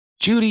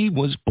Judy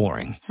was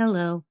boring.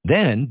 Hello.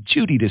 Then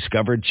Judy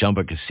discovered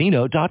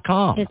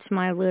ChumbaCasino.com. It's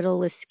my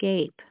little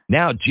escape.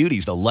 Now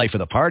Judy's the life of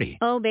the party.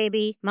 Oh,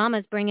 baby,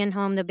 mama's bringing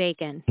home the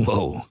bacon.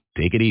 Whoa,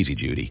 take it easy,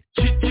 Judy.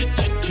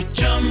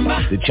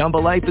 The Chumba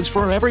life is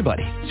for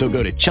everybody. So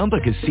go to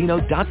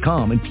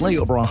ChumbaCasino.com and play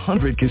over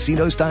 100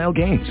 casino-style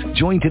games.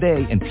 Join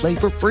today and play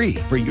for free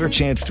for your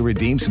chance to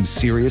redeem some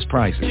serious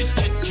prizes.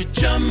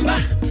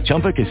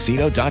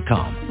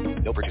 ChumbaCasino.com.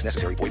 No purchase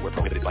necessary. Void where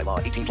prohibited by law.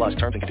 18 plus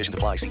terms and conditions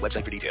apply. See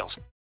website for details.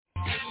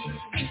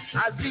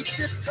 I reached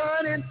a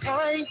turning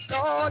point,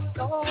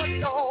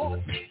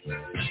 Lord,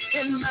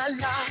 in my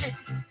life.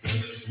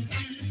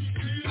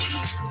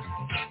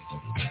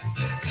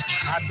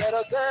 I met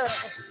a girl.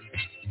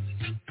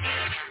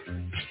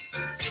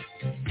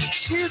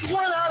 She's 1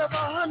 out of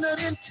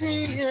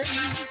 110.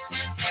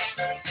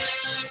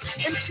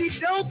 And she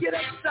don't get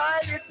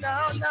excited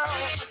now.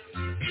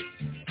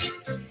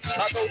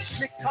 By those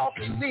slick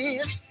talking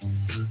men.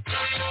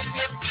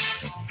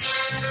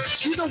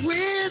 She's a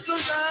whiz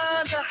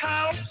around the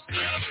house.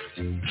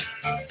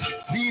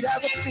 Need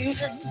have a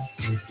feeling.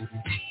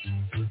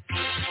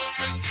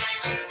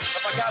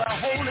 If I got a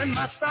hole in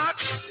my sock,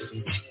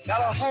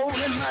 got a hole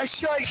in my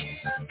shirt,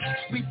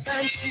 we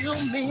thank you,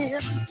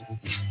 men.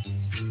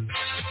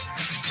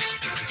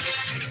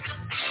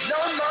 No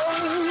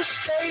more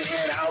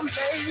staying out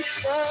late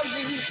for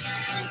me.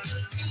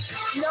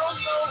 No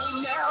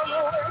more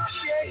narrow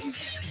exchange.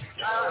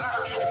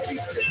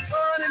 It's the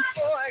turning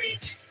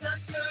point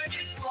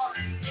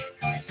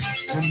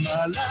in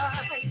my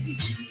life.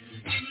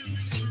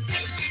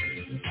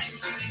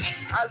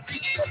 I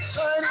reached the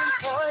turning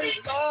point,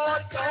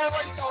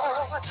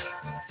 Lord,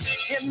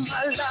 in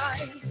my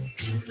life.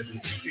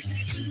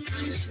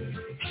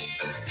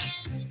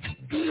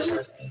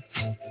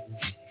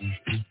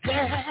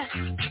 Yeah.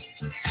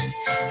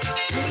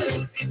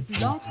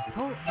 Love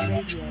Talk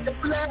Radio.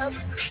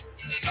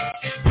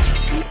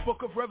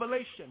 Book of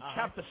Revelation,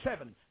 chapter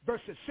 7,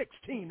 verses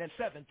 16 and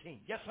 17.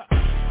 Yes, sir.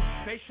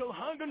 They shall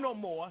hunger no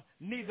more,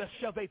 neither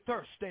shall they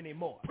thirst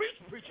anymore. Preach,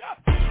 preacher.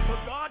 For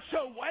God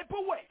shall wipe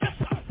away, yes,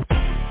 sir,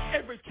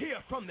 every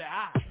tear from their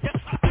eyes. Yes,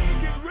 sir.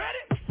 Get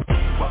ready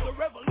for the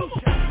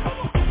revolution. Come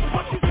on.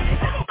 What you say?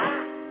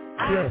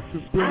 Yes,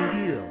 it's been a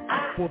year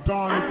for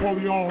Don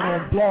Nicoleone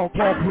on Blog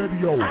Talk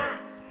Radio.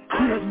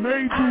 She has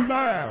made you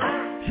laugh.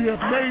 She has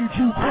made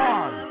you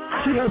cry.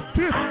 She has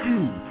dissed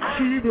you.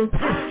 She even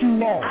pissed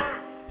you off.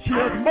 She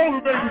has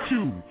motivated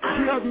you.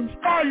 She has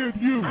inspired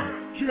you.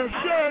 She has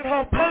shared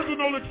her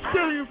personal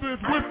experiences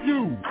with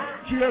you.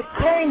 She has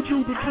told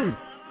you the truth.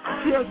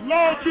 She has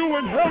loved you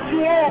and helped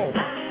you all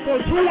for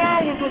 2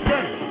 hours a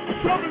day,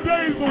 7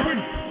 days a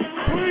week.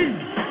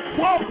 Please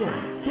welcome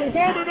the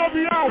woman of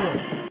the hour,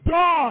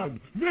 Don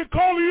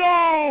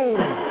Nicoleone.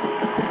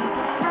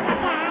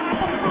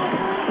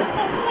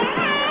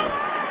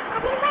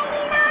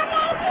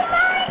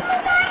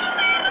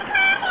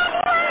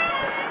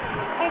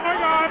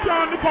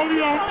 Don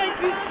Nicoleone,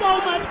 thank you so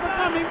much for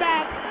coming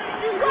back.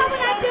 What would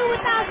I do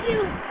without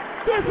you?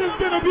 This has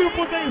been a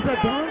beautiful day. Is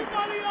that Don? Is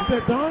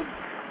that Don?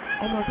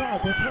 Oh my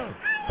God, that's her.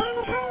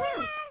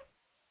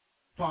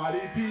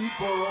 Party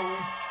people,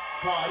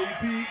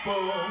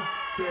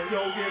 say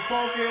yo get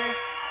funky.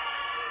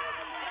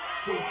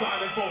 So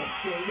Sonic Boom,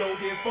 say yo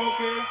get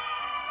funky.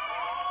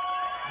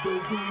 The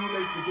Zulu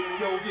Nation, say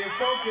yo get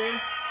funky.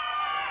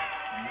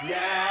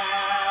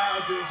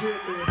 Yeah, just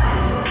hit me.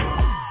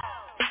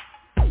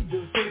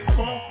 Just get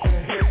funk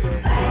and hit me.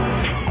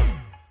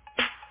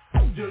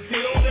 Just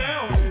get on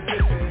down and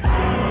hit me.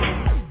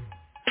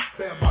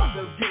 That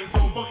partner's getting so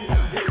funky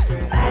now hit me.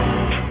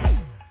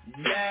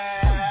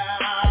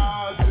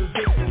 Yeah, just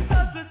hit me.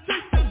 Does it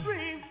teach the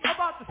dream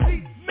about the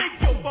seat? Make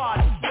your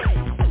body sway.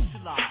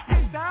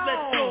 Get down. Let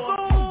go.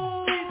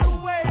 Lead the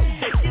way.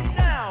 Take it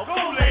down. Go,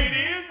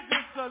 ladies.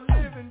 It's a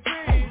living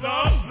dream.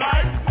 Love,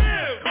 life,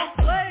 live. Come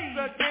play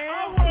the game.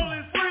 Our world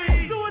is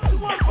free. Do what you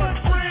want but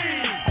free.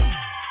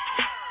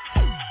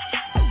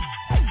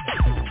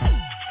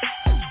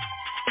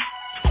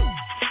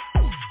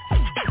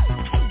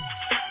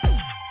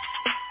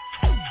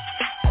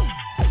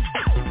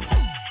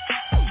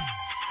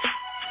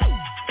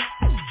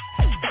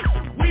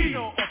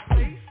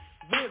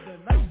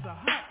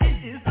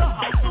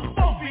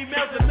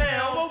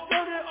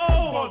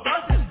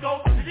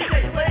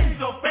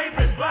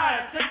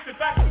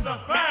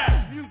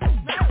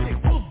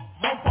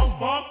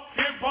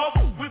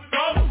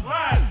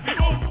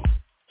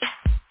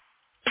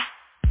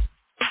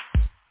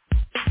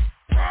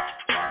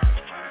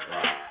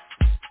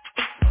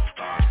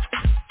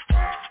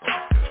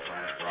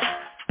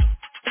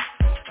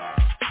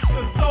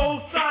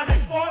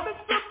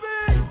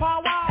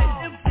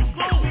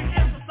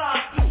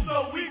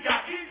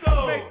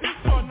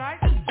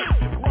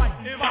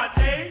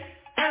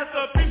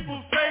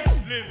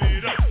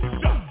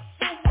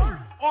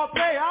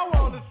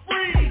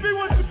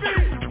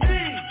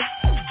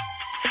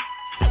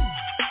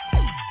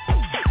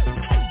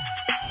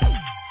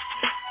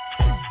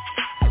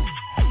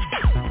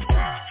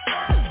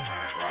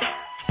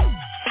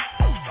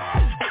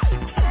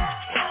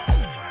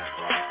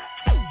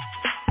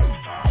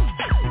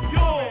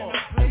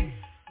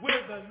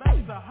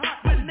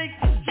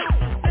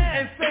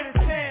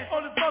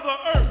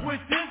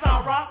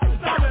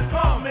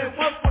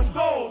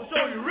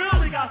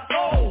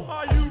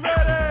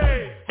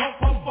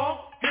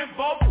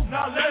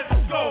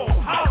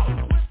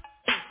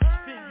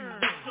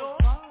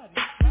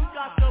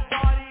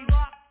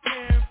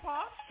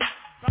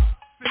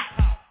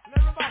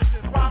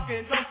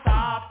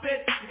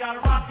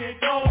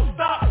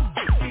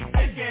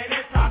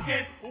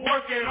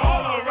 working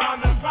all around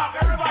the clock.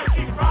 Everybody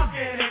keep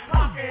rocking and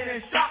clocking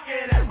and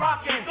shocking and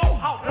rocking. Go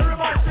house,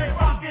 everybody say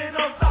rocking,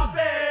 don't stop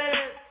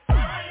it.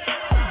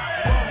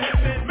 Well,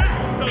 him and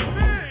Mr.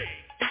 Big.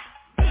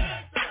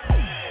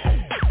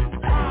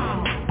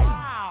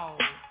 Wow.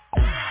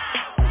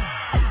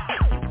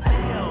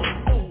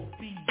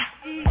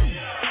 L-O-B-E.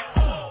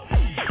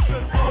 The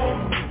soul,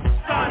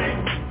 Sonic.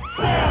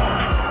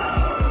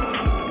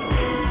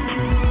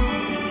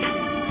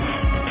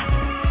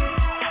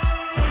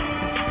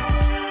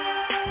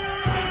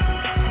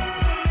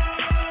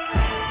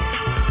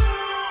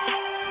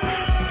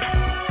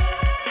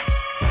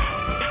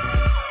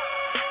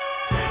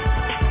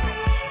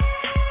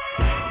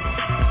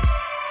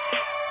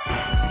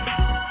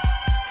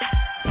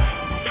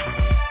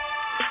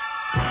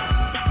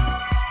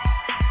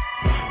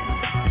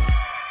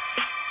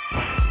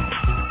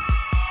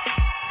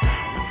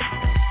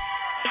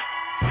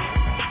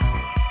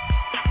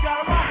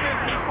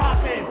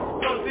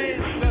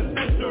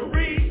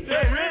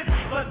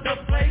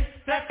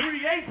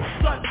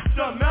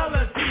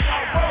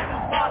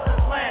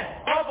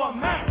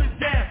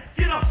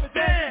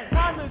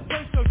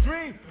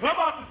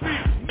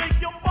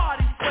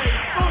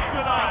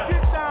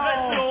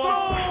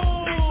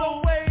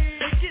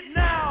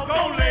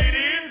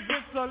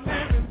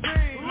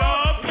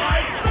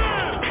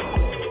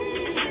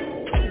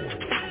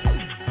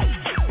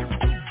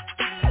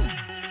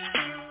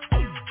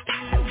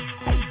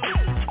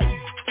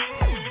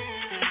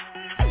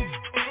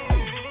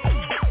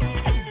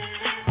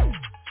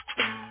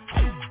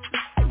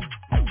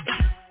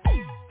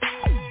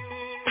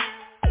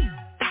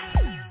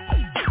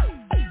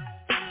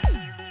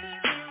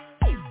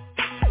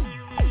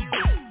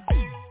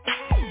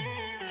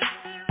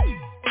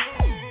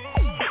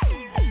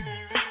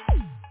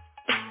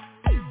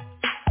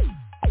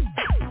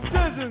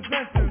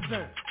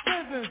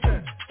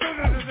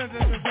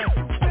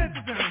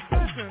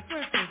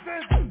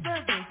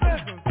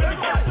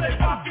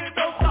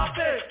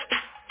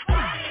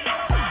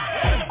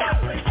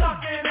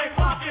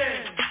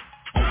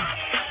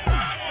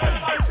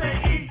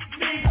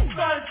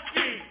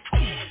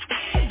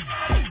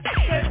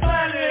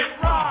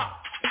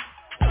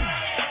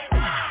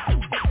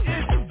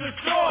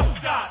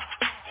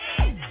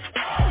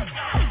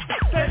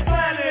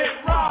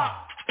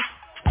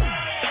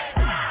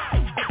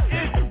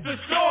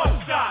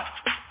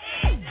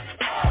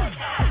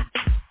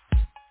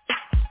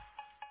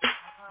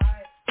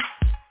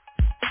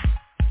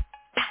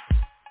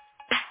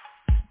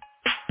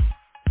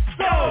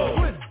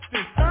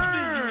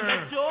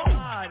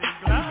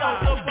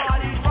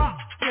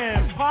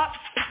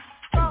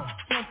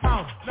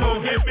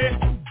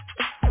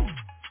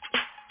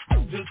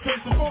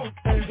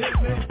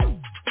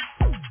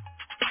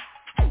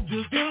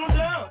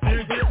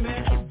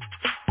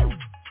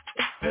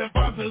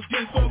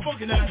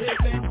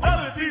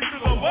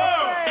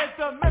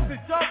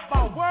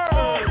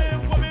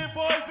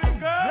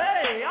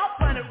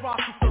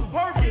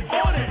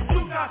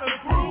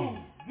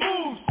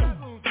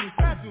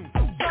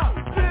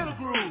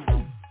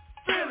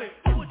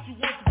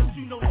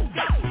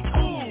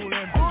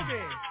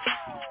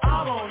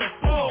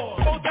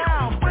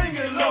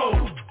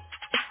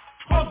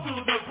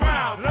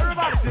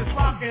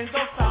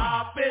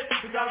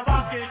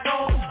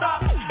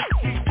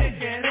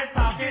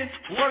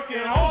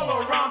 Working all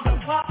around the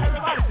clock,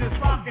 everybody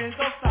just rocking.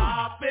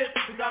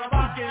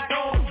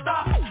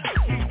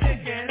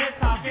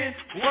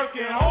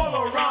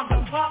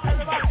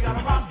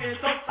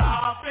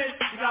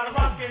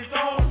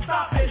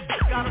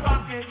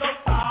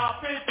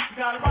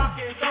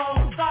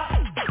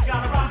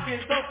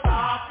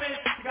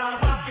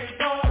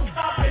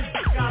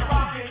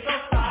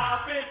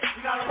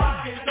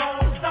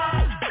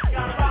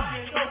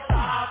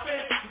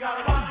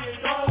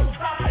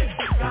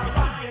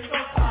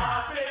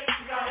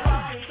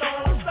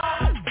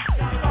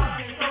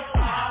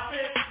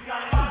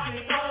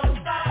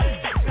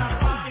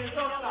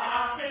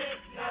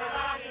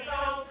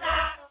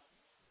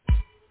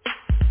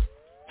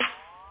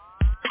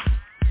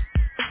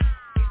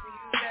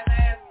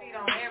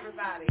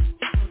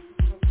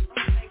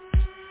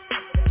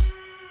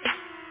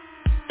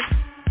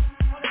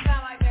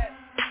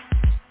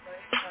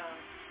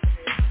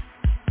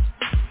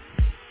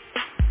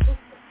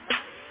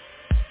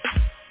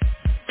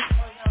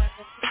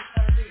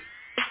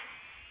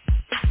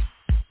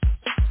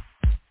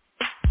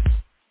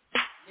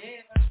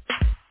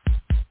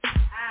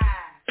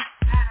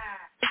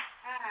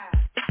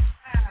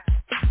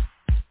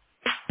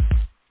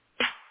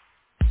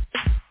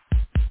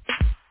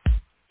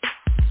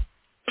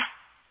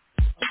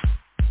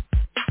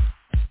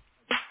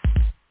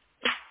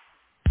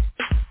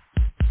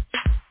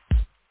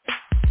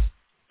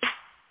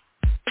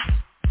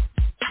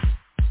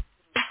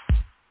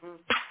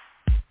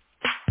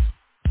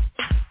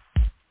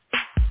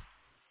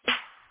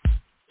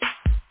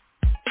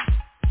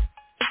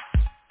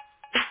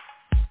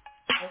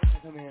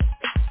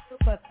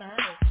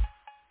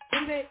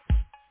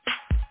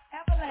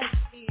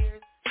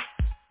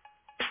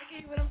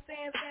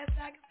 saying? Best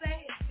I can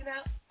say it, you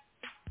know.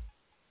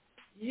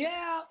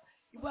 Yeah.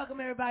 You welcome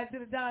everybody to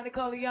the Don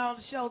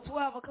Nicoleone Show,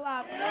 12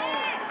 o'clock.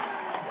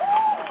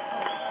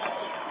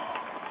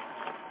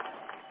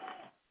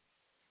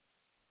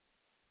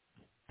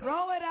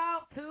 Throw it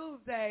out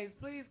Tuesdays.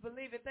 Please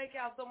believe it. Thank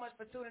y'all so much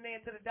for tuning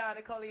in to the Don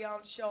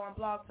Nicoleone Show on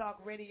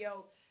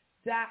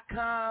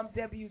blogtalkradio.com,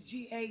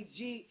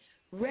 WGAG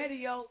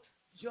Radio,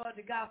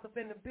 Georgia Gossip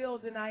in the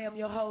building. I am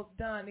your host,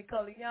 Don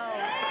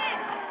Nicoleone.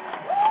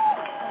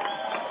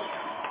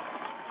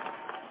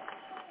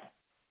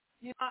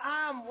 You know,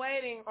 I'm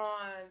waiting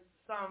on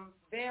some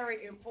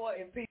very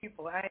important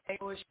people. I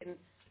ain't wishing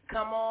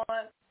come on,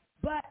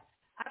 but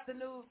I have the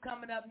news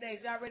coming up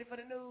next. Y'all ready for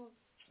the news?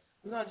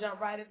 We're going to jump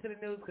right into the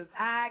news because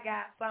I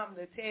got something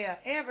to tell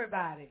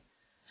everybody.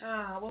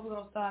 What we're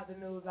going to start the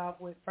news off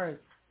with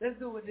first. Let's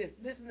do with this.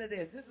 Listen to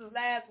this. This was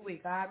last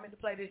week. I meant to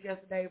play this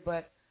yesterday,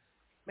 but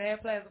man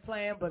plans are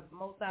playing, but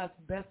most times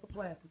best of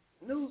plans.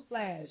 News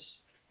flash.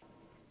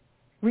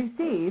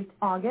 Received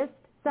August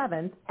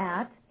 7th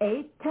at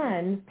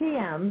 8:10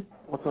 p.m.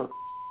 What's up?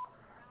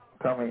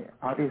 Tell me,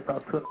 how do you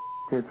stop two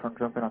kids from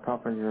jumping on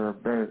top of your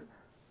bed?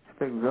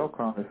 Stick Velcro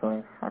on this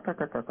thing.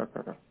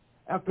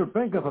 After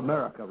Bank of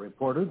America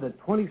reported that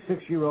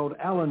 26-year-old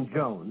Alan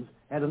Jones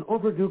had an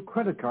overdue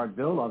credit card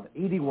bill of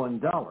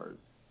 $81,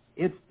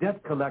 its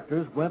debt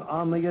collectors went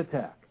on the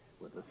attack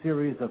with a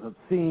series of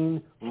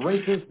obscene,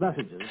 racist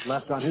messages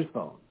left on his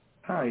phone.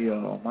 Hi,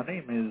 my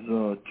name is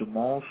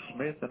Jamal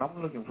Smith, and I'm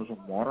looking for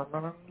some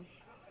watermelons.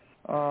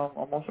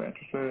 I'm also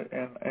interested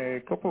in a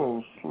couple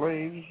of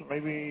slaves.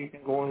 Maybe you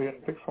can go ahead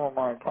and pick some of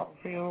my cotton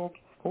fields.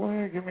 Go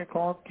ahead, give me a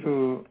call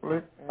to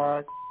lick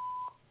my...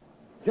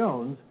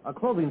 Jones, a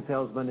clothing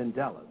salesman in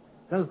Dallas,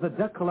 says the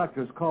debt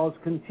collector's calls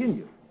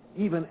continued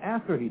even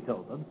after he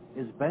told them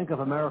his Bank of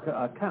America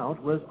account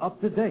was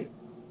up to date.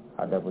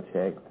 I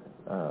double-checked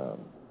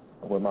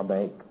with my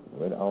bank,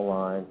 with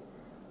online,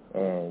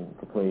 and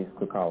the police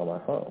could call on my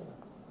phone.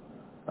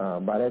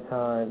 By that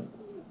time,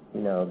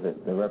 you know,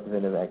 the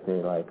representative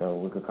acted like, oh,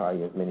 we could call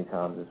you as many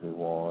times as we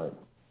want.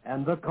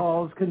 And the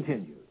calls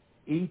continued,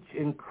 each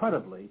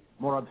incredibly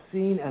more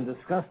obscene and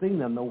disgusting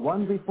than the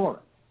one before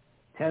it.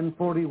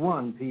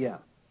 10:41 p.m.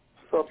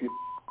 What's up, you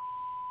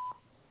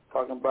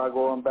talking about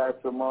going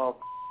back to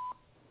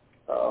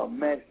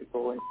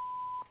Mexico and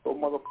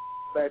go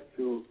back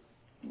to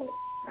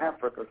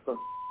Africa or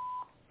something.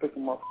 Pick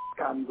them up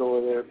cottons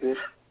over there, bitch.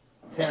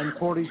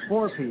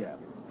 10:44 p.m.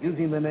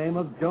 using the name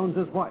of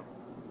Jones's wife.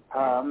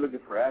 Hi, I'm looking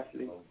for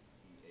Ashley.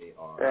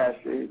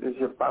 Ashley, this is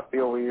your papi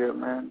over here,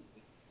 man.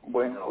 I'm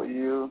waiting for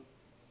you.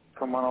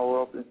 Come on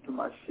over up into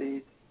my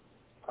sheet.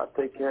 I'll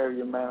take care of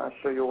you, man. I'll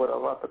show you what a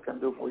rapper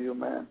can do for you,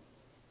 man.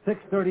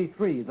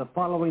 6:33 the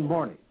following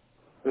morning.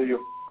 Do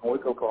your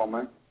wake-up call,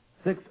 man.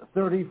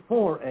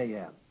 6:34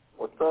 a.m.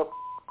 What's up?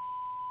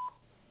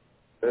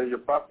 There's your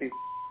papi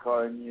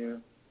calling you.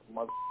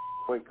 Mother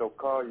wake-up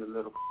call, you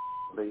little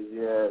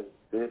lazy-ass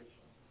bitch.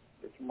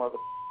 Get your mother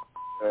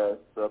ass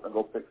up and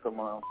go pick some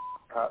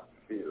cotton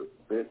fields,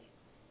 bitch.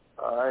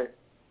 All right?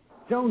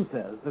 Jones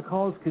says the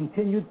calls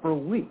continued for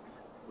weeks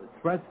with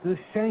threats to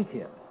shank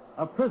him,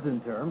 a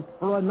prison term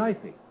for a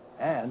knifing,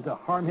 and to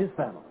harm his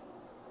family.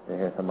 To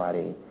hear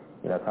somebody,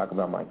 you know, talk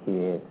about my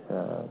kids,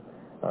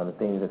 the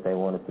things that they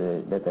was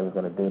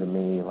going to do to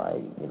me,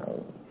 like, you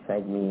know,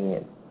 shank me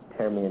and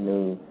tear me a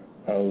new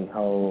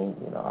a-hole,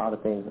 you know, all the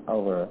things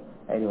over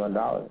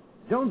 $81.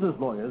 Jones's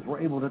lawyers were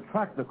able to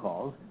track the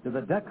calls to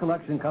the debt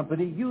collection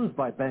company used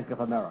by Bank of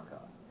America,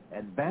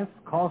 Advanced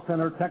Call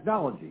Center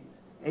Technologies,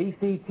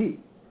 ACT,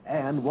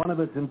 and one of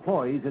its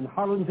employees in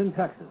Harlingen,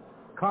 Texas,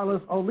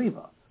 Carlos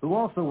Oliva, who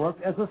also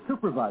worked as a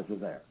supervisor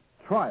there.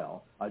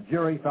 Trial, a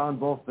jury found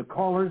both the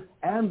callers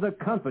and the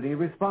company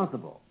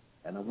responsible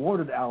and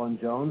awarded Alan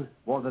Jones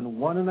more than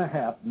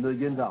 $1.5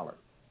 million.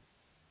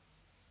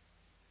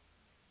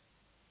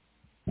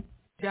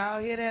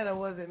 Y'all hear that, or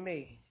was it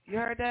me? You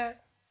heard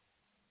that?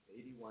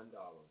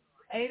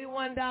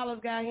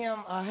 $81 got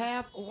him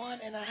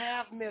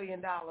 $1.5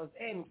 million.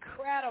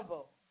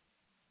 Incredible.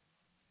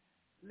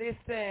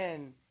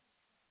 Listen,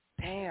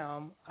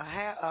 damn,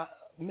 $1.5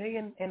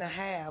 million,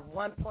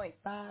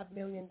 $1.5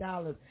 million.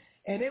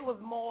 And it was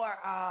more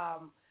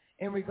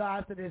in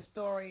regards to this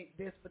story,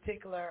 this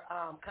particular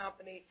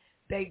company.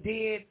 They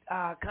did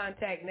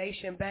contact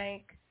Nation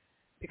Bank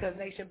because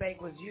Nation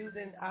Bank was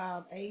using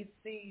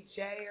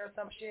ACJ or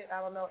some shit.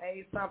 I don't know,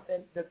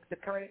 something, the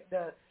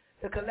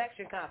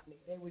collection company.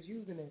 They was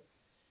using it.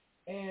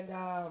 And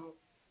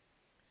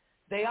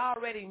they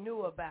already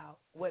knew about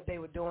what they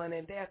were doing,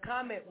 and their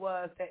comment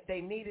was that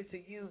they needed to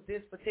use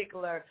this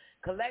particular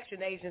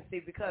collection agency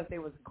because they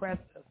was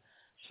aggressive.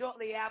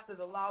 Shortly after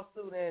the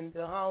lawsuit and the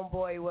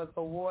homeboy was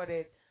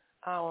awarded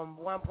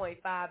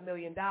 $1.5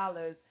 million,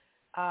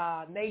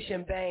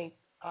 Nation Bank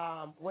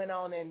went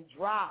on and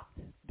dropped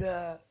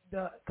the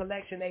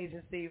collection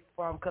agency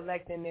from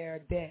collecting their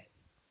debt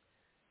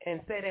and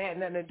said it had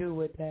nothing to do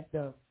with that,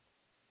 though.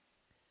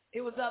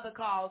 It was other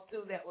calls,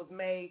 too, that was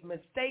made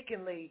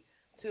mistakenly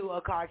to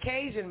a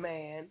Caucasian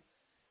man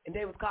and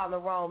they was calling the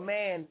wrong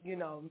man,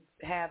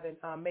 having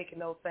making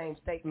those same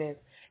statements.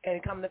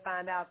 And come to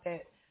find out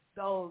that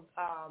those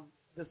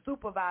the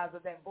supervisor,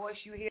 that voice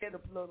you hear, the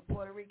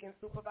Puerto Rican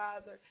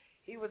supervisor,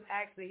 he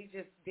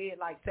just did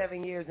like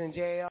 7 years in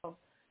jail,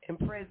 in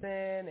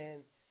prison,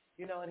 and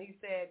and he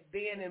said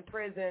being in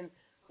prison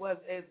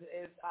is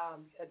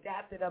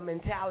adapted a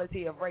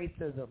mentality of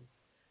racism.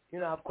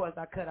 Of course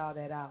I cut all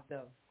that out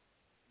though.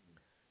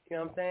 You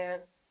know what I'm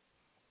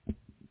saying?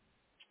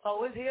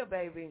 Oh, it's here,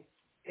 baby.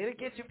 It'll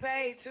get you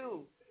paid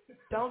too.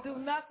 Don't do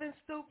nothing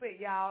stupid,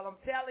 y'all. I'm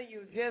telling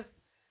you, just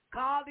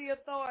call the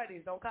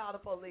authorities. Don't call the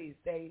police.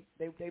 They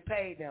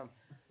paid them.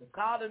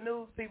 Call the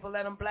news people.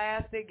 Let them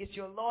blast it. Get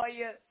you a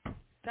lawyer.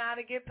 Time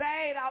to get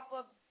paid off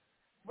of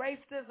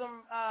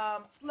racism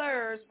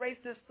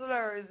racist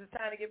slurs. It's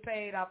time to get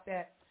paid off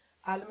that.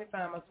 Let me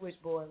find my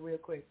switchboard real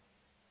quick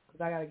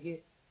because I got to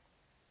get.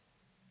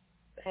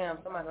 Damn,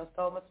 somebody done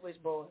stole my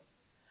switchboard.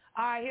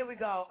 All right, here we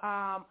go.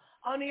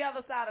 On the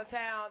other side of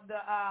town,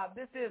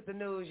 this is the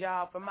news,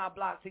 y'all, from my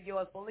block to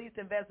yours. Police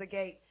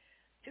investigate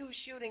 2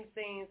 shooting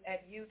scenes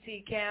at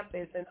UT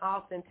campus in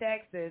Austin,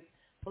 Texas.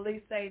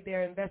 Police say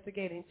they're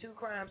investigating 2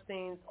 crime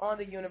scenes on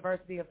the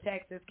University of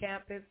Texas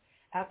campus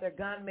after a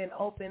gunman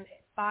opened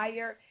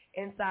fire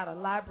inside a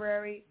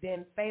library,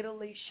 then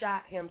fatally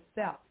shot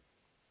himself.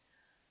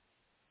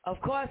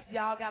 Of course,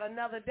 y'all got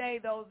another day,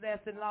 those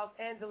that's in Los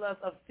Angeles,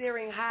 of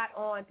searing hot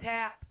on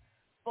tap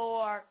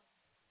for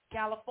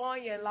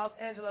California and Los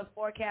Angeles.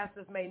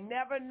 Forecasters may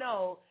never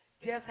know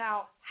just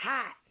how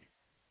hot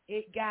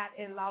it got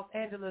in Los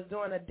Angeles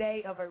during a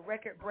day of a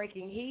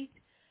record-breaking heat.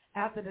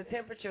 After the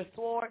temperature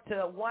soared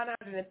to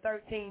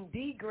 113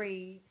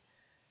 degrees,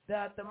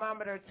 the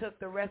thermometer took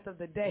the rest of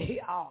the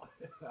day off.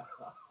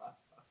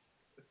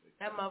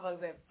 That motherfucker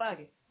said, fuck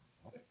it.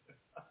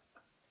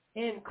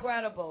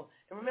 Incredible.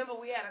 And remember,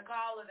 we had a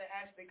caller that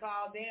actually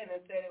called in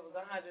and said it was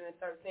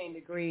 113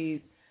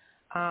 degrees.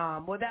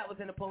 Well, that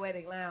was in the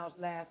Poetic Lounge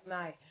last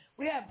night.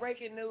 We have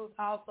breaking news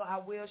also I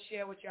will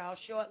share with y'all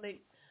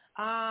shortly.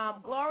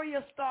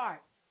 Gloria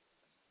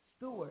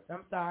Stewart,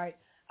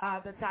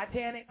 the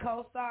Titanic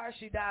co-star,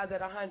 she dies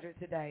at 100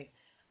 today.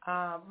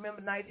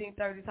 Remember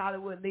 1930s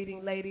Hollywood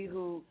leading lady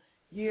who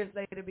years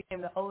later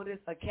became the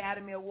oldest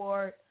Academy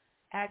Award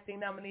acting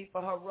nominee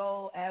for her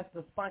role as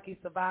the spunky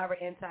survivor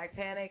in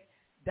Titanic,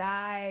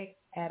 died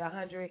at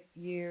 100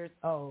 years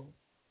old.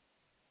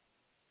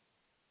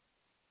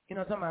 You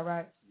know what I'm talking about,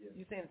 right? Yeah.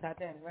 You seen the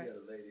Titanic, right? Yeah,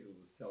 the lady who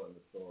was telling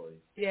the story.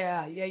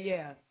 Yeah.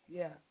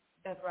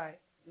 That's right.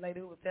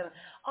 Lady who was telling.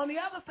 On the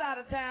other side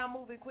of town,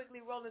 moving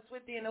quickly, rolling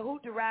swiftly in the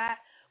Hooter ride,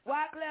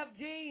 Wyclef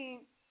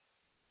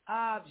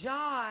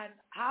John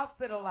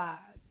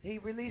hospitalized. He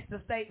released a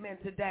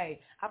statement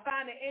today. I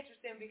find it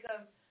interesting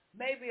because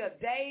maybe a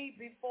day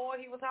before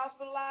he was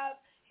hospitalized,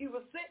 he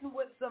was sitting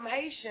with some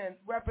Haitian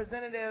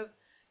representatives,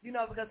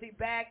 because he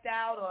backed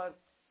out or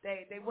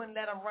they wouldn't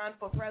let him run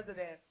for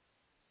president.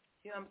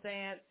 You know what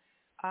I'm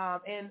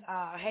saying? In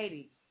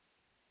Haiti.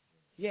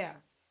 Yeah.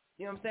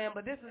 You know what I'm saying?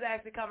 But this is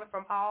actually coming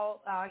from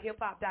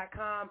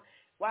allhiphop.com.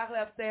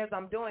 Wyclef says,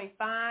 I'm doing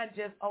fine,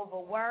 just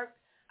overworked.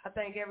 I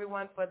thank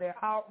everyone for their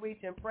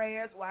outreach and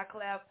prayers.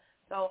 Wyclef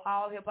told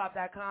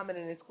allhiphop.com in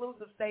an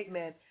exclusive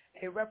statement,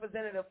 a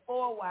representative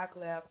for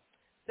Wyclef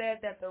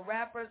said that the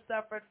rapper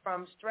suffered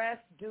from stress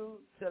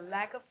due to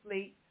lack of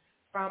sleep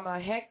from a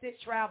hectic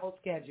travel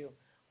schedule.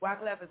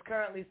 Wyclef is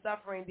currently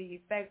suffering the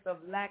effects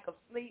of lack of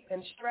sleep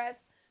and stress,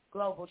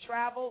 global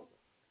travel.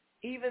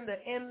 Even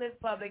the endless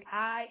public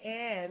eye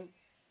and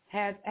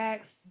has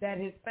asked that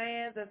his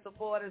fans and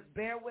supporters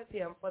bear with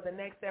him for the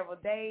next several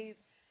days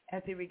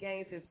as he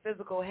regains his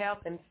physical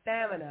health and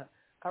stamina,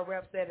 a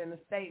rep said in a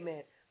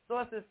statement.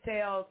 Sources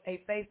tell a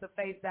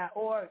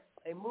faceto-face.org,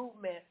 a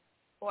movement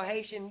for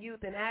Haitian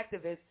youth and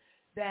activists,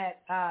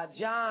 that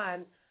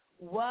John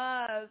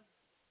was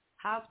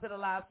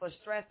hospitalized for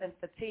stress and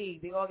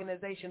fatigue. The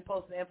organization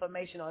posted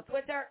information on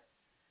Twitter,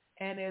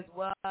 and it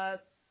was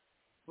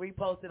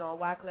reposted on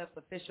Wyclef's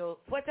official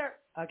Twitter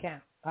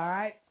account. All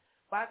right?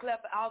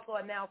 Wyclef also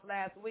announced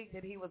last week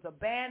that he was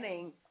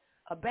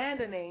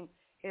abandoning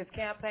his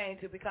campaign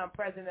to become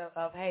president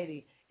of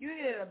Haiti. You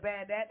didn't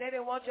abandon that. They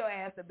didn't want your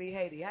ass to be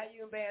Haiti. How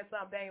you ban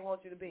something they didn't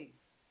want you to be?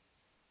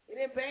 They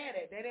didn't ban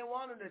it. They didn't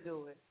want him to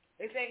do it.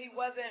 They said he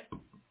wasn't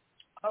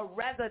a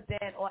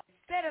resident or a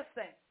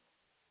citizen.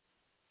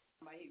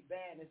 He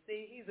banned it.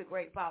 See, he's a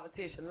great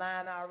politician.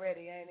 Lying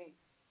already, ain't he?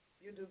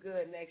 You do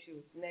good next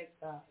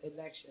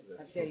election.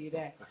 I tell you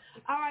that.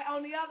 All right,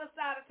 on the other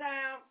side of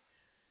town,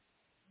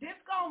 this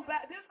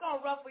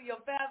gonna ruffle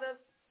your feathers,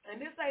 and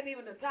this ain't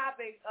even the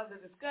topic of the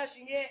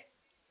discussion yet,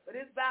 but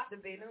it's about to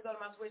be. Let me go to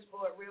my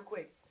switchboard real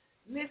quick.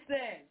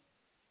 Listen,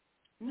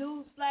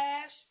 news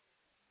flash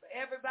for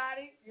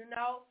everybody.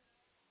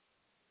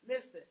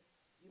 Listen,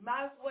 you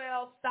might as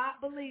well stop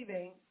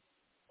believing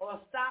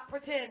or stop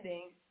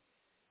pretending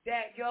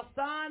that your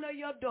son or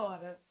your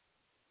daughter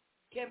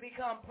can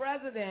become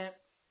president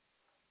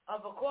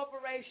of a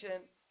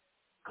corporation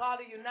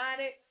called the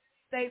United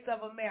States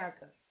of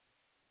America.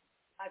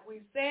 Like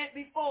we said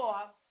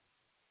before,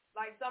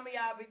 Like some of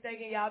y'all be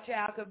thinking y'all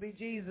child could be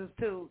Jesus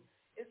too.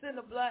 It's in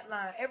the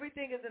bloodline.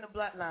 Everything is in the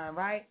bloodline,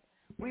 right?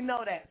 We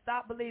know that.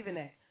 Stop believing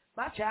that.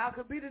 My child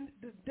could be the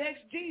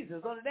next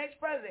Jesus or the next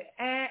president.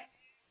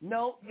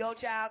 No, your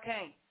child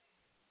can't.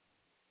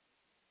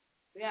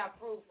 We have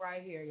proof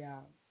right here,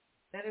 y'all.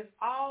 That it's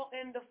all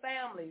in the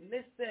family.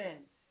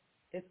 Listen.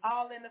 It's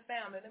all in the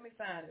family. Let me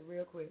find it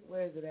real quick.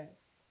 Where is it at?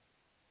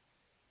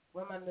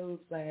 Where my news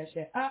flash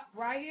at?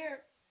 Right here.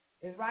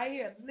 It's right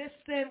here.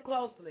 Listen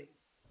closely.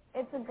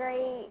 It's a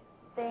great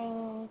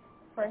thing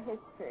for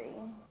history.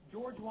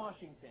 George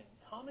Washington,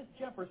 Thomas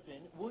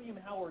Jefferson, William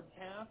Howard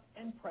Taft,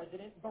 and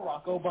President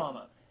Barack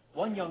Obama.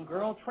 One young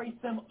girl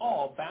traced them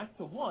all back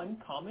to one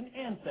common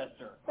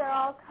ancestor. They're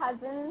all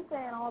cousins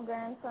and all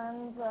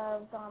grandsons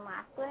of John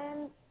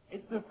Lackland.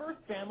 It's the first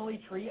family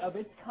tree of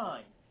its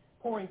kind,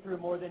 pouring through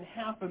more than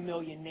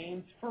 500,000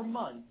 names for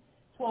months.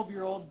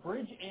 12-year-old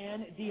Bridge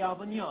Ann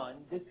d'Avignon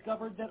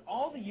discovered that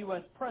all the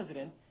U.S.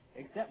 presidents,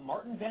 except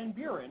Martin Van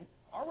Buren,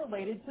 are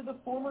related to the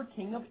former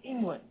King of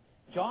England,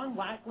 John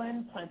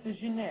Lackland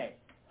Plantagenet,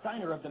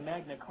 signer of the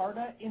Magna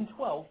Carta in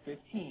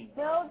 1215.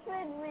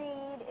 Mildred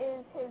Reed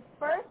is his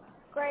first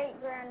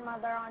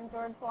great-grandmother on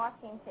George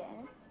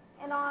Washington,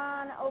 and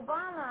on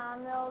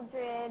Obama,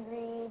 Mildred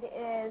Reed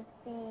is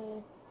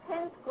the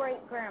 10th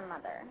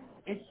great-grandmother.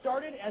 It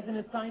started as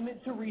an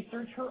assignment to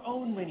research her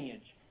own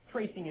lineage,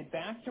 tracing it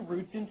back to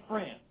roots in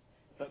France.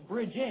 But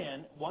Bridge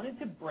Ann wanted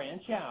to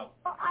branch out.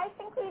 Well, I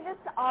think we just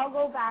all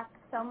go back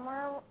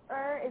somewhere.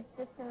 It's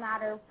just a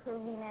matter of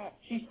proving it.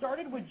 She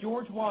started with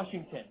George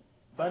Washington,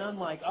 but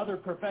unlike other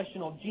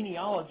professional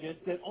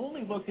genealogists that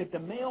only looked at the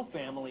male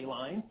family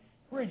line,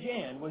 Bridge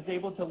Ann was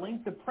able to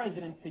link the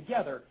presidents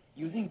together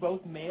using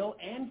both male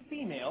and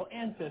female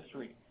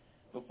ancestry.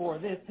 Before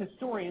this,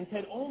 historians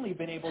had only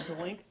been able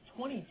to link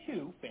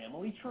 22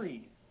 family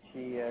trees.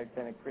 She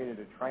kind of created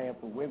a triumph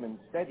of women's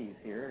studies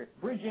here.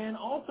 Bridge Ann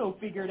also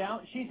figured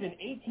out she's an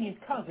 18th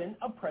cousin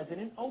of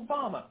President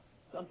Obama,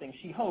 something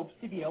she hopes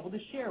to be able to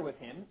share with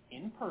him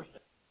in person.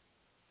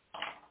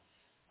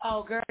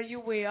 Oh, girl,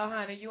 you will,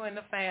 honey. You in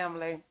the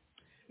family.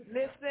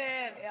 Listen,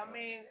 I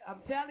mean, I'm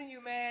telling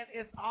you, man,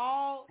 it's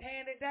all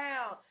handed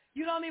down.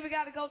 You don't even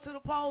got to go to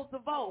the polls to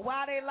vote. Why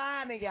are they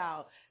lying to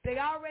y'all? They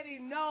already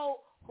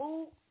know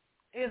who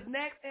is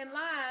next in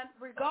line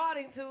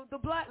regarding to the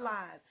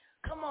bloodline.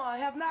 Come on,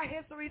 have not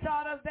history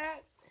taught us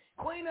that?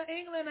 Queen of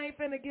England ain't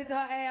finna get her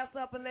ass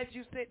up and let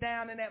you sit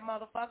down in that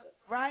motherfucker,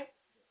 right?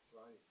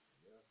 Right,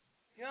 yeah.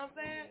 You know what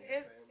I'm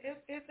saying?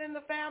 It's in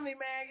the family,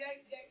 man.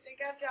 They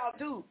got y'all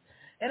duped.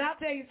 And I'll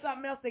tell you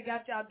something else they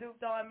got y'all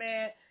duped on,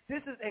 man.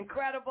 This is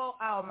incredible.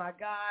 Oh, my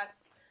God.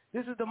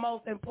 This is the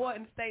most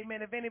important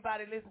statement. If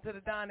anybody listened to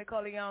the Don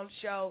Nicoleone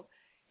show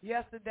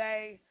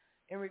yesterday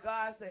in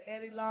regards to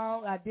Eddie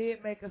Long, I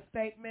did make a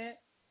statement.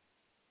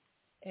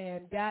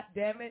 And God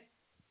damn it,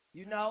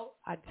 you know,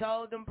 I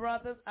told them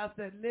brothers, I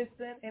said,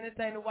 listen,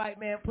 anything the white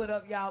man put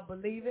up, y'all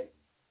believe it.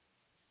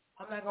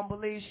 I'm not going to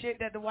believe shit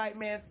that the white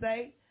man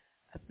say.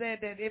 I said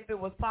that if it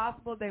was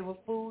possible, they would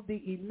fool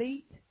the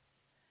elite.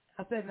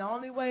 I said the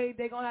only way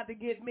they're going to have to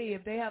get me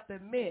if they have to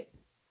admit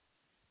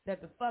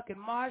that the fucking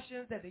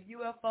Martians, that the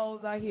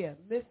UFOs are here.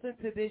 Listen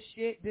to this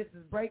shit. This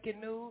is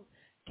breaking news.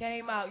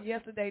 Came out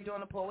yesterday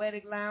during the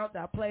Poetic Lounge.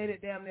 I played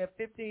it damn near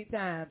 15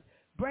 times.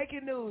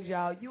 Breaking news,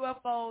 y'all.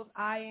 UFOs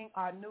eyeing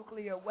our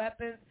nuclear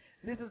weapons.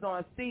 This is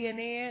on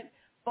CNN.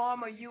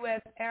 Former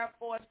U.S. Air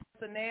Force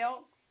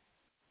personnel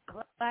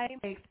claim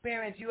they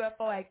experienced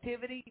UFO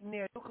activity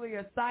near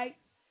nuclear sites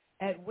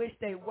at which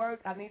they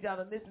work. I need y'all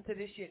to listen to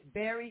this shit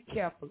very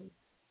carefully.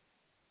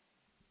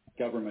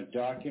 Government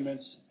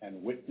documents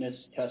and witness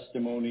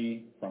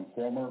testimony from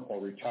former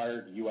or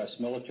retired U.S.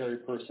 military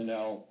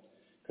personnel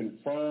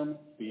confirm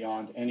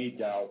beyond any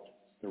doubt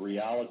the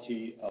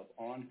reality of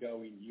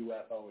ongoing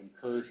UFO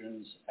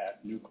incursions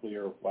at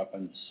nuclear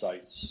weapons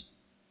sites.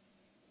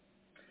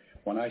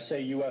 When I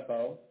say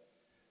UFO,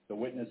 the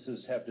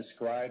witnesses have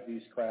described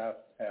these craft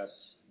as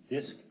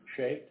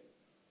disc-shaped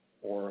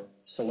or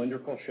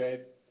cylindrical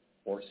shaped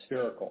or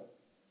spherical.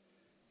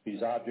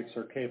 These objects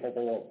are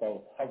capable of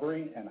both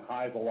hovering and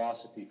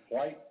high-velocity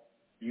flight,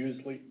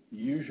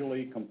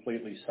 usually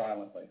completely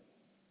silently.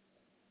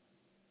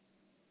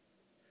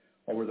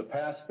 Over the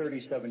past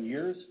 37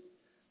 years,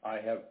 I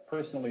have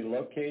personally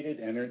located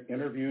and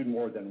interviewed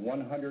more than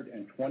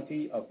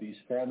 120 of these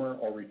former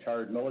or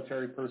retired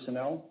military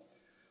personnel,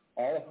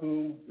 all of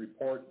whom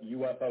report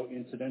UFO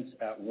incidents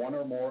at one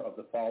or more of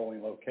the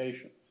following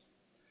locations: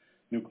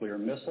 nuclear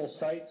missile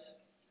sites,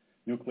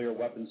 nuclear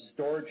weapons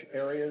storage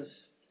areas,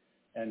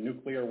 and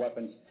nuclear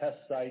weapons test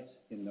sites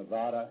in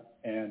Nevada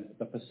and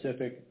the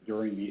Pacific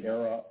during the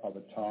era of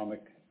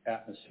atomic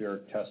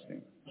atmospheric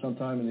testing.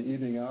 Sometime in the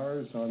evening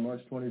hours on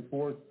March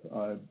 24th,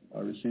 I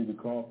received a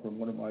call from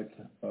one of my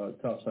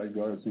topside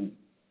guards, the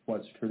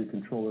flight security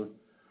controller,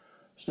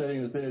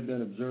 stating that they had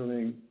been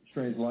observing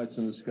strange lights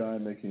in the sky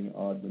making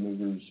odd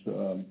maneuvers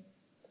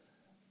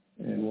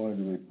and wanted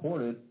to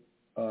report it.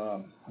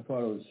 I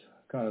thought it was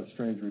kind of a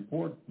strange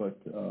report, but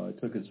I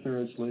took it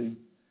seriously.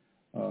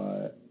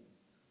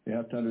 You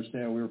have to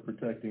understand we were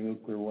protecting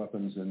nuclear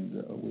weapons, and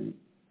the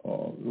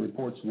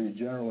reports we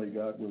generally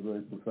got were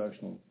very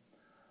professional.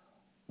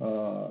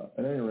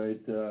 At any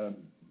rate,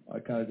 I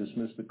kind of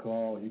dismissed the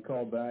call. He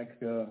called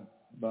back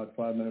about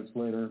 5 minutes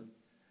later.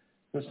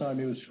 This time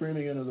he was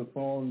screaming into the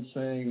phone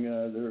saying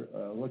they're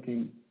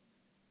looking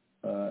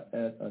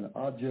at an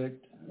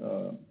object,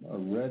 a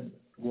red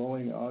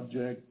glowing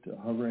object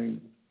hovering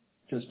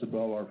just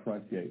above our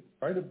front gate.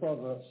 Right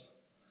above us,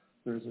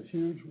 there's a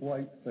huge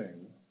white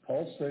thing,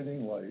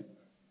 pulsating light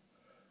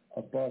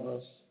above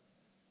us,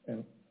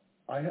 and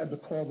I had to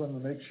call them to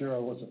make sure I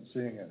wasn't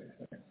seeing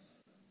anything.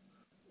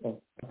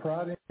 Well,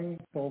 prodding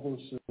told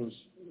us it was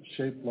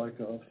shaped like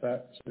a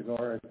fat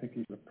cigar. I think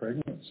he's a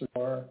pregnant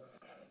cigar.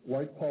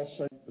 White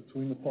pulsate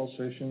between the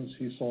pulsations.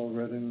 He saw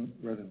red and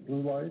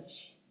blue lights.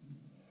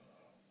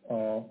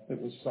 It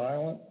was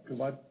silent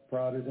because I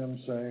prodded him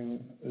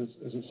saying,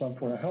 is it some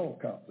kind of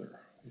helicopter?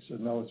 He said,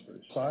 no, it's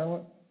very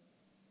silent.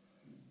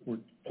 We're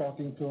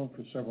talking to him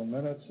for several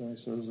minutes, and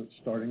he says it's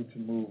starting to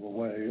move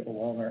away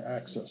along our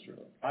access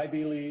route. I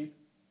believe,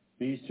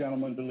 these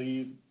gentlemen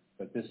believe,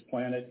 that this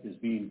planet is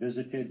being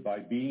visited by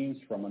beings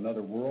from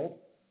another world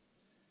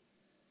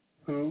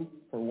who,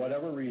 for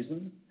whatever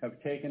reason,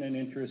 have taken an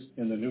interest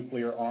in the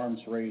nuclear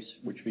arms race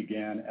which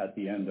began at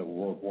the end of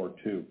World War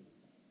II.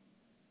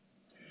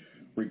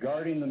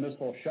 Regarding the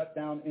missile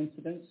shutdown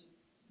incidents,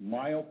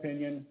 my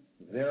opinion,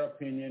 their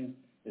opinion,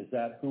 is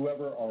that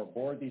whoever are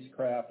aboard these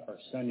craft are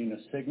sending a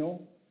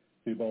signal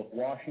to both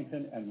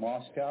Washington and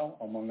Moscow,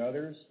 among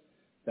others,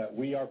 that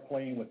we are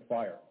playing with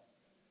fire,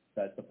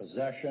 that the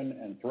possession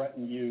and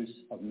threatened use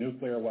of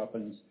nuclear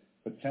weapons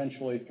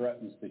potentially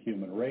threatens the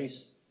human race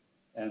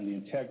and the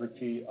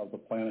integrity of the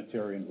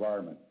planetary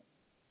environment.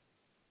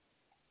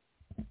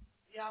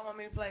 Y'all want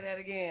me to play that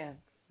again?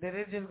 Did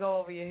it just go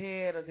over your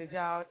head, or did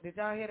y'all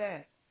hear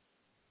that?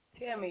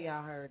 Tell me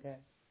y'all heard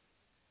that.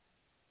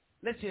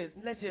 Let you.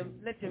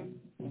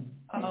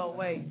 Oh,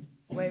 wait.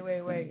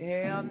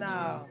 Hell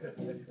no.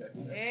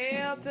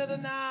 Hell to the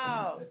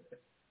no.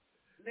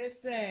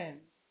 Listen.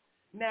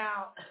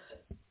 Now,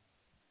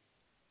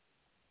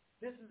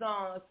 this is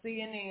on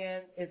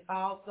CNN. It's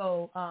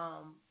also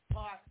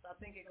parts. I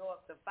think it go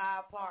up to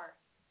 5 parts.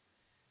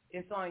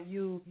 It's on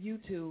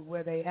YouTube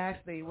where they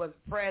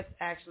press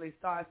actually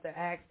starts to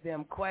ask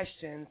them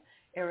questions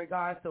in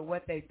regards to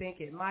what they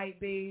think it might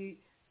be.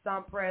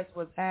 Some press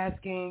was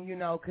asking,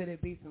 could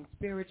it be some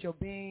spiritual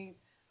beings?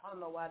 I don't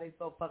know why they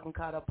so fucking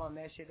caught up on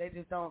that shit. They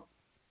just don't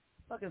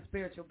fucking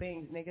spiritual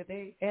beings, nigga.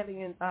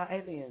 Aliens are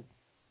aliens.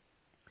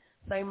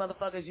 Same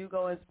motherfuckers you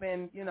go and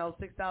spend,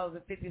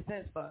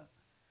 $6.50 for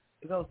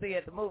to go see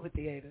at the movie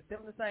theater.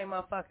 Them the same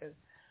motherfuckers.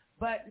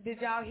 But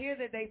did y'all hear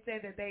that they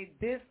said that they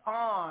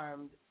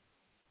disarmed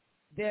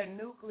their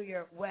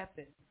nuclear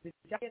weapons? Did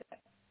y'all hear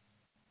that?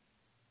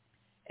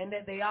 And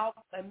that they all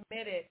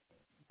admitted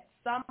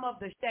some of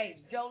the shapes.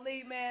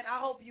 Jolie, man, I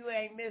hope you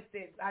ain't missed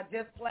it. I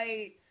just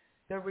played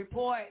the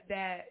report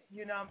that,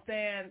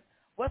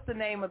 what's the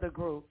name of the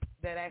group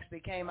that actually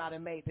came out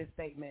and made this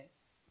statement?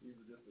 These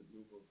are just a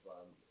group of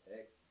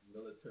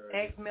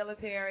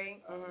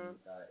ex-military,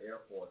 Air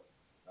Force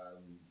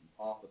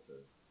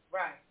officers.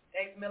 Right,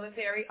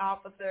 ex-military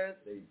officers.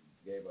 They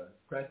gave a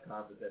press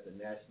conference at the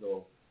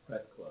National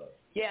Press Club.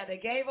 Yeah, they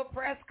gave a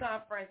press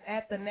conference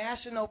at the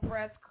National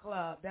Press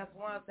Club. That's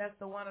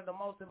one of the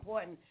most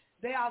important.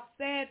 They are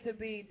said to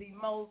be the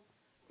most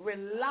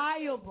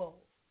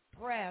reliable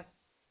press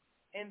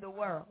in the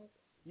world.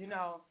 They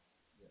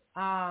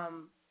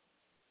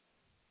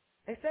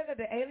said that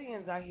the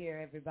aliens are here,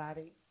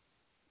 everybody.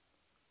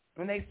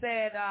 And they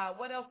said,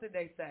 what else did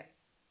they say?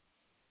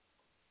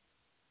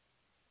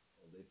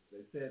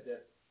 They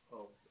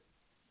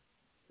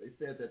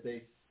said that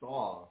they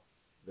saw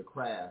the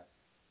craft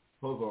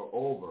hover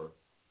over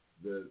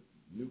the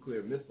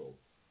nuclear missiles,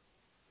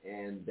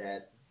 and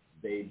that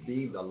they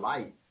beamed a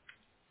light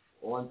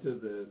onto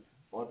the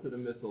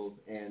missiles,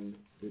 and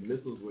the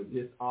missiles were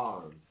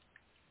disarmed,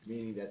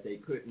 meaning that they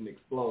couldn't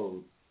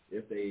explode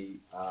if they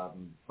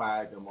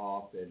fired them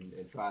off and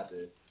tried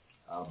to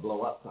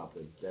blow up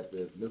something, that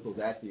the missiles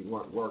actually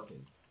weren't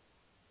working.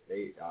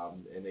 They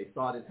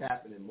saw this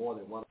happen in more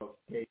than one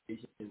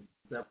occasion,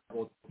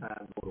 several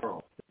times over the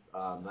world.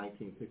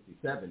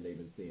 1967, they've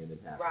been seeing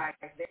it happen. Right.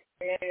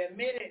 They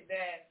admitted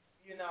that,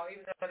 even though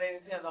they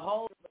didn't tell the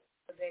whole,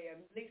 but at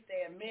least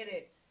they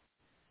admitted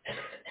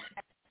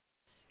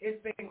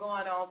it's been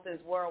going on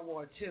since World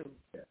War II.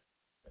 Yeah.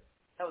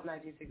 That was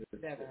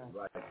 1967.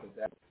 Right.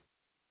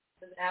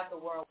 Since after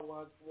World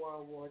War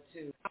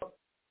II.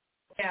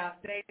 Yeah,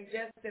 they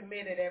just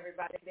admitted,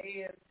 everybody, there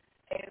is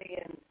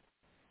alien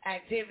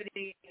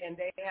activity, and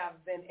they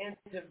have been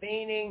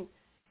intervening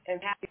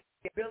and have the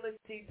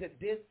ability to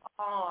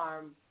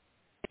disarm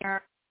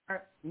their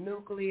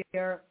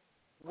nuclear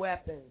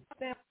weapons.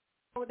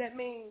 What that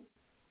means?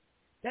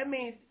 That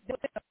means they're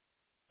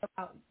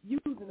about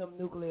using them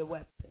nuclear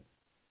weapons.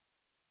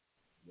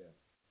 Yeah.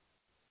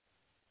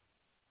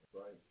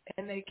 Right.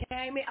 And they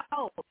came in.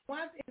 Oh,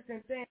 one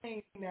interesting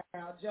thing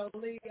now,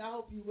 Jolie, I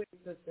hope you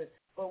witness this.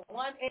 But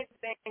one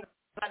interesting thing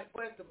about it,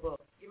 where's the book?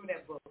 Give me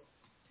that book.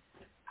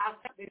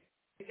 Did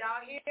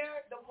y'all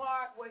hear the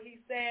part where he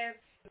says,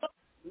 look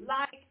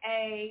like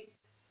a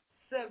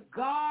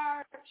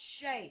cigar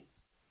shape?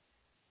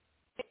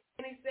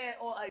 And he said,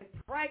 or a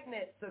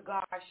pregnant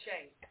cigar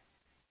shape.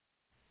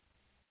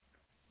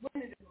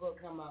 When did this book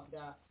come out,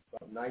 Doc?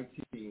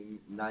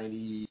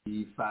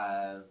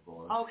 1995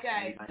 or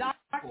okay.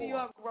 Dr.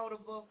 York wrote a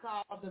book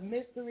called The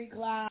Mystery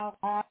Cloud.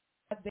 Are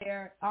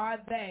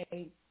they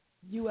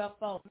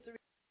UFOs?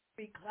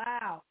 Mystery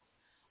Cloud.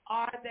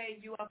 Are they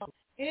UFOs?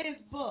 In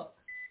his book,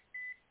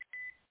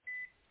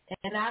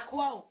 and I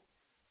quote,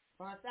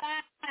 on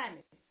sign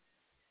it.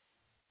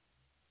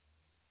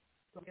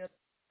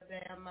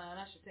 Damn mind.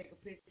 I should take a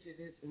picture of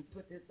this and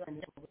put this on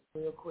here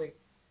real quick.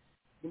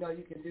 You know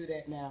you can do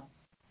that now.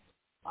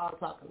 I'll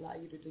talk allow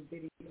you to do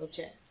video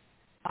chat.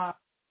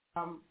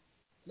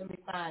 Let me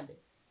find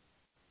it.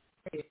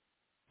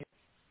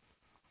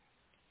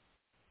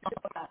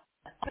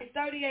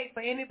 38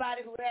 for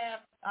anybody who has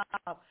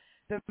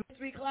the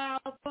Mystery Cloud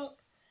book.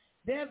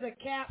 There's a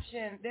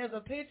caption. There's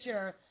a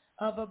picture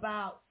of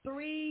about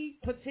 3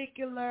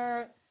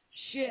 particular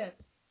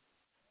ships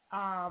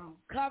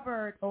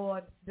covered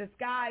or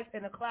disguised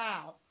in a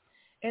cloud.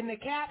 And the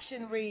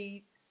caption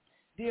reads,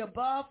 the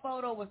above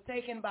photo was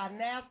taken by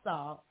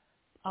NASA,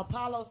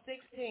 Apollo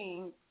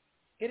 16.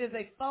 It is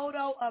a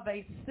photo of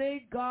a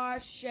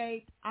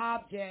cigar-shaped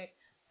object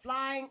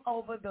flying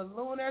over the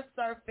lunar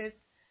surface,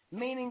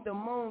 meaning the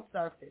moon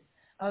surface.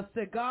 A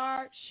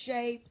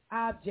cigar-shaped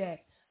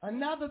object.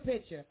 Another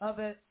picture of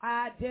an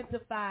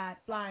identified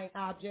flying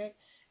object.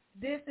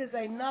 This is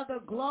another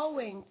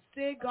glowing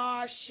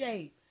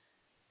cigar-shaped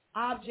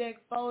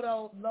object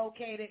photo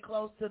located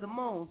close to the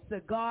moon.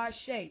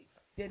 Cigar-shaped.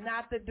 Did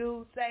not the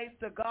dude say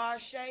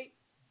cigar-shaped?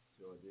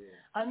 Sure did.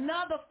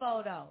 Another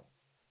photo.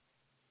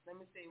 Let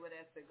me see where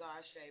that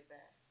cigar shape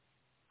at.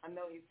 I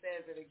know he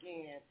says it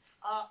again.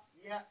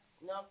 Yep.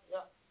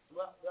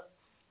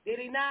 Did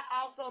he not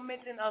also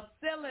mention a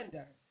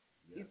cylinder?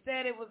 Yeah. He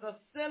said it was a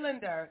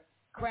cylinder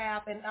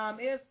craft, and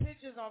there's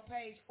pictures on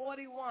page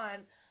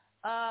 41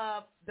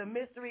 of the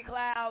Mystery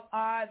Cloud.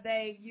 Are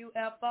they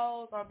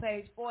UFOs on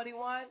page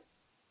 41?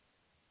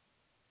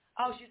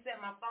 Oh, she said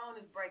my phone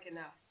is breaking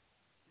up.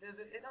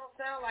 It don't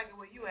sound like it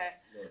where you at.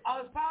 Yeah.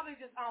 Oh, it's probably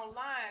just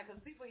online because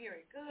people hear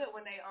it good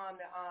when they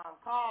on the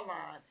call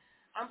line.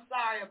 I'm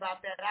sorry about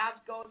that. I'll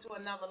go to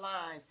another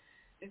line.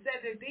 It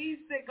says that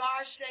these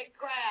cigar-shaped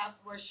crafts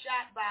were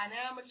shot by an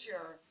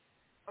amateur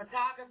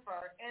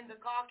photographer in the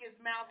Caucasus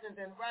Mountains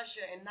in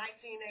Russia in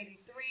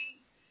 1983.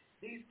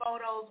 These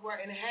photos were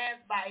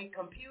enhanced by a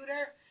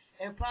computer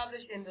and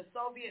published in the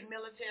Soviet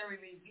Military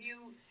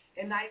Review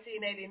in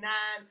 1989.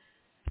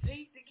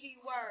 Repeat the key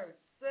words,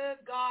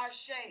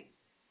 cigar-shaped.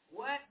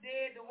 What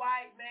did the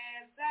white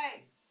man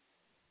say?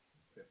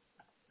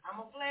 I'm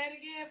going to play it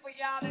again for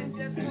y'all that's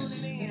just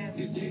tuning in.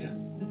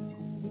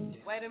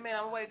 Wait a minute,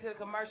 I'm going to wait till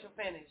the commercial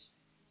finish.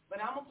 But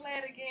I'm going to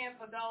play it again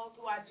for those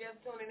who are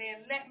just tuning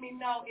in. Let me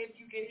know if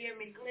you can hear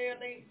me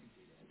clearly.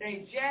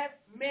 They just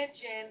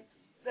mentioned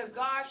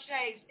cigar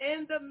shapes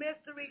in the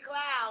mystery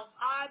clouds.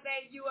 Are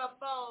they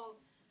UFOs?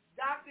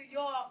 Dr.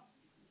 York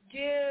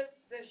gives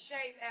the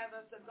shape as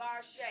a cigar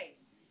shape.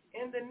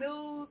 In the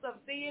news of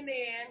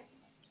CNN,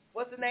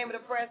 what's the name of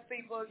the press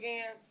people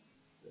again?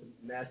 The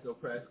National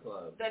Press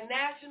Club. The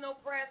National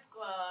Press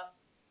Club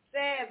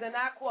says, and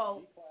I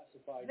quote,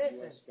 declassified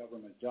U.S.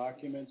 government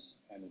documents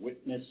and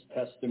witness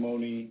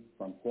testimony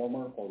from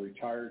former or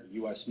retired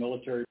U.S.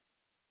 military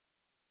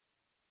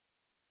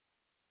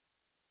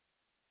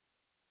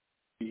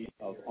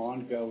of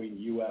ongoing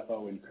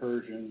UFO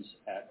incursions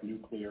at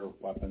nuclear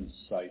weapons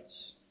sites.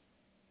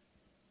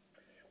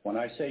 When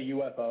I say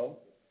UFO,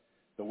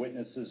 the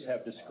witnesses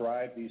have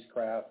described these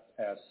craft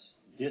as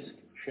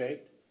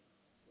disc-shaped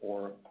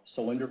or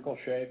cylindrical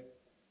shaped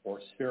or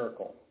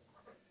spherical.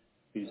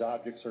 These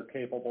objects are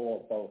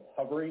capable of both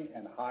hovering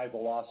and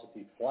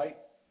high-velocity flight,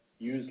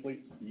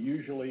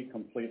 usually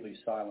completely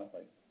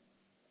silently.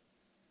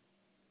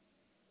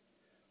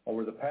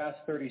 Over the past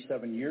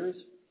 37 years,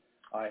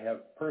 I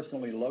have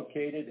personally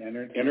located and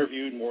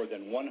interviewed more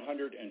than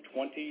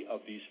 120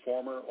 of these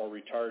former or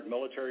retired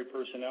military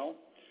personnel,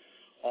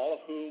 all of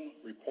whom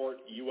report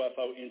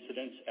UFO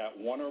incidents at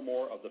one or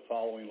more of the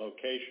following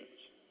locations: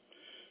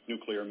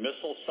 nuclear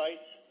missile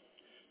sites,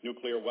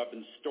 nuclear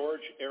weapons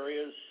storage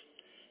areas,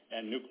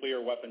 and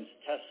nuclear weapons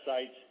test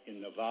sites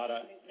in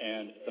Nevada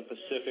and the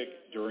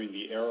Pacific during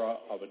the era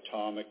of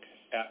atomic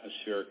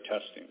atmospheric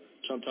testing.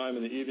 Sometime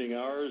in the evening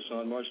hours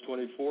on March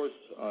 24th,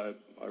 I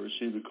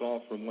received a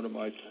call from one of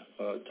my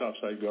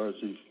topside guards,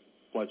 the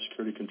flight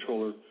security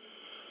controller,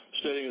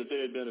 stating that they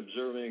had been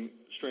observing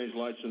strange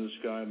lights in the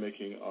sky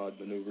making odd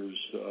maneuvers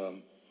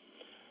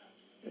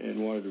and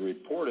wanted to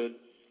report it.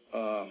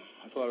 I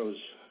thought it was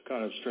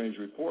kind of a strange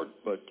report,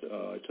 but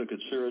I took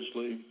it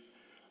seriously.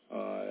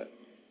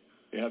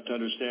 You have to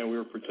understand we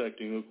were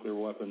protecting nuclear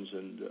weapons,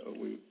 and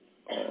we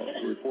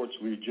The reports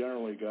we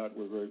generally got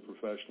were very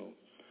professional.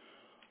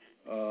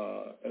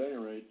 At any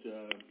rate,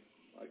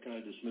 I kind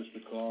of dismissed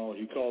the call.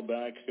 He called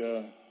back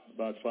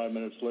about 5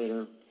 minutes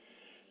later.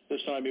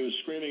 This time he was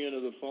screaming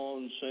into the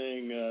phone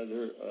saying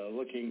they're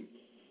looking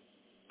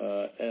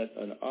at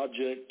an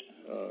object,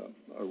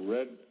 a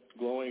red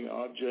glowing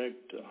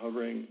object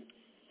hovering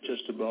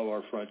just above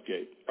our front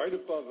gate. Right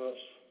above us,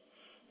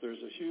 there's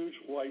a huge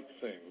white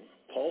thing,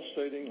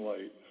 pulsating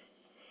light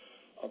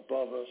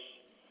above us,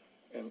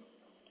 and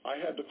I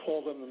had to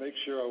call them to make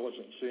sure I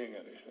wasn't seeing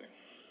anything.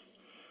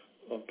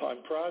 Upon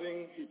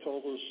prodding, he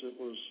told us it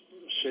was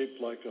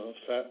shaped like a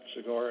fat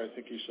cigar. I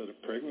think he said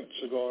a pregnant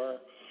cigar.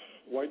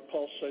 White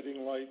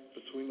pulsating light.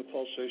 Between the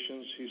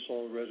pulsations, he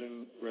saw red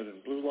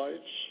and blue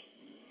lights.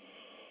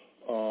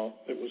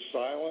 It was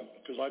silent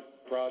because I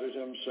prodded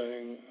him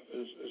saying,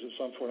 is it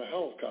some sort of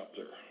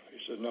helicopter? He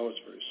said, no, it's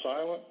very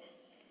silent.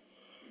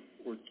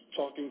 We're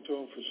talking to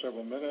him for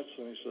several minutes,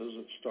 and he says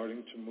it's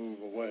starting to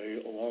move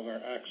away along our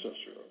access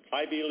road.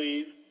 I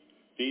believe,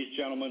 these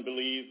gentlemen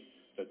believe,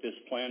 that this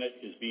planet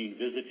is being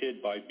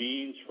visited by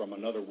beings from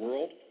another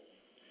world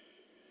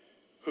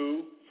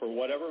who, for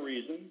whatever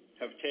reason,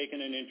 have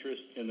taken an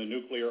interest in the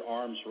nuclear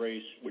arms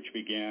race which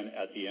began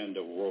at the end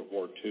of World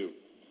War II.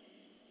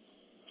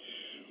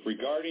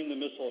 Regarding the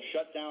missile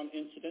shutdown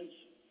incidents,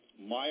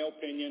 my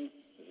opinion,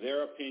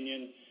 their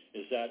opinion,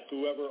 is that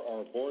whoever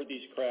are aboard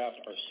these craft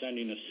are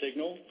sending a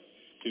signal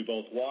to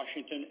both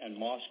Washington and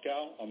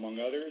Moscow, among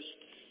others,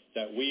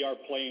 that we are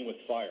playing with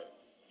fire,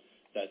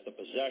 that the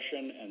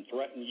possession and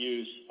threatened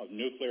use of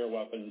nuclear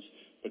weapons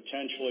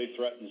potentially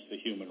threatens the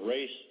human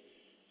race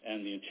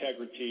and the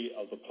integrity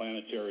of the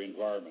planetary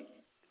environment.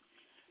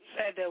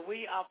 Said that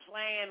we are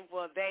playing,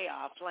 well, they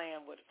are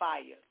playing with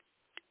fire.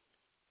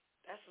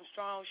 That's some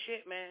strong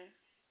shit, man.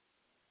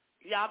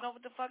 Y'all know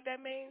what the fuck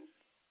that means?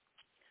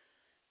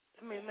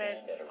 I mean,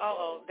 man,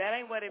 that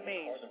ain't what it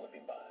means.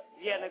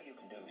 Yeah, you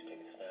can do is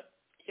take a step.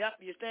 Yep,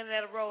 you're standing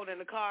at a road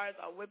and the cars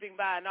are whipping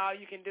by, and all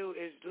you can do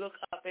is look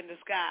up in the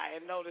sky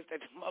and notice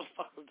that the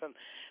motherfuckers,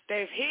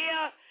 they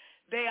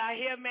are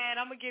here, man.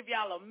 I'm going to give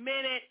y'all a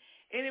minute.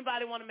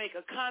 Anybody want to make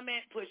a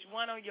comment, push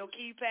 1 on your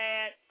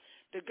keypad.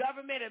 The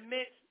government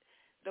admits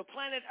the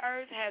planet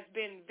Earth has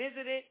been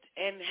visited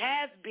and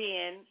has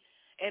been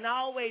and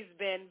always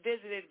been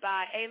visited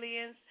by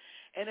aliens.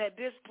 And at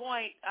this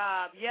point,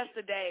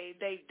 yesterday,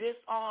 they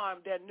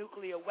disarmed their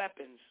nuclear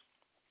weapons,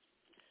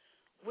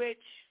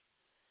 which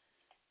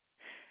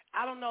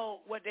I don't know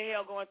what the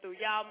hell going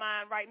through y'all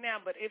mind right now,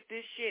 but if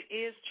this shit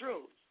is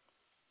true,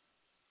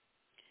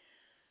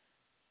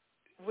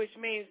 which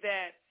means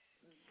that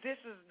this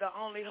is the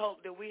only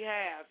hope that we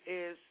have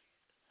is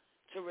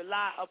to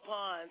rely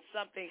upon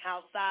something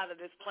outside of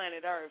this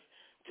planet Earth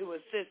to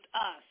assist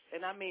us,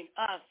 and I mean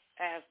us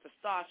as the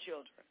star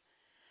children.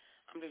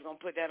 I'm just going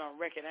to put that on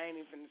record. I ain't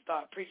even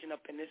start preaching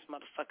up in this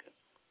motherfucker.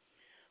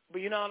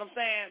 But you know what I'm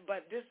saying?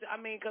 But this, I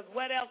mean, because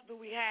what else do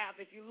we have?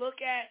 If you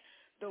look at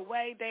the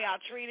way they are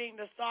treating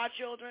the star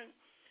children,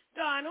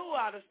 Don, who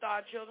are the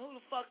star children? Who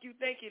the fuck you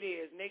think it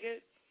is,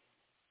 nigga?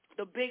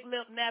 The big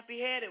lip,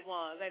 nappy-headed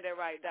ones. Ain't that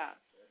right, Doc?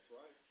 That's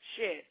right.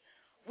 Shit.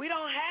 We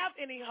don't have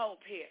any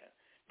hope here.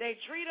 They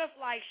treat us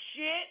like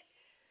shit.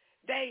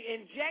 They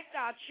inject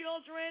our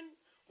children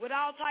with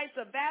all types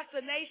of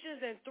vaccinations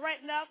and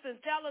threaten us and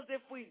tell us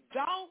if we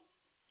don't,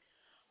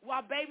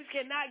 while babies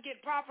cannot get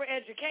proper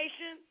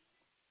education.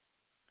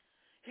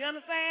 You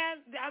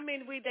understand? I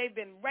mean, they've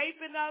been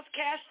raping us,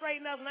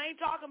 castrating us, and I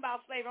ain't talking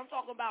about slavery. I'm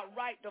talking about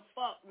right the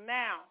fuck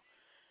now.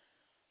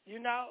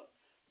 You know?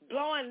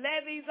 Blowing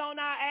levees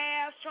on our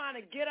ass, trying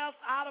to get us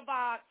out of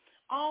our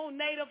own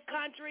native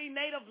country,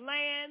 native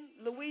land,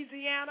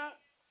 Louisiana.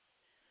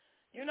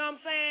 You know what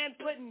I'm saying?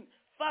 Putting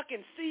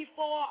fucking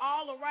C4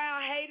 all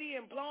around Haiti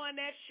and blowing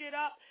that shit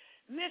up.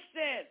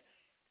 Listen,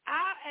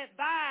 I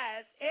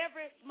advise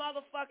every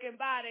motherfucking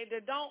body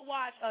that don't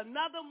watch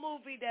another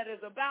movie that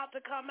is about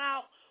to come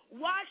out.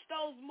 Watch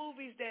those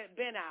movies that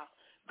been out.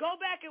 Go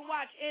back and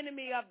watch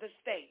Enemy of the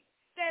State.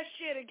 That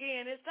shit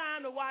again. It's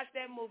time to watch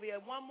that movie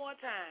one more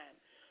time.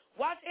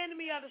 Watch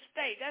Enemy of the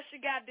State. That's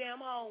your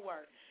goddamn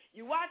homework.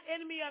 You watch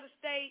Enemy of the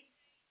State,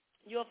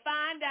 you'll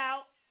find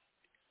out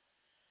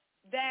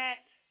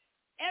that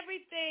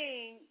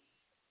everything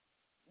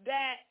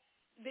that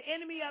the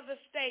enemy of the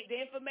state, the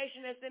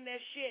information that's in that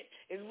shit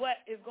is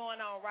what is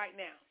going on right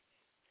now.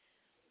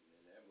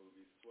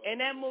 And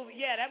that movie,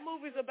 that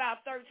movie's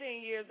about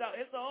 13 years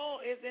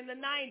old. It's in the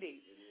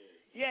 90s.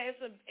 Yeah,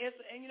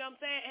 and you know what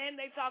I'm saying? And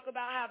they talk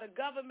about how the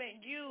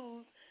government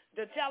used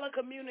the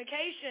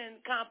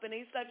telecommunication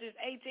companies such as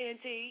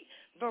AT&T,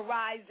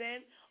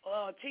 Verizon,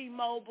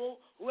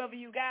 T-Mobile, whoever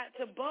you got,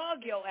 to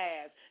bug your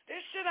ass. This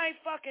shit ain't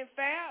fucking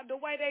fair, the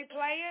way they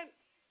playing.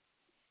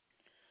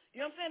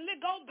 You know what I'm saying?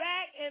 Go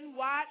back and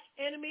watch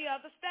Enemy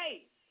of the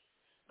State.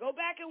 Go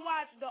back and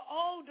watch the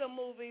older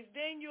movies.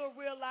 Then you'll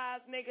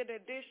realize, nigga,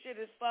 that this shit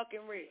is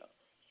fucking real.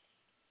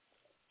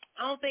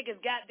 I don't think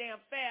it's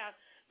goddamn fair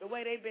the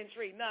way they've been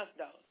treating us,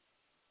 though.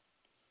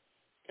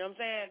 You know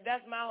what I'm saying?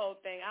 That's my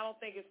whole thing. I don't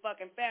think it's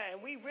fucking fair.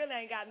 And we really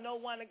ain't got no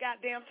one to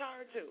goddamn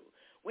turn to.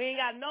 We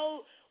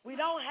don't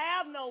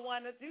have no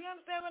one. Do you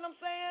understand what I'm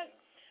saying?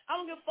 I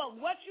don't give a fuck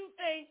what you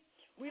think.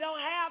 We don't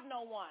have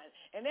no one.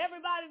 And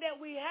everybody that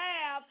we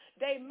have,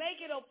 they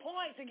make it a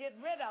point to get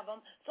rid of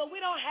them, so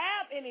we don't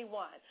have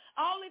anyone.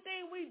 Only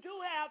thing we do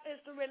have is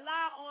to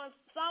rely on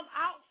some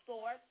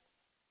outsource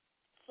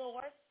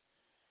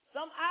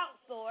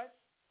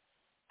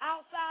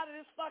outside of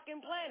this fucking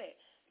planet.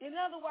 In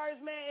other words,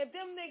 man,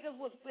 them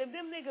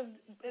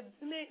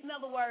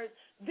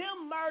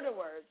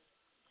murderers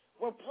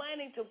were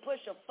planning to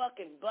push a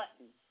fucking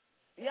button.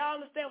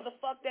 Y'all understand what the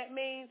fuck that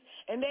means?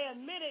 And they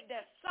admitted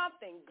that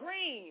something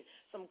green,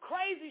 some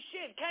crazy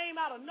shit came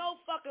out of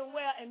no fucking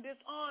well and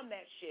disarmed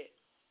that shit.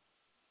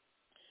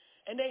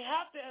 And they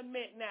have to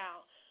admit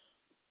now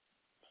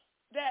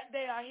that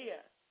they are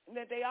here and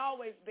that they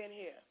always been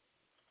here.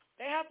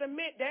 They have to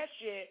admit that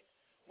shit.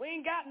 We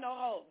ain't got no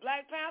hope.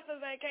 Black Panthers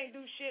can't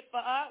do shit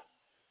for us.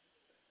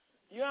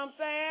 You know what I'm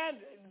saying?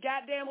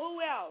 Goddamn,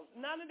 who else?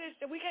 None of this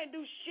shit. We can't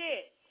do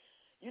shit.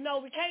 You know,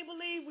 we can't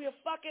believe we're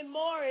fucking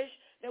Moorish,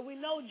 that we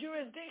know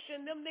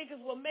jurisdiction. Them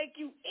niggas will make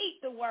you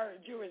eat the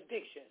word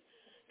jurisdiction.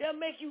 They'll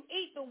make you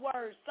eat the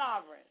word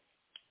sovereign.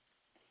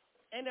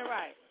 Ain't that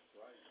right?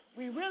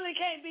 We really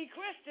can't be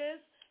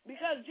Christians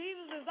because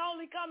Jesus is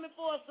only coming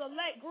for a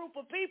select group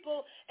of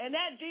people, and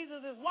that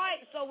Jesus is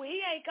white, so he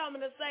ain't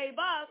coming to save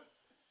us.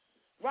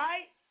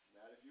 Right?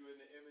 Not if you in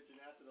the image and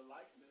after the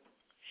likeness.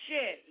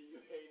 Shit.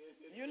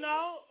 You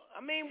know?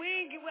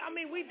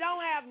 We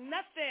don't have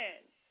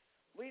nothing.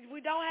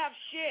 We don't have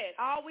shit.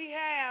 All we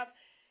have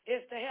is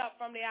the help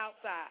from the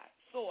outside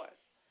source.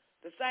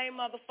 The same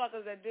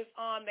motherfuckers that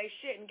disarmed they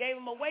shit and gave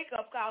them a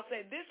wake-up call,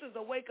 said this is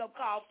a wake-up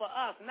call for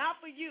us, not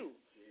for you.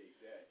 Yeah,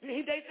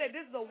 exactly. They said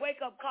this is a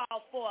wake-up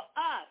call for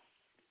us.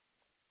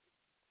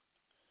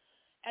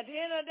 At the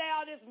end of the day,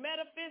 all this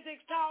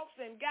metaphysics talks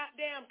and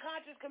goddamn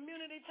conscious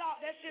community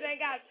talk, that shit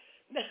ain't got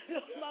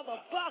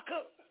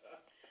motherfucker.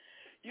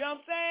 You know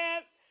what I'm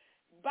saying?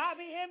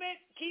 Bobby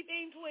Hemmett, keep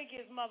eating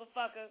Twinkies,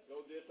 motherfucker.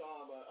 Go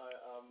disarm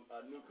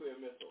a nuclear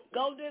missile.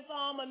 Go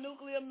disarm a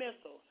nuclear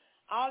missile.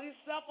 All these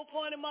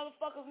self-appointed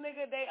motherfuckers,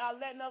 nigga, they are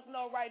letting us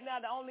know right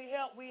now the only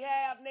help we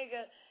have,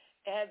 nigga,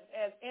 has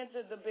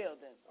entered the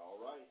building.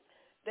 All right.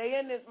 They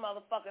in this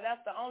motherfucker.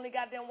 That's the only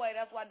goddamn way.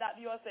 That's why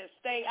Dr. York said,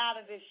 stay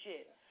out of this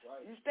shit.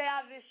 Right. You stay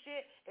out of this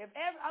shit. I'm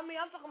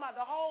talking about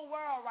the whole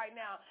world right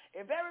now.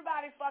 If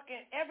everybody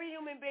every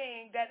human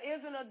being that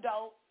is an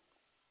adult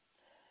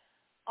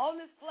on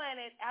this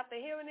planet, after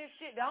hearing this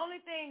shit, the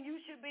only thing you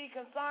should be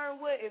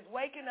concerned with is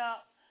waking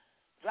up,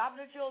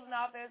 dropping the children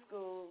off at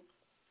school,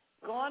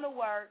 going to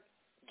work,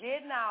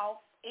 getting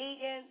off,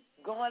 eating,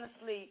 going to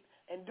sleep,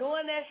 and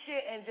doing that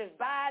shit and just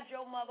bide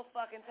your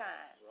motherfucking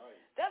time. Right.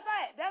 That's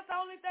right. That's the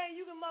only thing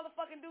you can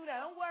motherfucking do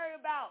that. Don't worry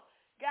about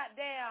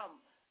goddamn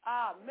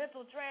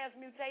mental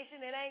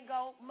transmutation. It ain't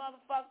go,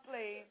 motherfucker,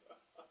 please.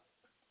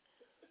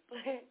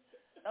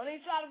 Don't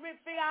even try to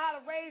figure out how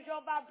to raise your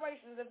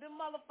vibrations. If them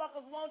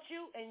motherfuckers want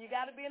you, and you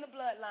got to be in the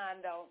bloodline,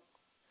 though.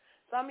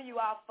 Some of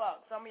you are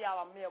fucked. Some of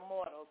y'all are mere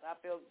mortals. I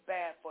feel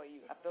bad for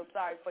you. I feel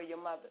sorry for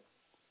your mother.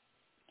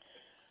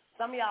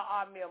 Some of y'all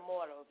are mere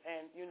mortals,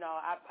 and, you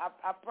know, I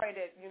pray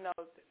that, you know,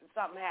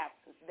 something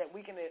happens, that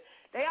we can.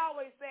 They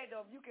always say,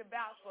 though, if you can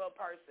vouch for a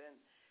person,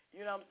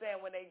 you know what I'm saying,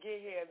 when they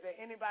get here, if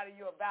there's anybody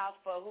you'll vouch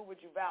for, who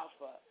would you vouch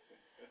for?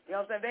 You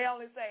know what I'm saying? They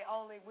only say,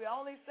 we're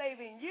only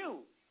saving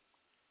you.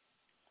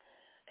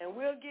 And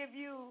we'll give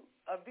you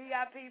a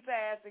VIP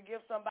pass to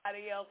give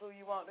somebody else who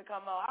you want to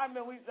come on. I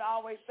remember we used to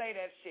always say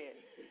that shit.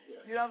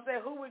 You know what I'm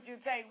saying? Who would you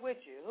take with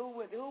you? Who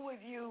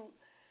would you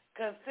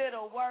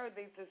consider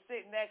worthy to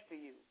sit next to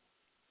you?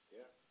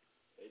 Yeah.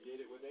 They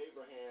did it with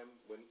Abraham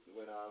when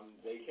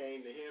they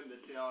came to him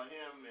to tell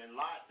him and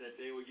Lot that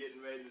they were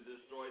getting ready to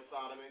destroy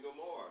Sodom and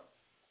Gomorrah.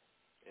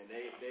 And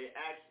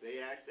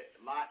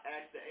Lot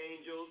asked the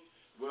angels,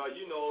 well,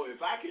 you know,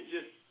 if I could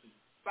just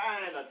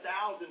find 1,000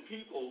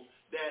 people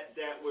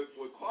that would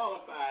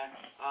qualify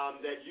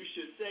that you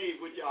should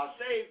save, would y'all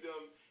save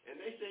them? And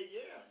they say,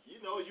 yeah, you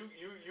know, you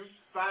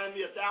find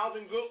me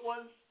 1,000 good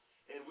ones,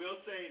 and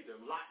we'll save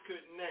them. Lot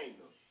couldn't name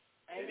them.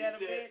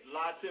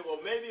 Lot said, well,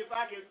 maybe if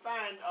I can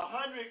find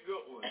 100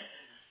 good ones.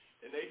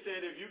 And they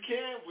said, if you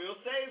can, we'll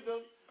save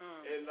them.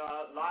 And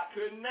Lot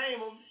couldn't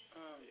name them.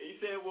 He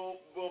said, well,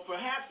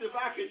 perhaps if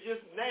I could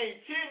just name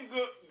 10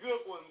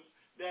 good ones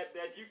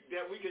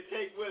that we could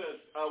take with us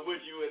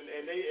with you.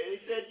 And they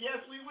said, yes,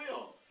 we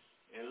will.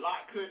 And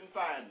Lot couldn't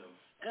find them.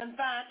 Couldn't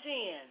find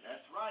 10.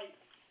 That's right.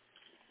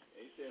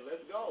 They said,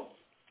 let's go.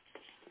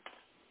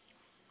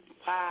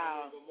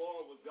 Wow. And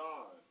Gomorrah was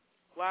gone.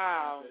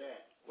 Wow. After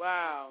that.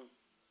 Wow.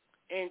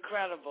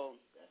 Incredible.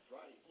 That's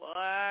right.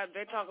 What?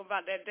 They talking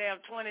about that damn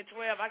 2012.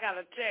 I got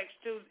a text,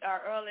 too,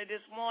 early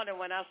this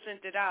morning when I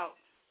sent it out,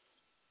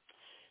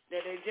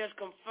 that they just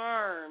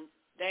confirmed.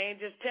 They ain't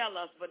just tell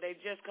us, but they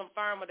just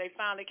confirmed when they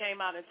finally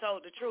came out and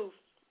told the truth.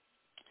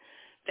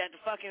 That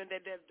this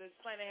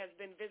planet has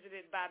been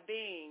visited by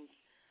beings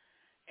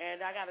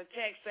And I got a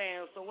text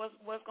saying, so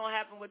what's going to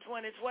happen with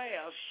 2012?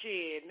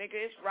 Shit, nigga,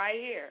 it's right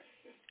here.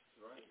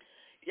 Right.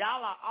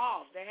 Y'all are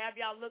off. They have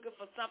y'all looking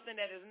for something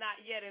that is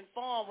not yet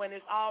informed when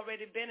it's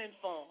already been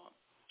informed.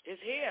 It's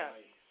here.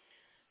 Right.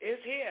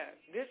 It's here.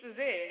 This is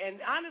it.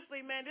 And honestly,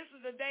 man, this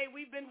is the day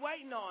we've been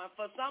waiting on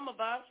for some of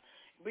us,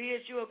 be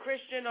it you a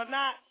Christian or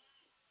not,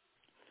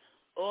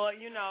 or,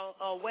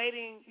 or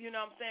waiting, what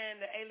I'm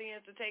saying, the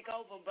aliens to take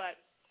over. But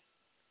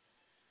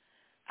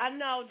I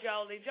know,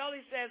 Jolie.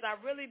 Jolie says, I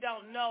really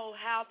don't know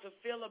how to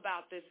feel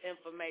about this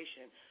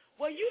information.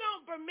 Well, you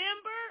don't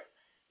remember?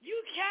 You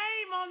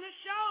came on the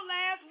show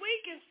last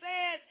week and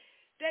said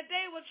that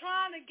they were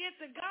trying to get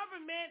the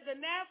government, the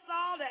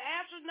NASA, the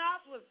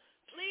astronauts was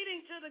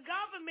pleading to the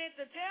government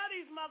to tell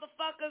these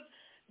motherfuckers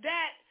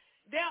that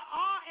there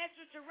are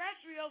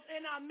extraterrestrials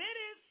in our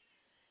midst.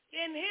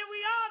 And here we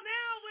are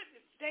now with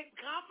the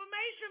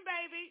confirmation,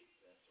 baby.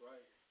 That's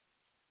right.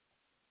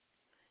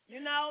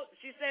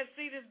 She says,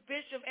 see, this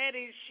Bishop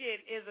Eddie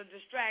shit is a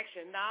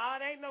distraction. No,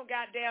 it ain't no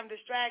goddamn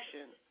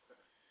distraction.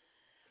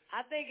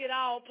 I think it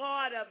all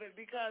part of it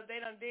because they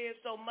done did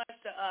so much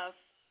to us,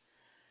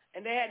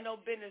 and they had no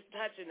business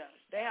touching us.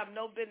 They have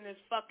no business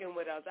fucking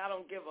with us. I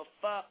don't give a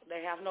fuck.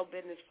 They have no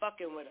business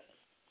fucking with us.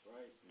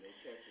 Right. And they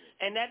checking it.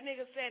 And that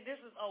nigga said this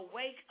is a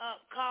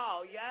wake-up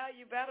call. Yeah,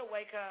 you better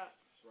wake up.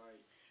 That's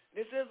right.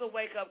 This is a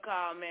wake-up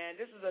call,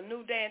 man. This is a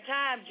new day and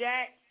time,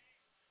 Jack.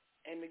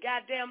 And the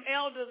goddamn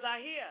elders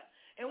are here.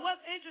 And what's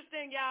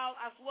interesting, y'all,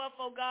 I swear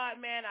for God,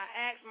 man, I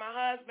asked my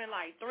husband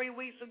like 3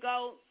 weeks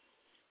ago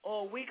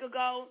or a week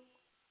ago.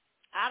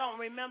 I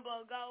don't remember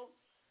ago.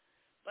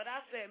 But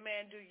I said,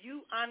 man, do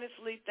you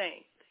honestly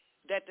think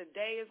that the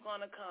day is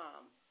going to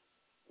come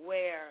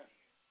where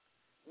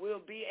we'll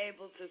be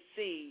able to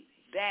see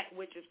that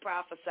which is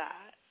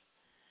prophesied?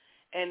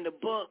 And the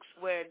books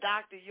where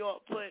Dr.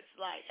 York puts,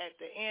 like, at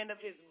the end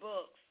of his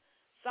books,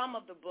 some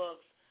of the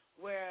books,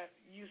 where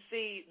you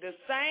see the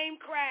same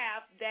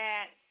craft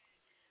that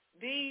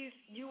these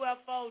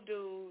UFO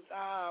dudes,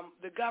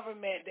 the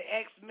government, the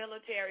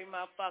ex-military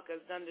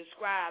motherfuckers done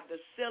described,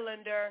 the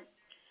cylinder,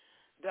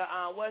 the,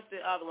 what's the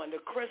other one,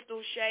 the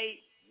crystal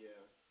shape. Yeah.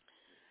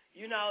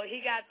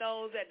 He got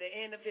those at the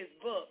end of his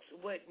books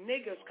with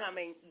niggas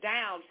coming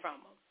down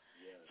from them.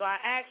 Yeah. So I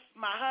asked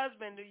my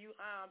husband, do you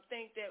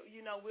think that,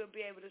 we'll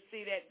be able to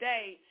see that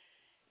day?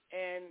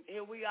 And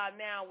here we are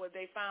now where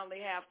they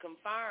finally have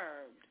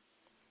confirmed.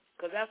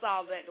 Because that's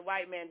all that the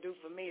white man do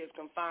for me is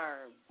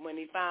confirm when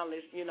he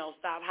finally,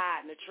 stop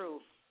hiding the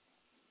truth.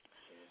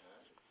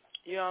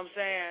 You know what I'm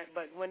saying?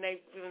 But when they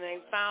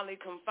finally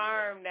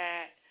confirm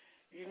that,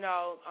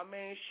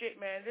 shit,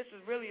 man, this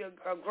is really a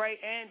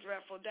great and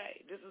dreadful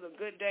day. This is a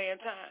good day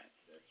and time.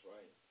 That's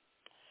right.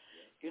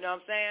 Yeah. You know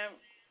what I'm saying?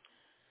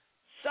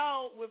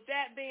 So with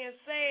that being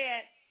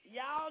said,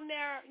 y'all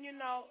there,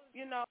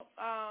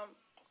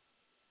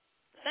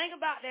 think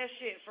about that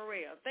shit for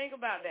real. Think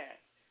about that.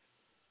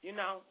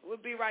 We'll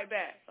be right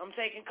back. I'm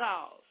taking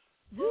calls.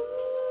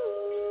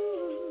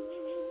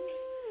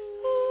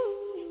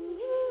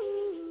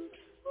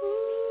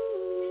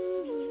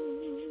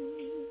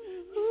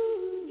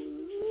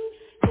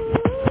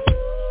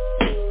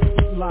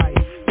 Life.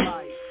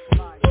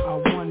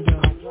 I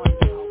wonder,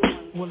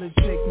 will it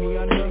take me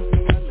under?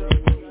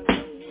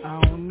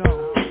 I don't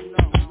know.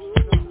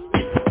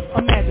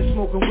 Imagine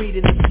smoking weed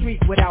in the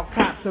street without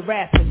cops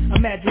harassing.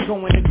 Imagine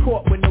going to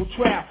court with no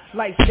trial.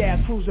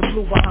 Lifestyle cruising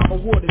blue Bahama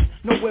waters.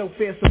 No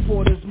welfare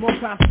supporters. More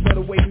conscious of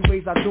the way we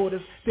raise our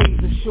daughters. Days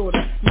are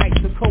shorter, nights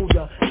are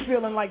colder.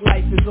 Feeling like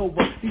life is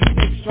over. These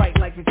snakes strike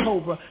like a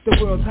cobra. The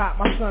world's hot,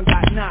 my son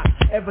got knocked.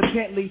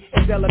 Evidently,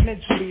 it's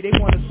elementary. They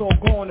want us all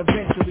gone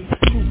eventually.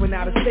 Trooping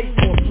out of state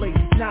for a place.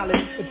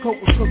 Knowledge, if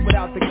coke was cooked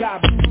without the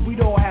garbage,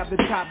 we'd all have the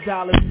top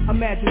dollars.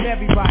 Imagine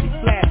everybody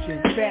flashing.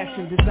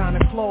 Fashion,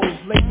 designer clothes.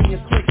 Lacy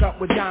and click up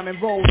with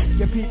diamond rolls.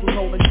 Your people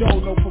holding dough,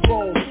 no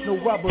parole,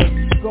 no rubbers.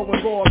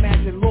 Going raw,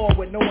 imagine law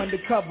with no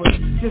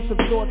undercovers. Just some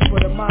thoughts for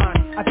the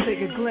mind. I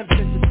take a glimpse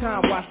into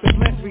time, watch the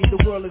glint read, the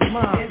world is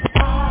mine. If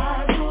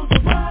I rule the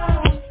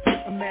world,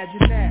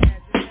 imagine that.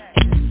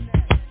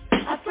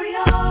 I free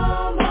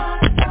all my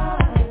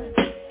sons.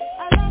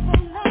 I love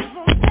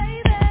them,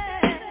 baby.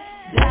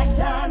 Black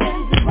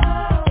diamonds and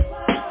gold.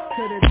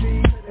 Could it be,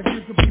 if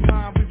you could be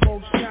mine, we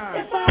both shine.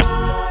 If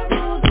I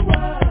rule the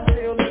world,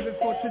 still living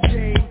for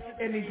today,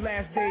 in these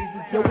last days.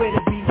 Yo, where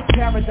to be,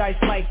 paradise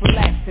life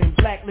relaxing.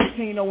 Black,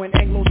 Latino, and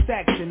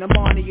Anglo-Saxon. I'm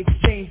on the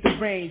exchange, the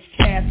range.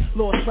 Cash,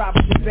 Lord,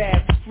 Providence, and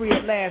Bath. Free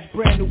at last,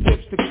 brand new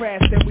whips to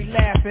crash. Then we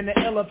laugh in the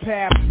illa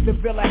path. The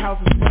villa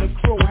houses for the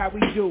crew, how we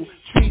do.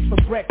 Trees for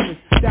breakfast,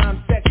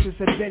 dime sexes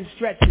have been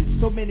stretching.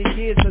 So many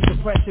years of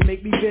depression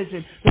make me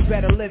vision the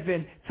better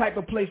living. Type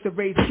of place to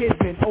raise kids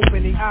in.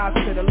 Opening eyes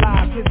to the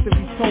lies.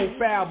 History's so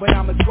foul, but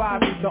I'm as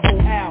wise as the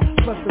old owl.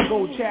 Plus the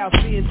gold child,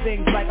 seeing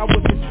things like I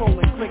was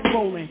controlling. Click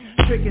rolling,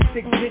 tricking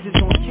 6 digits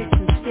on kicks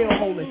and still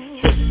holding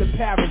trips to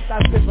Paris.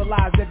 I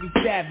civilize every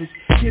savage.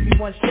 Give me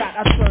one shot,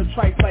 I turn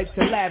trite life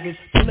to lavish.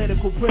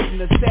 Political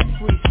prisoner, set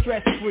free,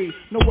 stress free.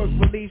 No work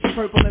release,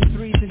 purple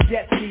M3s and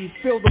jet skis.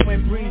 Feel the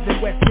wind breeze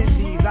in West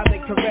Indies. I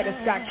think Coretta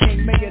Scott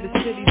King, mayor of the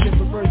cities, and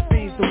reverse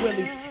things to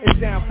Willie. It's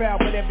down foul,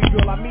 but every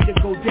girl I meet to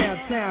go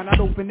downtown. I'd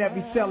open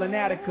every cell in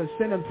Attica,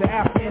 send them to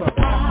Africa.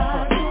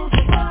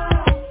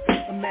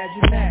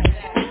 Imagine that.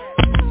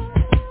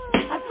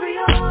 I free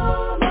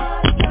all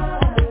my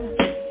sons.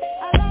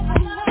 I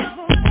love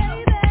them,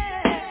 baby.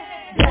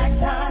 Black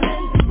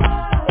diamonds and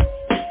pearls.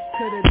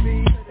 Could it be,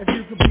 if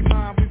you could be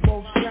mine, we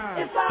both shine.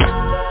 If I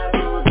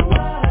rule the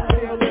world,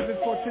 still living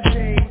for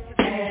today.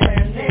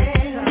 and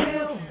then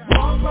we'll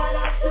walk right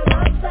up to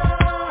the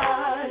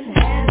sun,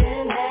 hand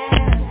in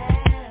hand.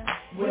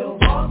 We'll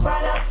walk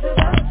right up to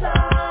the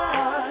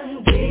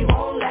sun. We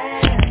won't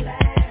land.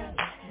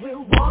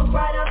 We'll walk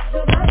right up to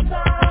the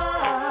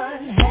sun,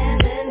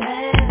 hand in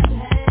hand.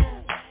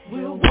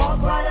 We'll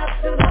walk right up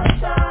to the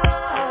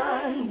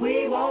sun.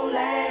 We won't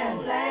land.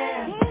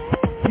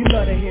 You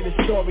love to hear the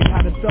story,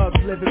 how the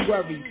thugs live and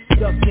worry.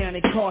 Duck down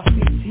in car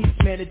seats,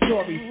 heat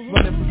mandatory.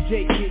 Running from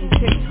Jake, getting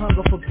cake,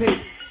 hunger for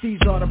pay. These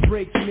are the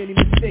breaks, many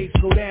mistakes,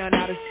 go down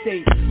out of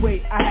state.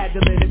 Wait, I had to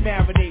let it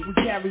marinate, we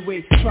carry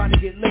weight, trying to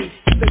get late.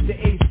 Flip the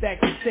ace,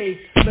 stack the safe.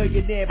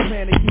 Millionaire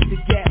plan to use the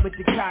gap with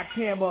the cock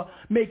hammer.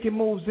 Making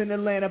moves in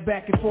Atlanta,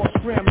 back and forth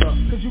scrambler.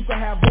 Cause you can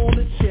have all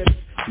the chips,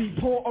 be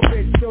poor or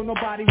rich, still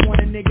nobody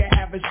want a nigga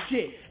have a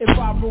shit. If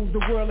I rule the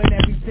world and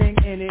everything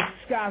in it,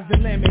 sky's the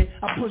limit.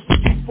 I push the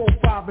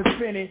G45 and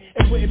spin it.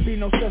 It wouldn't be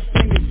no such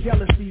thing as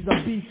jealousies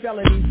or beef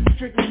felonies.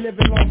 Strictly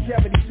living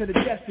longevity to the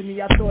destiny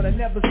I thought I'd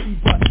never see,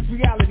 but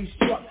reality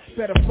struck.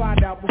 Better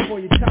find out before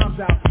your time's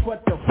out.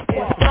 What the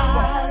fuck?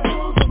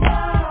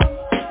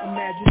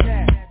 Imagine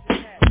that.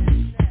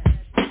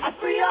 I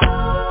free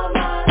all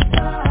my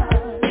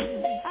sons.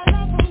 I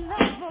love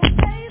them,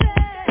 baby.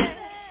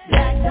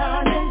 Black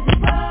diamonds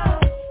and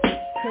pearls.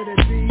 Could it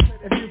be,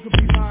 if you could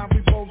be mine, we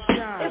both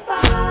shine. If I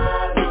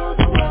rule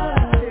the world,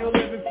 still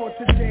living for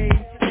today,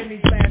 in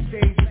these last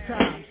days of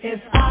time.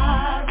 if I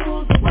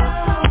rule the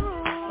world,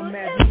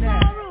 Imagine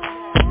that.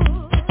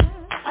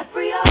 I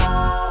free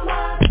all my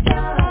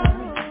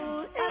sons.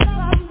 I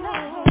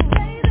love them,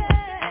 baby.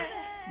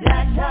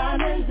 Black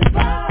diamonds and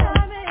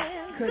pearls.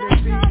 Could it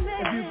be,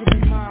 if you could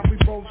be mine, we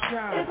both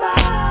shine. If I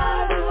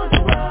rule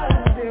the world,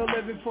 Still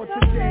living for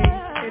today,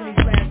 in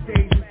these last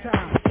days of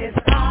time. if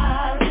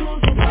I rule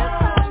the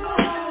world,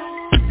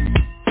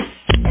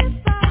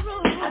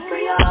 I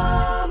free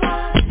all my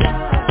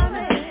sons.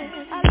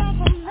 I love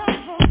them,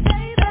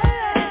 baby.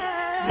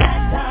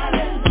 Black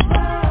diamonds and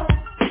pearls.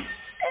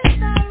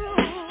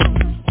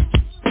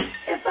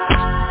 If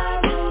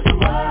I rule the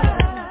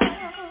world,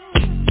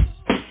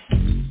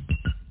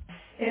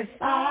 if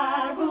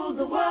I rule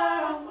the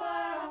world,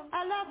 I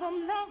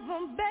love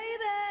them, baby.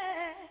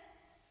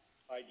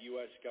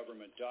 U.S.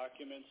 government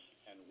documents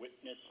and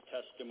witness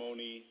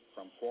testimony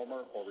from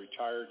former or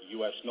retired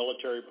U.S.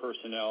 military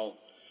personnel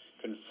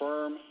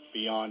confirm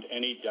beyond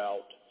any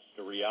doubt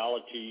the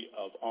reality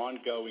of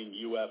ongoing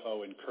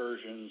UFO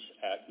incursions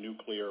at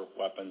nuclear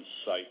weapons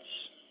sites.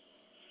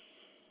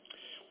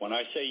 When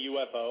I say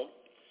UFO,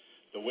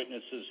 the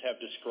witnesses have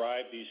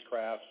described these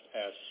craft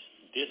as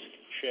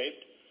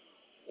disc-shaped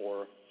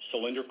or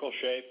cylindrical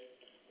shaped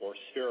or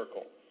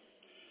spherical.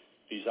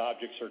 These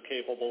objects are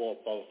capable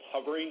of both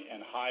hovering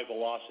and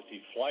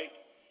high-velocity flight,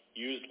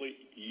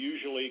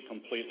 usually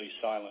completely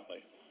silently.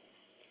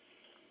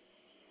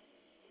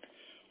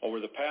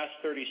 Over the past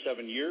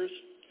 37 years,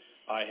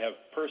 I have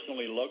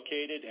personally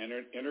located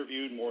and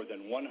interviewed more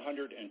than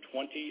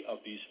 120 of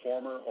these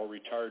former or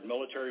retired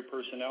military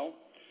personnel,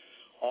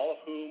 all of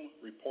whom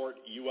report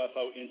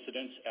UFO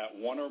incidents at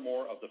one or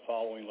more of the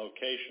following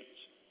locations: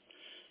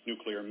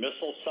 nuclear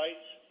missile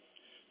sites,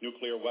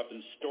 nuclear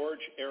weapons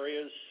storage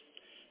areas,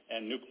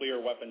 and nuclear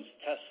weapons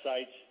test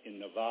sites in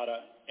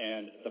Nevada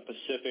and the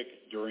Pacific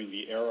during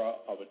the era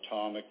of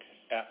atomic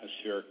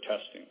atmospheric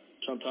testing.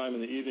 Sometime in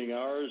the evening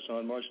hours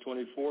on March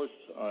 24th,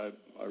 I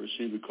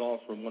received a call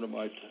from one of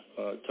my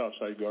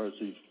topside guards,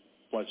 the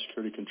flight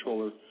security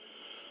controller,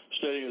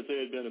 stating that they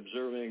had been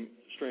observing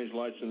strange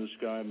lights in the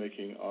sky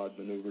making odd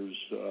maneuvers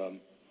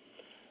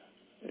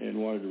and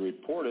wanted to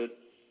report it.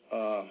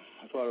 I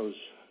thought it was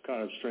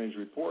kind of a strange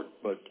report,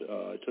 but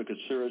I took it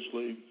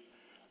seriously.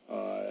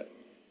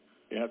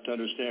 You have to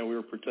understand we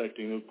were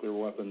protecting nuclear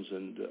weapons,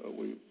 and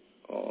the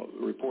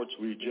reports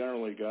we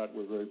generally got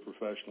were very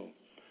professional.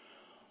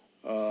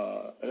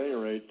 At any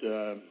rate,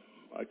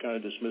 I kind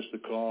of dismissed the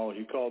call.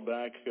 He called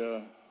back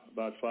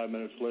about 5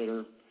 minutes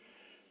later.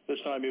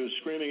 This time he was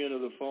screaming into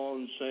the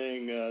phone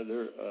saying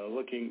they're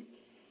looking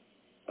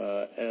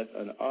at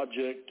an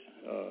object,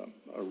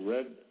 a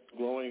red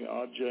glowing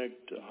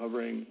object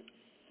hovering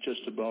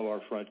just above our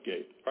front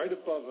gate. Right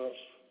above us,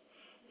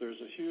 there's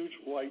a huge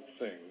white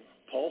thing,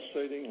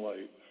 pulsating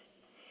light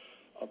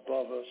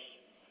above us,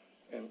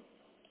 and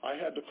I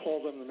had to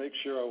call them to make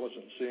sure I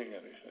wasn't seeing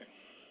anything.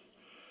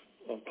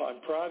 Upon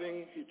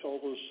prodding, he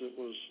told us it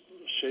was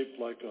shaped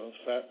like a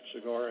fat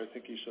cigar. I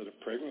think he said a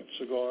pregnant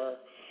cigar.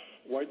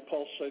 white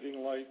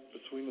pulsating light.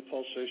 Between the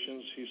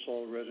pulsations, he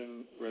saw red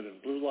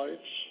and blue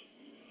lights.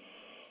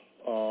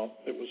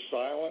 It was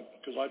silent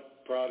because I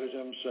prodded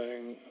him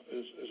saying,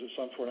 is it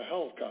some sort of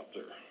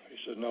helicopter? He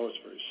said, no, it's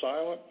very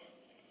silent.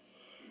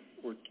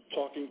 We're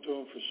talking to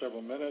him for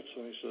several minutes,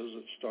 and he says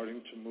it's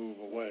starting to move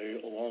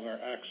away along our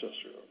access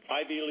road.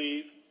 I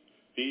believe,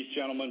 these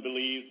gentlemen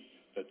believe,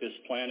 that this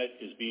planet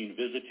is being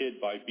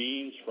visited by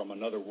beings from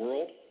another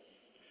world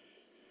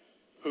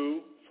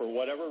who, for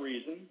whatever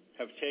reason,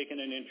 have taken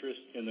an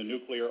interest in the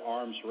nuclear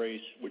arms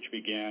race which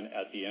began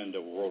at the end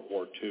of World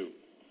War II.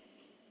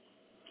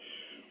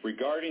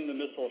 Regarding the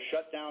missile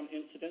shutdown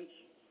incidents,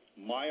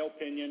 my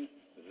opinion,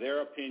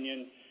 their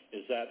opinion,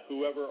 is that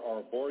whoever are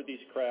aboard these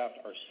craft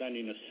are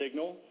sending a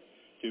signal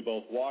to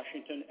both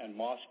Washington and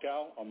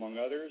Moscow, among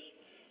others,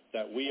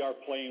 that we are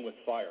playing with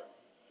fire,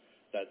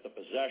 that the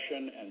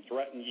possession and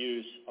threatened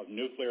use of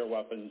nuclear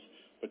weapons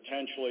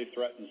potentially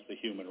threatens the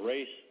human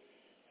race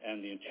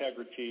and the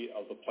integrity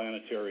of the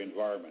planetary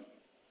environment.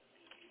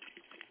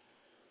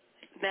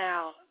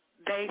 Now,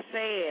 they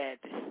said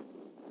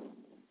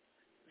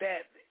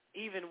that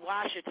even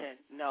Washington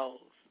knows.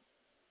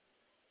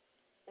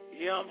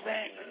 You know what I'm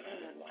saying?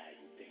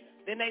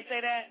 Didn't they say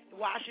that?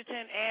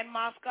 Washington and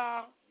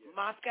Moscow?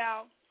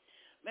 Moscow?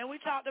 Man, we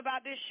talked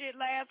about this shit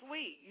last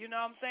week. You know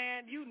what I'm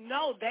saying? You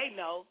know they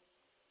know.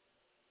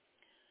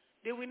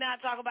 Did we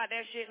not talk about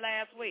that shit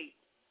last week?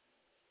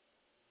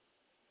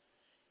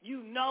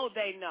 You know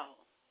they know.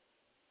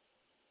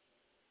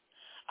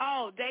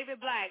 Oh, David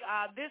Black.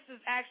 This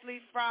is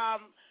actually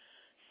from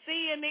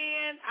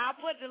CNN. I'll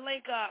put the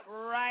link up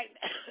right.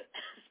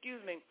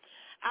 Excuse me.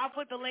 I'll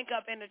put the link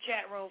up in the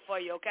chat room for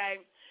you,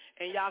 okay?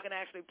 And y'all can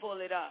actually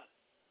pull it up.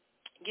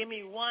 Give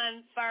me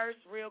one first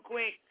real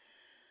quick.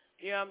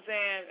 You know what I'm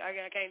saying?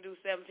 I can't do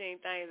 17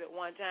 things at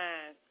one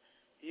time,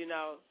 you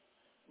know.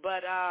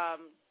 But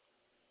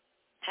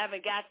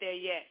haven't got there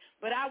yet.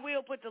 But I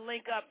will put the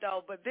link up,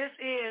 though. But this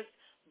is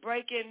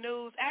breaking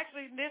news.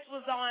 Actually, this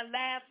was on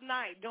last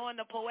night during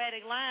the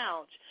Poetic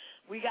Lounge.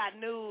 We got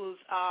news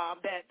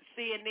that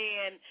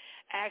CNN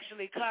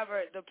actually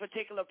covered the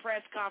particular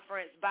press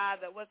conference by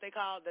the, what they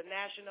call the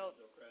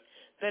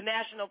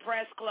National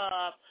Press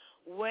Club,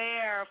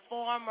 where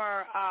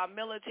former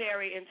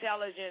military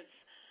intelligence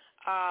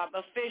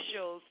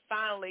officials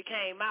finally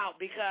came out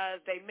because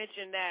they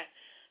mentioned that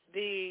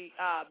the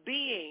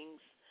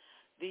beings,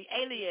 the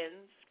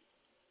aliens,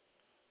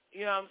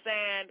 you know what I'm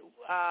saying,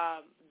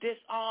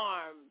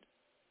 disarmed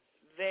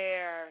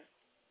their,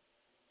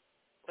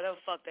 whatever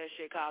the fuck that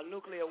shit called,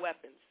 nuclear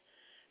weapons.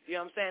 You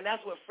know what I'm saying?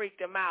 That's what freaked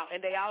them out. And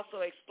they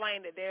also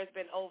explained that there's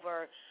been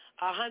over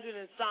 100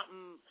 and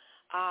something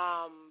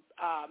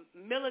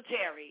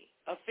military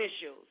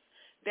officials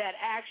that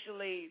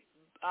actually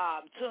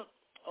took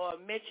or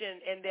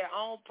mentioned in their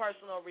own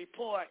personal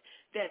report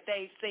that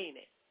they've seen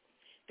it,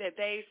 that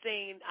they've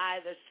seen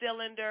either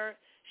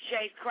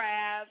cylinder-shaped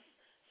crafts,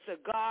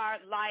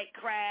 cigar-like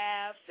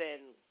crafts,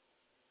 and,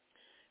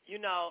 you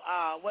know,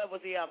 what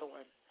was the other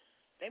one?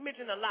 They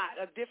mentioned a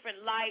lot of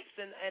different lights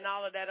and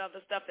all of that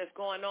other stuff that's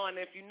going on.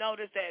 If you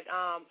notice that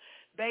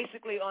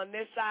basically on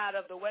this side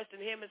of the Western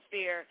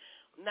Hemisphere,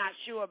 not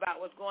sure about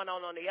what's going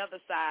on the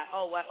other side.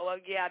 Oh, well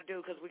yeah, I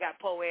do, because we got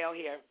Powell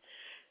here.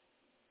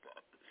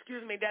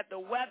 Excuse me, that the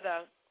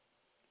weather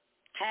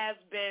has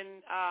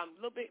been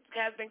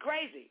has been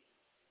crazy.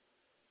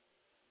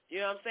 You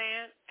know what I'm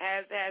saying?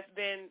 Has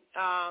been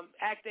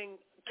acting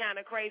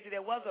kind of crazy. There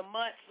was a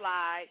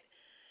mudslide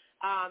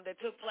that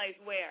took place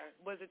where?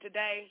 Was it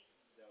today?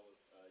 That was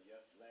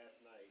last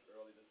night,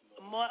 early this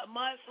morning.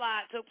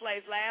 Mudslide took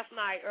place last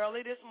night,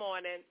 early this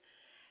morning.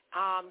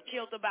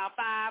 Killed about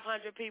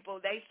 500 people,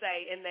 they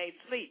say, in their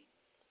sleep.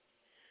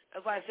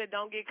 That's why I said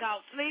don't get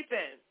caught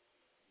sleeping.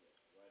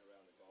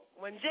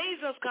 When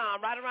Jesus come,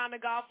 right around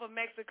the Gulf of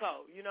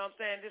Mexico, you know what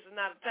I'm saying? This is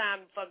not a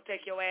time to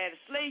take your ass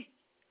to sleep.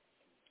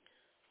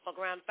 Fuck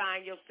around and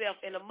find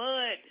yourself in the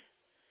mud.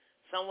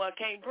 Somewhere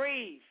can't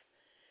breathe.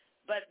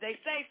 But they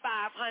say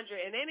 500,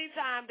 and any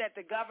time that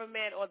the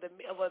government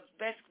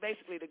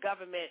basically the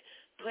government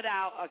put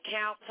out a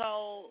count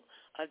toll,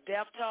 a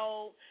death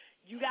toll,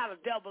 you got to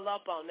double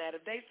up on that.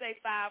 If they say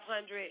 500,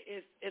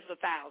 it's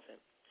 1,000.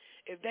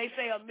 If they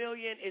say 1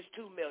 million, it's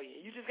 2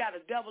 million. You just got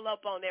to double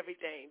up on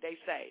everything they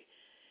say.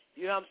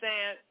 You know what I'm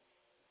saying?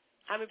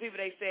 How many people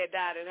they said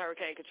died in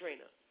Hurricane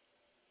Katrina?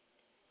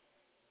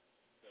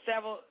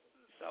 Several.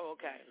 So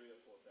okay.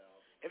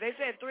 If they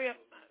said 3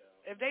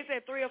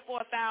 or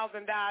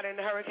 4,000 died in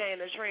the Hurricane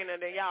Katrina,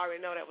 then y'all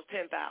already know that was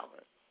 10,000.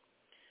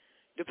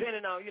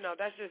 Depending on, you know,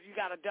 that's just, you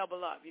got to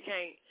double up. You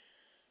can't,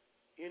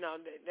 you know,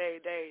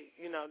 they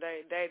ain't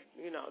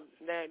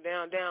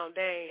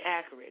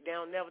accurate. They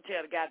don't never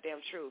tell the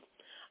goddamn truth.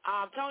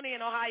 Tony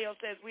in Ohio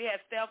says we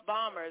had stealth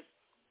bombers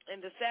in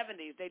the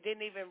 70s. They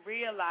didn't even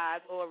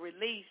realize or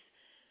release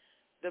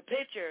the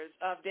pictures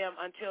of them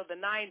until the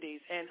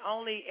 90s, and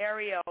only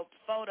aerial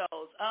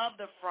photos of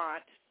the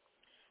front,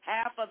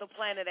 half of the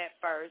planet at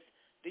first.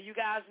 Do you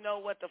guys know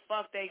what the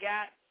fuck they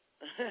got?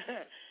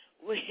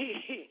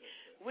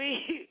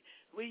 we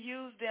We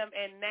use them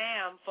in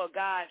Nam for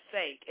God's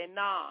sake, in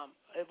Nam.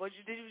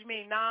 Did you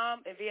mean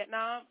Nam in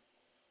Vietnam?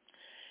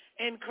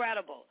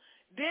 Incredible.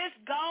 This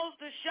goes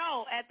to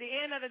show at the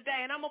end of the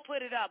day, and I'm going to put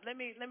it up. Let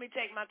me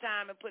take my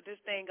time and put this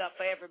thing up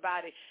for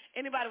everybody.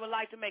 Anybody would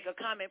like to make a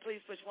comment,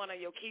 please push one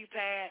on your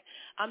keypad.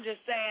 I'm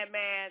just saying,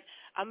 man,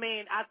 I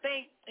mean, I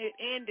think it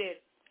ended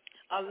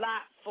a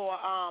lot for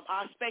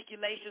our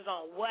speculations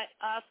on what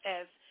us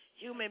as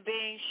human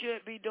beings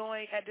should be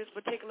doing at this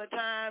particular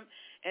time,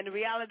 and the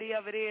reality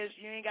of it is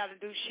you ain't got to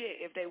do shit.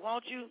 If they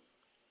want you,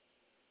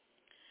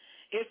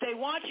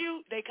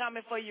 they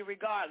coming for you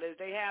regardless.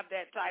 They have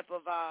that type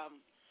of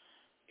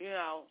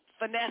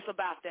finesse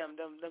about them,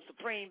 the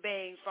supreme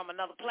beings from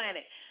another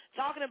planet.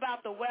 Talking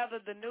about the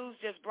weather, the news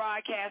just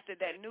broadcasted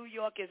that New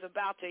York is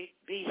about to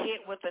be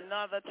hit with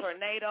another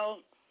tornado.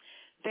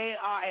 They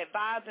are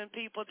advising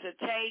people to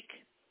take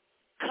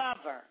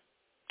cover.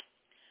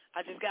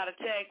 I just got a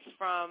text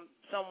from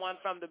someone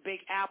from the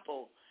Big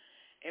Apple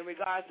in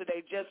regards to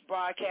they just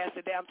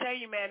broadcasted that. I'm telling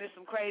you, man, there's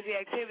some crazy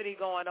activity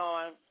going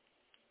on.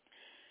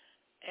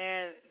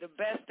 And the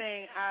best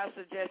thing I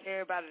suggest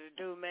everybody to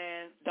do,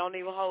 man, don't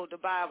even hold the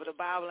Bible. The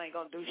Bible ain't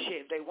going to do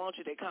shit. If they want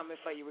you, they coming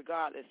for you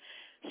regardless.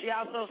 She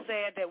also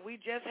said that we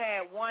just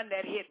had one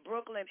that hit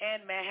Brooklyn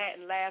and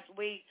Manhattan last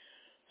week.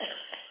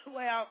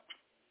 Well,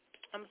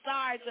 I'm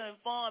sorry to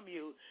inform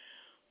you,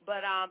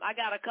 but I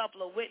got a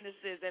couple of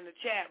witnesses in the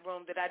chat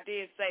room that I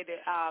did say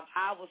that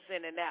I was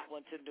sending that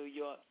one to New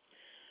York.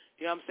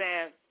 You know what I'm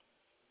saying?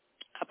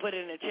 I put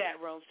it in the chat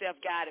room.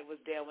 Self-Guided was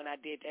there when I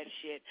did that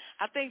shit.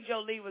 I think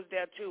Jolie was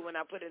there, too, when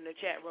I put it in the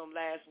chat room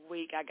last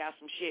week. I got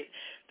some shit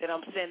that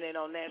I'm sending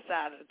on that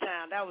side of the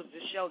town. That was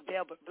to show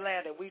Deborah Blair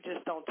that we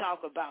just don't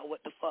talk about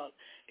what the fuck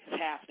is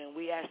happening.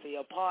 We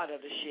actually a part of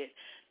the shit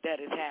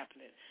that is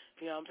happening.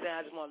 You know what I'm saying?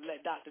 I just want to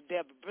let Dr.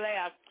 Deborah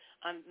Blair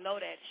know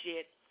that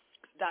shit.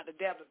 Dr.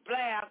 Deborah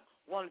Blair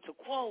wanted to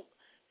quote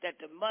that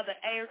the Mother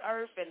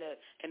Earth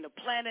and the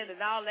planet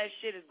and all that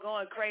shit is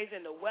going crazy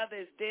and the weather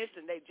is this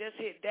and they just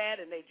hit that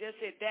and they just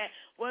hit that.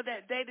 Well,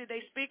 that day that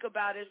they speak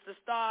about is the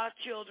star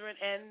children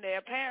and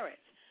their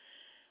parents,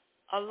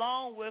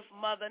 along with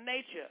Mother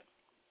Nature.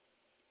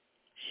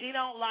 She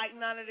don't like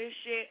none of this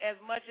shit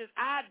as much as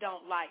I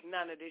don't like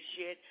none of this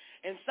shit.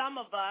 And some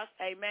of us,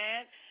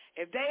 amen,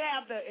 if they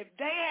have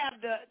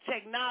the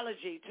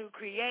technology to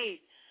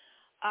create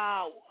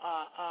a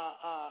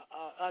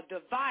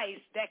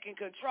device that can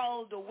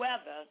control the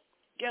weather,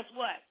 guess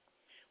what?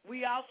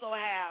 We also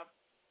have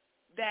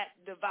that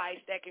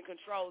device that can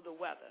control the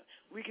weather.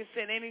 We can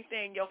send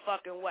anything your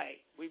fucking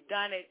way. We've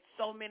done it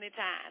so many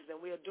times, and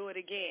we'll do it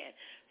again.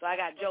 So I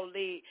got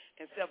Jolie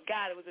and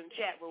Self-Guided was in the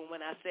chat room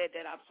when I said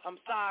that. I'm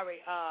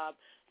sorry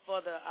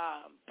for the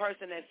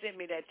person that sent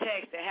me that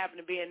text that happened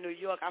to be in New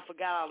York. I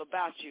forgot all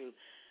about you.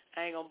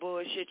 I ain't gonna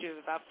bullshit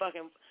you. If I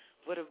fucking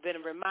would have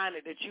been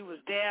reminded that you was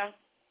there,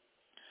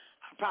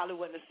 I probably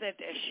wouldn't have sent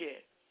that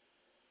shit.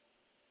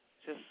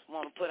 Just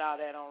want to put all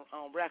that on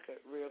record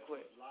real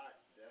quick. Lot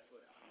asked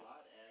the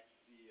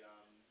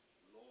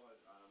Lord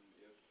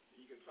if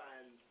he could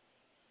find,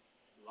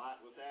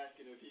 Lot was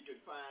asking if he could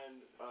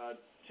find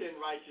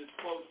 10 righteous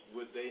folks,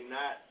 would they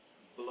not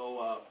blow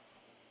up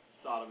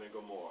Sodom and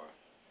Gomorrah?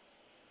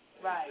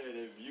 Right. He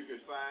said if you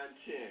could find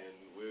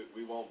 10,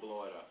 we won't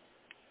blow it up.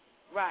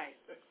 Right.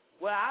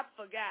 Well, I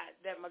forgot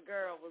that my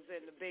girl was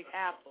in the Big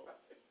Apple.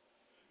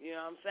 You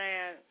know what I'm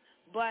saying?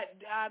 But,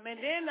 and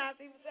then I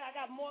even said, I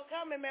got more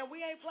coming, man. We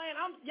ain't playing.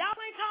 Y'all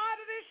ain't tired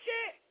of this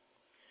shit?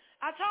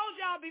 I told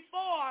y'all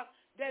before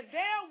that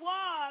there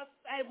was,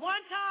 at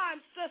one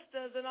time,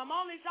 sisters, and I'm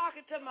only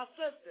talking to my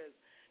sisters,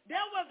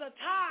 there was a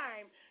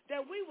time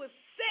that we would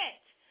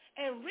sit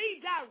and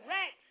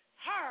redirect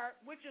her,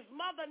 which is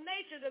Mother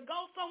Nature, to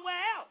go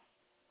somewhere else.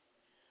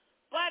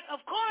 But,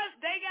 of course,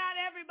 they got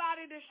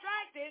everybody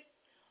distracted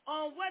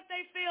on what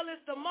they feel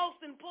is the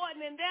most important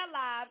in their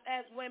lives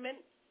as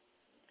women.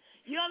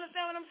 You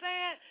understand what I'm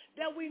saying?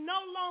 That we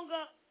no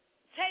longer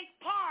take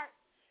part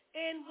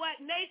in what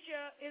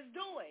nature is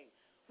doing.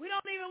 We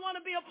don't even want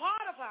to be a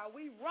part of her.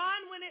 We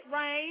run when it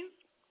rains.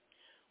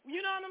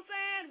 You know what I'm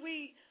saying?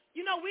 You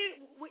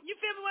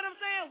feel me what I'm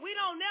saying? We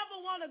don't never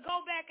want to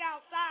go back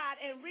outside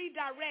and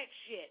redirect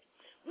shit.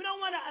 We don't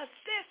want to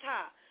assist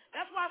her.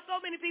 That's why so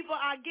many people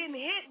are getting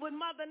hit with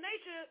Mother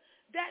Nature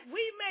that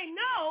we may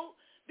know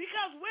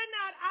because we're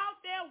not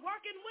out there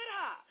working with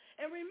her.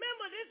 And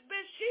remember, this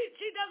bitch,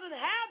 she doesn't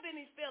have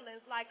any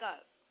feelings like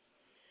us.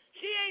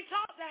 She ain't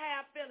taught to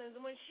have feelings.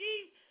 And when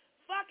she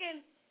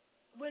aims,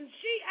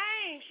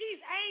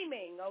 she's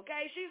aiming,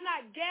 okay? She's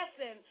not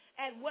guessing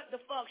at what the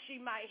fuck she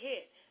might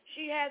hit.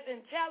 She has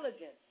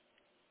intelligence.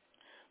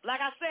 Like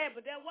I said,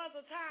 but there was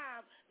a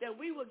time that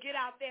we would get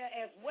out there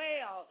as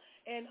well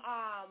and,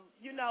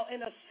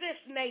 and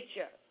assist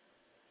nature.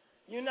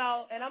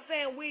 And I'm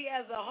saying we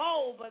as a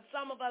whole, but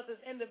some of us as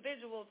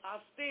individuals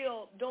are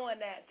still doing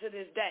that to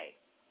this day.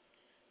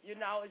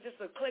 It's just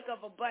a click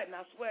of a button.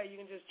 I swear, you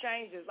can just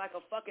change it. It's like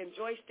a fucking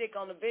joystick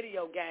on a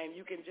video game.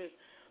 You can just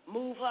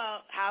move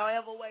her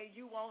however way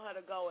you want her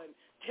to go and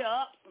tear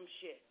up some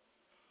shit.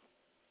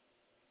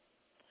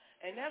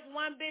 And that's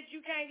one bitch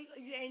you can't,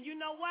 and you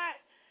know what?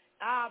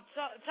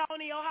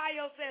 Tony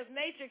Ohio says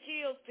nature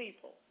kills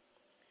people.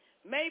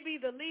 Maybe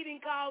the leading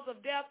cause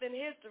of death in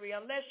history,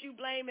 unless you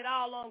blame it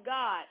all on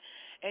God.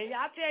 And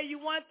I'll tell you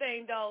one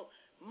thing, though.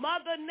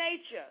 Mother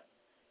Nature,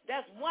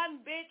 that's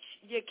one bitch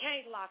you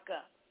can't lock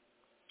up.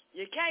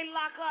 You can't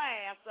lock her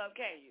ass up,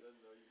 can you?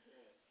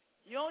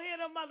 You don't hear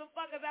them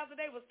motherfuckers after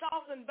they was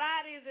tossing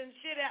bodies and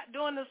shit out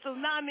during the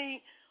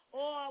tsunami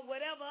or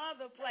whatever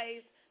other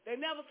place. They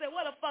never said,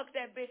 where the fuck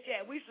that bitch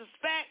at? We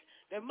suspect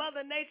that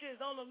Mother Nature is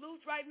on the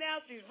loose right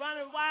now. She's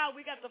running wild.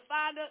 We got to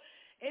find her.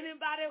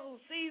 Anybody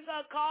who sees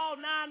her, call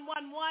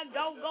 911.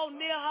 Don't go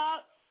near her.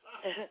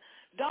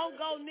 Don't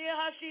go near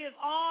her. She is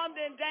armed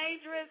and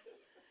dangerous.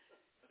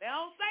 They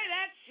don't say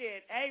that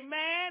shit. Hey,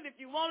 man, if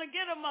you want to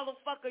get a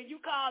motherfucker, you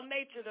call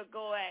nature to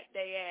go at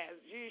they ass.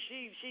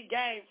 She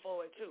game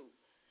for it, too.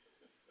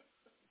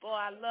 Boy,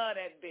 I love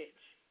that bitch.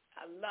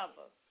 I love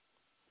her.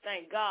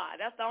 Thank God.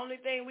 That's the only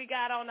thing we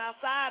got on our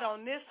side,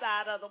 on this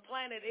side of the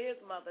planet, is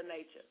Mother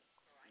Nature.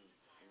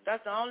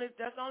 That's the only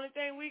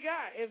thing we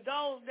got. If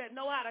those that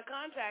know how to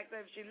contact her,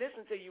 if she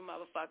listen to you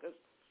motherfuckers.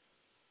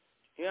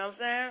 You know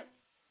what I'm saying?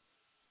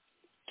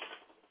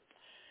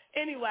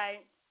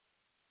 Anyway.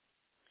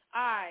 All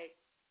right.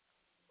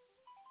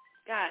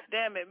 God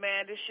damn it,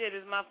 man. This shit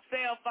is, my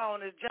cell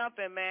phone is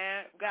jumping,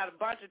 man. Got a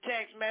bunch of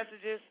text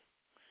messages.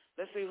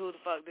 Let's see who the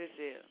fuck this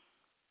is.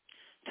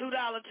 $2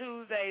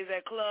 Tuesdays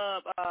at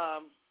Club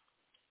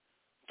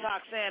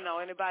Toxano.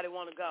 Anybody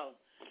want to go?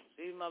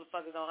 These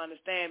motherfuckers don't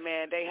understand,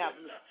 man. They have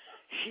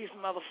these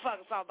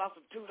motherfuckers talking about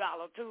some $2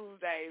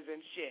 Tuesdays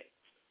and shit.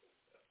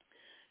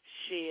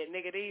 Shit,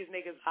 nigga, these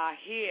niggas are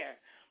here.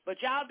 But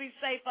y'all be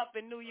safe up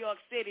in New York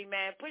City,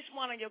 man. Push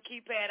one on your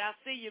keypad. I'll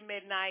see you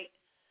midnight.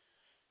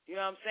 You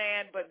know what I'm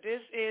saying? But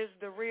this is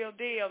the real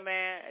deal,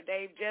 man.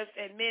 They just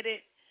admitted,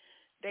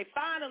 they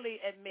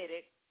finally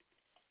admitted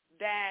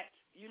that,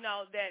 you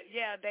know, that,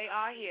 yeah, they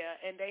are here,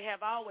 and they have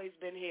always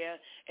been here,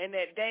 and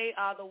that they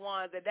are the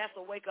ones, that's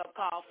a wake-up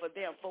call for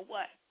them. For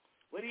what?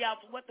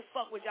 What the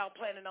fuck was y'all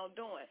planning on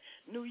doing?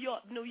 New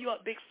York,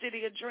 big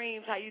city of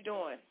dreams. How you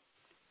doing?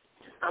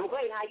 I'm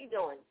great. How you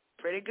doing?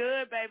 Pretty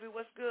good, baby.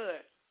 What's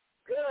good?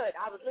 Good.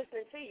 I was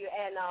listening to you,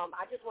 and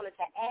I just wanted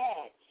to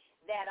add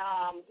that,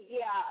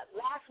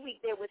 last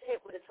week there was hit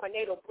with a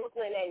tornado,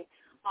 Brooklyn and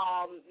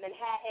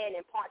Manhattan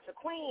and parts of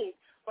Queens.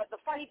 But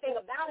the funny thing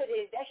about it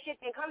is that shit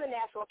didn't come to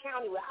Nassau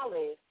County where I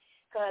live.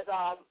 Because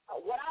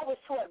what I was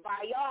taught by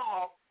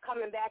y'all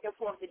coming back and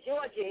forth to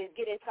Georgia is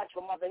get in touch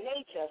with Mother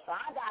Nature. So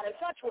I got in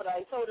touch with her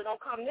and told her don't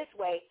come this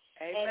way.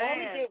 Amen. And all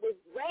we did was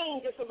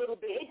rain just a little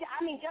bit.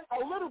 Just a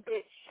little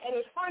bit. And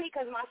it's funny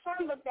because my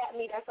son looked at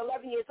me, that's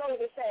 11 years old,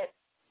 and said,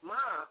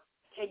 Mom,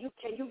 can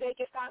you make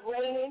it stop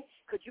raining?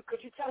 Could you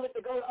tell it to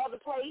go to other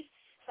place?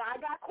 So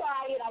I got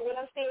quiet. I went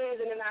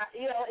upstairs, and then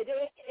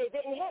it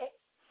didn't hit.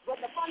 But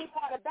the funny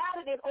part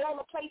about it is all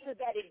the places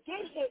that it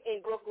did hit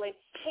in Brooklyn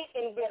hit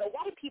in where the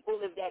white people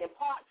lived at, in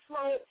Park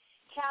Slope,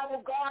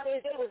 Carroll Gardens.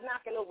 They was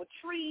knocking over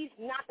trees,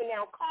 knocking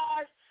down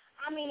cars.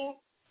 I mean,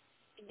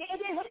 it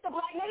didn't hit the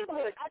black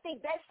neighborhoods. I think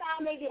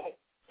Bed-Stuy maybe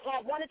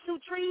had one or two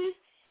trees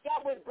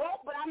that was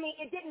broke, but I mean,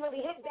 it didn't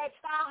really hit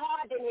Bed-Stuy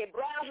hard. It didn't hit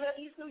Brownsville,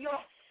 East New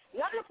York.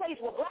 None of the places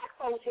where black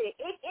folks hit.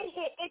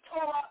 It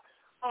tore up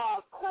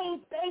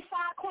Queens,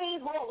 Bayside,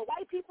 Queens, where all the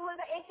white people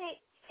in there.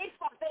 It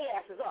fucked their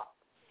asses up.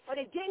 But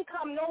it didn't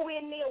come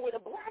nowhere near where the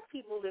black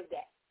people lived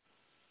at,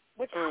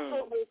 which I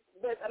thought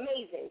was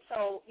amazing.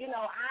 So, you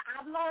know,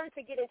 I've learned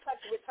to get in touch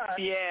with her.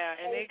 Yeah,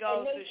 and it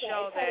goes to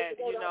show that,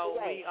 you know,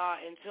 we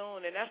are in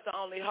tune, and that's the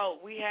only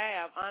hope we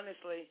have,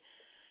 honestly.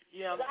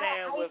 You know what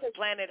I'm saying? With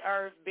planet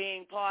Earth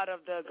being part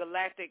of the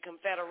Galactic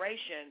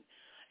Confederation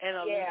and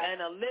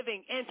a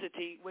living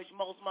entity, which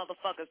most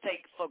motherfuckers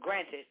take for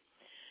granted.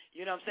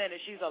 You know what I'm saying?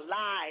 That she's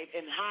alive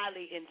and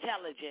highly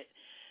intelligent.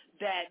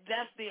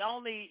 That's the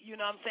only, you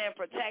know what I'm saying,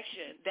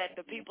 protection that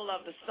the people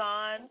of the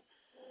sun,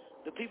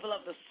 the people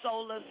of the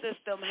solar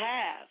system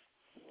have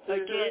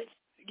against,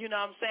 you know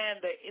what I'm saying,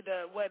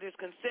 the what is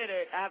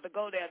considered, I have to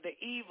go there, the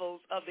evils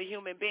of the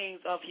human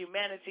beings, of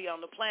humanity on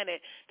the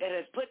planet that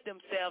has put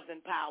themselves in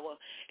power.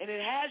 And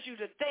it has you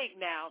to think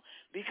now,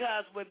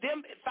 because with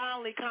them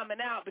finally coming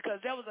out,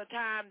 because there was a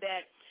time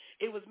that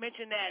it was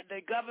mentioned that the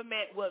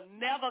government will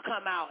never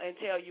come out and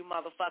tell you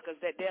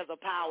motherfuckers that there's a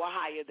power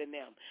higher than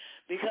them.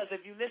 Because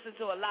if you listen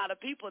to a lot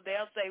of people,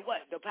 they'll say,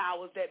 what, the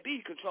powers that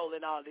be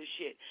controlling all this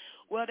shit.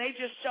 Well, they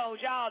just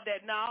showed y'all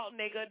that, no,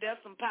 nigga,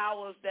 there's some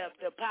powers that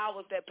the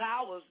powers to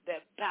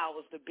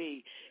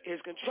be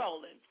is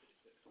controlling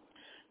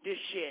this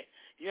shit.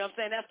 You know what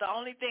I'm saying? That's the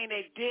only thing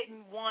they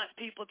didn't want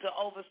people to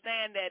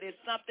understand, that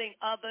it's something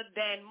other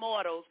than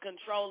mortals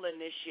controlling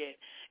this shit.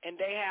 And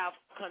they have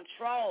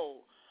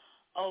control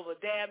over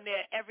damn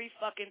near every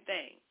fucking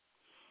thing.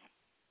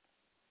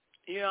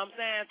 You know what I'm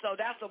saying? So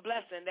that's a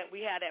blessing that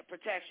we had that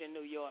protection,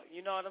 New York.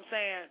 You know what I'm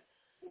saying?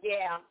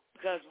 Yeah.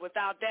 Because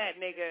without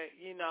that, nigga,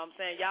 you know what I'm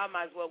saying, y'all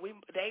might as well,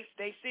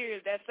 they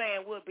serious, that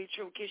saying would be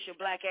true, kiss your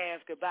black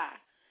ass goodbye.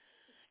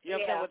 You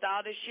know what I'm saying? With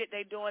all this shit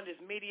they doing, this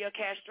media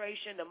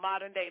castration, the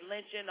modern day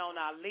lynching on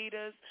our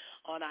leaders,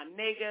 on our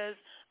niggas,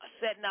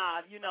 setting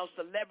our,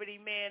 celebrity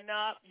men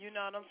up, you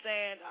know what I'm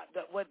saying?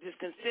 What is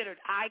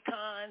considered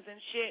icons and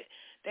shit.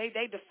 They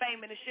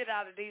defaming the shit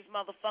out of these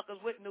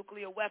motherfuckers with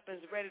nuclear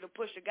weapons ready to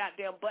push the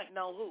goddamn button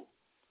on who?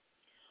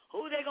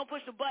 Who they gonna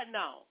push the button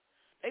on?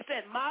 They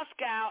said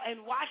Moscow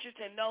and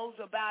Washington knows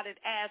about it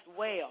as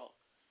well.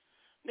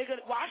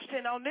 Nigga,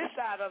 Washington on this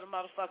side of the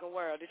motherfucking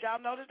world. Did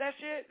y'all notice that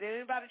shit?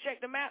 Did anybody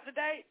check the map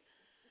today?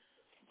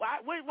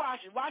 Where's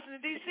Washington? Washington,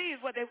 D.C.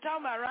 is what they were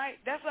talking about,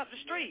 right? That's up the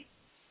street.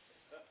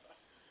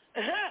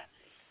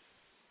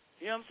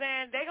 You know what I'm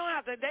saying? They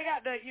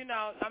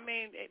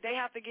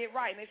have to get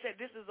right. And they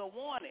said this is a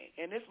warning.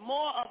 And it's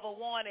more of a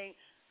warning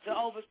to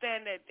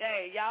understand that,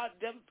 hey, y'all,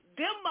 them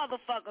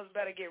motherfuckers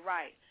better get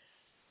right.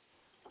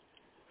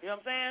 You know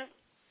what I'm saying?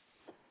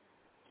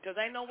 Because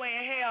ain't no way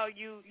in hell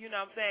you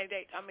know what I'm saying,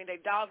 they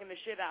dogging the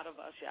shit out of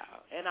us,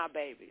 y'all, and our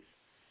babies.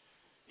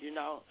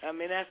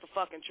 That's the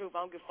fucking truth. I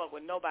don't give a fuck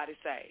what nobody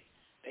say.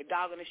 They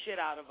dogging the shit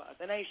out of us.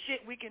 And ain't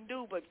shit we can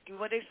do, but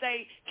what they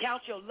say,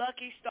 count your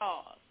lucky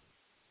stars.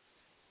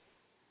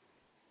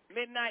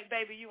 Midnight,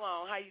 baby, you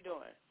on. How you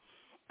doing?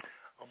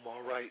 I'm all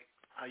right.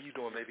 How you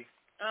doing, baby?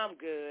 I'm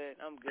good.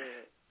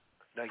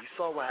 Now, you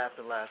saw what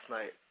happened last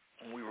night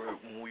when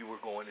we were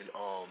going in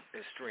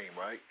stream,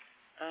 right?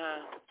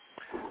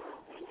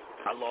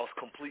 I lost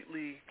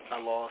completely. I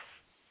lost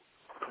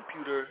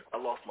computer. I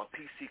lost my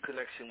PC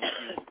connection with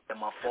you, and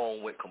my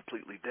phone went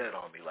completely dead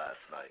on me last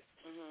night.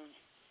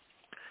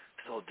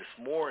 So this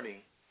morning,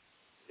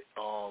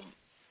 I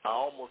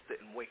almost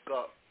didn't wake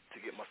up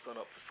to get my son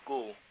up for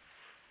school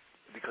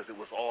because it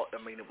was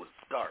it was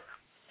dark,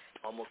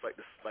 almost like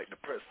the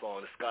Prince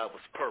song. The sky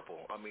was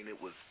purple. It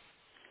was,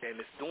 and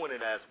it's doing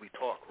it as we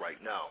talk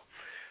right now.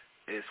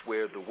 It's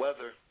where the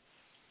weather.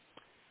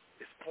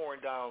 It's pouring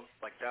down,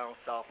 like down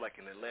south,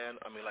 like in Atlanta,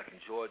 like in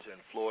Georgia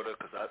and Florida,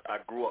 because I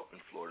grew up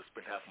in Florida,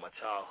 spent half of my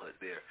childhood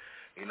there.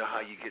 You know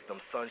how you get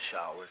them sun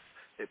showers?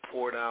 It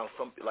pour down,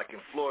 like in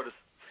Florida,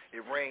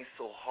 it rains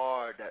so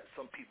hard that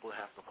some people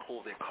have to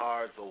pull their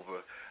cars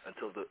over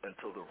until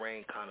the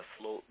rain kind of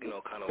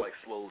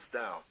slows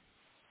down,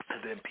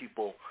 and then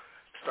people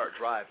start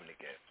driving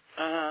again.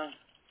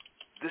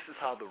 This is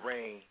how the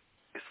rain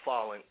is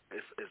falling.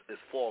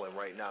 Is falling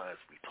right now as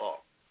we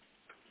talk.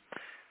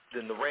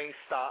 Then the rain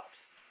stops,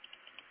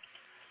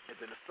 and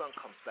then the sun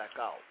comes back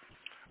out.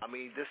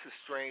 This is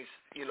strange,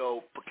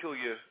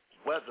 peculiar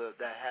weather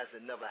that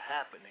hasn't never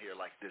happened here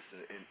like this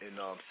in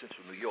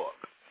central New York.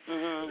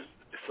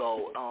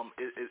 So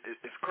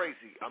it's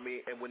crazy.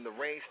 And when the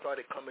rain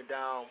started coming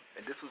down,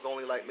 and this was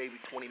only like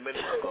maybe 20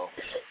 minutes ago,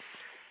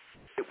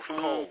 it was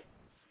cold.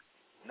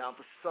 Now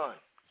the sun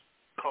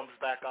comes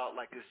back out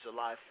like it's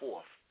July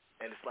 4th.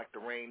 And it's like the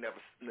rain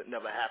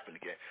never happened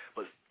again.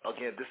 But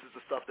again, this is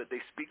the stuff that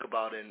they speak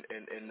about in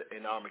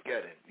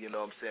Armageddon. You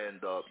know what I'm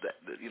saying?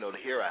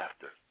 The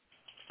hereafter,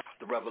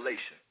 the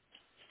revelation.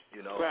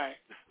 Right.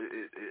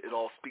 It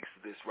all speaks to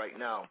this right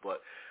now.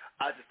 But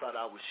I just thought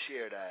I would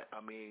share that.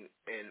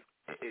 And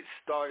it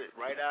started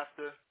right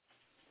after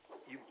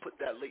you put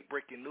that late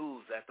breaking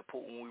news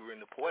when we were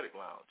in the Poetic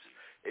Lounge.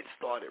 It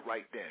started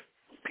right then.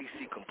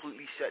 PC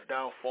completely shut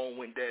down, phone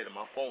went dead, and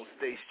my phone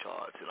stays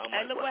charged.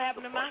 And look what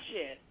happened to my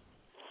shit.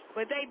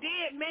 But they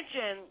did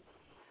mention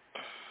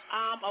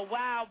a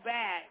while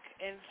back,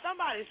 and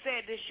somebody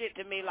said this shit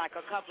to me like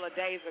a couple of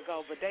days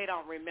ago, but they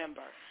don't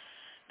remember,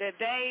 that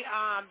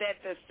that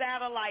the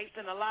satellites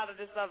and a lot of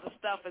this other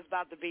stuff is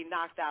about to be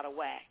knocked out of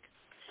whack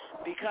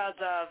because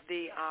of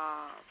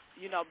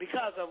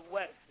because of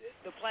what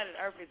the planet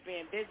Earth is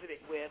being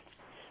visited with.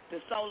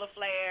 The solar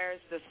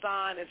flares, the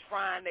sun is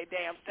frying their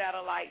damn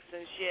satellites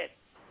and shit.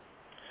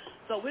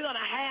 So we're going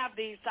to have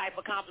these type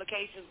of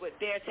complications with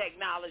their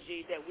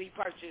technology that we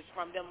purchased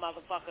from them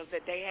motherfuckers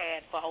that they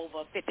had for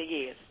over 50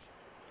 years.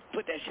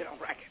 Put that shit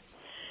on record.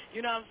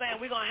 You know what I'm saying?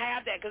 We're going to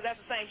have that because that's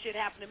the same shit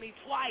happened to me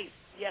twice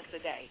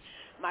yesterday.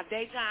 My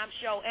daytime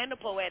show and the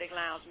Poetic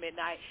Lounge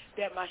midnight,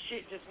 that my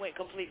shit just went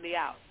completely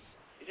out.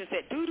 It just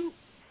said, doo-doo,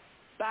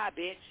 bye,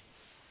 bitch.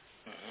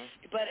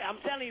 But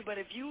I'm telling you,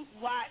 if you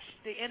watch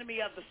The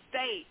Enemy of the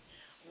State,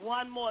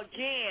 one more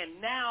again,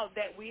 now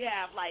that we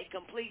have like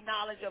complete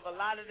knowledge of a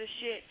lot of the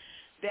shit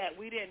that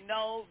we didn't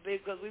know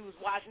because we was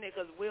watching it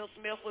because Will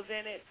Smith was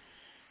in it,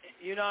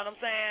 you know what I'm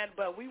saying?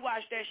 But we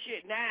watch that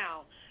shit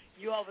now,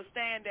 you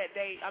understand that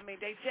they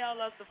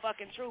tell us the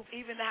fucking truth,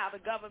 even how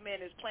the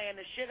government is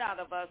playing the shit out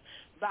of us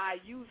by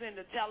using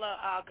the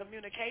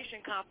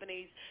telecommunication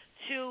companies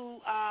to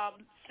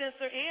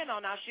censor in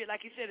on our shit.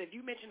 Like you said, if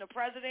you mention the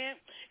president,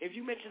 if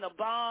you mention a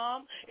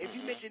bomb, if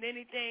you mention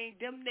anything,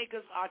 them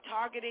niggas are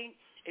targeting.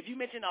 If you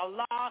mention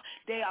Allah,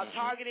 they are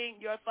targeting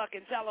your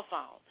fucking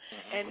telephone.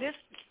 And that's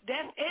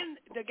in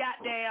the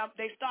goddamn,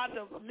 they start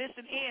to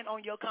listen in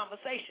on your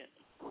conversation.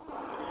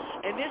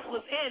 And this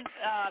was in,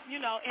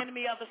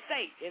 Enemy of the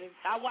State. And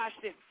I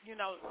watched it,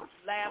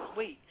 last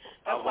week.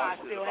 That's why I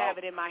still have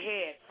it in my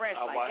head, fresh.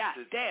 God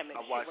damn it.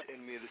 I watched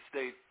Enemy of the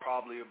State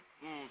probably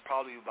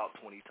about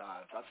 20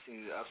 times. I've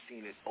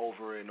seen it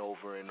over and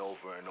over and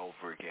over and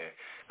over again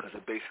because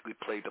it basically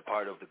played the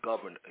part of the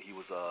governor. He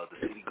was the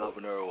city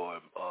governor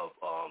or of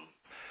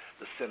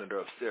the senator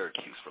of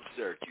Syracuse, from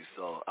Syracuse.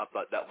 So I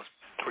thought that was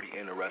pretty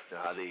interesting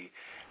how they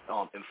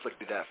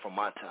inflicted that from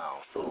my town.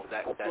 So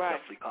that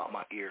definitely caught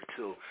my ear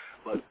too.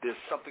 But there's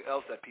something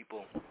else that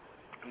people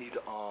need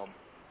to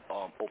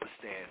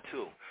understand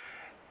too.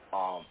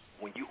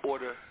 When you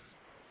order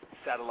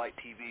satellite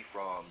TV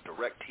from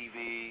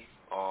DirecTV,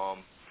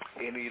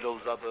 any of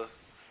those other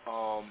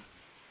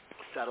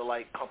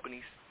satellite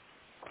companies,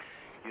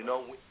 when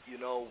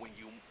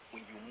you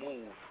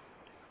move,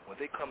 when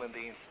they come and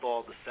they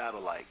install the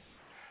satellite,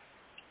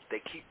 they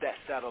keep that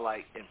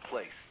satellite in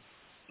place.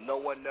 No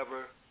one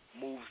never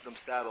moves them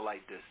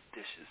satellite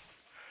dishes.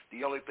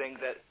 The only thing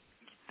that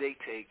they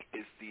take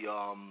is the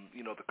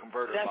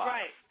converter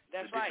box.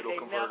 That's right. They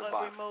never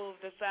remove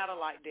the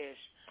satellite dish.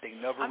 They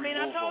never remove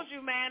I told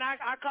you, man,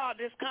 I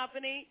called this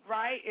company,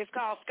 right? It's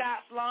called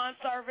Scott's Lawn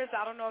Service.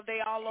 I don't know if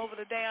they all over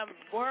the damn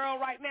world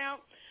right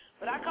now,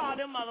 but I called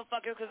them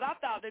motherfuckers because I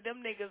thought that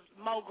them niggas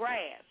mow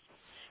grass.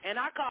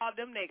 And I called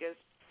them niggas,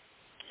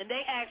 and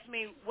they asked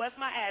me, what's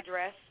my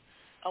address,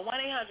 a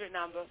 1-800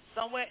 number,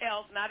 somewhere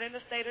else, not in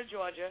the state of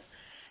Georgia,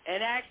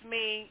 and asked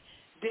me,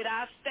 did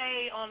I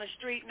stay on the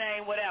street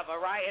name, whatever,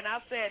 right? And I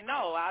said,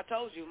 no, I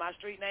told you, my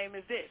street name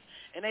is this.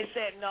 And they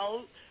said,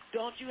 no,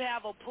 don't you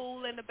have a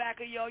pool in the back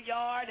of your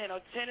yard and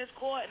a tennis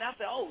court? And I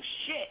said, oh,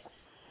 shit.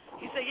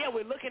 He said, yeah,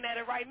 we're looking at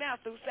it right now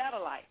through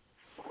satellite.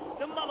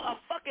 A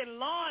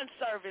fucking lawn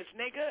service,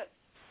 nigga,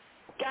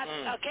 got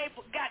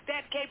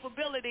that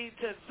capability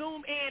to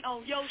zoom in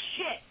on your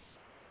shit.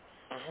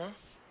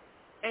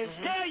 And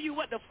tell you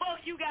what the fuck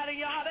you got in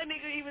your house. That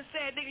nigga even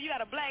said, nigga, you got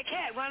a black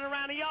cat running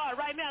around the yard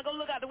right now. Go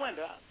look out the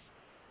window.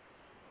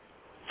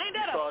 Ain't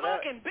that a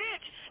fucking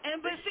bitch?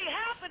 But see,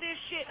 half of this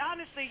shit,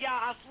 honestly,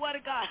 y'all, I swear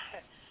to God,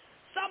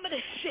 some of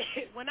this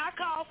shit, when I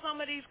call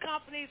some of these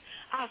companies,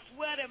 I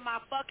swear that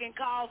my fucking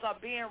calls are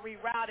being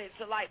rerouted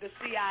to like the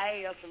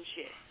CIA or some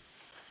shit.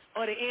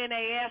 Or the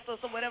NAS or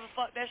some whatever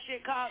fuck that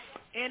shit called,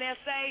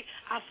 NSA.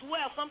 I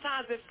swear,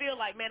 sometimes it feel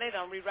like, man, they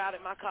done rerouted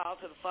my call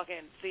to the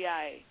fucking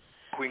CIA.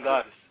 Queen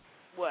Goddess.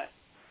 What?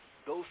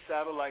 Those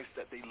satellites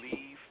that they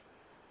leave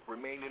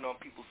remaining on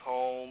people's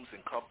homes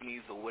and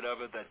companies or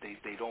whatever that they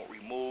don't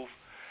remove,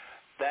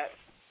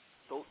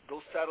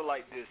 those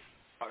satellite discs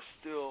are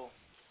still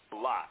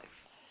alive.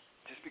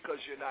 Just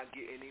because you're not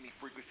getting any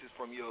frequencies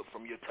from your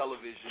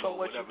television or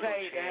whatever. So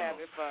what you paid to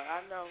have it for, I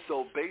know.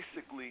 So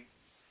basically,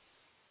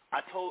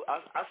 I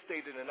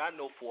stated, and I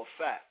know for a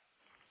fact,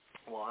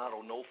 well, I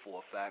don't know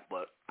for a fact,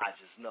 but I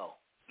just know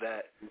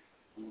that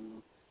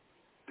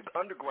the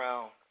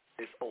underground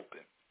is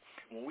open.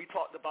 When we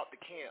talked about the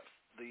camps,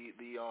 the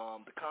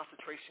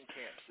concentration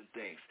camps and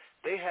things,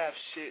 they have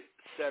shit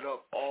set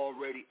up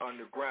already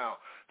underground.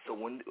 So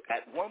when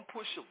at one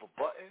push of a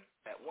button,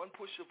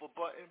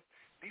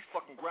 these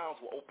fucking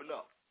grounds will open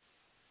up.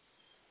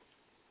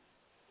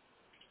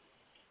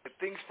 And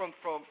things from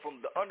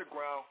the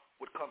underground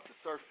would come to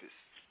surface.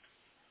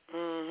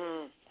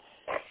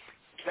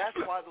 That's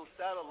why those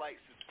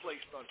satellites is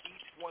placed on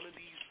each one of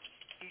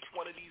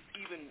these,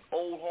 even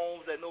old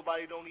homes that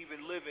nobody don't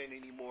even live in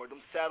anymore.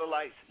 Them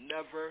satellites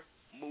never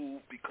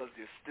move because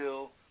they're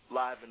still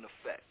live in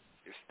effect.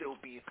 They're still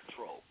being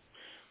controlled.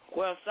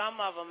 Well,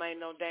 some of them ain't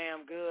no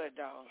damn good,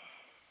 though.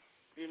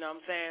 You know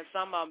what I'm saying?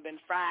 Some of them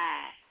been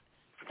fried,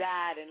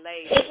 died, and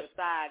laid to the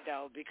side,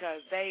 though,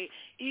 because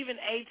even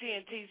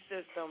AT&T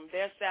system,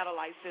 their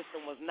satellite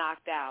system was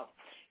knocked out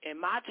in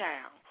my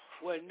town,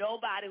 where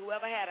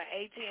whoever had an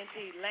AT&T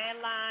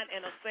landline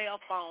and a cell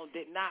phone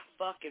did not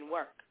fucking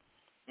work.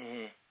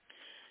 You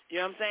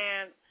know what I'm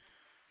saying?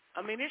 I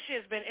mean, this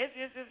shit's been,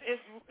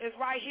 it's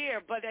right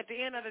here, but at the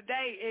end of the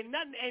day, ain't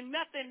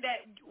nothing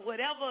that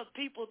whatever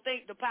people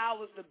think the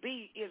powers to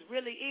be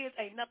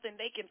ain't nothing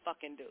they can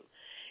fucking do.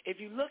 If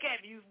you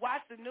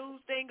watch the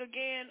news thing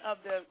again of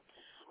the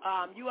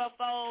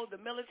UFO, the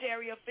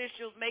military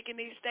officials making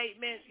these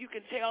statements, you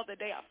can tell that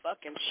they are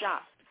fucking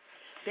shocked.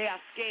 They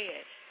are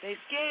scared. They're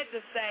scared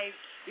to say,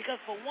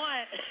 because for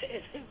one,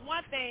 it's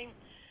one thing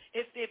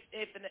if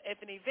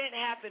an event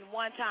happened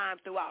one time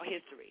throughout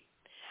history,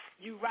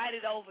 you write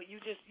it over, you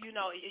just, you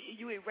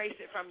erase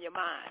it from your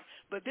mind.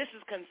 But this is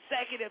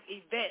consecutive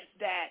events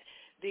that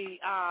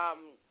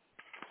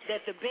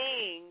the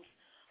beings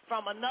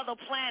from another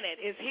planet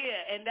is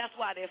here, and that's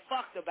why they're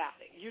fucked about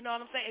it. You know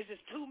what I'm saying? It's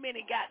just too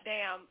many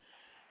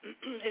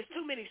it's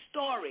too many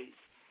stories.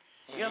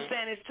 You know what I'm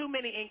saying? There's too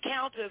many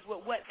encounters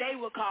with what they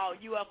would call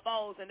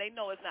UFOs, and they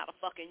know it's not a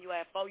fucking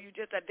UFO. You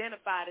just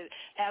identified it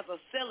as a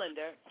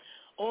cylinder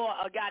or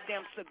a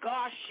goddamn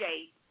cigar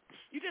shape.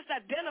 You just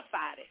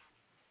identified it.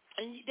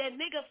 And that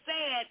nigga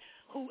said,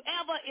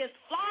 whoever is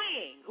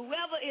flying,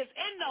 whoever is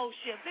in those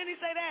ships, didn't he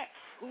say that?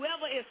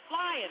 Whoever is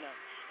flying them.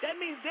 That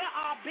means there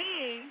are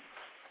beings,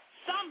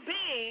 some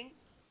being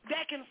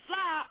that can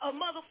fly a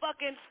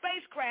motherfucking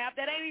spacecraft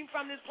that ain't even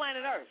from this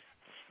planet Earth.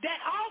 That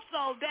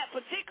also, that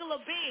particular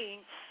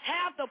being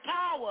have the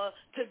power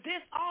to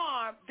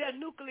disarm their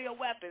nuclear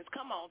weapons.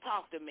 Come on,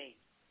 talk to me.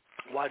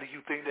 Why do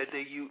you think that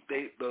the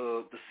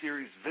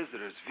series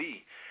Visitors,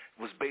 V,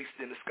 was based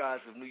in the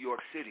skies of New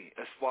York City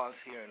as far as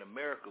here in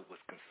America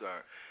was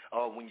concerned?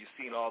 When you've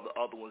seen all the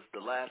other ones, the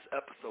last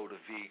episode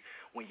of V,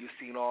 when you've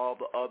seen all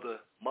the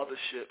other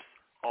motherships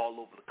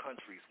all over the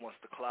countries once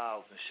the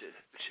clouds and shit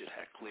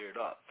had cleared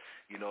up.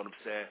 You know what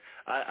I'm saying?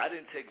 I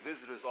didn't take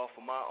Visitors off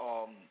of my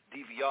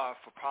DVR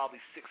for probably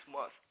 6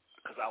 months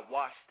because I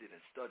watched it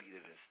and studied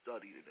it and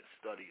studied it and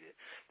studied it.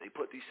 They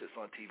put these shits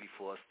on TV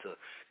for us to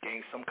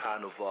gain some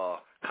kind of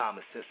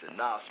common sense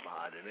and knowledge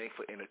behind it. It ain't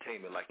for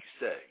entertainment like you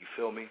said. You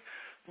feel me?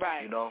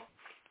 Right. You know?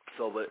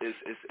 So but it's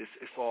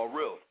all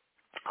real.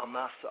 I'm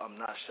not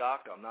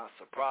shocked. I'm not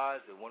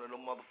surprised that one of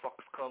them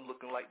motherfuckers come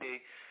looking like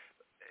they.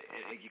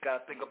 And you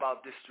got to think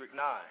about District 9,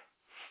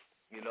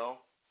 you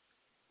know?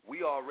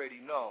 We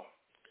already know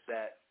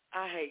that.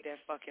 I hate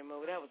that fucking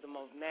movie. That was the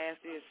most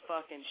nastiest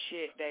fucking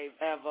shit they've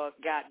ever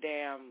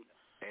goddamn.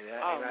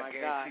 Oh, my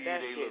God.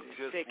 That shit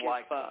is sick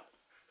as fuck.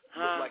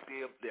 Look like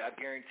I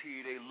guarantee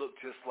you they look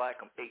just like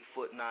them, 8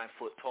 foot, 9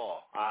 foot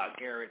tall. I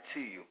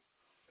guarantee you.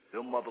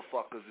 Them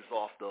motherfuckers is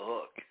off the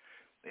hook.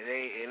 It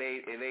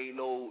ain't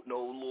no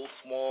little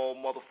small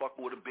motherfucker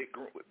with a big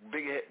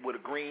head, with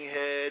a green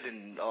head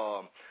and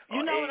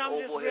you know what I'm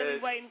just really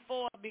head. waiting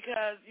for,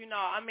 because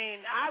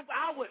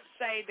I would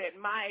say that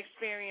my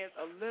experience,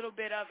 a little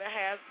bit of it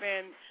has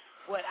been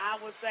what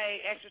I would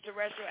say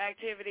extraterrestrial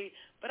activity,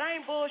 but I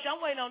ain't bullshit. I'm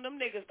waiting on them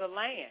niggas to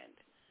land.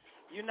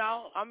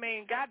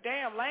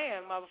 Goddamn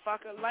land,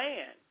 motherfucker,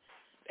 land.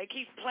 They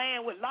keep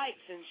playing with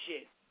lights and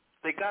shit.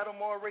 They got them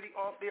already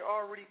on. They're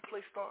already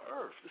placed on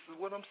Earth. This is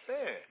what I'm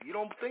saying. You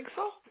don't think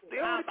so? They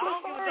already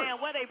placed on Earth. I don't give a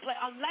damn where they play.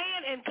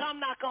 Land and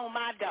come knock on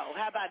my door.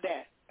 How about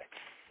that?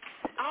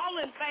 All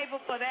in favor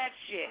for that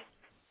shit.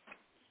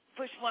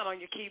 Push one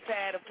on your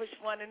keypad or push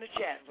one in the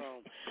chat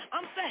room.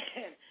 I'm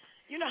saying,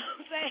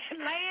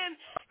 land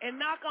and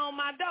knock on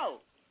my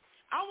door.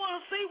 I want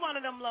to see one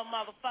of them little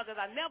motherfuckers.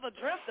 I never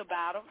dreamt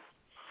about them.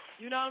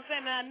 You know what I'm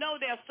saying? And I know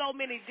there's so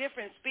many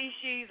different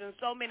species and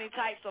so many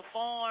types of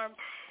forms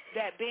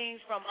that beings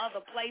from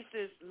other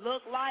places look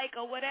like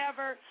or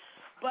whatever.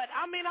 But,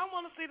 I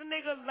want to see the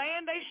nigga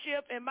land they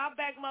ship in my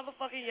back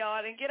motherfucking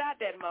yard and get out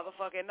that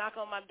motherfucker and knock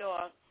on my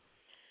door.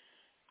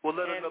 Well,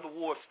 let another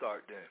war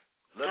start then.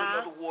 Let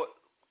another war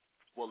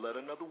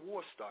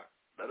start.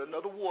 Let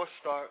another war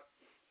start.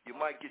 You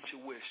might get your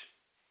wish.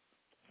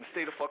 And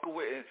stay the fuck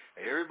away.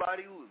 And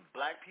everybody,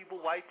 black people,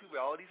 white people,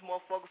 all these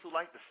motherfuckers who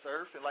like to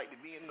surf and like to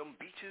be in them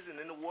beaches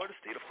and in the water,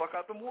 stay the fuck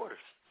out them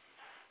waters.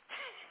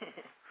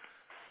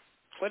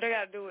 What they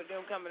got to do with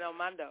them coming on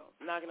my door,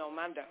 knocking on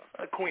my door?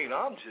 Queen,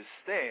 I'm just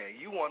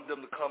saying, you want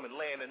them to come and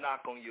land and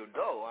knock on your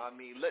door.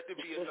 Let there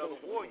be another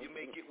war. You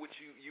may get what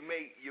you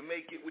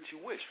may get what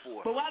you wish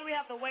for. But why do we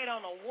have to wait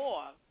on a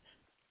war?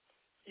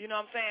 You know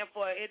what I'm saying?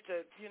 For it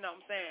to,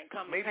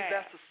 come maybe to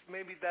pass.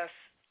 Maybe that's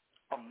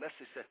a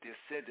message that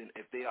they're sending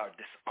if they are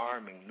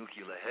disarming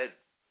nuclear head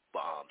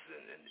bombs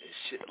and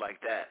shit like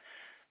that.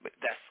 But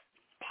that's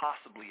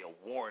possibly a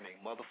warning,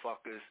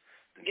 motherfuckers.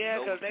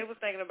 Yeah, because they was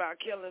thinking about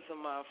killing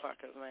some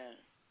motherfuckers, man.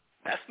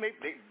 That's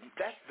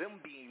them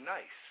being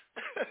nice.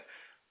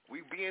 We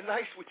being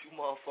nice with you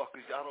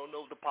motherfuckers. Y'all don't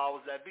know the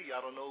powers that be.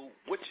 Y'all don't know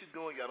what you're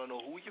doing. Y'all don't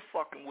know who you're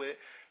fucking with.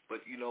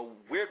 But,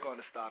 we're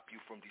going to stop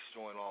you from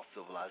destroying all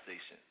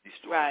civilization,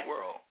 destroying the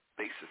world,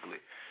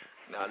 basically.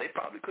 Now, they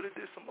probably could have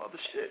did some other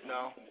shit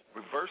now,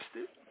 reversed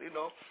it.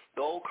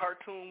 The old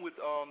cartoon with,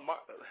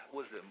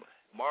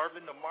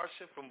 Marvin the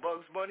Martian from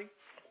Bugs Bunny?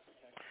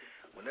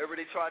 Whenever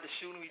they try to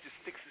shoot him, he just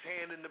sticks his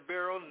hand in the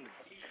barrel,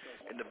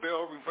 and the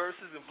barrel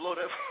reverses and blow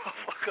that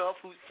motherfucker up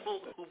who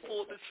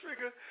pulled the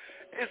trigger.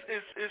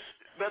 It's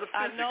metaphysical.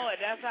 I know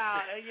it. That's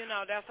how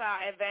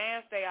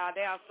advanced they are.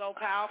 They are so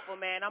powerful,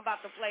 man. I'm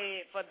about to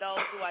play it for those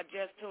who are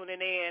just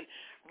tuning in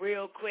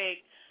real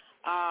quick.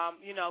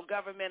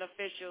 Government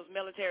officials,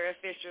 military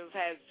officials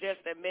has just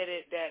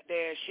admitted that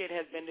their shit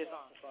has been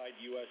disarmed.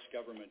 U.S.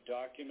 government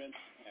documents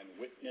and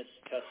witness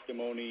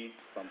testimony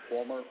from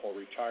former or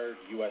retired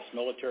U.S.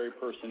 military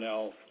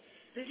personnel.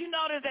 Did you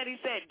notice that he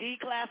said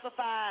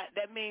declassified?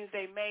 That means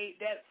they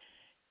made that.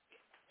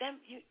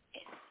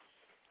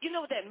 You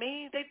know what that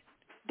means?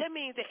 That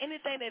means that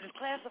anything that is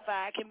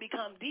classified can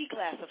become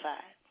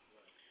declassified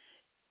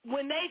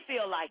when they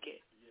feel like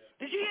it.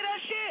 Did you hear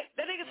that shit?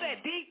 That nigga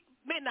said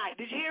midnight.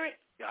 Did you hear it?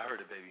 Yeah, I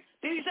heard it, baby.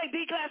 Did he say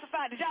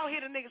declassified? Did y'all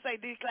hear the nigga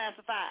say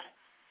declassified?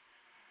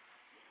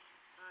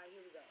 All right,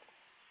 here we go.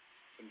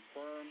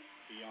 Confirm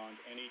beyond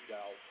any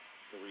doubt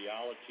the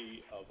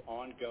reality of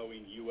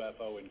ongoing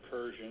UFO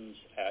incursions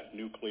at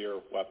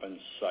nuclear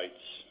weapons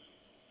sites.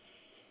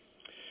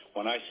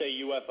 When I say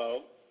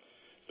UFO,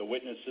 the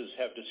witnesses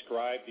have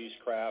described these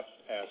crafts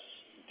as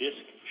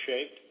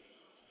disc-shaped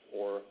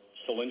or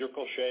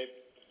cylindrical-shaped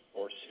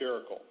or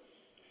spherical.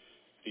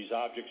 These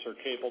objects are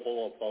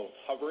capable of both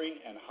hovering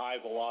and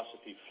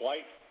high-velocity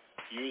flight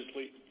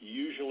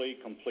usually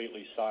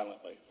completely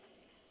silently.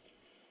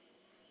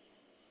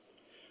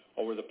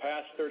 Over the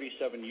past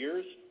 37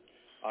 years,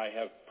 I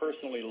have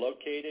personally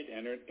located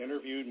and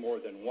interviewed more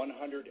than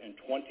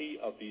 120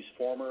 of these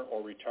former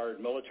or retired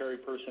military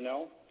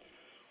personnel,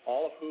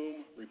 all of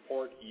whom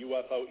report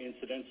UFO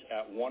incidents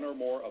at one or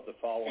more of the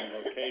following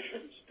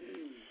locations: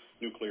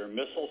 nuclear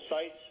missile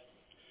sites,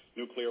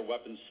 nuclear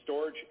weapons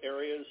storage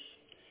areas,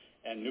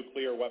 and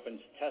nuclear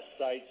weapons test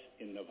sites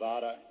in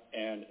Nevada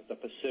and the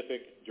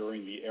Pacific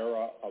during the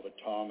era of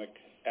atomic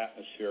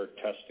atmospheric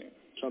testing.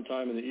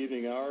 Sometime in the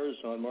evening hours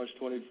on March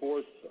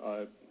 24th,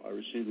 I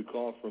received a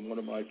call from one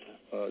of my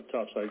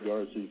topside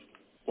guards, the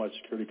flight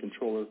security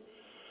controller,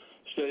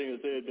 stating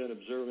that they had been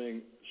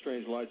observing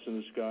strange lights in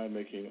the sky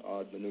making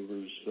odd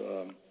maneuvers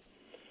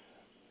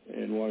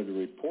and wanted to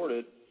report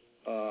it.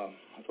 I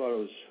thought it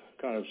was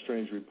kind of a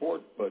strange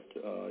report, but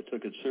I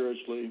took it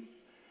seriously.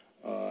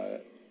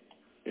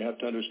 You have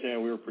to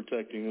understand we were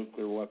protecting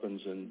nuclear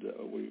weapons, and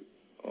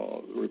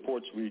the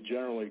reports we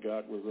generally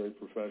got were very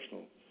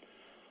professional.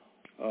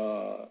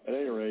 At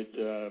any rate,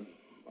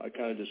 I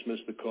kind of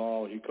dismissed the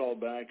call. He called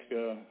back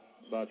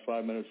about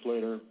 5 minutes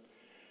later.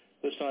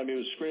 This time he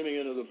was screaming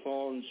into the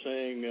phone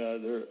saying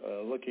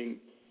they're looking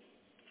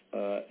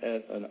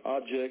at an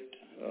object,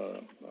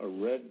 a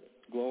red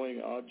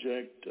glowing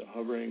object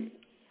hovering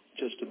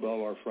just above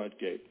our front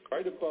gate.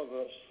 Right above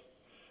us,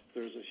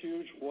 there's a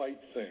huge white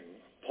thing,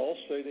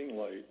 pulsating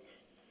light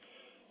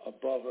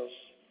above us,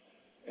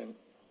 and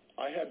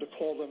I had to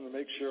call them to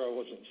make sure I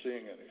wasn't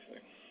seeing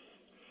anything.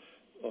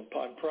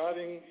 Upon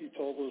prodding, he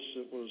told us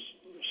it was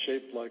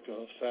shaped like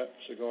a fat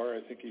cigar.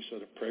 I think he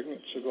said a pregnant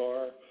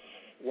cigar.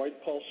 White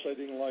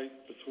pulsating light.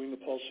 Between the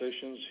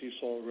pulsations, he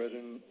saw red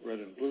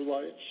and blue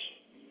lights.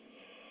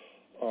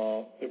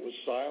 It was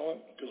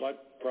silent because I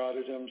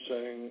prodded him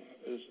saying,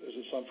 is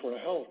it some sort of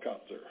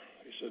helicopter?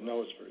 He said,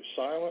 no, it's very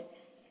silent.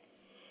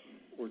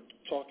 We're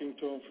talking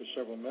to him for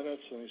several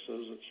minutes, and he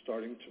says it's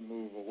starting to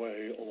move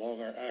away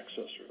along our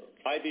access road.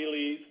 I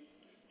believe,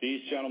 these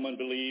gentlemen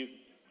believe,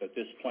 that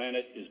this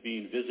planet is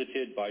being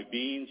visited by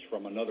beings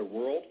from another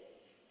world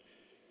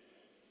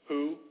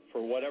who,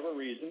 for whatever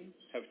reason,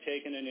 have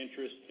taken an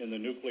interest in the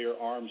nuclear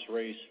arms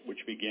race which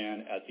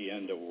began at the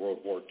end of World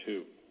War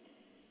II.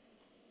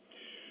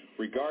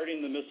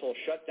 Regarding the missile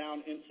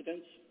shutdown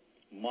incidents,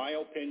 my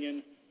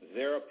opinion,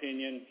 their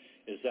opinion,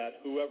 is that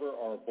whoever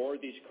are aboard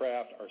these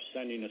craft are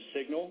sending a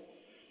signal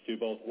to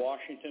both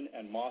Washington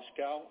and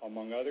Moscow,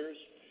 among others,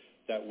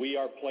 that we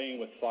are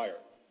playing with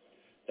fire,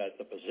 that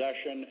the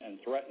possession and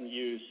threatened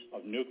use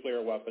of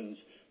nuclear weapons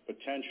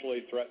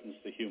potentially threatens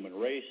the human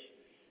race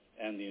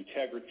and the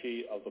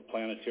integrity of the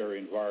planetary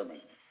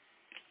environment.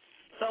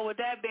 So with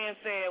that being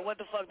said, what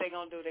the fuck they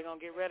going to do? They going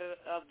to get rid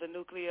of the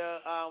nuclear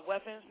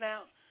weapons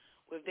now?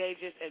 With they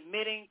just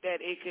admitting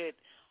that it could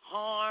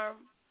harm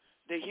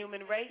the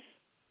human race?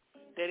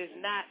 That is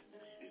not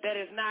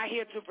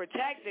here to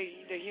protect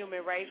the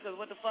human race, because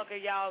what the fuck are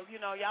y'all,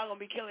 y'all going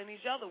to be killing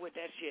each other with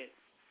that shit.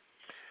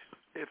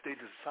 If they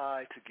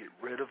decide to get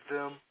rid of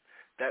them,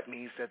 that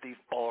means that they've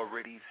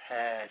already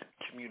had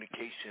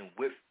communication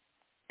with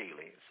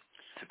aliens.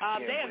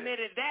 They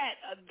admitted that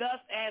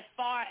thus as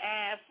far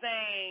as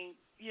saying,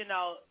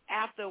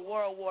 after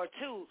World War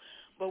II.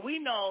 But we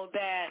know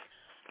that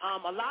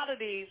a lot of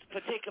these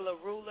particular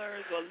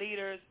rulers or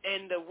leaders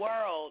in the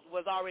world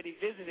was already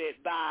visited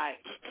by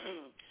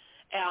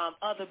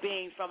other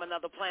beings from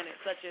another planet,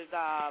 such as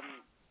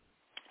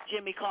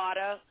Jimmy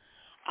Carter,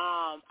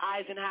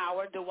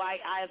 Eisenhower, Dwight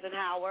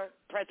Eisenhower,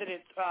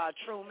 President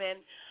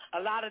Truman,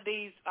 a lot of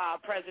these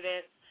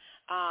presidents,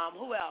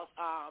 who else?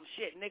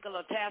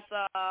 Nikola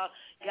Tesla,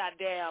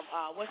 goddamn,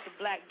 what's the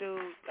black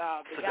dude,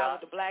 the guy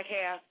with the black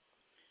hair,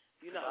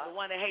 the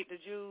one that hates the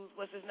Jews,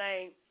 what's his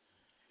name?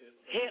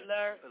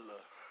 Hitler.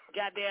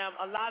 Goddamn,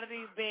 a lot of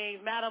these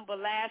beings, Madame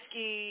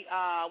Blavatsky,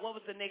 what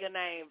was the nigga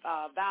name?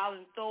 Val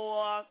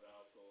Thor,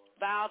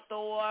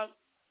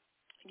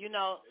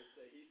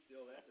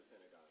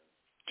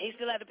 He's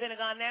still at the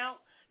Pentagon now?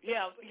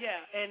 Yeah.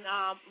 And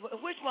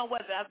which one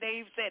was it?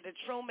 They said that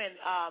Truman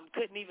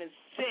couldn't even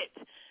sit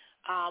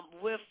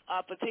with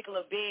a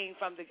particular being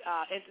from the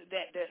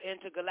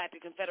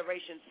Intergalactic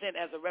Confederation sent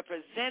as a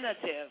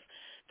representative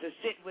to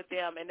sit with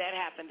them, and that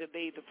happened to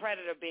be the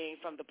predator being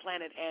from the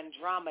planet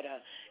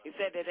Andromeda. He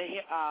said that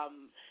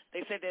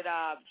they said that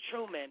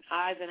Truman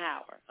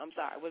Eisenhower,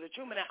 was it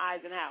Truman and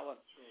Eisenhower?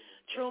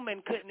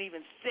 Truman couldn't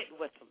even sit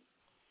with them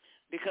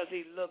because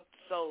he looked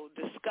so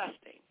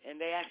disgusting, and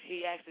they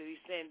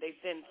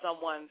send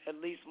someone at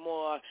least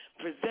more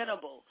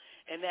presentable,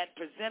 and that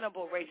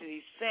presentable race that he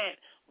sent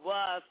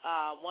was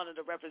one of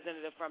the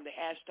representatives from the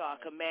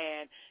ASTARA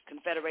Command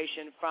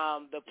Confederation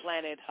from the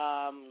planet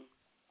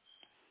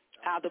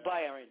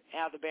Aldebaran.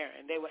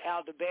 They were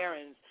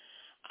Aldebarans,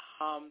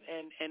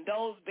 and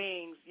those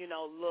beings,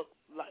 look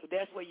like,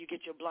 that's where you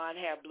get your blonde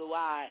hair, blue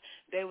eye.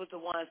 They was the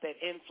ones that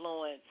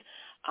influenced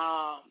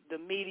the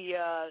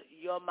media,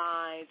 your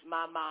minds,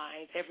 my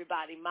minds,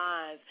 everybody's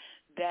minds,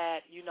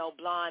 that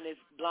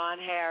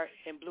blonde hair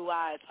and blue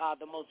eyes are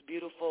the most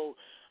beautiful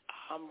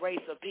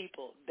race of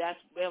people. That's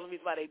the only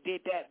reason why they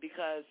did that,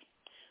 because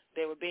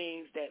they were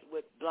beings that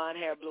with blonde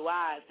hair, blue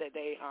eyes that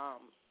they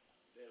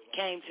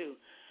came to.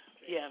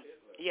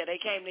 Yeah, they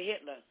came to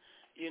Hitler,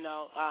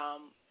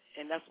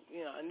 and that's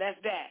and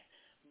that's that.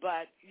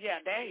 But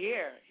yeah, they're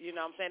here. You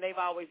know what I'm saying? They've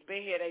always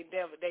been here.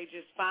 They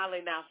just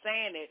finally now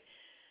saying it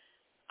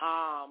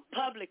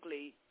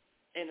publicly,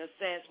 in a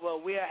sense, where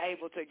we are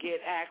able to get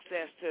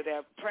access to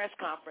their press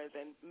conference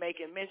and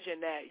making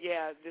mention that,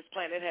 this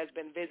planet has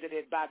been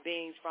visited by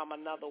beings from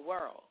another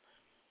world.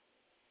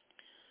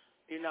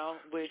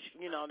 Which,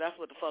 that's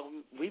what the fuck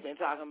we've been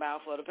talking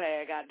about for the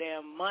past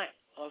goddamn month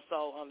or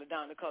so on the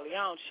Don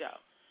Nicoleone show.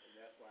 And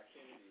that's why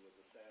Kennedy was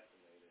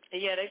assassinated.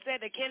 Yeah, they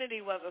said that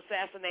Kennedy was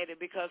assassinated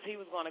because he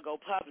was going to go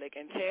public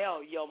and tell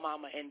your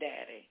mama and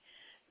daddy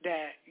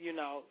that,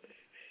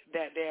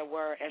 that there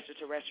were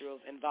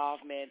extraterrestrials'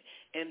 involvement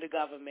in the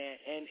government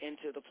and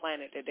into the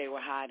planet that they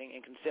were hiding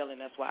and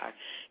concealing. That's why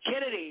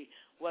Kennedy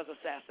was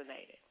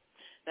assassinated.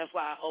 That's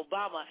why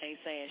Obama ain't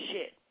saying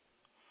shit.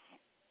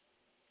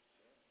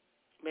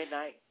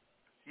 Midnight.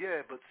 Yeah,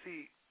 but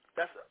see,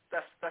 that's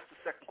the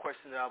second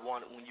question that I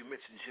wanted when you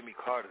mentioned Jimmy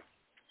Carter.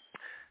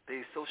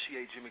 They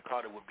associate Jimmy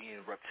Carter with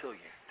being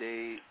reptilian.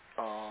 They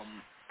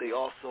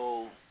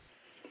also,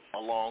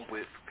 along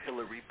with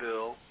Hillary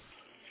Bill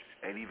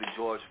and even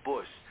George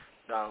Bush.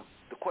 Now,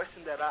 the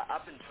question that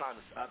I've been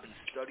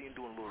studying,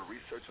 doing a little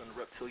research on the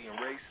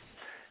reptilian race,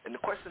 and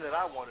the question that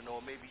I want to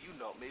know, maybe you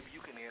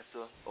can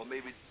answer, or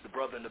maybe the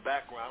brother in the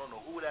background, I don't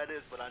know who that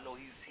is, but I know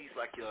he's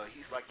like your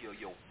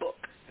book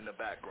in the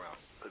background,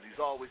 because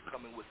he's always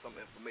coming with some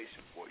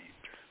information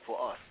for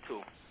us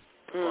too.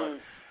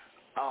 But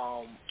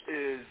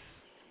is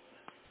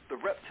the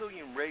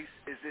reptilian race,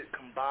 is it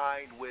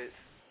combined with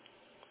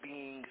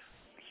being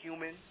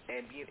human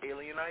and being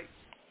alienite?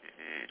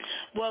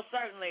 Well,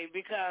 certainly,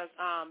 because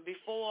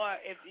before,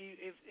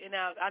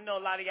 I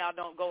know a lot of y'all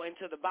don't go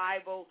into the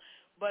Bible,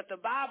 but the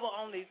Bible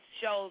only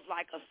shows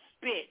like a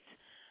spit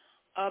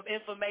of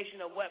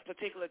information of what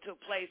particular took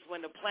place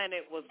when the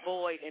planet was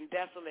void and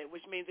desolate,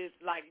 which means it's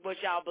like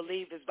what y'all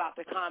believe is about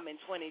to come in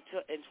 2012,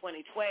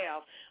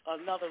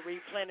 another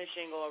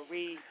replenishing or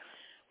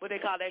what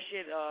they call that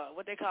shit,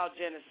 what they call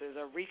Genesis,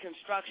 a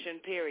reconstruction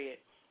period.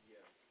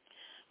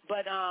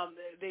 But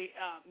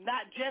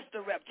not just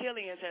the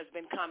reptilians has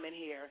been coming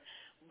here,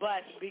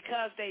 but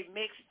because they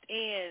mixed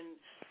in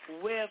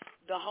with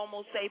the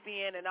Homo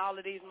sapien and all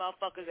of these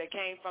motherfuckers that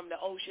came from the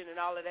ocean and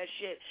all of that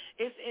shit,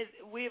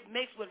 we've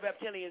mixed with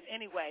reptilians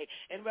anyway.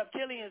 And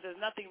reptilians is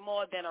nothing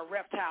more than a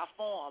reptile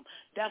form.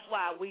 That's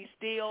why we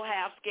still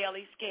have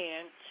scaly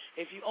skin.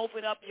 If you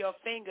open up your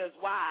fingers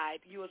wide,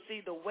 you will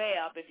see the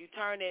web. If you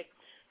turn it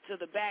to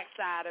the back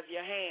side of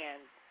your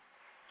hand,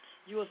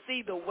 you will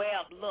see the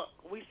web look.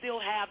 We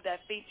still have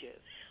that feature.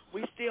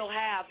 We still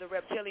have the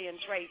reptilian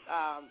traits,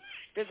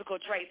 physical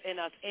traits in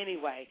us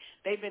anyway.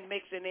 They've been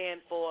mixing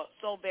in for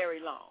so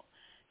very long.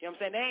 You know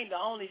what I'm saying? They ain't the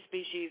only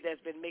species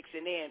that's been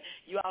mixing in.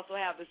 You also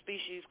have the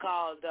species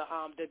called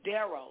the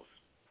Deros.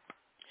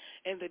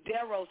 And the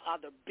Deros are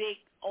the big,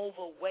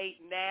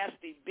 overweight,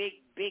 nasty,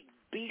 big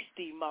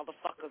beastie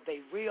motherfuckers.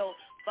 They real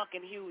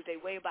fucking huge. They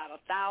weigh about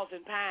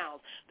 1,000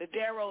 pounds. The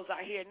Deros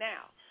are here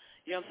now.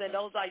 You know what I'm saying?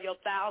 Those are your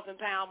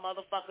 1,000-pound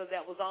motherfuckers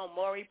that was on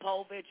Maury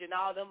Povich and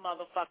all them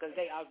motherfuckers.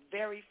 They are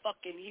very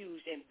fucking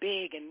huge and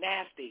big and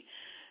nasty.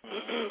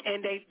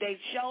 And they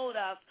showed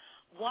us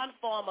one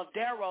form of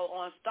Dero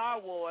on Star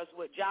Wars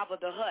with Jabba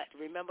the Hutt.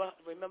 Remember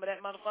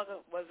that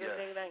motherfucker? What's his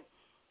name?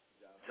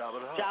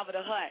 Jabba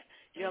the Hutt.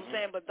 You know what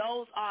I'm saying? But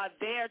those are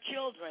their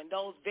children,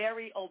 those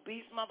very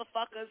obese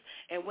motherfuckers.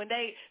 And when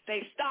they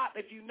stop,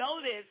 if you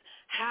notice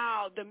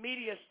how the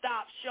media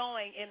stopped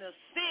showing, in a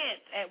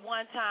sense, at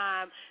one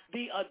time,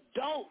 the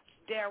adult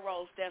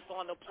Deros that's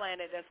on the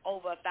planet that's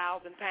over 1,000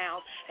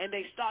 pounds, and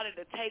they started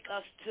to take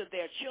us to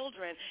their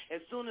children.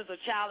 As soon as a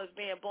child is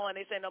being born,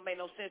 they say, no,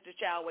 make no sense, this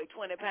child weigh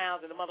 20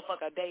 pounds and the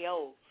motherfucker a day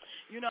old.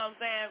 You know what I'm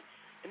saying?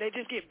 And they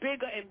just get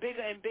bigger and bigger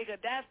and bigger.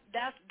 That's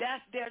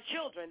their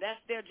children. That's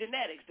their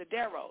genetics, the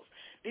Deros.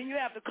 Then you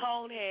have the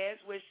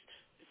Coneheads, which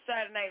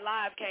Saturday Night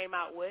Live came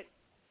out with.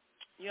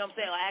 You know what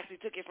I'm saying? I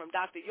actually took it from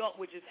Dr. York,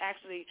 which is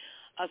actually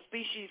a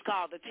species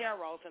called the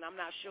Pteros, and I'm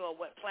not sure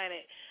what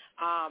planet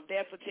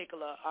their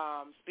particular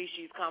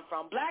species come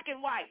from. Black and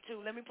white,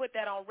 too. Let me put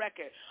that on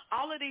record.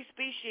 All of these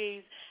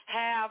species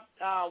have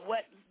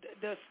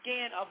the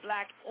skin of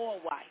black or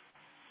white.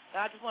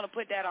 I just want to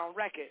put that on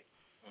record.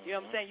 You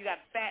know what I'm saying? You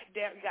got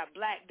you got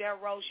black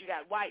Deros, you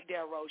got white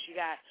Deros,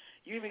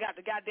 you even got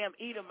the goddamn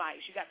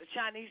Edomites, you got the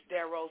Chinese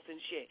Deros and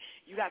shit.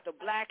 You got the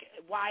black,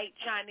 white,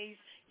 Chinese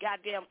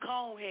goddamn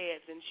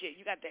Coneheads and shit.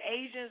 You got the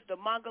Asians,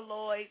 the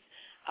Mongoloids,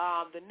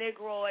 the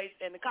Negroids,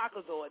 and the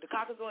Caucasoid. The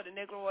Caucasoid, the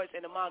Negroids,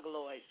 and the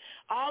Mongoloids.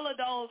 All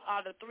of those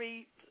are the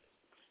three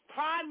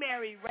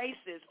primary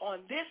races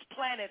on this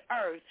planet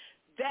Earth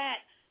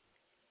that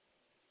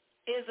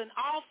is an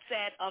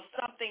offset of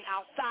something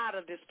outside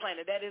of this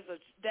planet. That is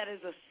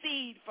a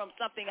seed from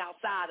something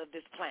outside of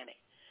this planet.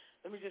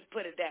 Let me just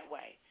put it that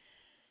way.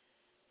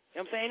 You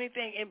know what I'm saying?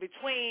 Anything in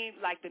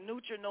between, like the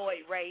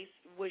Neutrinoid race,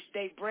 which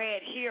they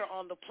bred here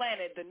on the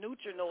planet, the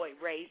Neutrinoid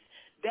race,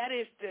 that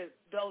is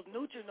those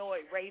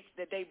Neutrinoid race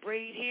that they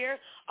breed here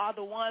are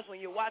the ones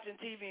when you're watching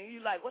TV and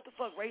you're like, what the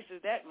fuck race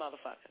is that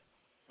motherfucker?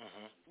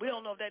 We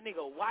don't know if that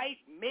nigga white,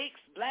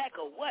 mixed, black,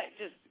 or what.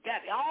 Just got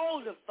all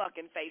the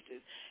fucking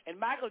faces. And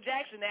Michael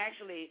Jackson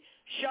actually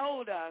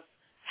showed us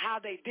how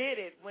they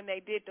did it when they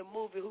did the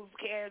movie Who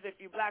Cares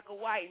If You're Black or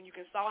White, and you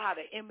can saw how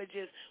the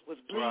images was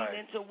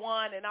bleeding into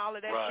one and all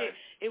of that shit.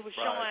 It was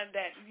showing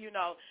that, you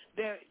know,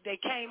 they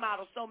came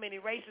out of so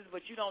many races,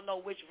 but you don't know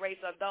which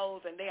race are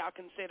those, and they are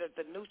considered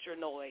the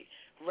Neutrinoid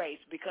race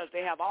because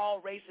they have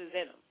all races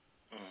in them.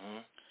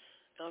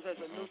 So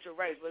it's a neutral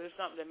race, but it's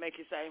something that makes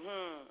you say,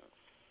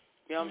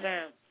 You know what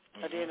I'm saying?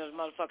 At the end of the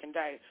motherfucking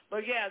day.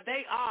 But, yeah,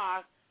 they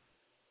are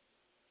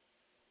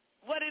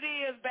what it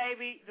is,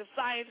 baby. The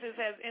scientists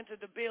has entered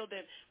the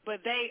building,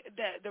 but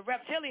the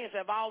reptilians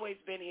have always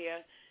been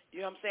here.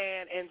 You know what I'm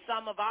saying? And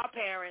some of our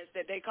parents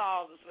that they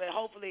call,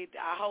 hopefully,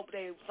 I hope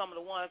they some of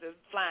the ones that's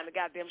flying the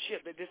goddamn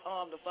ship that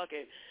disarm the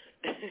fucking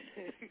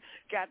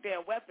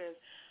goddamn weapons.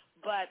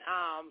 But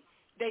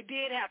they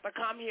did have to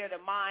come here to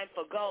mine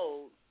for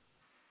gold.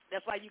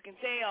 That's why you can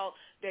tell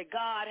that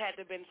God had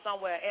to have been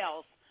somewhere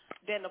else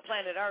than the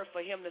planet Earth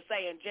for him to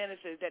say in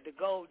Genesis that the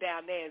gold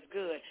down there is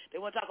good.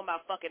 They weren't talking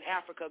about fucking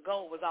Africa.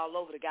 Gold was all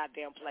over the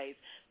goddamn place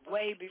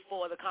way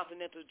before the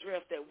continental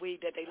drift that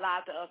they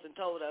lied to us and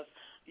told us,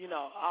 you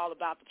know, all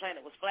about the planet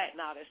was flat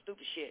and all that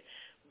stupid shit.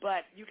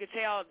 But you could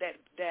tell that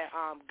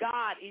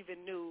God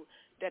even knew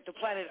that the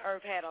planet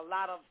Earth had a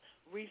lot of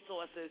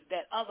resources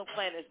that other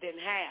planets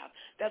didn't have.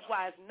 That's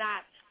why it's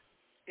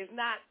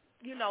not,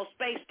 you know,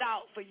 spaced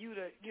out for you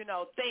to, you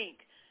know,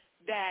 think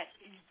that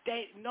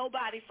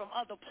nobody from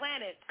other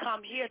planets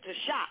come here to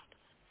shop.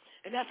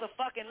 And that's a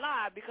fucking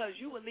lie, because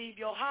you would leave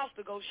your house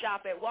to go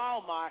shop at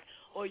Walmart,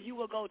 or you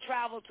would go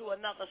travel to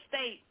another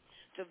state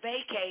to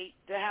vacate,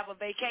 to have a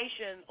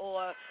vacation,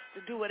 or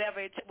to do whatever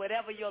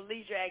your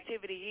leisure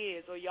activity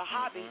is or your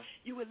hobby.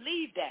 You would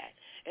leave that.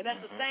 And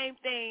that's the same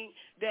thing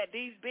that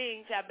these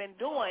beings have been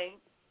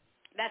doing.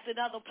 That's in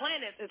other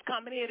planets, is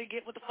coming here to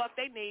get what the fuck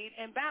they need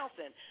and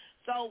bouncing.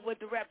 So with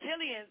the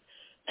reptilians,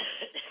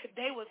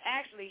 they was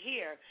actually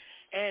here,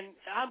 and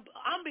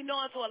I'm be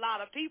knowing to a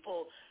lot of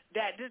people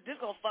that this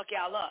gonna fuck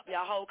y'all up,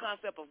 y'all whole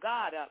concept of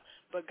God up.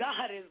 But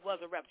God was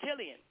a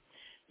reptilian,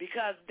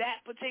 because that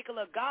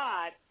particular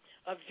God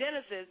of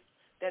Genesis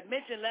that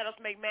mentioned, let us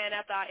make man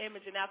after our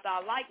image and after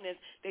our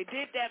likeness, they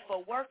did that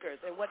for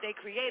workers and what they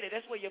created.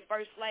 That's where your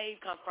first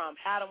slave come from.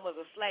 Adam was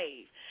a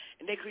slave,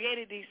 and they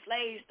created these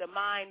slaves to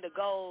mine the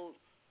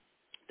gold.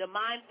 The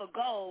mine for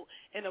gold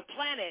in a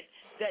planet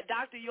that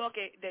Dr.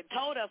 York that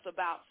told us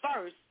about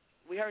first.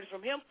 We heard it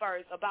from him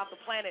first about the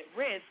planet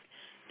Risk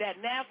that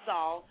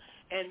NASA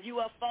and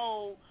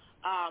UFO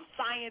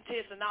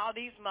scientists and all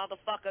these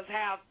motherfuckers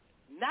have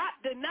not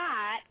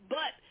denied,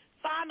 but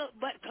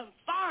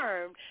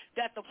confirmed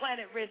that the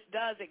planet Risk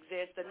does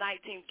exist. The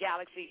 19th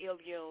galaxy,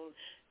 Ilion,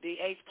 the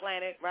 8th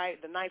planet, right?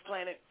 The 9th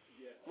planet,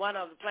 one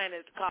of the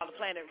planets called the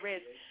planet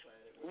Risk,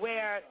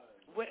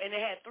 and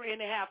they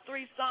have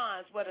three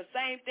suns. Well, the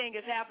same thing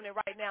is happening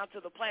right now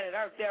to the planet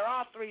Earth. There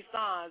are three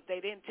suns.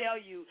 They didn't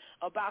tell you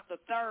about the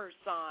third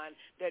sun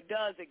that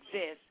does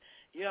exist.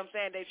 You know what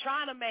I'm saying? They're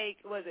trying to make,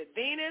 was it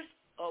Venus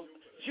or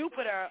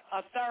Jupiter,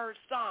 a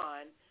third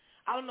sun.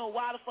 I don't know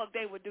why the fuck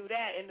they would do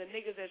that, and the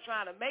niggas that's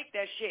trying to make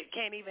that shit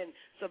can't even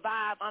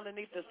survive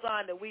underneath the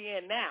sun that we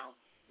in now.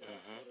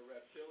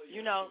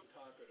 You know?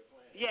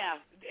 Yeah.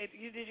 Did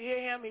you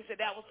hear him? He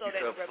said that was so that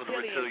the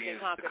reptilians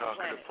can conquer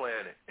the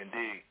planet.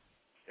 Indeed.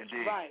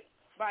 Right.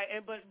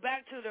 But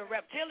back to the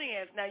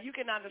reptilians, now you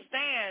can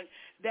understand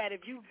that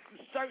if you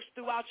search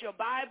throughout your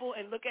Bible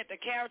and look at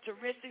the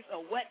characteristics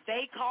of what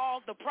they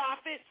called the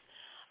prophets,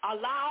 a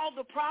lot of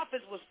the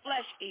prophets was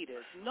flesh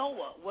eaters.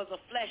 Noah was a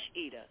flesh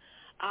eater.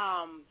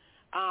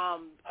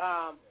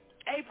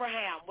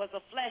 Abraham was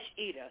a flesh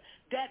eater.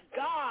 That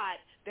God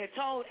that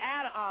told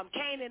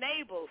Cain and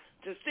Abel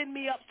to send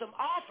me up some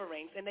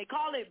offerings, and they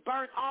call it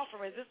burnt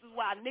offerings. This is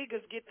why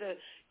niggas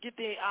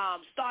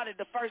started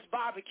the first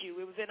barbecue.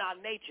 It was in our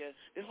nature.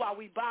 This is why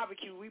we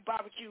barbecue. We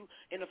barbecue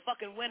in the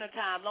fucking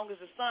wintertime. Long as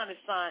the sun is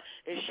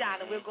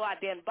shining, we'll go out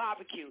there and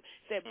barbecue.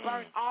 It said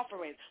burnt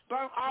offerings.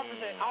 Burnt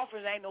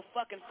offerings ain't no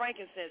fucking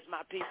frankincense,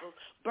 my people.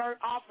 Burnt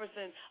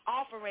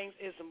offerings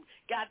is some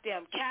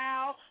goddamn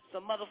cow,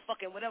 some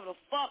motherfucking whatever the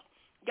fuck,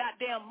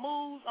 goddamn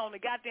moves on the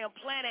goddamn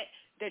planet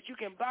that you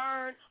can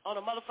burn on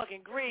a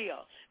motherfucking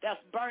grill.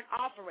 That's burnt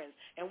offerings.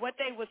 And what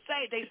they would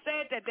say, they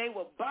said that they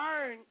would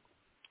burn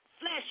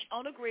flesh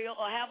on a grill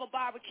or have a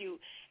barbecue,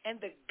 and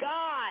the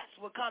gods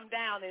would come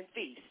down and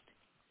feast.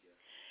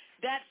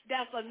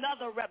 That's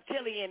another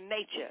reptilian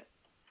nature.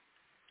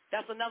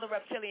 That's another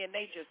reptilian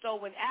nature. So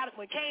when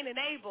Cain and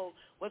Abel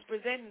was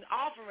presenting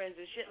offerings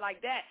and shit like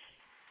that,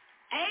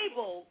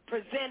 Abel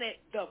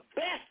presented the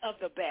best of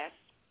the best,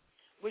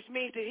 which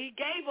means that he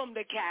gave them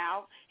the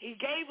cow, he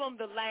gave them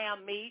the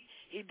lamb meat,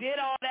 he did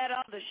all that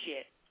other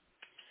shit.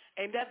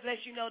 And that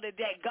lets you know that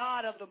that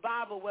God of the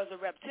Bible was a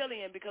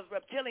reptilian, because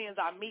reptilians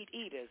are meat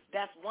eaters.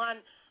 That's one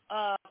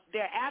of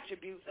their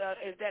attributes,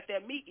 is that they're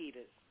meat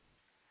eaters.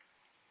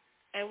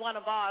 And one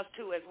of ours,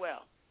 too, as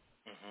well.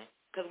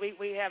 Because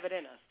we have it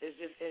in us. It's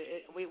just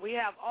we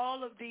have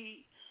all of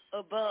the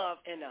above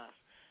in us.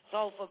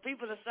 So for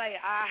people to say,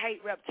 I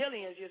hate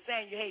reptilians, you're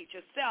saying you hate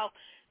yourself.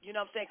 You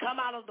know what I'm saying? Come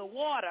out of the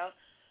water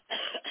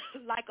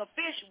like a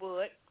fish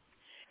would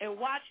and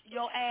watch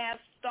your ass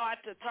start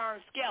to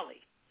turn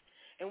skelly.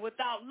 And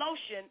without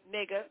lotion,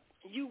 nigga,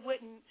 you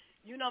wouldn't,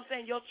 you know what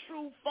I'm saying, your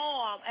true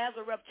form as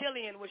a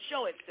reptilian would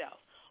show itself.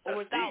 Or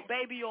without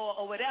baby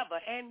or whatever.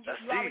 And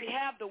you already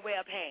have the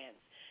web hands.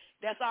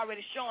 That's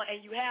already showing.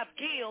 And you have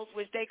gills,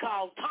 which they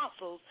call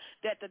tonsils,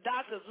 that the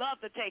doctors love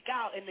to take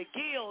out. And the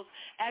gills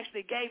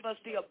actually gave us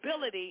the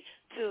ability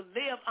to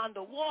live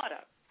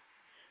underwater.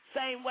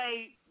 Same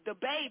way the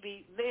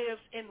baby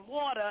lives in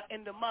water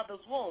in the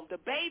mother's womb.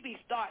 The baby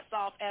starts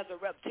off as a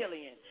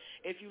reptilian.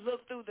 If you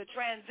look through the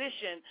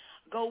transition,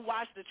 go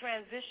watch the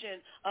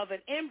transition of an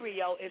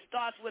embryo. It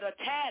starts with a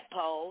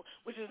tadpole,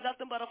 which is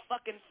nothing but a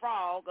fucking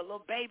frog, a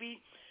little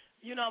baby,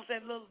 you know what I'm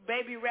saying, little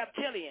baby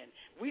reptilian.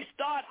 We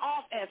start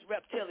off as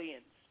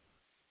reptilians.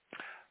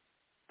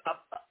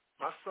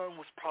 My son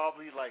was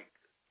probably like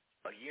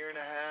a year and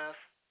a half,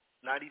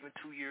 not even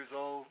 2 years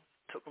old.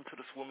 Took him to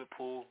the swimming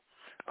pool.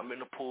 I'm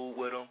in the pool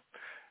with him.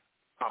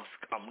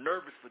 I'm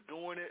nervous for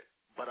doing it,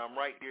 but I'm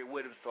right there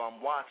with him, so I'm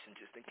watching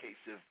just in case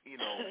if,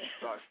 you know, he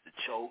starts to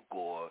choke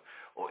or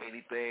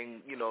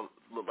anything, you know,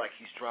 look like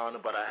he's drowning.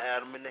 But I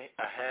had him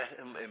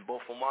in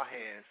both of my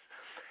hands,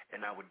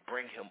 and I would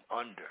bring him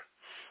under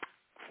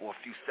for a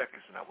few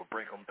seconds, and I would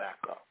bring him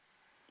back up.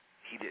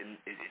 He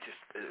didn't. It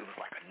was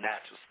like a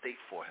natural state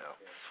for him.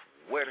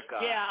 Swear to God.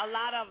 Yeah, a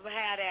lot of them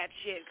had that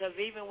shit, because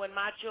even when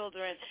my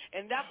children,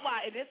 and that's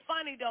why, and it's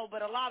funny though,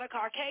 but a lot of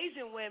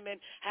Caucasian women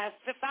have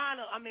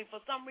found, I mean, for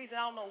some reason,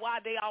 I don't know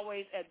why they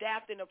always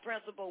adapting the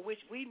principle,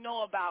 which we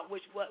know about,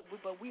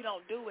 but we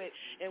don't do it,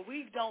 and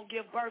we don't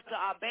give birth to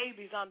our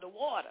babies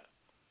underwater.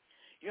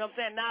 You know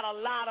what I'm saying? Not a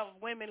lot of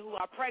women who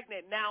are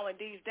pregnant now in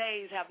these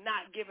days have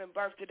not given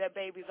birth to their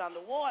babies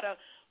underwater,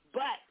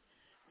 but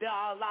there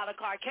are a lot of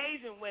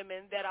Caucasian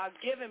women that are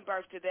giving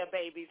birth to their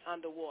babies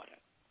underwater.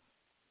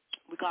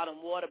 We call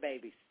them water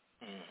babies.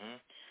 You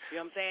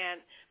know what I'm saying?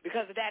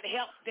 Because that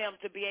helps them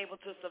to be able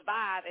to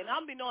survive. And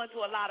I'm knowing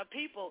to a lot of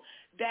people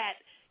that,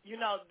 you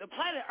know, the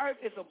planet Earth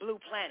is a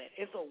blue planet.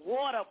 It's a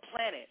water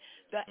planet.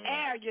 The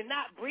air, you're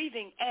not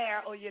breathing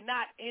air or you're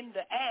not in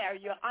the air.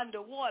 You're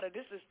underwater.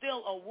 This is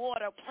still a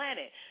water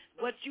planet.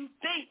 What you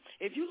think,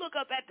 if you look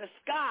up at the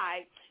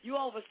sky, you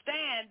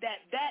understand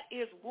that that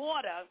is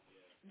water,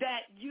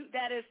 you're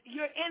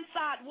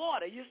inside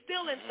water. You're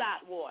still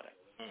inside water.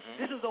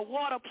 This is a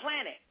water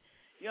planet.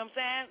 You know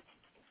what I'm saying?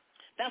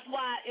 That's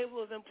why it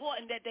was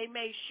important that they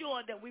made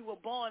sure that we were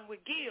born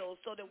with gills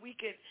so that we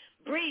could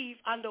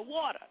breathe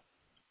underwater.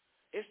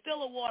 It's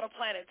still a water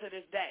planet to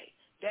this day.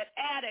 That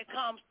air that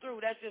comes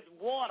through, that's just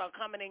water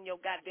coming in your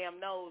goddamn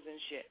nose and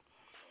shit.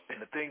 And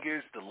the thing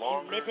is, the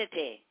longer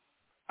humidity.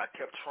 I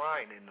kept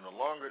trying, and the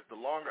longer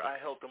I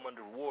held them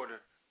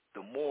underwater,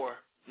 the more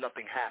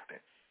nothing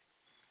happened.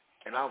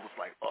 And I was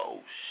like,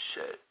 oh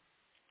shit.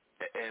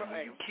 And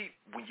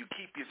when you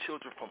keep your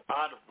children from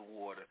out of the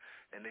water,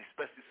 and they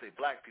especially say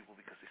black people,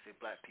 because they say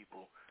black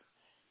people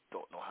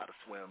don't know how to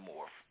swim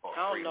or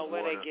I don't know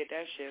where they get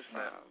that shit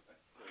from.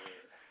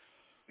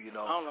 You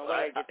know, I don't know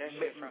where they get that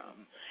shit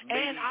from.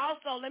 And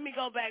also, let me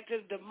go back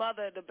to the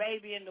mother, the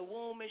baby in the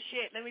womb and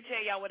shit. Let me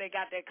tell y'all where they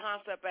got that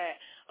concept at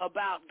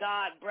about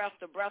God breath,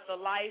 the breath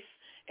of life,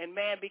 and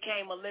man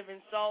became a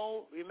living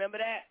soul. Remember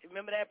that?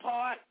 Remember that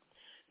part?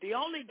 The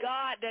only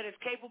God that is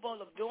capable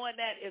of doing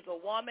that is a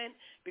woman,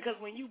 because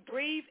when you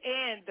breathe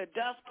in the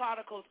dust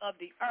particles of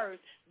the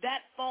earth,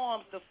 that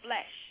forms the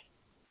flesh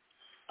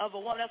of a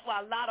woman. That's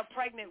why a lot of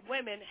pregnant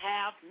women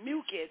have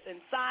mucus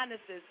and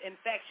sinuses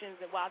infections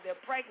and while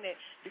they're pregnant,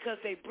 because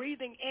they're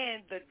breathing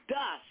in the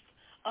dust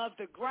of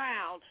the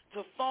ground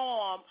to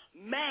form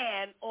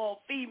man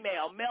or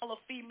female, male or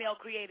female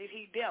created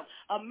he, them.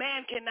 A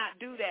man cannot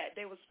do that.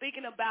 They were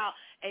speaking about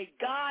a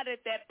God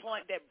at that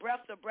point that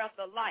breath the breath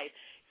of life.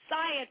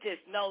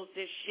 Scientists knows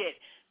this shit.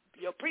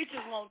 Your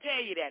preachers won't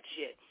tell you that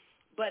shit.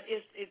 But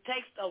it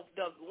takes the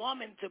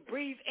woman to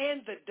breathe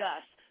in the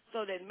dust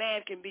so that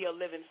man can be a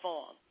living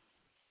form.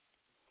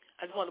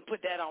 I just want to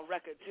put that on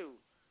record, too.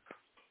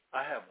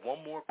 I have one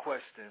more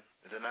question,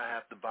 and then I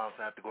have to bounce.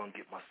 I have to go and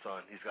get my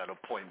son. He's got an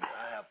appointment.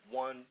 I have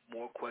one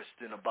more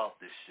question about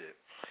this shit.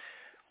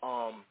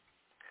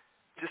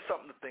 Just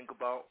something to think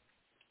about.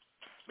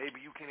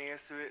 Maybe you can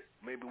answer it.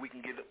 Maybe we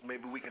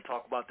can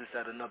talk about this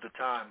at another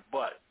time.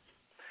 But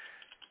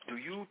do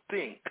you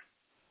think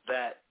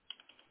that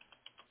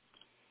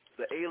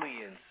the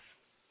aliens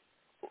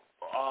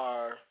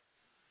are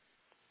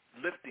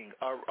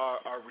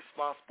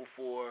responsible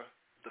for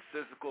the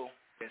physical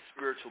and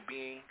spiritual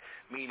being?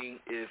 Meaning,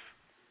 if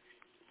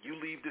you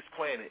leave this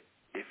planet,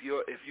 if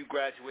you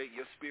graduate,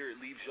 your spirit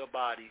leaves your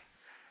body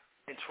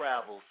and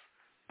travels,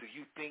 do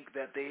you think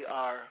that they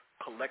are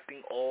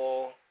collecting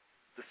all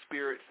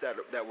spirits that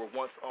were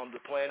once on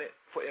the planet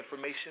for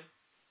information?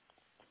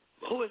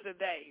 Who is the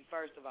they,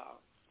 first of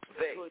all?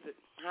 They. Who is it?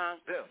 Huh?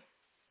 Them.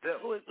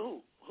 Who is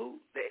who?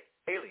 Who? The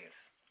aliens.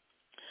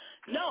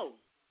 No,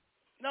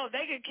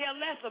 they could care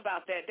less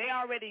about that. They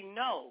already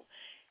know.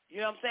 You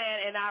know what I'm saying?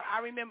 And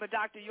I remember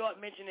Dr. York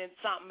mentioning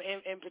something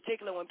in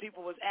particular when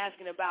people was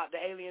asking about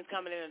the aliens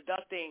coming and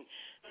abducting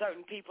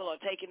certain people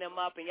or taking them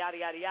up and yada,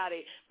 yada,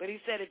 yada. But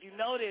he said if you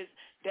notice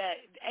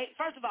that,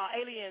 first of all,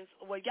 aliens,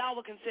 what y'all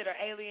would consider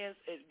aliens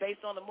is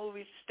based on the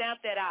movies,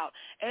 stamp that out.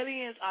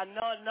 Aliens are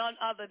none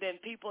other than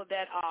people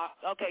that are,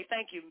 okay,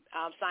 thank you,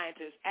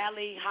 scientists,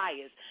 Ali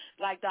highest,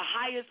 like the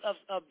highest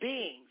of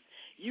beings.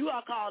 You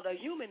are called a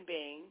human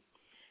being.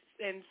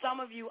 And some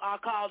of you are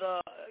called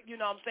a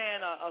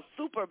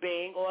super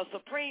being or a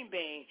supreme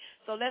being.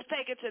 So let's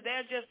take it to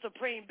they're just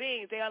supreme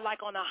beings. They are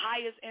like on the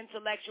highest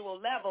intellectual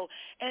level,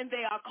 and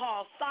they are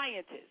called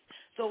scientists.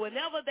 So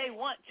whenever they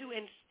want to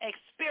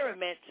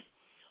experiment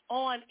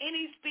on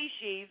any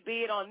species,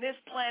 be it on this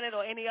planet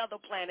or any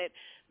other planet,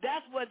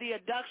 that's where the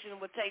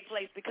abduction would take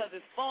place because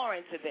it's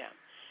foreign to them.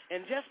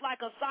 And just like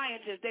a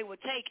scientist, they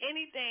would take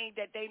anything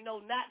that they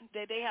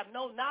have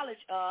no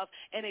knowledge of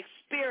and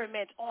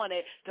experiment on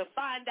it to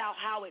find out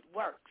how it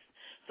works.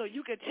 So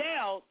you could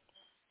tell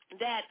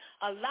that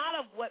a lot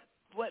of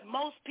what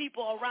most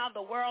people around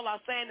the world are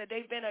saying that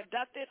they've been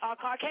abducted are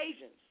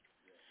Caucasians.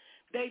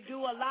 They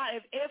do a lot.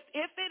 If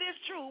it is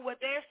true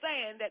what they're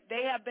saying that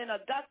they have been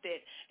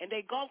abducted and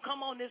they gonna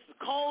come on this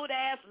cold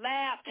ass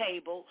lab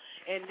table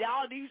and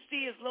all you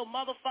see is little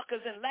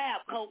motherfuckers in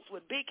lab coats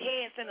with big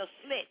heads and a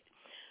slit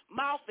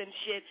mouth and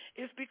shit,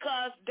 is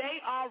because they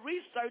are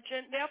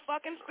researching their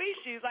fucking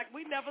species like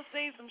we never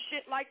seen some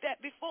shit like that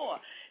before.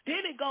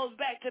 Then it goes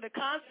back to the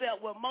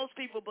concept where most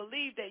people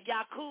believe that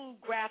Yakub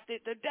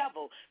grafted the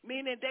devil,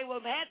 meaning they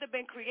had to have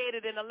been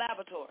created in a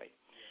laboratory.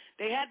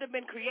 They had to have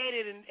been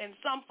created in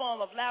some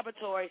form of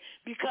laboratory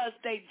because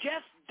they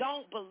just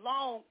don't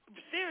belong,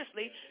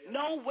 seriously,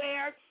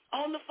 nowhere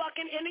on the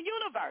fucking in the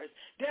universe.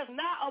 There's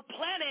not a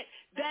planet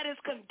that is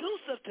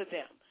conducive to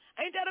them.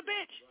 Ain't that a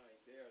bitch?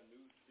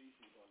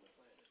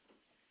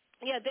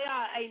 Yeah, they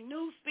are a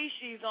new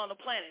species on the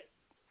planet,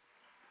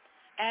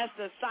 as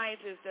the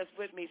scientist that's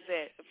with me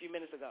said a few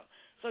minutes ago.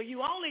 So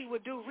you only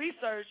would do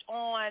research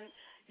on,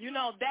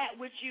 that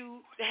which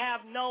you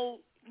have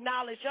no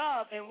knowledge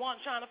of and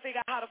trying to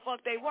figure out how the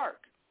fuck they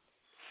work.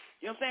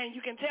 You know what I'm saying?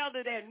 You can tell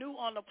that they're new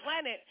on the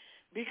planet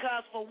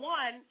because, for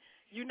one,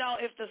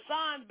 if the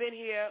sun's been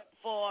here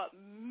for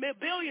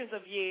billions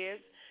of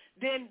years,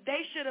 then they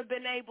should have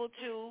been able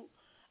to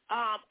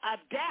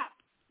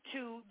adapt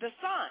to the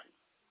sun.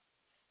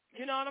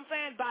 You know what I'm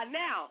saying? By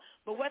now.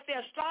 But what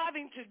they're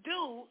striving to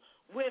do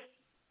with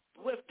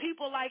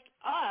people like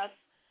us,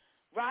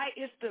 right,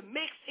 is to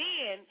mix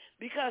in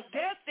because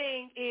their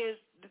thing is,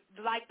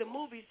 like the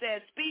movie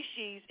says,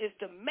 species is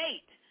to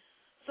mate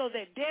so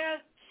that their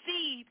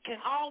seed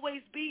can always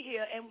be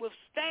here and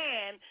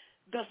withstand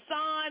the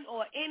sun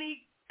or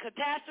any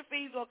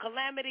catastrophes or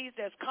calamities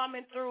that's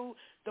coming through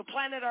the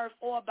planet Earth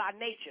or by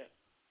nature.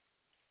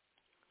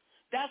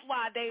 That's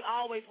why they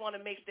always want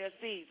to mix their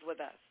seeds with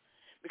us.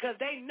 Because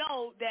they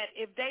know that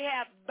if they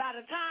have, by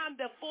the time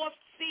the fourth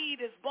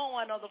seed is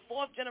born or the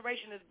fourth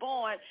generation is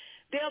born,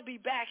 they'll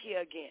be back here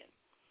again.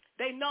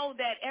 They know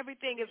that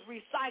everything is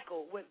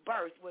recycled with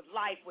birth, with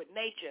life, with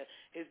nature.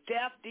 It's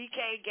death,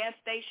 decay,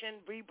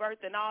 gestation,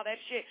 rebirth, and all that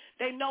shit.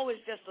 They know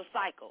it's just a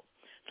cycle.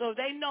 So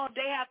they know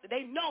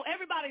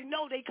everybody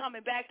know they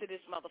coming back to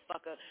this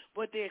motherfucker,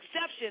 with the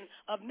exception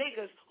of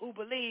niggas who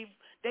believe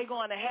they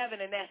going to heaven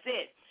and that's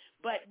it.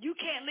 But you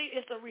can't leave,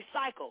 it's a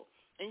recycle.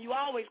 And you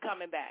always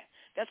coming back.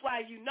 That's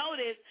why you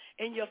notice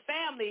in your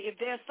family, if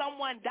there's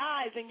someone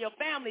dies in your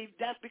family,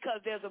 that's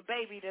because there's a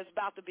baby that's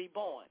about to be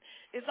born.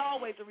 It's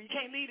always you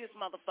can't leave this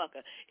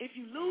motherfucker. If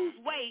you lose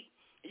weight,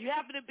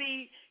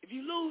 if you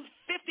lose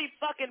 50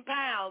 fucking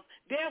pounds,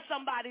 there's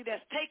somebody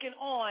that's taking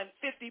on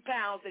 50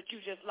 pounds that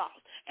you just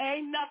lost.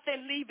 Ain't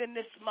nothing leaving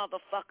this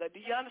motherfucker. Do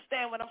you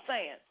understand what I'm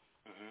saying?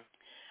 Mm-hmm.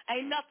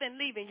 Ain't nothing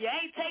leaving. You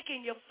ain't taking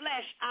your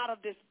flesh out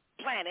of this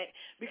planet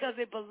because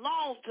it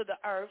belongs to the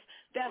earth.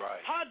 That's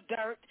right. Her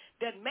dirt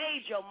that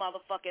made your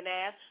motherfucking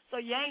ass,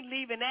 so you ain't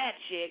leaving that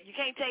shit. You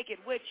can't take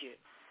it with you.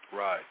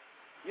 Right.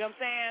 You know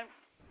what I'm saying?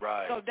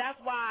 Right. So that's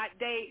why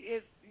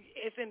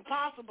it's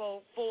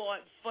impossible for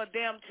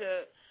them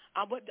to,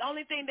 but the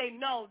only thing they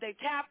know, they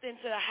tapped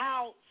into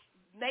how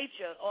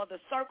nature or the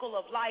circle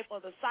of life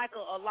or the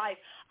cycle of life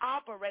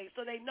operates,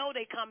 so they know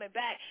they coming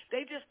back.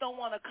 They just don't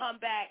want to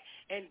come back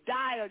and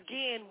die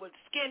again with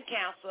skin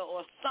cancer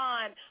or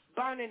sun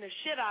burning the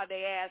shit out of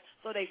their ass,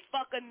 so they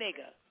fuck a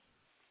nigga.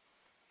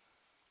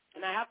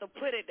 And I have to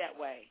put it that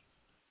way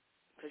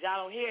because y'all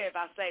don't hear if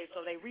I say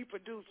so they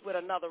reproduce with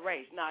another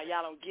race. Nah,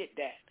 y'all don't get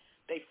that.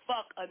 They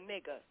fuck a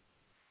nigga.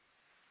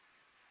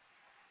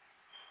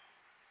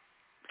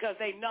 Because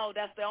they know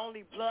that's the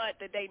only blood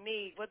that they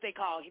need. What they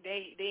call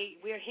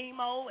we're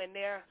hemo and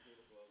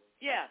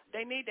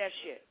they need that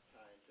shit.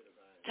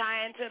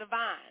 Tying to the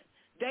vine.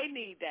 They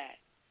need that.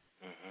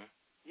 Mm-hmm.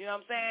 You know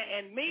what I'm saying?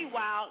 And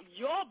meanwhile,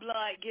 your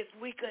blood gets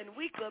weaker and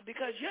weaker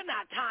because you're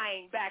not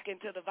tying back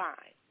into the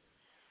vine.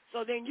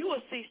 So then you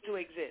will cease to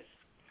exist.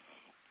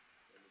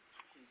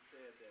 She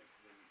said that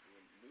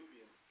when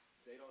Nubians,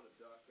 they don't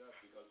abduct us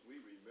because we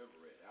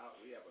remember it.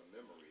 We have a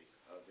memory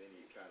of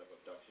any kind of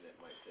abduction that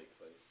might take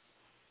place.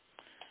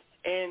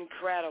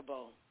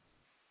 Incredible.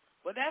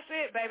 Well, that's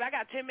it, baby. I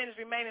got 10 minutes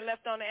remaining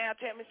left on the air.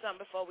 Tell me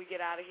something before we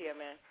get out of here,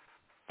 man.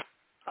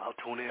 I'll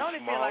tune in Don't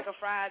it tomorrow. feel like a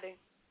Friday?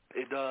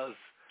 It does.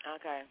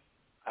 Okay.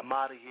 I'm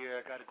out of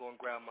here. I got to go and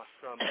grab my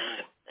son.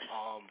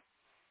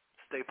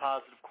 Stay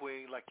positive,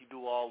 Queen, like you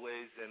do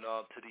always. And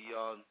to the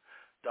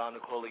Don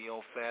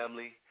Nicoleone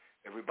family,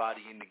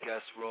 everybody in the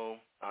guest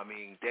room. I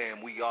mean,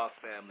 damn, we are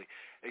family.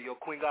 Hey, yo,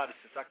 Queen Goddess,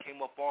 since I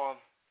came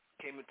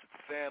into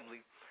the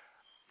family,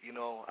 you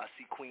know, I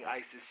see Queen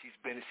Isis. She's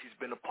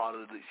been a part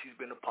of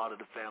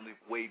the family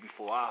way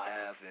before I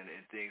have and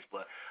things.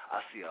 But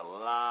I see a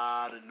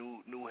lot of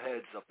new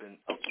heads up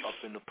in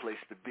the place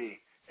to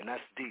be, and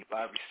that's deep.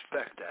 I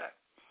respect that.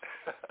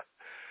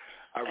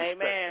 I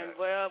respect Amen.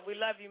 that. Well, we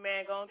love you,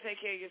 man. Go and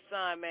take care of your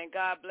son, man.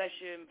 God bless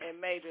you, and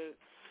may the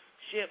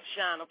ship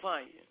shine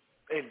upon you.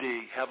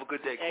 Indeed. Have a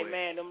good day, Queen.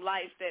 Amen. Them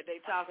lights that they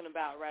talking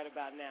about right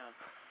about now.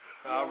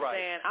 You All know what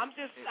right. I'm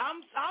saying?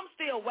 I'm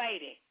still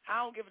waiting.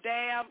 I don't give a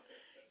damn.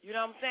 You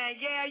know what I'm saying?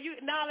 Yeah,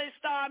 Knowledge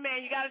Star,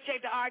 man, you got to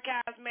check the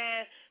archives,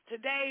 man.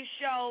 Today's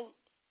show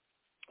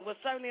was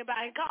certainly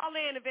about, and call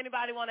in if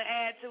anybody want to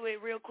add to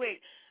it real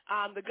quick.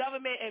 The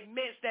government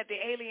admits that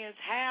the aliens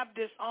have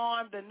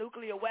disarmed the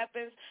nuclear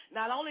weapons.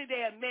 Not only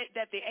they admit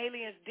that the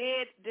aliens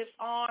did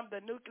disarm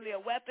the nuclear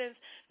weapons,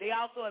 they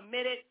also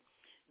admitted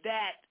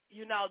that,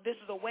 you know, this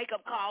is a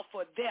wake-up call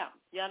for them.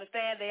 You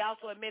understand? They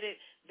also admitted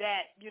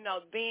that, you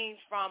know, beings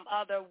from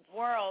other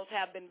worlds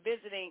have been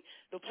visiting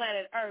the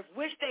planet Earth,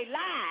 which they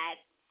lied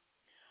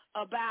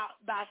about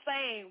by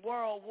saying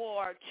World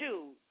War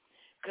II,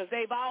 because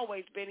they've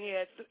always been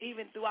here,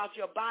 even throughout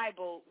your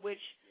Bible, which,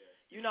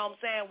 you know what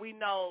I'm saying, we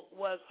know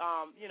was,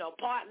 you know,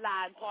 part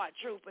lie and part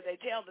truth, but they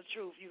tell the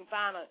truth. You can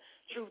find a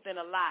truth in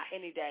a lie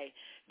any day.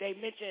 They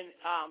mention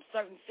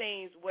certain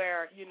scenes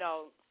where, you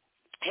know,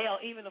 hell,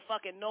 even the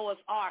fucking Noah's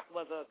Ark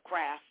was a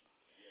craft,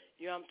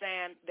 you know what I'm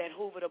saying, that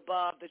hovered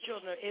above the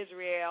children of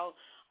Israel.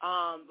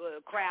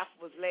 The craft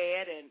was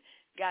led, and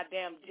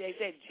goddamn, they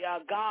said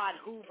God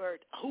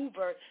hoovered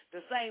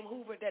the same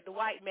hoover that the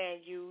white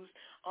man used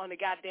on the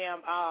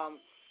goddamn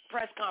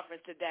press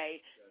conference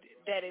today,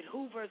 that it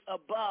hoovers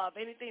above.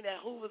 Anything that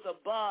hoovers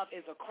above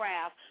is a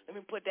craft. Let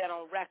me put that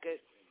on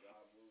record.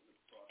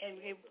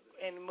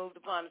 And moved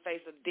upon the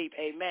face of the deep.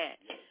 Amen.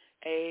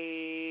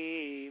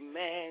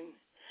 Amen.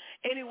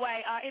 Anyway,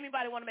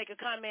 anybody want to make a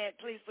comment,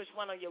 please push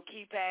one on your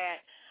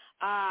keypad.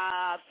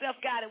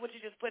 Self-guided, what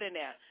you just put in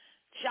there?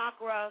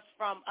 Chakras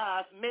from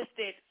us,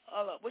 Mystic,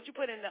 what you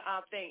put in the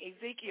thing?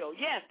 Ezekiel.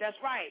 Yes, that's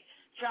right.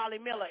 Charlie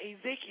Miller,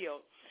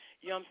 Ezekiel.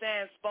 You know what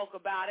I'm saying? Spoke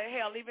about it.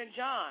 Hell, even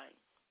John.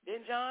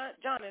 Didn't John?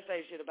 John didn't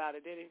say shit about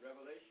it, did he?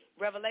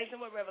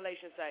 Revelation. What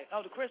Revelation say?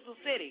 Oh, the Crystal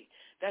City.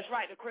 That's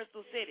right, the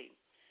Crystal City.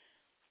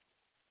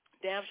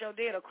 Damn sure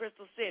did, a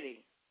Crystal City.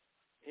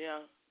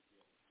 Yeah.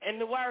 And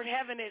the word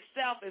heaven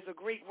itself is a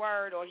Greek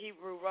word or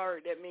Hebrew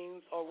word that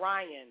means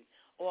Orion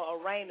or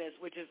Uranus,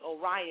 which is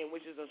Orion,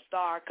 which is a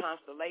star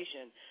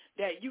constellation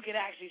that you can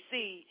actually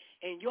see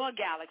in your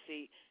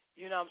galaxy,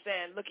 you know what I'm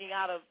saying, looking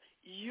out of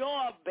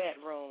your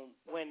bedroom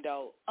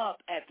window up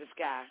at the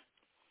sky.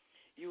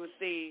 You will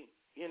see,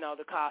 you know,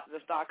 the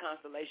star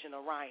constellation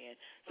Orion.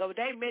 So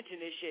they mention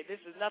this shit.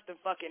 This is nothing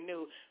fucking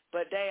new.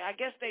 But I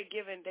guess they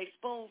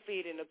spoon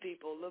feeding the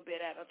people a little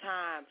bit at a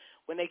time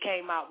when they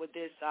came out with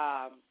this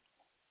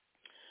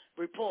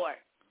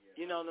report.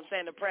 You know what I'm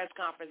saying? The press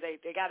conference,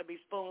 they got to be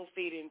spoon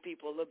feeding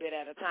people a little bit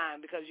at a time,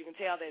 because you can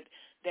tell that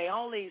they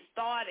only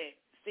started,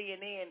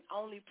 CNN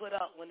only put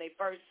up when they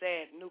first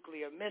said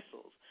nuclear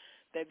missiles,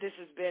 that this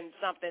has been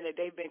something that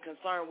they've been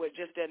concerned with,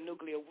 just their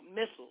nuclear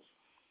missiles.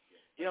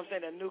 You know what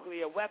I'm saying? The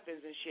nuclear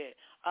weapons and shit.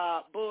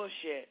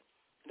 Bullshit.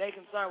 They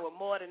concerned with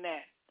more than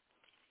that.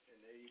 And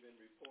they even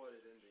reported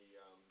in the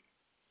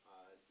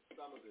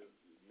some of the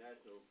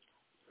National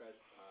Press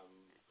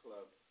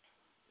Club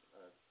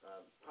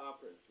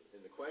conference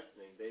in the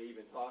questioning, they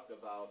even talked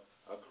about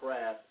a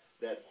craft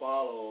that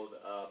followed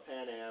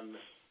Pan Am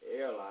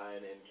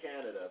airline in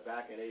Canada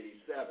back in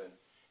 '87,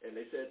 and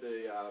they said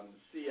the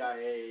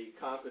CIA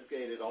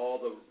confiscated all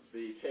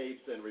the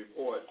tapes and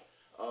reports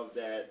of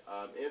that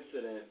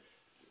incident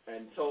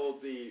and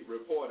told the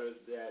reporters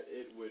that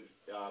it would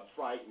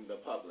frighten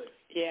the public.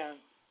 Yeah.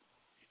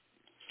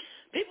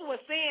 People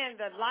were seeing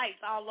the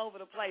lights all over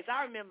the place.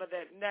 I remember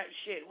that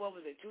shit, what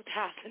was it,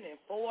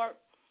 2004?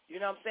 You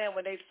know what I'm saying?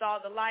 When they saw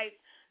the lights.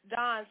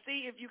 Don,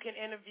 see if you can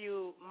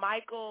interview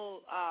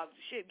Michael,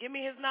 give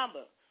me his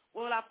number.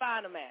 Where will I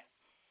find him at?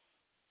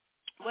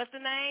 What's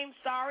the name?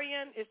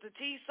 Sarian? Is the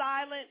T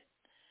silent?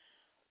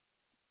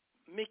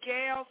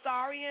 Mikael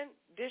Sarian,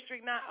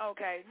 District 9.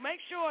 Okay. Make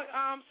sure,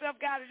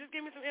 Self-Guided, just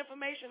give me some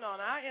information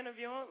on it. I'll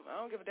interview him. I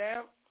don't give a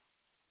damn.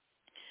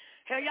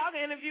 Hell, y'all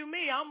can interview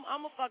me. I'm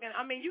a fucking,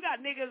 I mean, you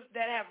got niggas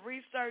that have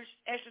researched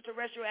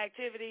extraterrestrial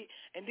activity,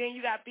 and then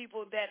you got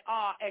people that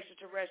are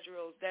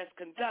extraterrestrials that's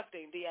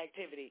conducting the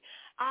activity.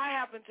 I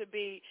happen to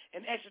be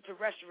an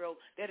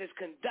extraterrestrial that is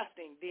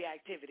conducting the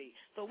activity.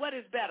 So what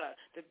is better,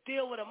 to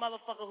deal with a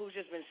motherfucker who's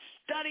just been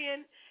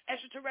studying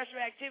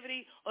extraterrestrial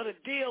activity or to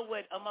deal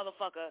with a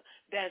motherfucker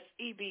that's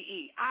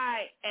EBE?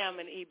 I am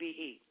an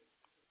EBE.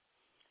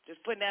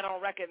 Just putting that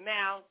on record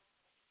now.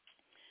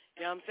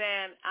 You know what I'm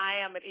saying?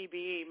 I am an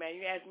EBE, man.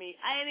 You ask me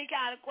any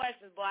kind of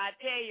questions, boy, I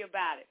tell you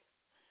about it.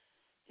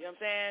 You know what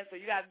I'm saying? So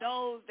you got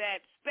those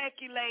that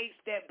speculates,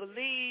 that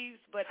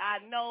believes, but I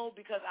know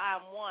because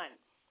I'm one.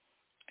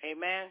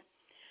 Amen.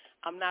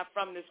 I'm not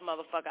from this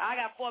motherfucker. I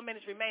got 4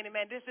 minutes remaining,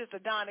 man. This is the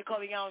Don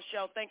Nicoleone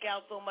Show. Thank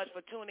y'all so much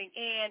for tuning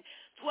in.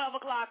 12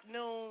 o'clock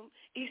noon,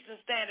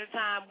 Eastern Standard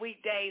Time,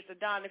 weekdays, the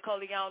Don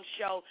Nicoleone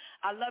Show.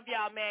 I love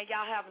y'all, man.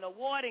 Y'all have an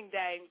awarding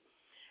day,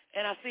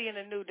 and I'll see you in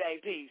a new day.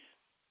 Peace.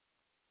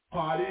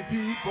 Party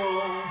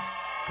people,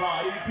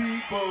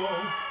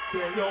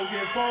 can yo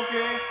get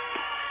funky?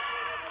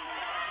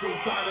 So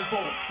silent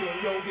folks, can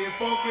yo get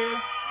funky?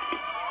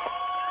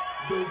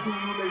 The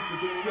Zulu Nation,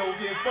 can yo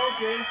get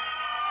funky?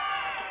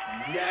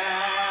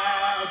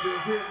 Yeah,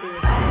 just hit me.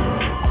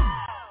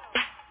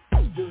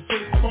 Just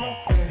hit it funk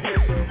and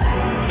hit me.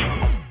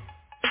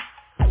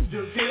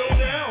 Just get on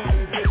down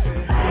and hit me.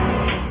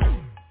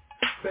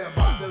 That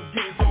about to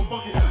get so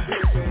funky and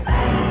hit me.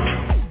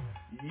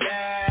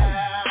 Yeah.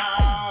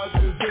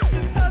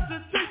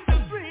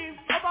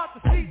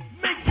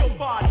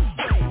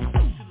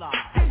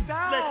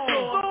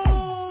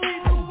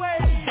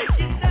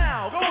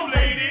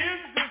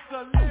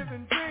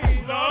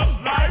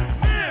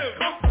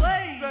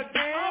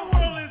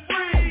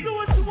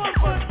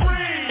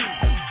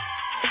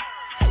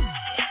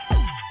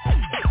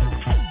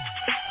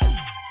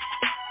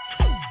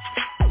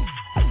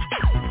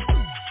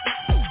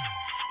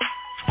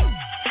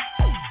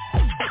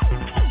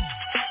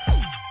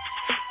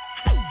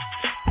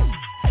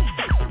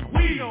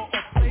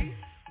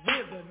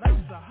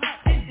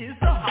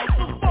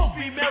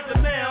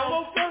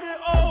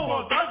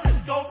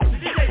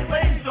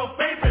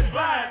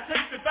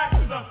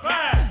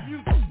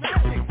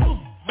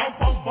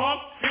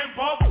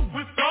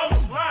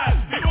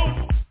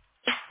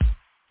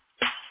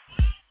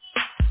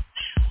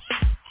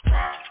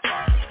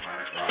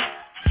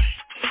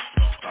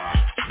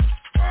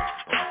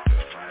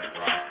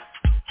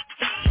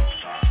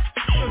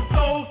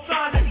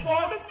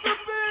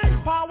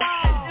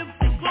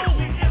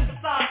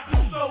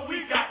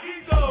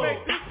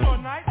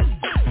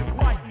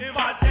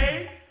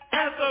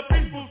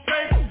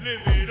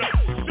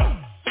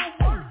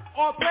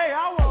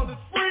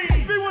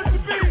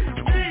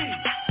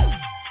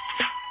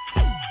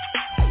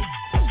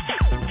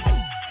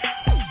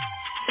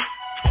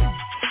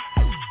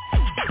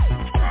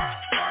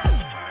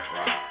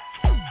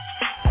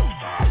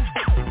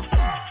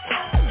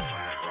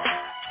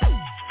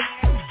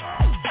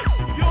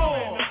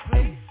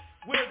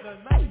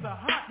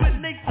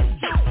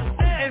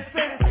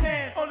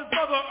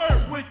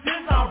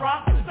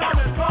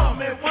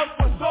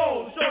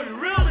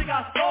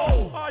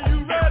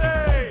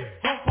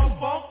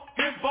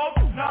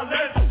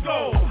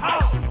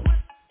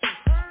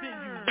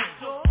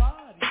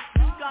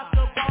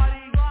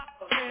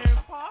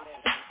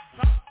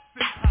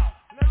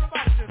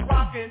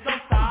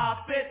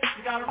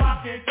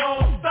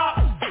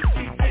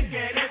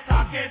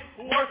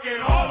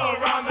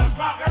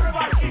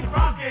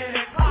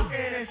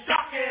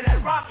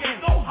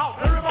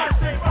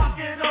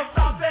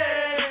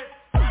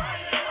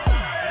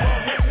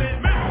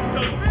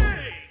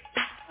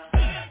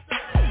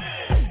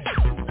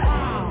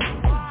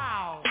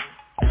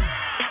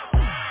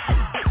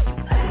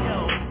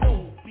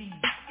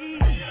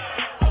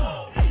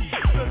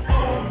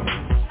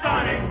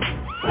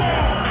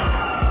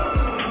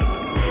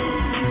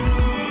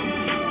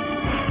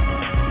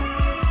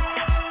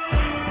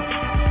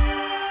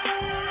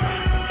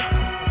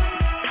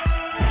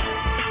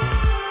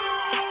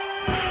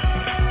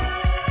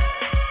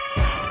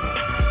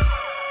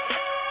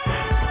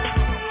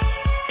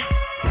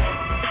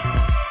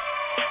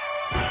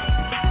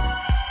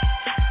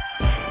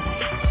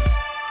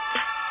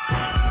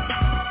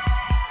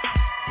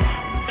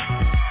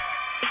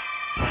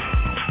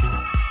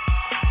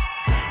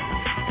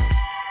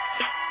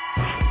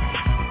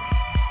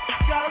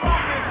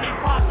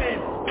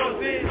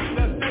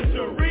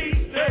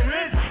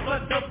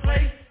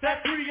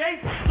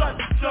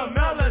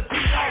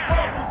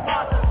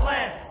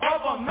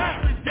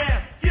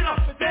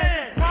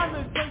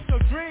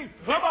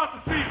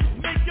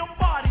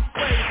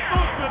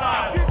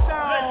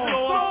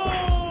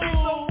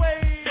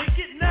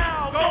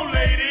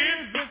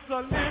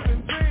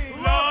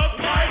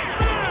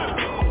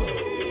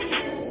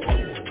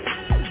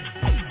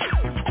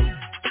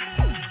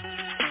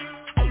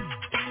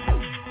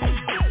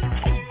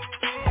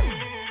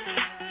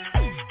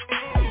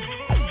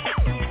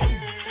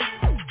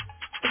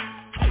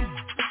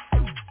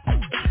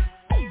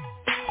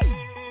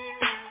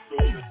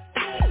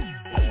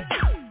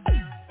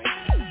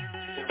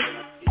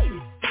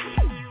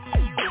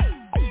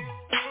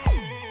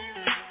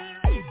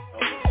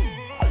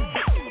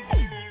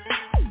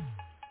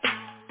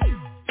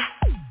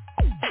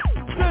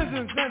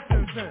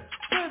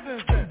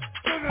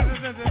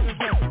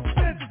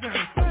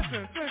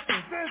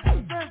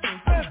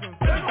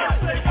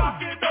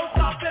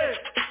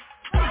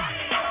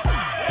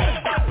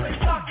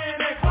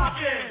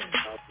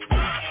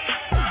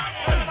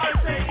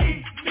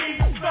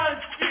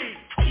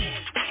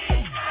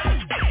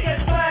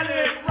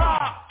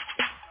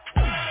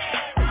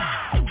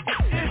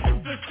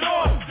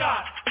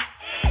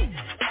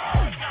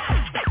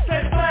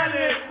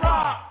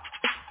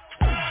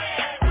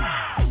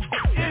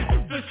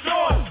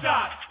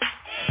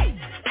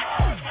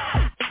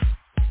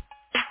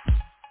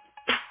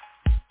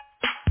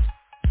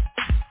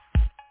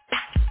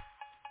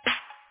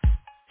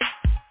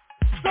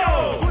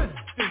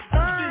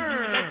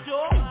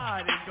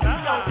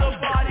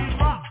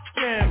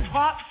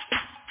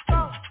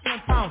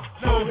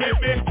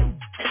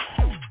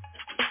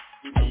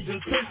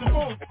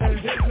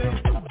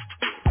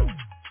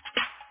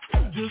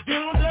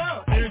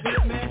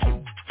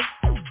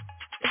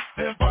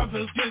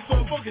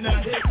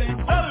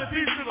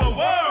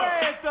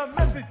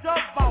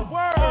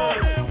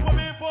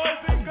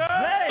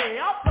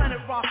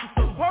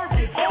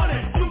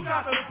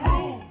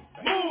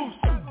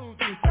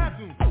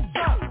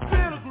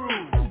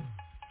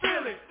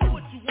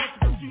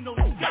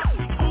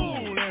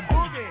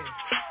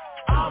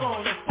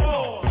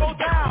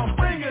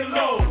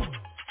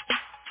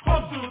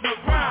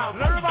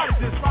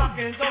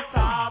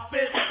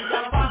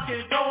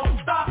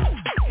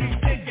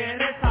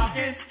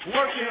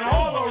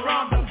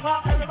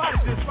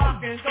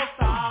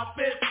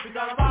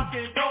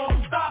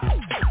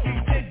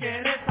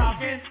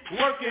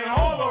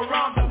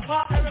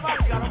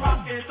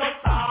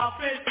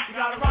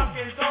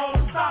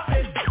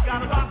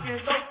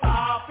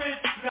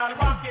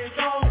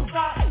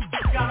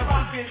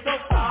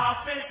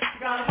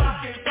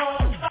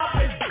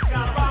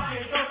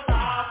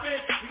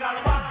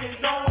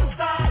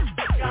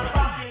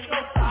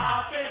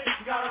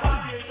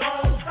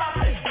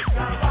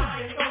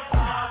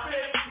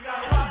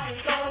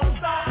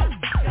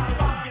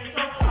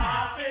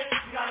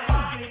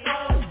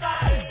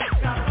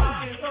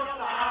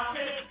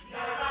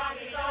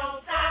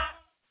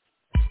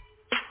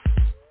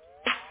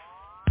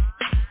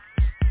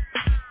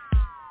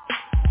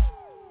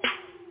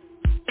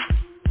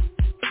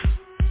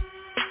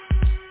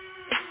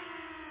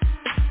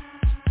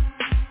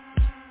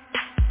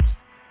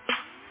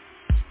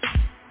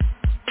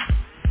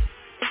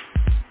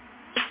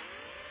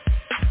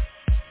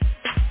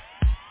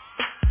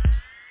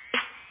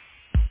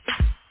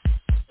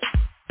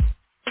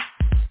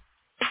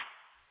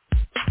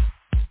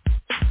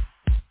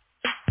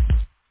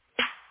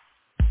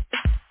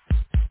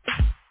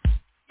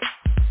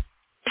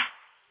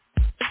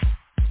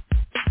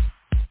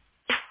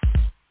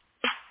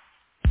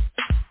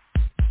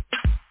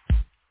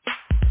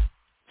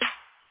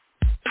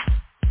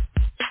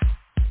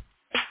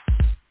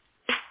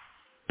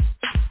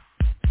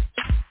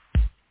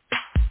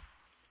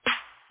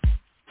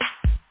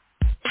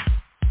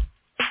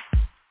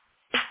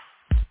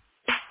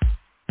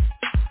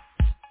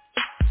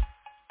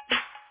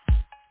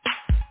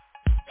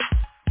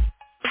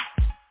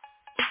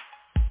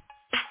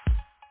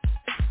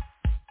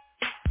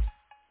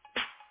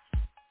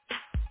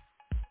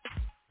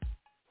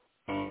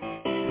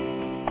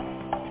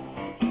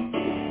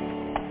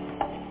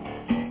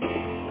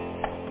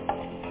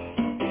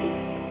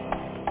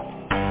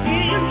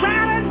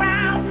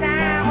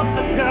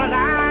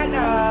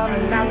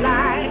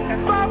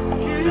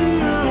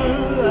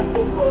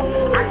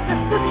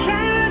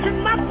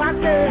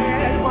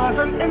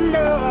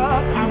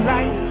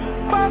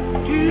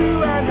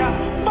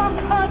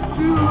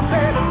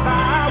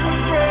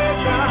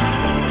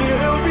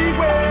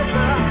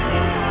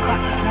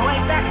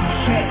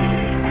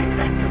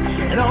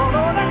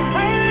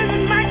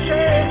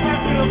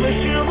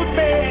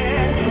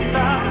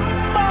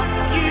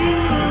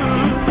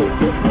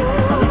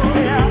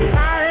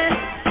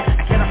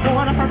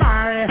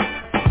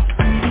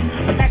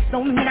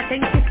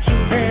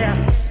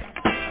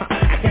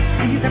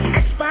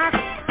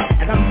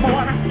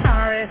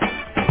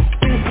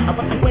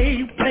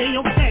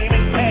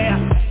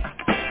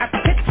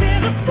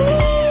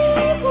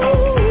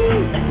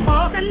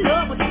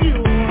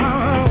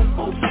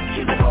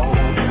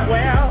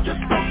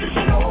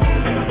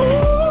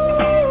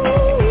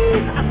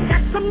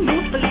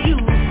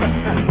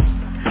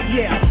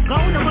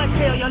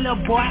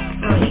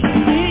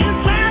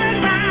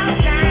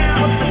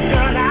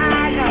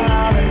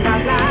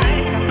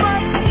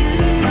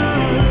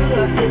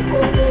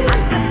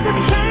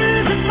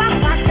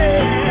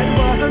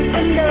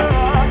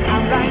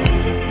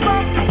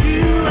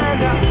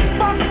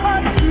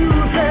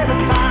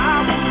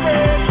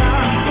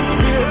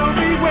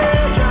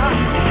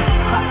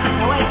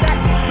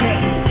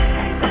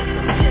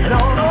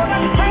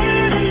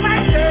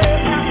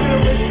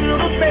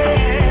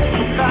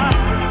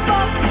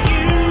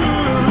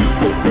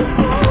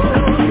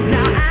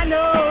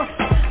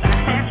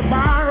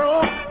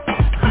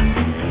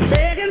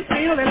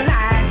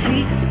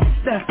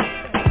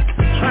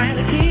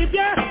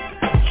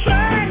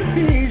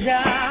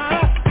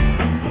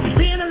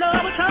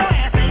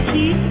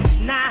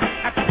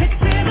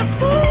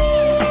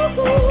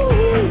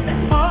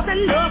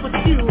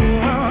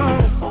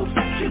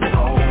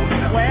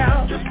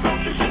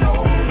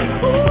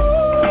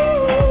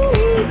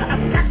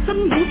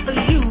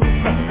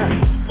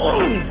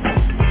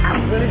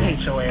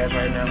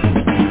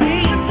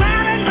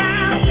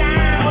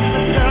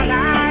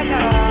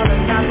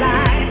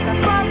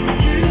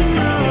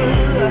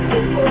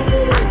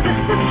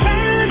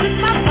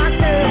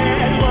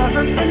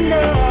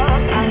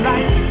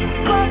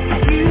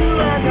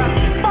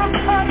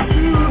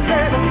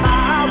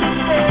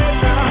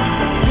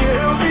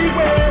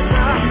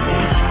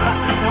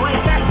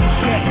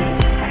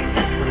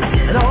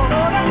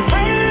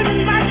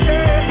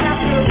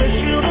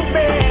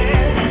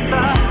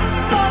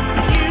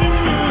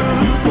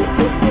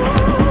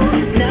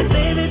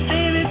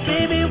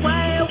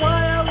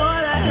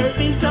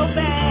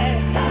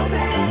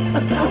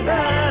 bad, so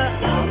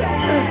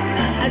bad.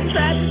 I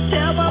tried to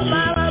tell my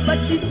mama, but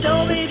she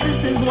told me this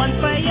is one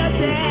for your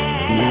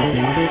dad.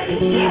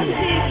 Yes,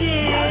 she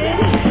did.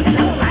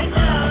 I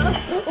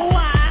know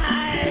why.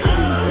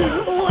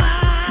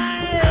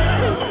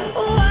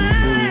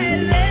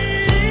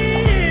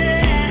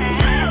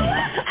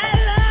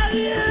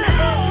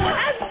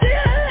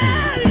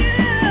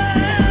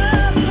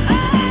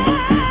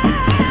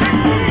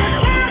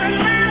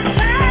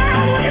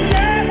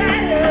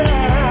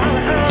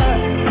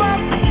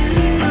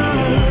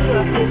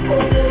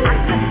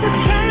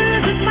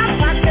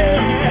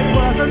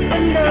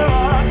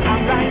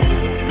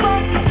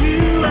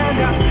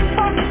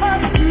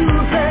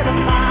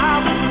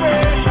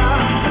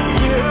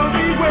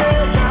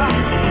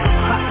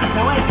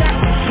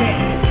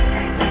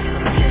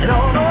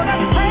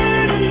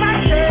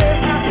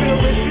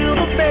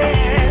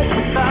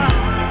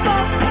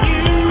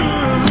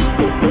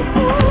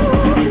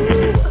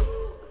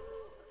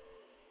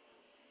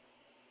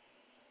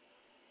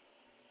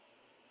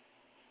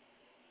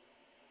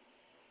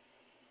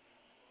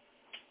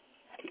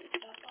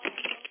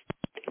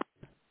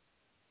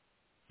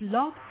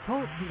 Blog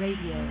Talk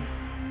Radio.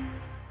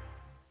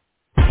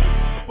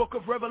 Book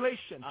of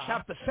Revelation,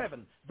 chapter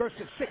 7,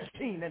 verses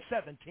 16 and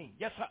 17.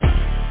 Yes, sir.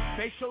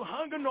 They shall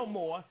hunger no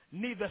more,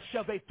 neither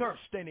shall they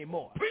thirst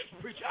anymore.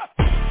 Preach up.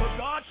 For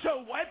God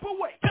shall wipe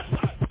away, yes,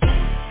 sir,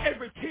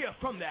 every tear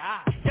from their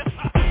eye. Yes,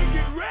 sir.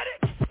 Get ready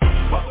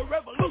for the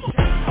revolution.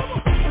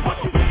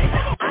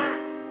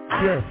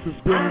 Yes,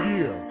 it's been a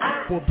year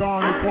for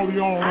Don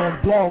Nicoleone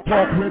on Blog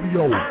Talk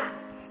Radio.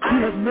 She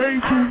has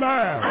made you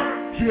laugh.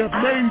 She has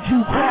made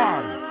you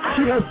cry.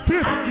 She has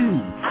dissed you.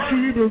 She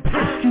even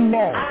pissed you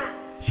off.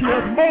 She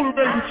has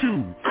motivated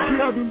you. She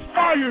has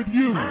inspired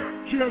you.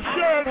 She has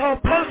shared her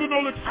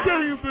personal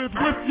experiences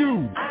with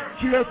you.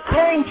 She has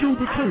told you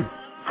the truth.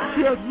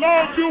 She has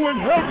loved you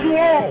and helped you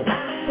all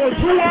for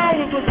 2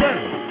 hours a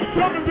day,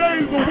 7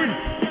 days a week.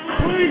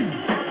 Please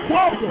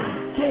welcome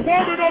the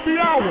woman of the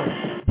hour,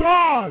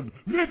 Don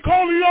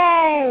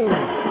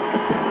Nicoleone.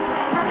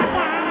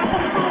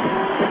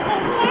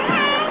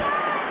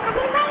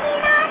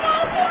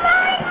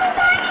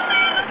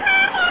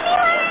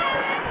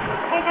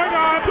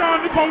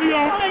 Don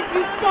Nicoleone. Thank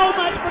you so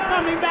much for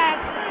coming back.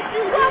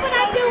 What would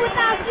I do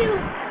without you?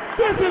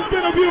 This has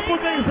been a beautiful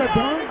day. Is that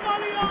Don?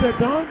 Is that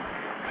Don?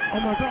 Oh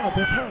my God,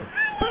 that's her.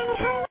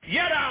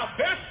 Yet our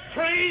best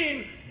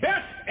trained,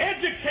 best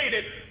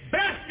educated,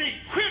 best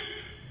equipped,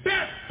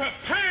 best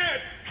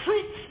prepared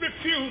troops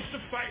refuse to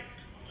fight.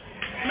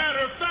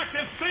 Matter of fact,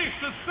 it's safe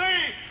to say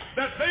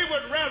that they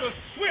would rather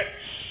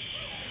switch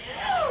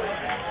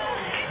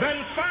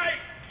than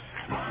fight.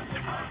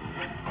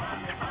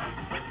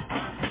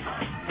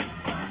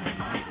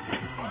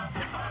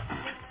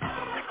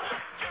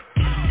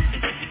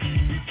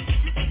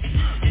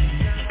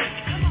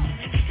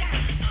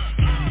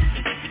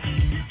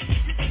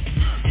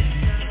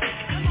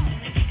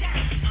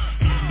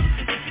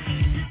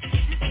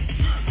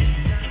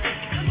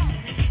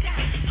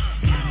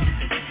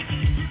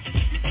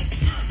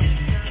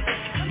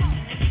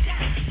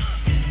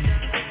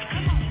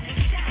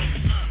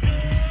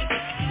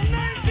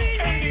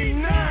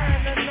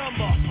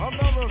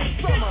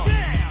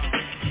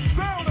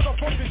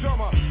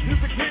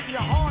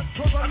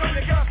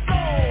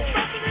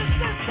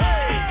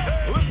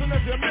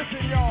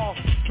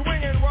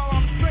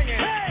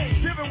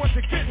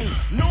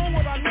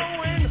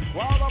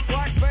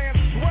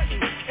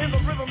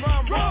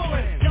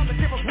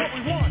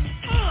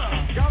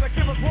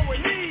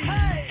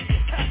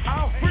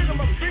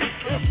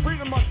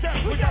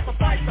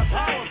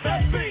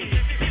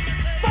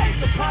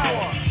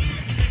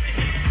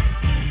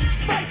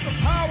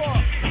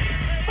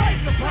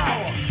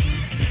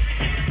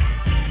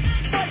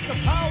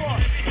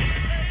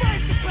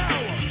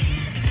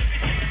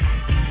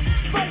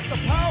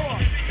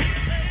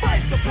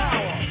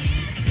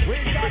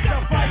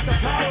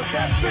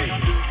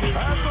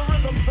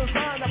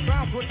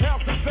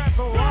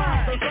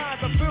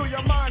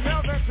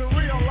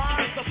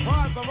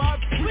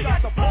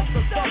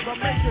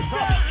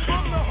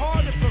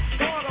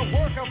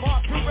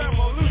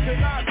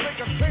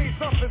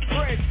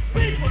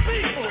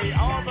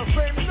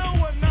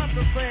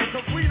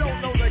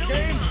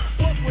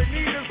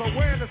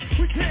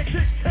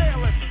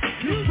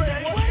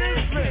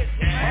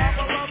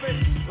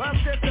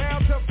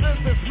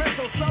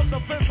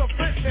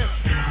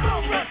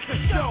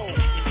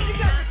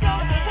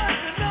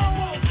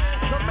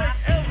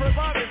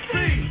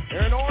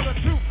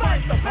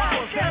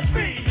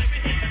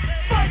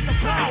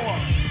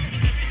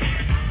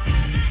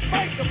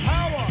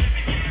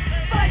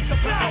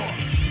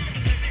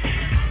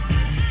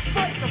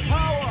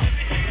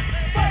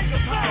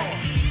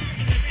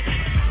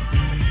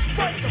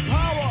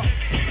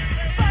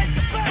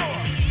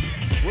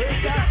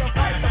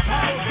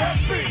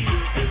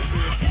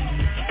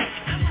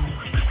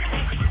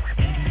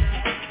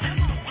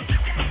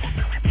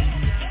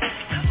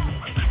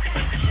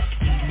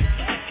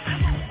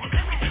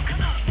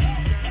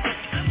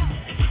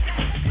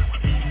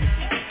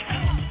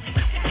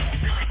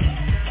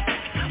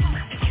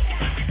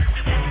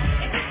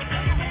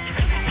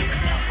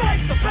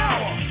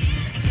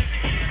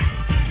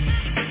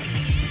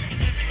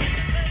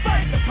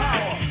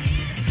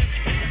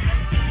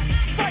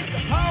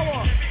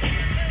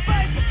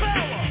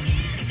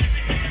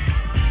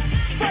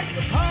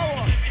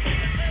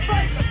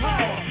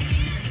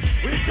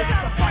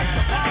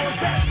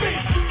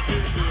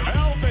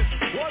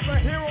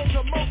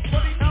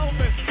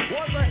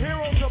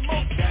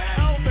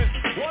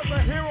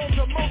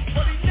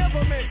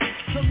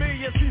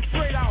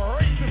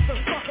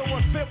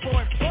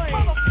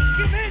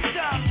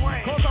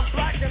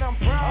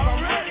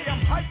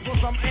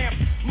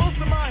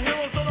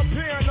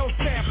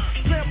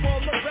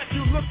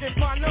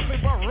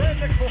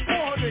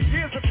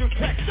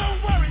 protect.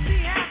 Don't worry,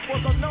 the app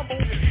was a number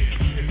one.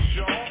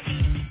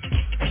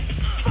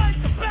 Fight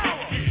the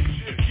power.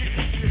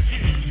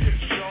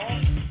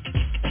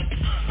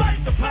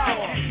 Fight the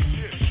power.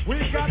 We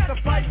got to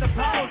fight the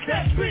power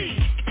that be.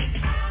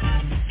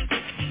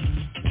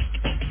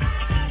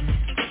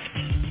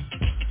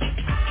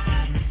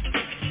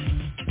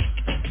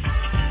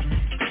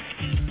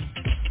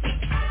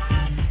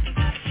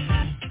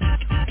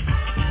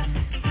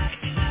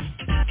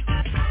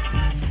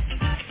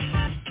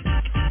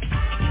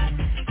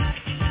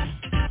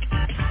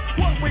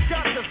 What we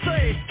got to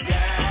say?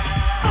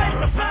 Fight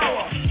the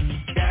power.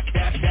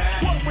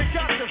 What we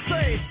got to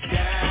say?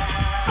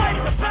 Fight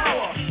the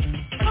power.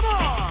 Come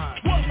on.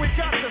 What we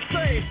got to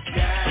say?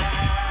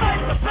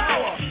 Fight the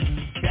power.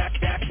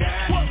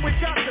 What we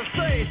got to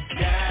say?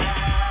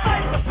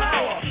 Fight the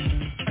power.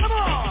 Come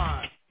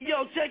on.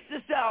 Yo, check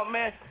this out,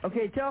 man.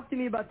 Okay, talk to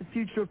me about the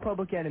future of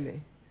Public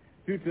Enemy.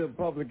 Future of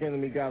Public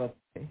Enemy got a...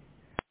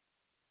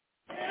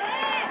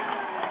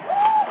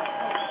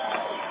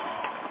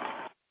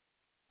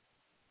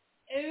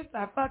 Oops,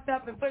 I fucked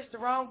up and pushed the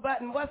wrong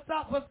button. What's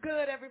up? What's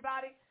good,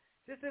 everybody?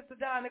 This is the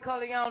Don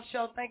Nicoleone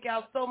Show. Thank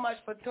y'all so much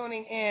for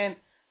tuning in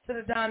to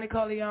the Don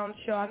Nicoleone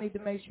Show. I need to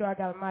make sure I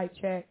got a mic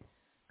check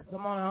because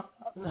I'm on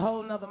a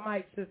whole nother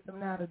mic system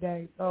now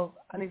today. So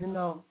I need to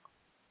know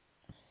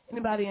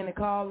anybody in the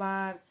call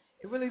line.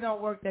 It really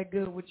don't work that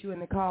good with you in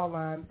the call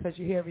line because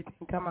you hear everything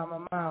come out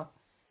of my mouth.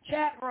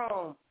 Chat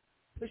room.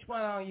 Push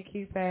one on your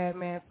keypad,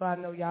 man, so I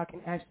know y'all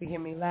can actually hear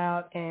me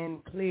loud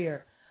and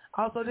clear.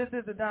 Also, this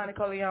is the Don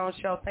Nicoleone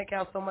Show. Thank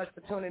y'all so much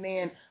for tuning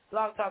in.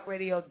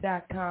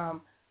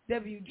 blogtalkradio.com,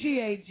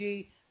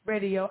 WGAG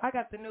Radio. I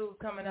got the news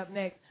coming up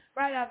next,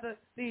 right after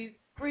these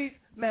brief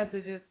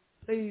messages.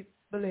 Please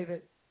believe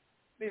it.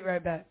 Be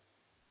right back.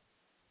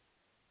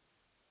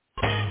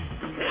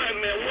 What,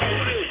 man?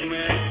 What is,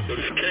 man? Yo,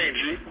 this is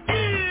KG.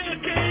 Yeah,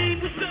 K.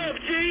 What's up,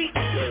 G?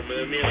 Yo,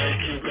 man, me and Ice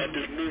Cube got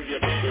this movie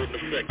episode in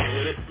effect. You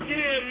with it?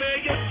 Yeah, man.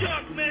 Yo,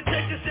 Chuck, man,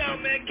 check this out,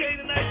 man. Kane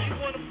and Ice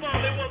Cube on the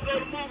phone. They want to go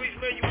to movies,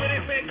 man. You with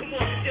it, man? Come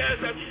on, get your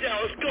ass out the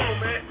shower. Let's go,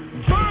 man.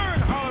 Burn,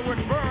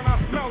 Hollywood, burn. I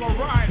smell a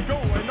riot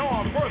going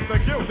on. First the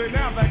guilty,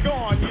 now they're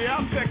gone. Yeah,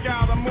 I'll check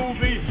out a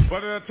movie,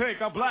 but it'll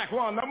take a black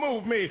one to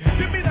move me.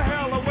 Get me the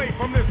hell away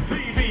from this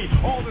TV.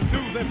 All the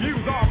news and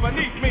views are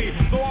beneath me.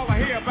 So all I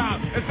hear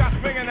about is just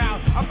springing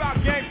out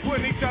about gangs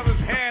putting each other's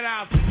head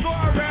out. So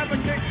I'd rather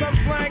kick some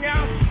slang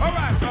out. All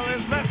right,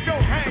 fellas, let's go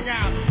hang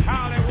out.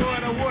 How they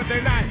would or would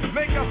they not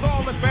make us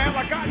all look bad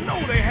like I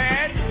know they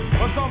had.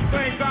 But some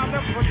things I'll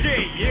never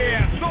forget,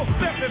 yeah. So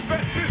step and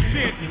fetch this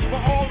shit.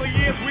 For all the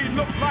years we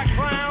looked like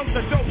clowns,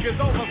 the joke is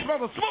over. Smell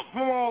the smoke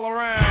from all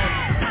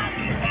around.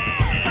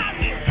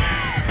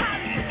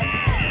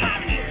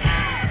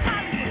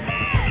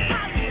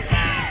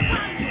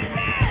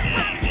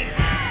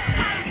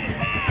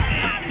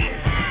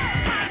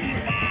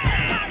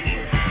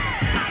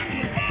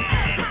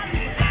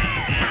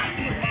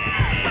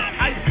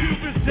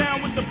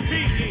 Down with the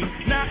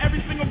PE. Now every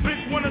single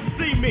bitch wanna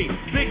see me.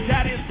 Big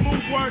Daddy and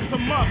smooth word to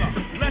mother.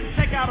 Let's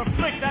check out a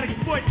flick that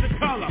exploits the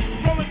color.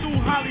 Rolling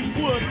through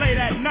Hollywood late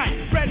at night.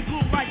 Red and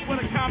blue lights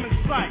with a common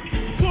sight.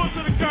 Pull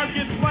to the curb,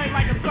 get slain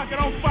like a sucker.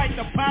 Don't fight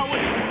the power,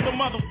 the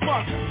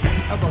motherfucker.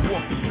 As I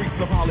walk the streets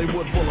of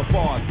Hollywood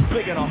Boulevard,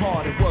 thinking how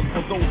hard it was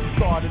for those who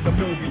started the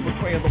movie,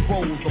 portraying the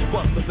roles of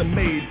busters and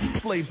maids,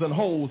 slaves and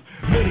hoes.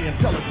 Many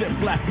intelligent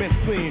black men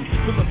seen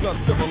till the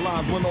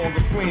uncivilized went on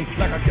the screen.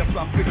 Like I guess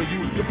I figure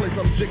you to play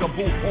some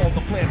jigaboo on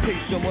the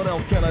plantation. What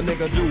else can a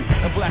nigga do?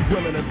 And black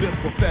women in this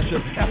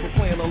profession, after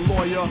playing a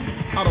lawyer,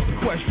 out of the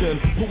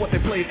question. For what they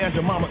played as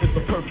your mama is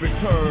the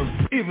perfect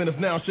term. Even if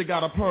now she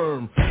got a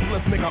perm. So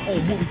let's make our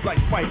own movies like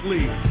Spike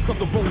Lee. Cause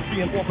the roles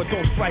being offered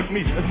don't strike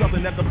me as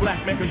nothing that the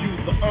black man can use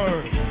to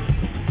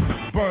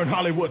earn. Burn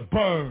Hollywood,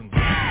 burn.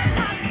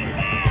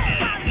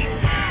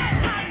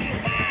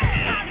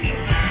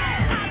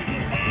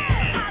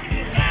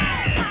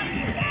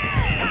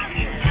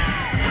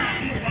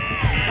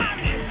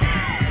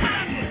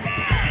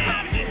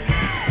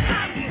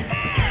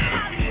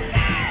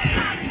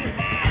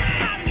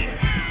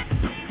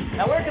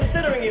 Now, we're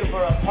considering you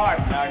for a part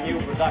in our new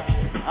production.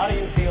 How do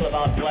you feel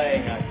about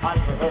playing a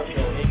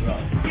controversial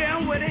Negro? Yeah,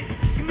 I'm with it.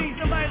 You mean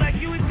somebody like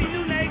you would see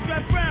new name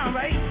dress brown,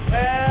 right?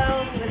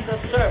 Well, it's a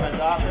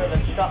servant, Arthur,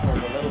 that shuffles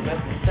a little bit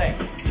and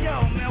sings.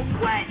 Yo, man,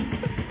 what?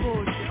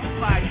 Bullshit.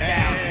 I'm fired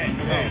down.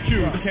 Hey,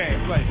 Q, you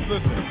can't play.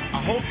 Listen,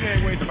 I hope you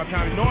ain't wasting my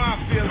time. You know how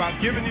I feel about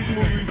giving these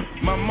movies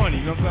my money.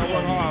 You know what I'm saying? I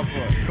work hard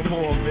for it. Come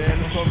on, man.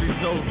 It's gonna be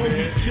dope,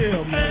 man.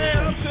 Chill, man. Hey,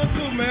 I'm chill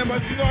too, man.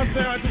 But you know what I'm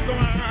saying?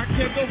 I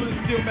can't go for this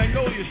Steel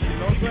Magnolia shit. You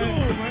know what I'm saying?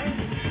 Cool, man.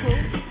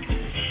 Cool.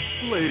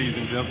 Ladies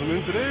and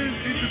gentlemen, today's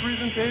feature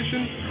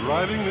presentation,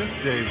 Driving Miss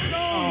Daisy.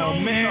 Oh,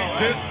 man.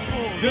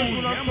 This is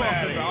what I'm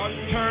talking about.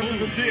 Terms of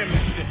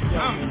endearment shit.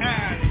 I'm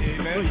out of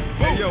here, man.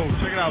 Hey, yo,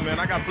 check it out, man.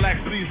 I got Black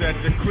Sleeves at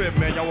the crib,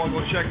 man. Y'all want to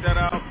go check that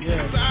out?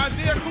 Yeah. That's the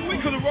idea. We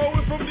could have rolled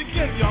it from the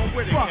beginning. Y'all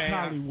with it, man. Fuck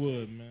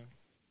Hollywood, man.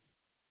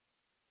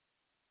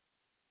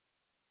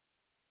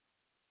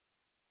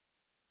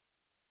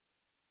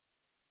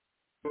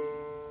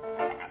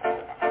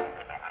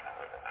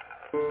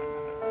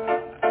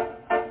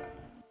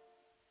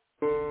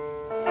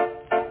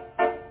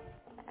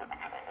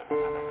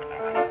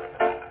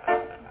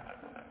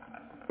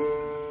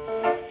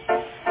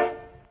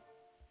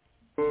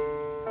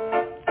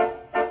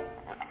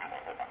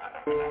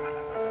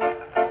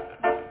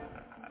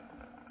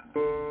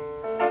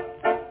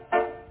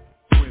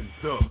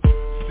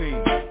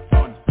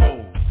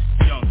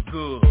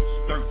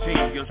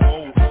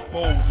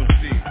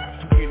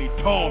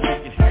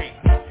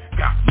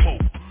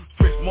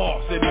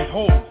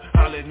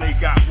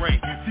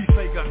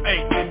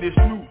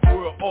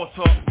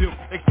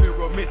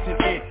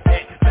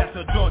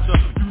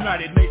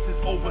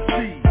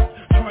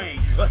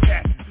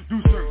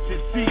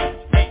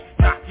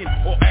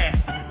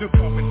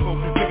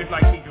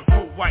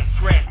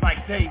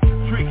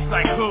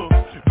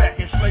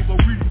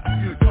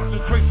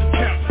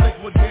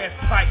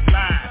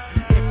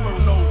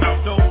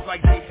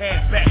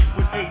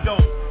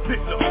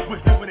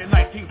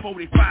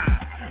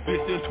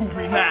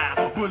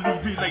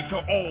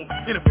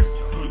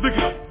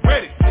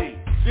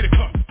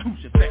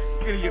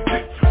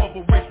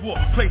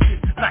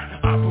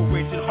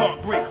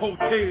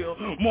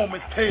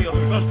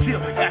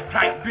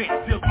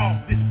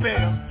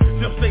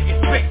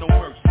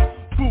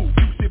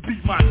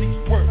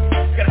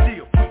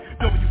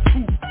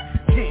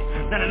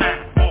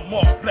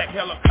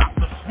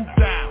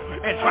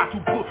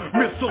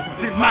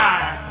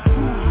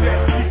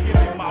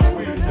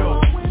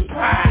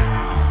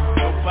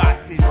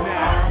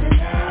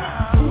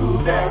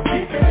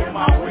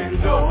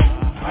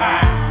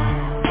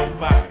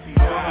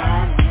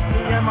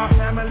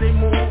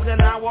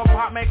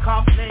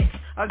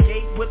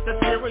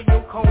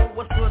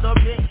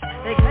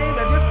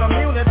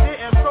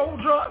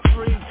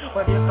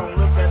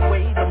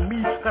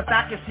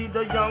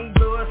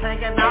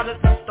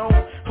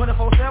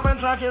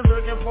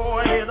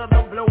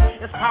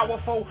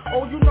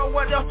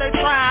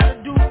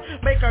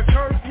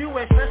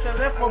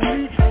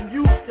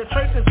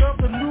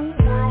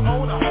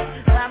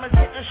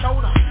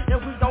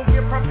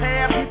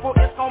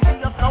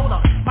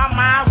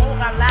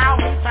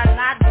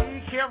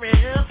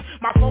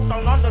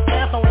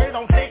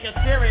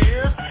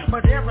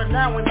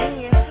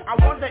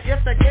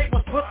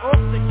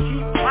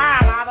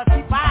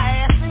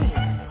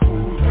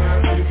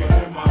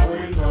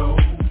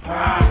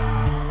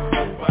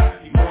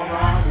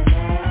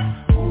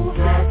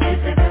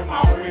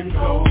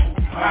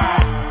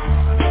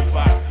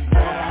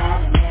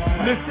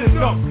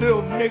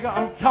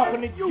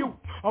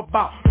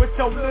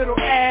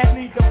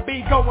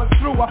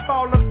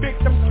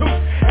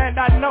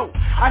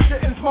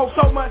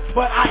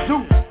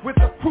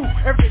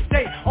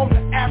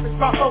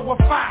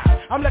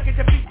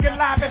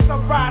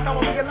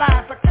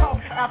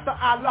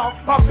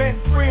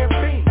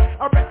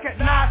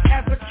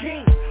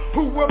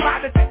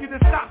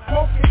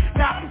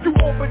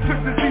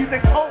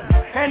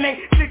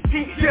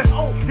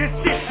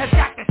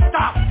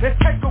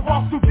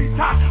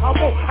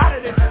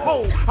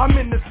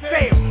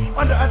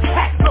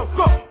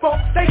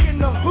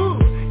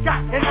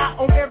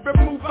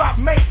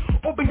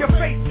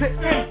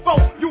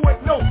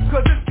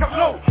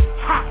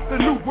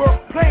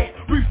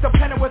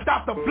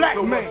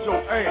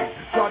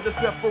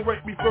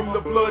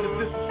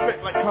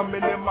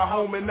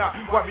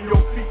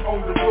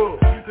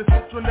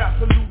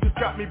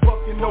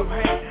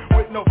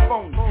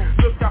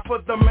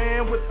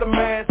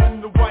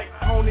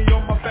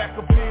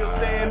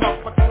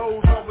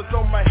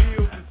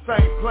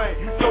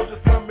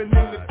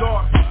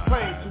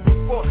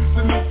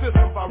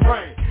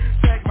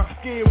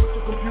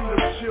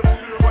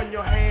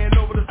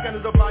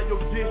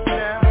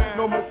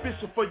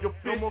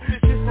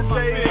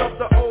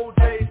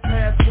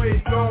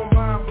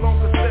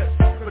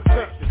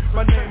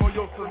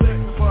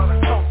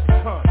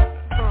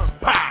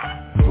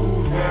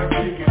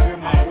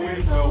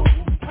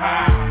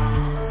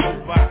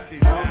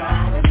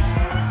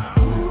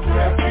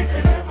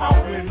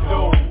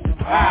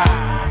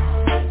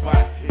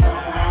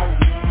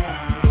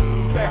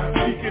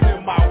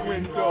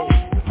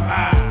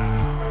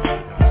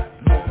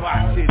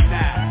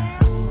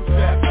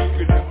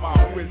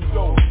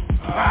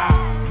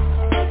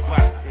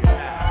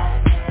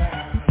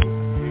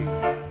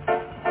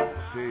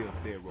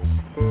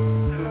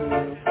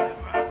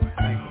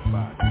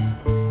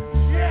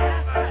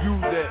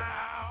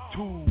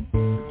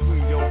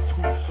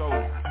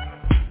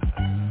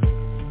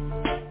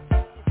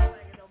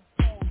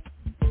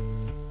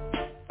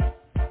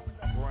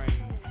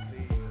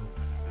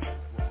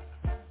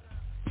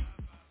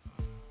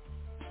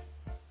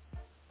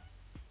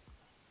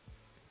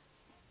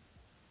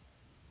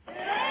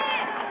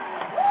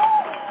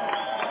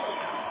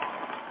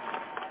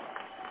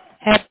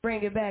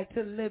 Bring it back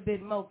to a little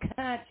bit more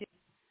conscious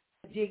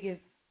jiggers.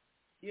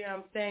 You know what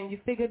I'm saying? You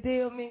figure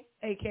deal me?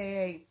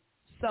 AKA.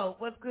 So,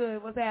 what's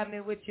good? What's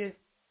happening with you?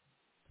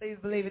 Please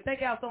believe it.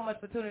 Thank y'all so much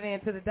for tuning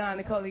in to the Don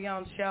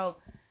Nicoleone Show.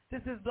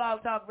 This is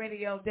Blog Talk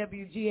Radio,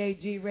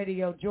 WGAG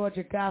Radio,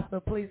 Georgia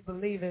Gospel. Please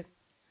believe it.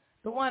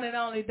 The one and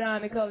only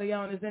Don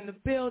Nicoleone is in the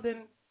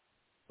building.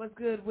 What's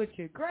good with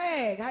you?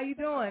 Greg, how you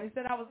doing? He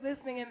said, I was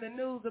listening in the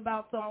news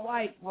about some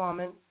white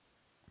woman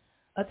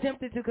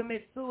attempted to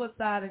commit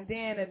suicide and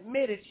then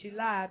admitted she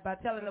lied by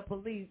telling the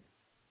police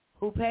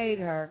who paid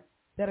her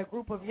that a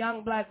group of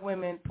young black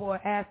women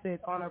poured acid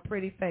on her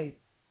pretty face.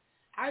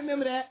 I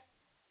remember that.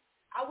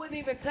 I wouldn't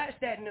even touch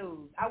that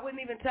news. I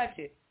wouldn't even touch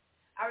it.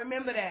 I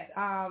remember that.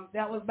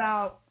 That was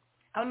about,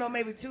 I don't know,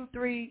 maybe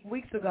 2-3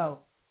 weeks ago.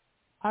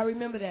 I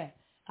remember that.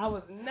 I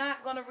was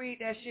not going to read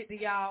that shit to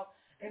y'all.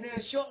 And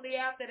then shortly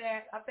after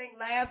that, I think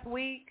last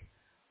week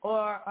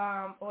or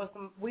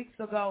some weeks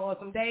ago or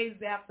some days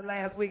after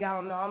last week, I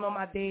don't know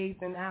my days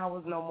and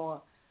hours no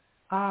more.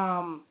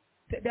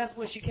 That's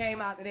when she came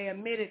out and they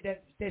admitted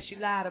that she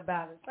lied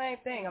about it. Same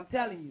thing, I'm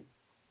telling you.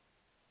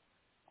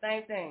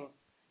 Same thing.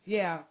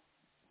 Yeah,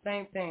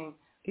 same thing.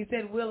 He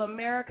said, will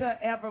America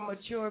ever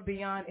mature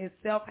beyond its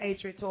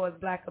self-hatred towards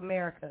black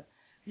America?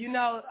 You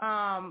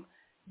know,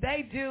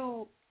 they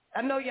do,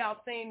 I know y'all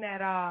seen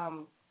that,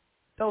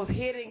 those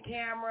hidden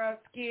camera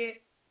skits.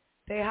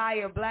 They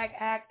hire black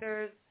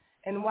actors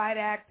and white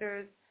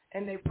actors,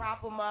 and they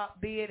prop them up,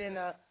 be it in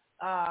a,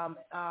 a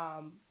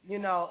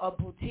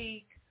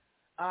boutique,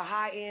 a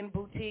high-end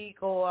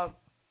boutique, or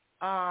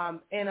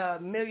in a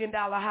 $1 million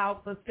house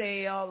for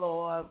sale,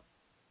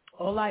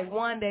 or like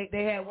one day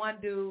they had one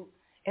dude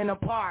in a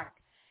park,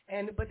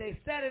 but they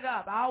set it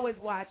up. I always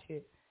watch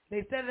it.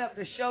 They set it up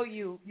to show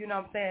you, you know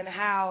what I'm saying,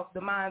 how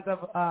the minds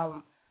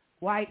of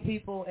white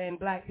people and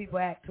black people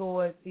act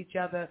towards each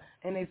other,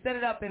 and they set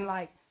it up in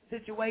like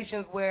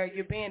situations where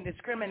you're being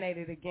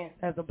discriminated against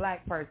as a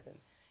black person,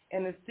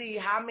 and to see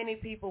how many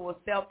people will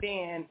step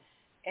in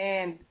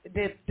and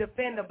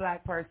defend a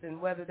black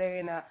person, whether they're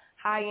in a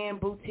high-end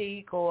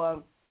boutique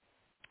or,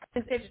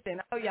 it's interesting.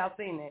 I know y'all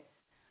seen it.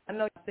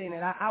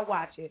 I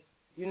watch it.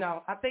 You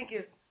know, I think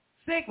it's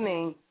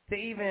sickening to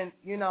even,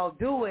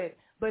 do it,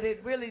 but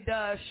it really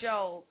does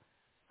show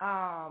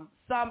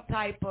some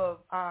type of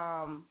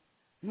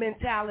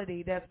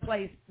mentality that's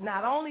placed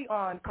not only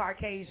on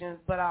Caucasians,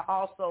 but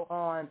also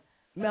on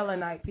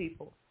melanite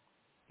people.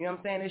 You know what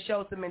I'm saying? It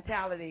shows the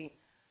mentality.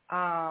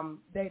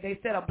 They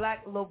set a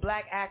little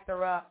black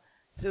actor up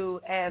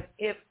to as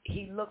if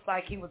he looks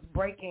like he was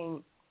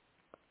breaking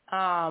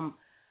a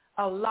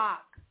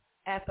lock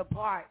at the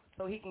park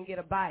so he can get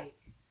a bike.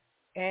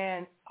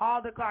 And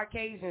all the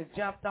Caucasians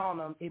jumped on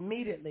him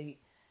immediately.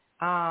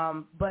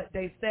 But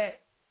they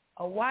set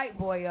a white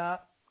boy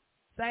up,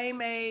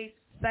 same age,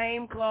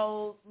 same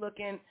clothes,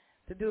 looking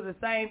to do the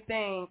same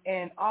thing,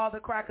 and all the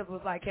crackers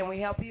was like, can we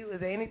help you? Is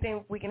there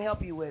anything we can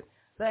help you with?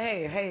 So,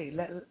 hey,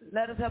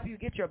 let us help you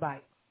get your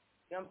bike.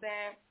 You know what I'm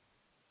saying?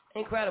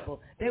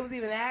 Incredible. They was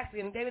even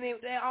asking,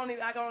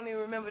 I don't even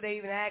remember they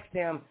even asked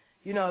him,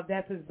 if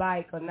that's his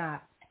bike or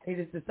not. They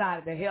just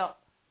decided to help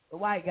the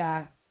white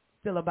guy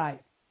steal a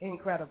bike.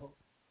 Incredible.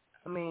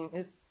 I mean,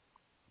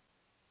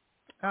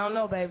 I don't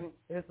know, baby.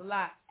 There's a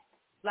lot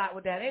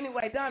with that.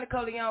 Anyway, Don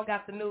Nicoleone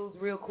got the news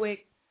real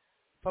quick.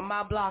 From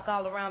my block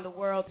all around the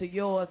world to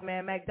yours,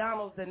 man.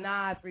 McDonald's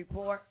denies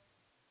report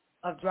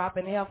of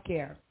dropping health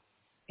care.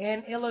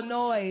 In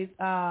Illinois,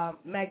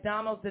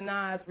 McDonald's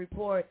denies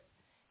report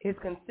is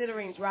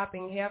considering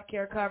dropping health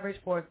care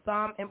coverage for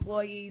some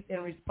employees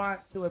in response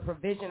to a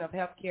provision of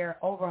health care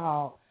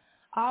overhaul.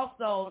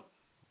 Also,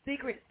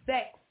 secret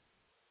sex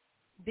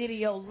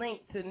video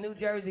linked to New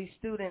Jersey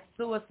student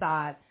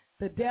suicide.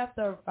 The death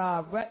of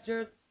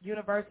Rutgers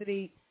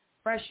University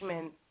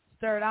freshman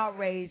stirred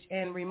outrage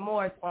and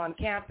remorse on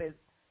campus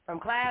from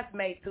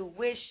classmates who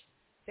wish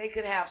they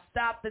could have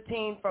stopped the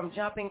teen from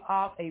jumping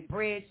off a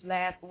bridge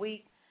last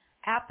week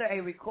after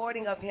a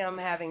recording of him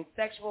having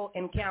sexual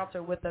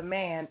encounter with a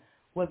man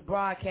was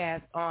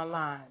broadcast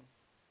online.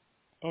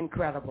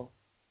 Incredible.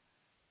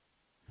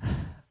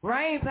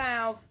 Rain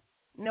pounds,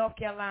 North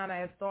Carolina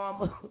as storm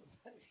moves.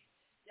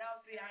 Y'all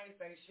see, I ain't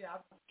saying shit.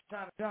 I'm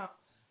trying to jump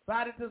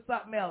right into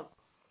something else.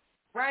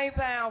 Rain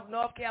pounds,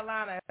 North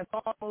Carolina, as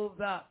storm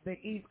moves up the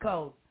East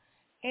Coast.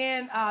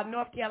 In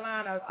North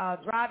Carolina,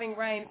 driving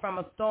rain from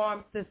a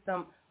storm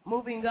system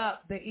moving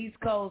up the East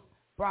Coast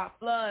brought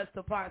floods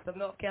to parts of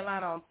North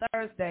Carolina on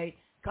Thursday,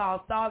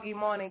 caused soggy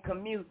morning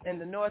commutes in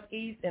the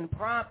Northeast, and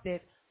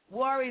prompted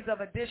worries of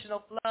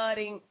additional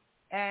flooding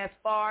as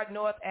far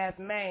north as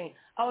Maine.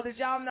 Oh, did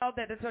y'all know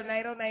that the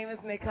tornado name is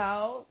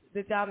Nicole?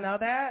 Did y'all know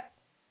that?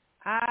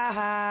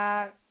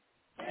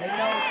 They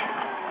know.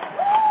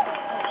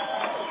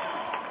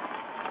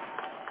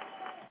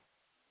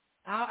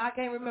 I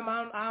can't remember.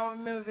 I don't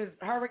remember if it's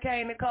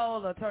Hurricane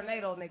Nicole or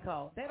Tornado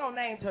Nicole. They don't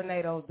name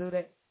tornadoes, do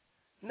they?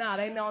 No,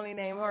 they only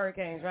name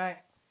hurricanes, right?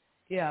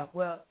 Yeah,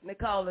 well,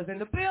 Nicole is in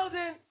the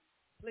building.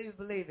 Please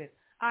believe it.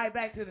 All right,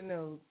 back to the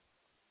news.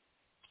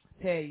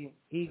 Tell you,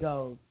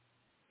 egos,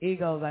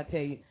 I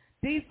tell you.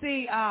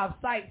 D.C.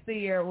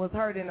 sightseer was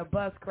hurt in a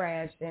bus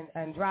crash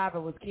and driver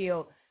was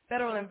killed.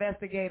 Federal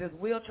investigators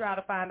will try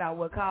to find out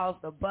what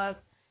caused the bus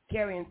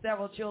carrying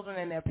several children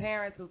and their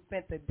parents who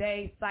spent the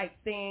day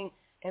sightseeing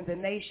in the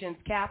nation's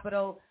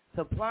capital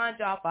to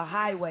plunge off a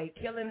highway,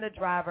 killing the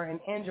driver and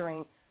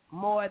injuring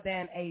more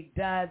than a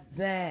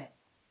dozen.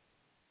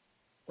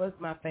 What's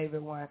my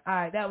favorite one? All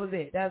right, that was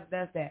it. That's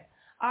that.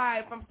 All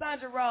right, from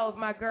Sandra Rose,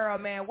 my girl,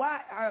 man.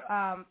 Why?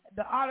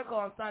 The article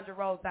on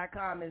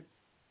SandraRose.com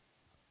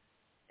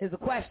is a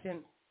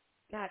question.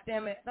 God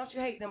damn it! Don't you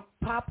hate them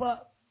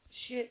pop-up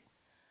shit?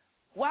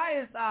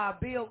 Why is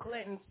Bill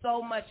Clinton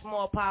so much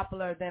more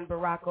popular than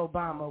Barack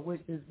Obama,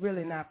 which is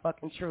really not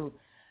fucking true?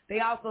 They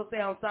also say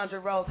on Sandra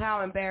Rose,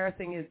 how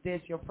embarrassing is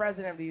this? You're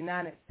president of the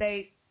United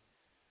States,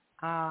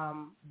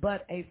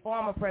 but a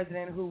former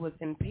president who was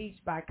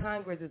impeached by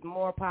Congress is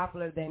more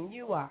popular than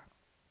you are.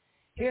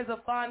 Here's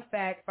a fun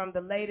fact from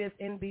the latest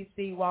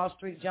NBC Wall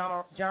Street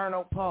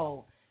Journal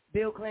poll.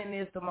 Bill Clinton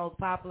is the most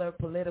popular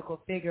political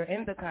figure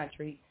in the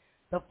country.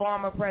 The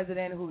former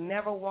president who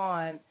never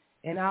won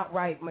an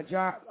outright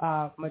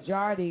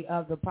majority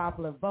of the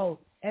popular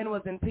vote and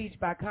was impeached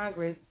by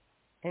Congress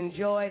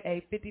enjoyed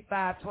a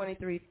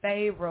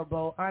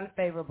 55-23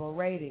 unfavorable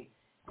rating.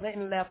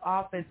 Clinton left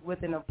office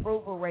with an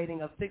approval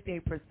rating of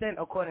 68%,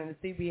 according to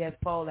CBS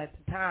poll at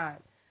the time.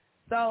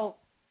 So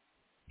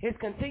his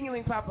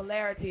continuing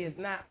popularity is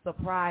not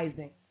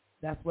surprising.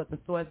 That's what the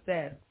source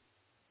says.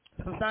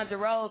 From Sandra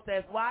Rose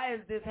says, why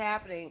is this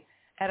happening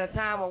at a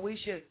time when we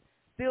should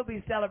still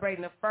be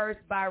celebrating the first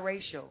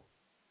biracial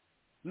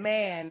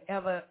man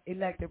ever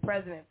elected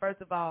president?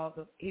 First of all,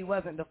 he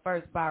wasn't the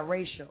first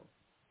biracial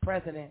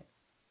president.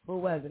 Who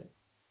was it?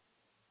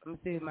 Let me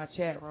see if my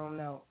chat room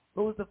knows.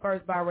 Who was the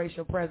first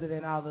biracial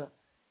president? All the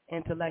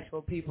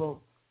intellectual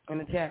people in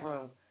the chat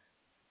room.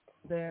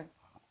 There.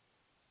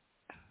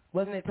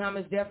 Wasn't it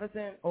Thomas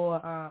Jefferson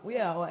or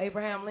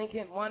Abraham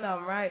Lincoln? One of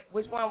them, right?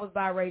 Which one was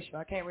biracial?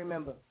 I can't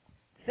remember.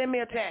 Send me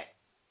a text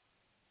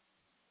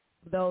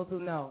for those who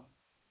know.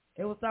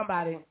 It was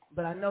somebody,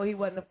 but I know he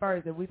wasn't the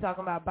first. If we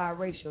talking about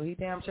biracial, he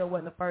damn sure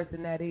wasn't the first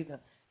in that either.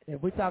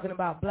 If we talking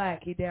about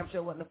black, he damn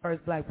sure wasn't the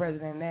first black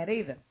president in that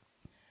either.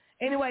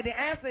 Anyway, the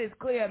answer is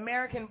clear.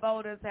 American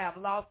voters have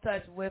lost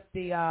touch with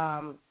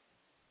the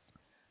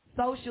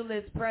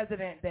socialist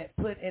president that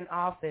put in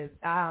office.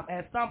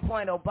 At some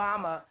point,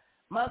 Obama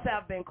must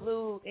have been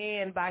clued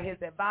in by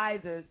his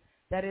advisors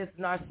that his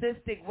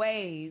narcissistic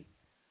ways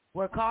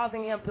were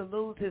causing him to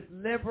lose his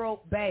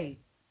liberal base.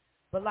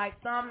 But like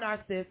some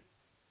narcissists,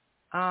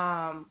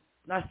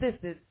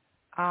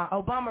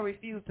 Obama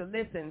refused to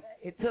listen.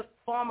 It took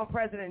former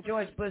President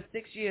George Bush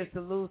 6 years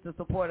to lose the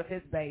support of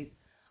his base.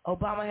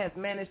 Obama has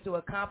managed to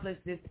accomplish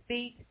this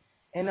feat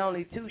in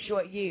only 2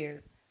 short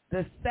years.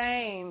 The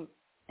same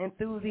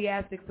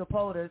enthusiastic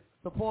supporters,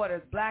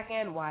 black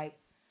and white,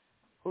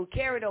 who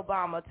carried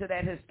Obama to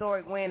that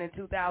historic win in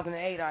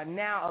 2008 are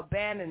now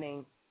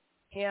abandoning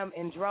him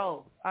in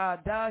droves.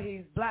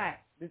 He's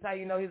black. This is how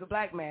you know he's a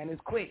black man.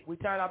 It's quick. We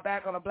turn our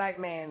back on a black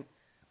man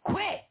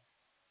quick.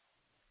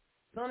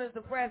 As soon as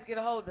the press get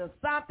a hold of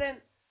something,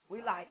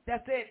 we like,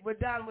 that's it. We're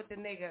done with the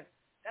nigga.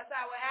 That's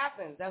how it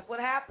happens. That's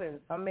what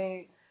happens. I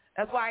mean,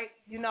 that's why,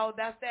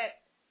 that's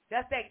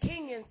that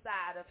Kenyan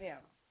side of him.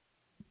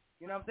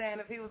 You know what I'm saying?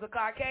 If he was a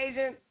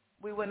Caucasian,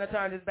 we wouldn't have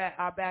turned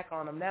our back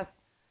on him. That's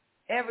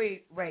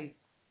every race.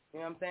 You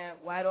know what I'm saying?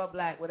 White or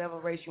black, whatever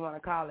race you want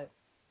to call it.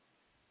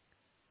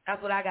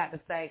 That's what I got to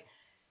say.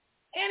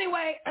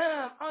 Anyway,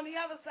 on the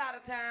other side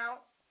of town,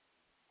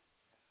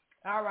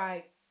 all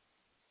right,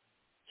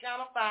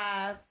 Channel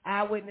 5,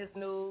 Eyewitness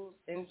News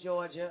in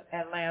Georgia,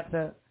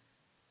 Atlanta,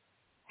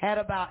 had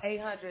about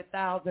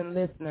 800,000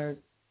 listeners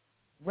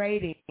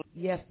rating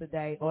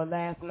yesterday or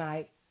last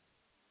night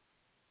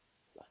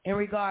in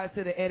regards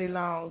to the Eddie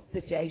Long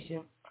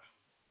situation.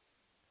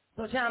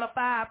 So Channel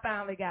 5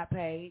 finally got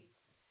paid.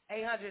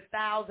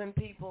 800,000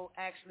 people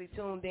actually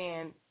tuned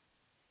in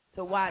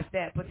to watch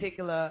that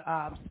particular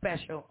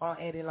special on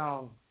Eddie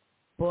Long.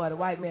 Boy, the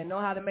white man know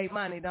how to make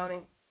money, don't he?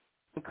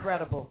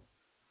 Incredible.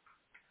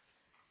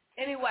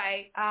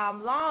 Anyway,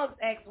 Long's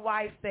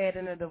ex-wife said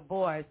in a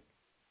divorce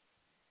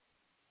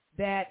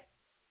that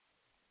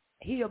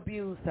he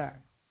abused her.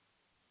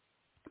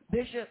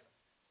 Bishop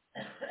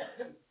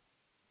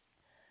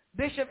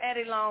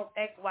Eddie Long's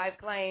ex-wife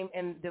claimed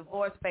in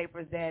divorce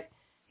papers that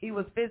he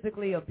was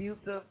physically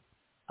abusive,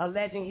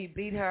 alleging he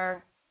beat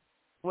her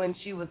when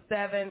she was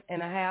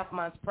 7.5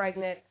 months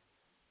pregnant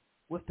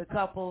with the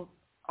couple's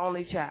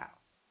only child.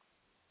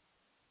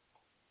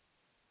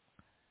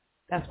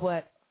 That's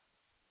what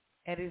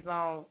Eddie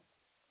Long's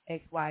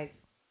ex-wife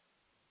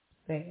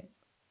said.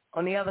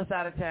 On the other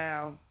side of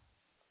town,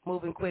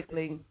 moving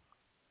quickly,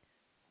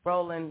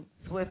 rolling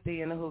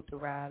Swifty in the Hoopta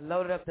ride,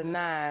 loaded up the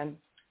 9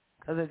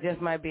 because it just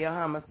might be a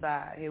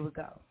homicide. Here we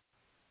go.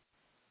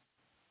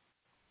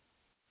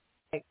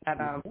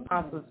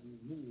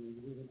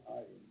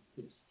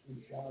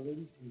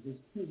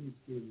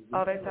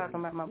 Oh, they talking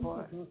about my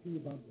boy.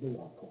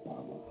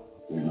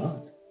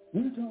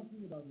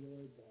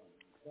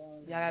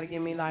 Y'all got to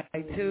give me like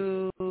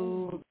 2,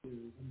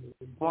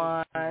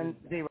 1,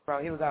 0.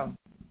 Here we go.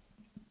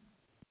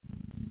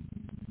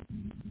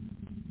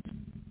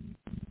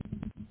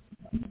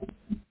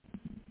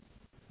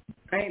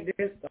 Ain't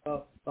this a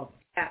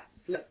fat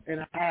flip and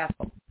a half?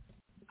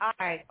 All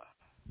right.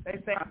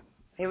 They say,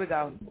 here we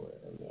go.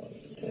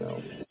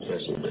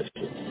 especially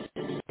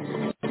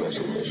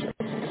Bishop.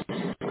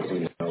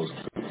 He knows.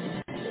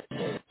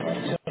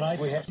 Tonight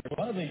we have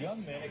one of the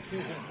young men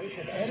accusing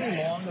Bishop Eddie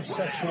Long of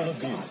sexual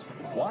abuse.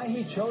 Why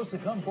he chose to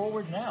come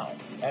forward now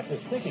after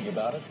thinking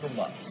about it for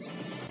months.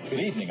 Good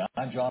evening,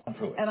 I'm John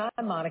Pruitt. And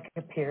I'm Monica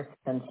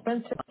Pearson.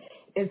 Spencer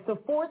is the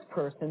fourth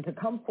person to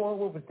come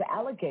forward with the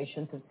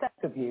allegations of sex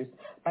abuse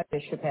by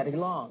Bishop Eddie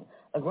Long.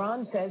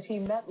 LeGrand says he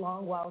met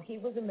Long while he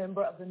was a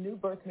member of the New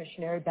Birth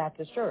Missionary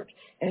Baptist Church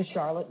in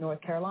Charlotte, North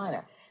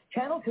Carolina.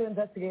 Channel 2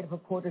 investigative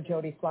reporter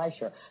Jody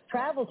Fleischer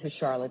traveled to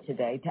Charlotte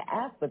today to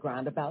ask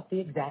LeGrand about the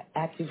exact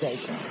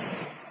accusation.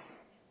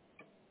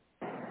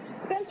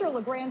 Spencer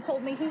LeGrand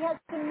told me he had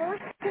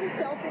immersed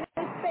himself in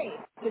his faith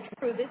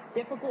through this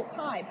difficult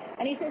time.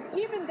 And he says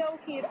even though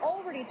he had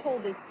already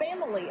told his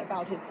family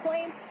about his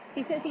claims,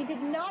 he says he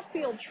did not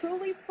feel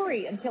truly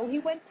free until he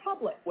went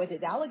public with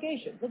his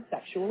allegations of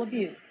sexual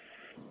abuse.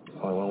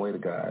 Only one way to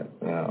God,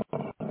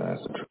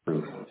 that's the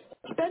truth.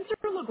 Spencer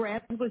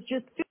LeGrand was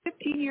just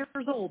 15 years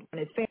old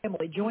when his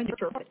family joined the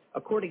church.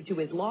 According to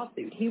his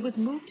lawsuit, he was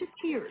moved to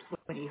tears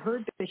when he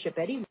heard Bishop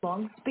Eddie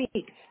Long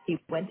speak. He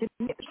went and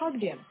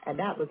hugged him, and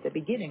that was the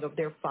beginning of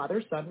their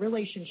father-son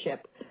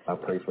relationship. I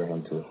pray for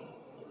him, too.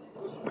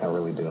 I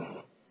really do.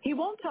 He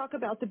won't talk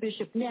about the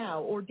bishop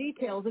now or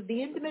details of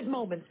the intimate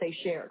moments they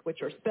shared,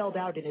 which are spelled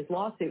out in his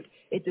lawsuit.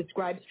 It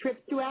describes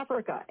trips to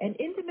Africa and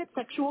intimate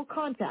sexual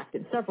contact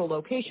in several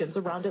locations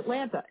around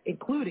Atlanta,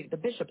 including the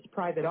bishop's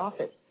private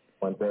office.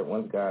 Once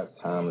God's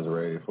time is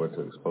ready for it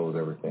to expose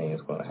everything,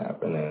 it's going to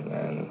happen.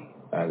 And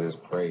I just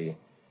pray,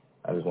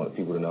 I just want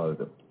people to know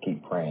to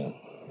keep praying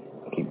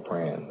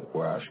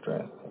for our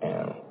strength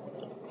and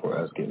for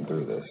us getting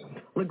through this.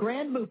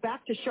 LeGrand moved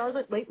back to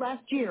Charlotte late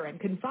last year and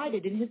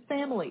confided in his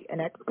family, an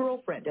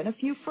ex-girlfriend, and a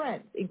few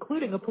friends,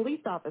 including a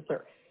police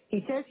officer.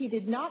 He says he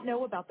did not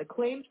know about the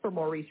claims for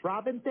Maurice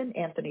Robinson,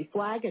 Anthony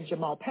Flagg, and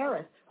Jamal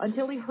Paris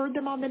until he heard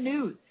them on the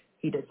news.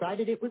 He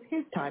decided it was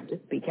his time to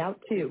speak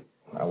out, too.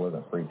 I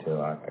wasn't free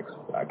till I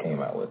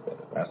came out with it.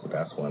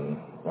 That's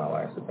when my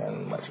life has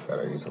been much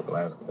better.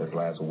 This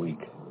last week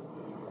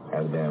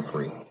has been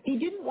free. He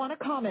didn't want to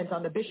comment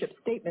on the bishop's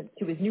statements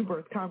to his New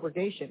Birth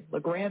congregation.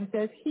 LeGrand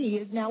says he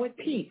is now at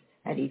peace,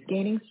 and he's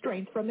gaining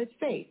strength from his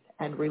faith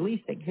and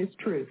releasing his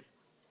truth.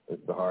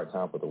 It's a hard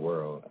time for the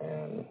world,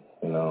 and,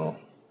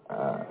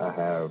 I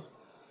have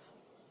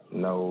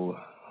no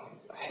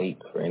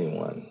hate for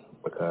anyone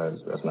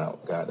because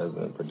God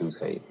doesn't produce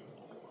hate.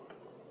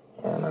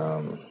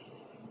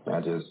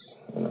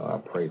 And I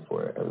pray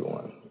for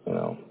everyone,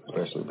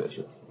 especially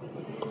Bishop,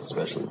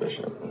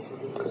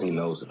 because he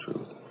knows the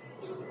truth.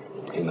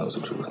 He knows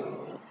the truth.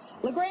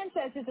 LeGrand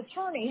says his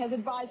attorney has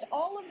advised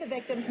all of the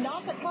victims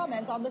not to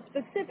comment on the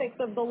specifics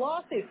of the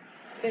lawsuit.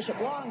 Bishop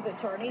Long's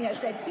attorney has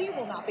said he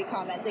will not be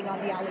commenting on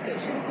the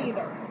allegations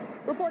either.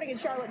 Reporting in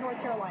Charlotte, North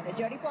Carolina,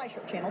 Jody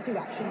Fleischer, Channel 2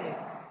 Action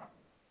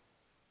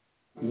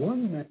News.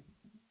 1 minute.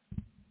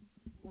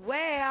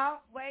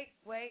 Well, wait.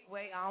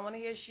 I don't want to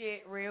hear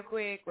shit real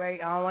quick. Wait,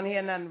 I don't want to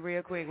hear nothing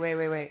real quick.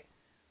 Wait.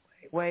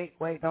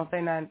 Don't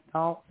say nothing.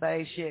 Don't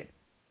say shit.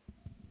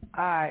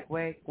 All right,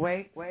 wait.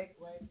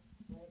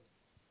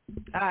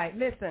 All right,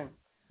 listen,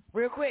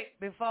 real quick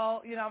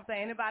before,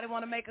 anybody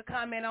want to make a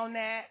comment on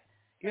that?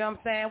 You know what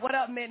I'm saying? What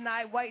up,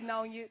 Midnight? Waiting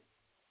on you.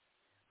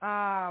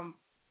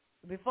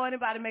 Before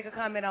anybody make a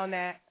comment on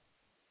that,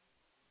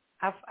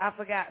 I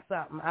forgot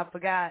something. Hold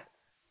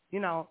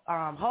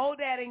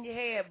that in your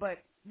head, but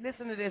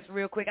listen to this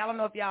real quick. I don't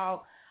know if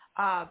y'all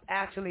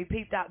actually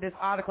peeped out this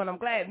article, and I'm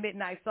glad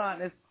Midnight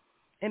Sun is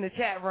in the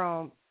chat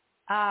room.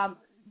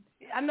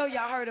 I know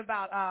y'all heard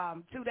about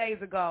 2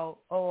 days ago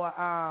or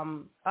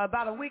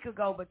about a week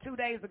ago, but 2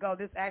 days ago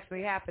this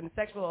actually happened,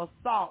 sexual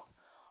assault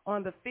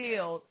on the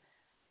field.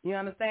 You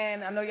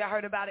understand? I know y'all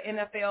heard about an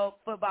NFL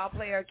football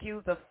player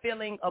accused of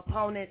filling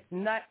opponent's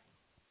nuts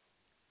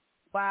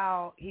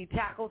while he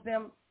tackles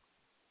them.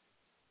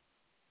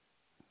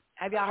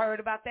 Have y'all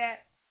heard about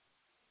that?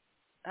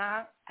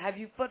 Have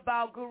you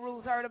football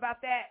gurus heard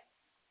about that?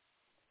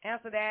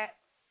 Answer that.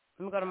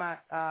 Let me go to my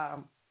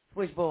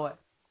switchboard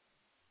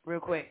real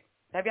quick.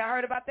 Have y'all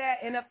heard about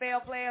that?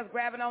 NFL players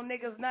grabbing on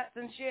niggas' nuts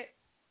and shit?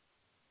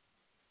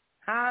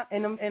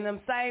 In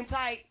them same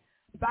tight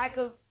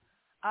bikers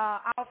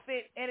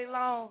outfit Eddie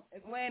Long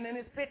is wearing in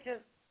his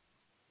pictures.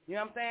 You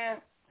know what I'm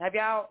saying? Have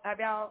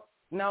y'all?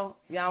 No?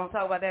 Y'all want to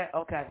talk about that?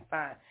 Okay,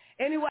 fine.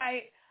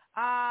 Anyway,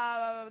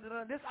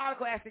 this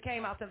article actually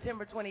came out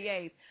September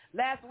 28th.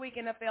 Last week,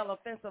 NFL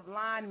offensive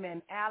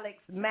lineman Alex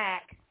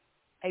Mack,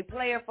 a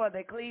player for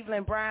the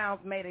Cleveland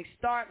Browns, made a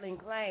startling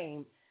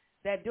claim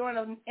that during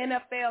an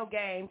NFL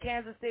game,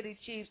 Kansas City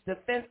Chiefs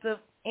defensive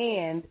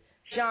end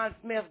Sean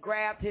Smith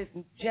grabbed his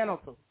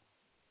genitals.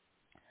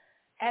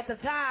 At the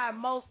time,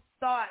 most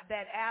thought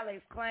that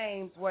Alex's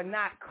claims were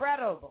not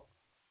credible.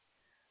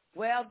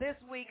 Well, this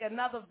week,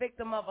 another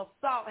victim of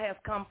assault has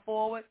come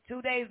forward.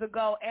 2 days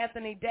ago,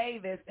 Anthony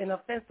Davis, an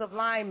offensive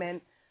lineman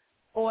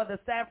for the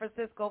San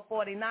Francisco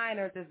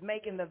 49ers, is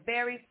making the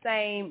very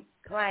same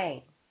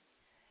claim.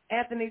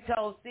 Anthony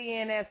told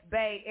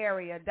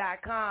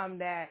CNSBayArea.com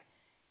that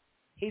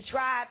He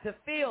tried to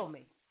feel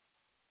me.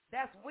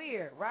 That's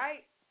weird,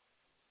 right?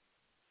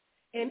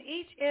 In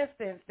each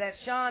instance that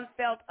Sean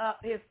felt up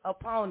his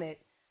opponent,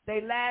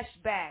 they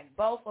lashed back.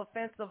 Both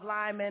offensive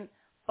linemen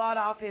fought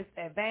off his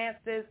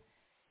advances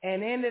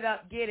and ended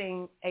up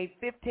getting a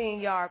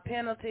 15-yard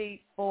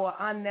penalty for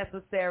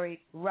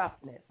unnecessary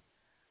roughness.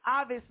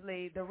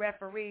 Obviously, the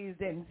referees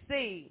didn't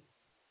see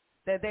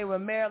that they were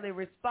merely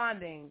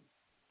responding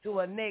to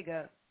a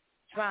nigga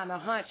trying to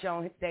hunch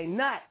on their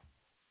nuts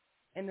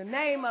in the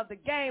name of the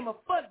game of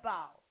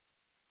football.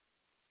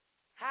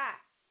 Hi.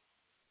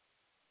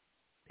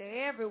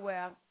 They're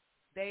everywhere.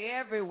 They're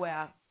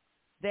everywhere.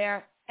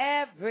 They're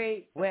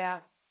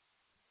everywhere.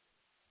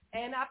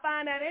 And I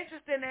find that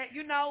interesting that,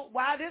 you know,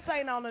 why this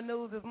ain't on the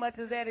news as much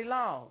as Eddie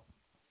Long.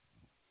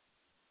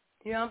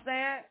 You know what I'm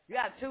saying? You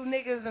got two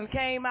niggas and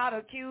came out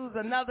accused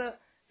another,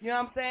 you know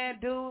what I'm saying,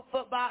 dude,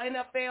 football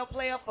NFL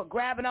player for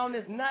grabbing on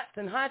his nuts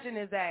and hunching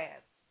his ass.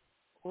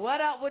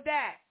 What up with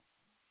that?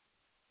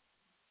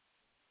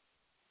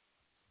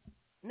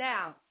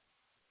 Now,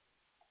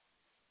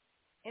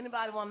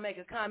 anybody want to make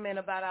a comment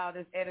about all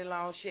this Eddie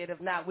Long shit?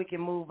 If not, we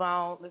can move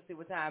on. Let's see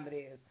what time it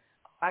is.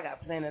 I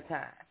got plenty of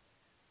time.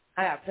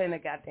 I got plenty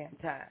of goddamn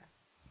time.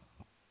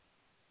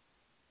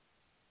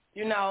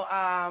 You know,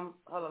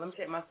 hold on, let me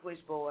check my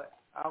switchboard.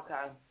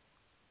 Okay.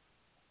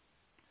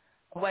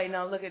 Wait,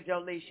 no, look at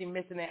Jolie. She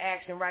missing in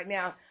action right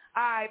now.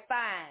 All right,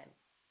 fine.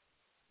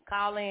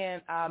 Call in,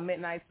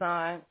 Midnight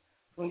Sun.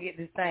 We'll get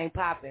this thing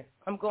popping.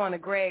 I'm going to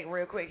Greg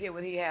real quick, hear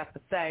what he has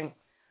to say.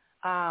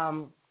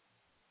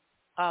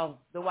 Oh,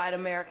 the white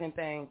American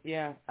thing.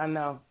 Yeah, I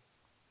know.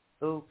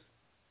 Oops.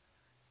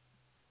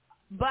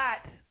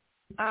 But,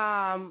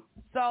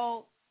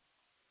 so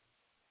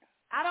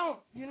I don't,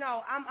 you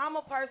know, I'm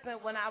a person,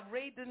 when I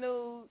read the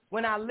news,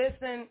 when I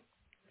listen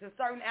to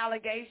certain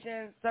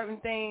allegations, certain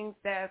things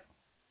that's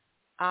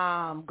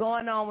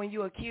going on when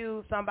you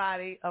accuse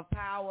somebody of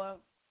power,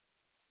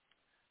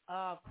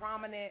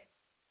 prominent,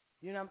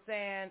 you know what I'm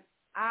saying,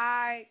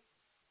 I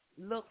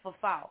look for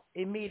fault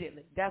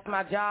immediately. That's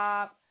my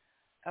job.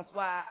 That's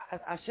why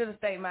I should have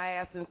stayed my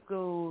ass in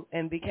school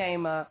and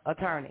became a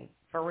attorney,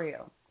 for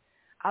real.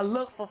 I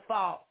look for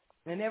fault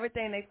in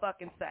everything they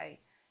fucking say.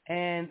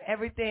 And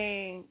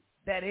everything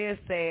that is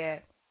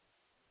said,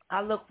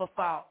 I look for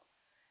fault.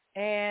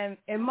 And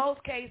in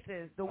most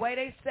cases, the way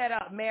they set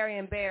up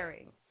Marion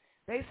Barry,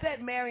 they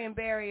set Marion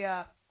Barry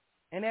up,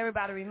 and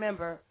everybody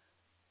remember,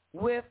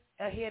 with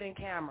a hidden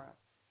camera.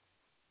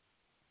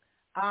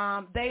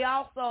 They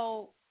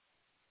also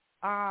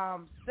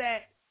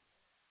set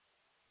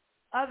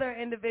other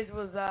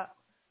individuals up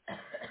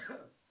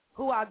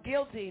who are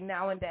guilty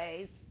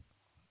nowadays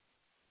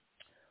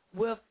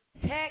with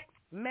text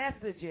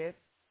messages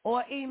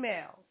or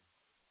emails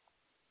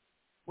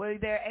where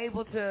they're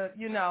able to,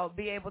 you know,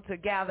 be able to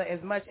gather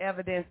as much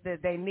evidence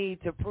that they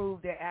need to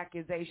prove their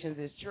accusations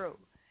is true.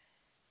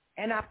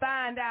 And I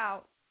find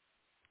out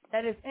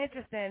that it's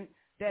interesting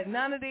that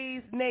none of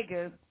these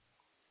niggas,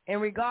 in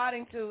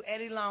regarding to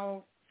Eddie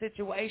Long's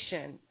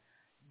situation,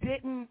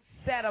 didn't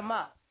set him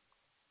up.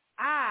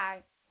 I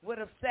would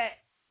have set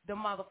the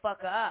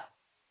motherfucker up.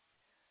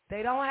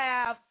 They don't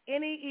have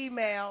any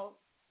emails.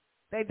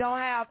 They don't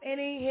have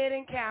any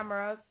hidden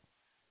cameras,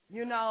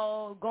 you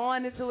know,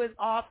 going into his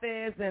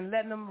office and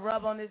letting him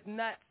rub on his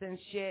nuts and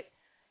shit.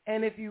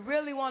 And if you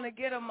really want to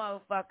get a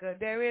motherfucker,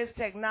 there is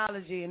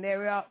technology and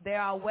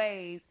there are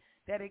ways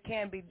that it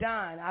can be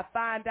done. I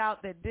find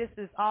out that this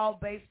is all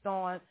based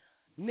on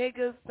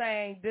niggas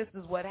saying this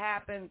is what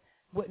happened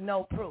with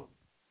no proof.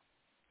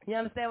 You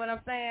understand what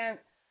I'm saying?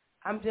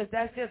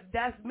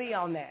 That's me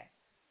on that.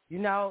 You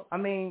know, I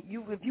mean,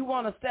 if you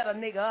want to set a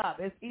nigga up,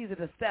 it's easy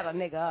to set a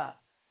nigga up.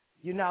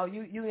 You know,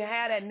 you can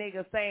have that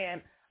nigga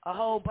saying a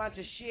whole bunch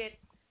of shit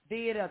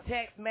via a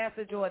text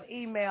message or an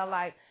email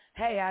like,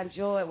 hey, I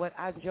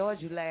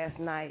enjoyed you last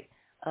night,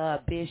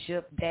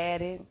 Bishop,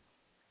 Daddy,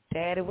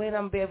 when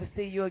I'm going to be able to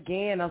see you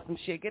again or some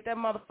shit. Get that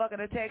motherfucker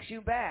to text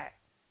you back.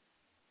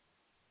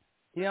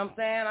 You know what I'm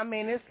saying? I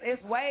mean,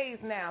 it's ways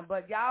now,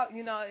 but y'all,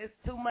 you know, it's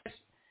too much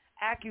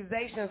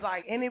accusations.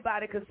 Like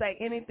anybody could say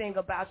anything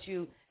about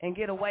you and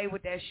get away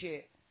with that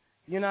shit.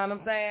 You know what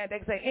I'm saying? They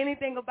can say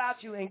anything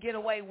about you and get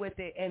away with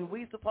it, and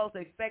we supposed to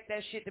expect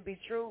that shit to be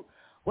true.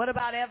 What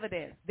about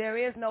evidence? There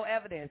is no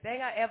evidence. They ain't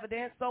got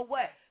evidence, so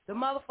what? The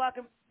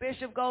motherfucking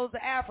bishop goes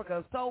to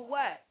Africa, so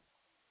what?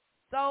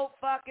 So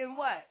fucking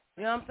what?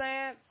 You know what I'm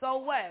saying? So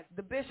what?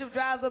 The bishop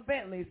drives a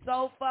Bentley,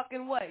 so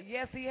fucking what?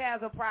 Yes, he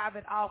has a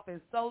private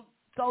office, so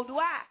do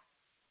I.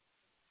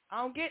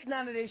 I don't get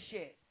none of this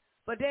shit.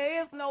 But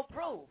there is no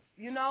proof.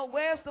 You know,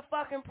 where's the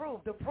fucking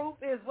proof? The proof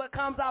is what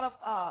comes out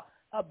of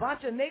a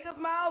bunch of niggas'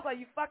 mouths? Are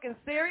you fucking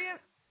serious?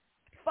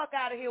 Fuck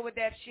out of here with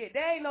that shit.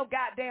 There ain't no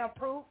goddamn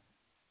proof.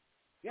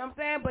 You know what I'm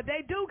saying? But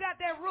they do got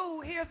that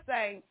rule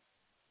hearsay.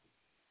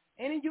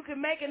 And then you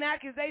can make an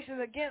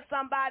accusation against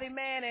somebody,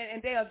 man,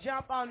 and they'll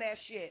jump on that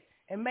shit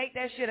and make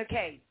that shit a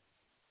case.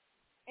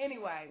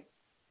 Anyway,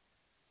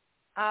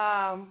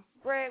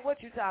 Greg,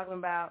 what you talking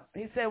about?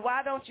 He said,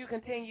 why don't you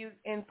continue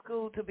in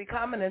school to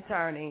become an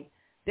attorney?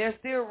 there's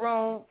still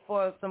room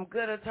for some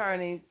good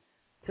attorneys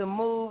to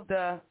move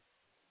the,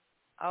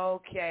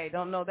 okay,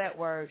 don't know that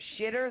word,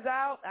 shitters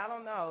out? I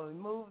don't know.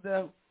 Move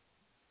the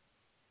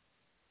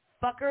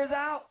fuckers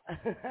out?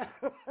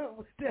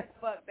 What the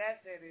fuck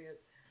that shit is.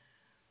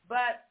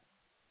 But,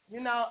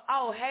 you know,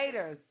 oh,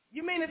 haters.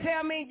 You mean to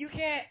tell me you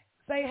can't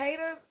say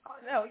haters? Oh,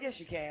 no, yes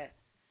you can.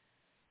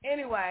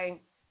 Anyway,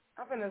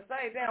 I'm finna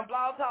say, damn,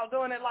 Blog Talk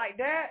doing it like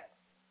that?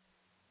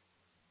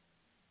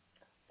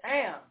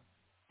 Damn,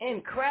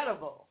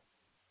 incredible.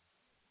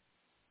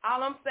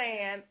 All I'm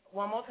saying,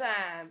 one more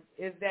time,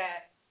 is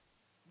that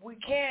we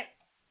can't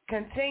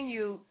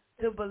continue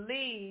to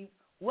believe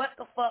what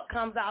the fuck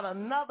comes out of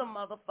another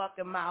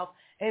motherfucking mouth,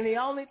 and the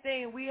only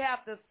thing we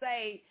have to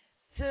say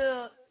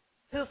to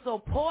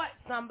support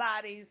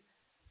somebody's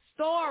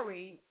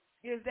story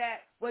is that,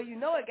 well, you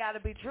know it got to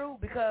be true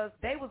because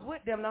they was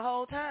with them the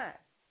whole time.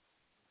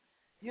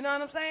 You know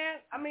what I'm saying?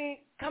 I mean,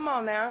 come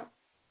on now.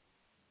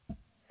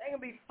 They can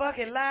be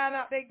fucking lying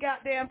out their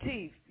goddamn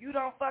teeth. You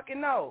don't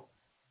fucking know.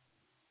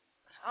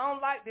 I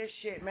don't like this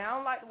shit, man. I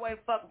don't like the way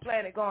the fucking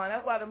planet going.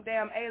 That's why them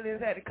damn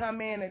aliens had to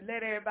come in and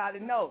let everybody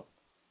know.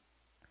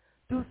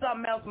 Do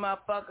something else,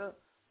 motherfucker.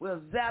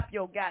 We'll zap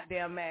your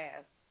goddamn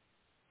ass.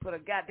 Put a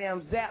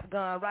goddamn zap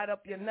gun right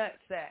up your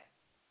nutsack.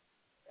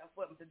 That's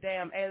what the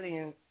damn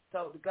aliens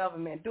told the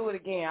government. Do it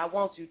again. I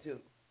want you to.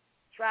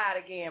 Try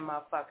it again,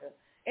 motherfucker.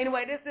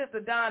 Anyway, this is the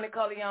Don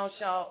Nicoleone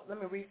Show. Let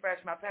me refresh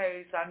my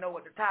page so I know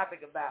what the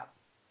topic about.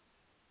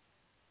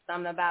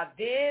 Something about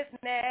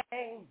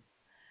Disney.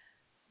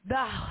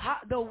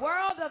 The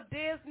world of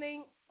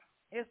Disney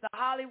is the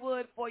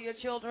Hollywood for your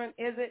children,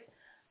 is it?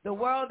 The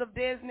world of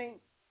Disney.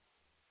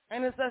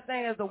 And there's such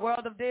thing as the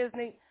world of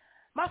Disney.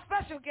 My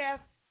special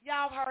guest,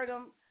 y'all have heard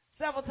him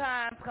several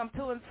times, come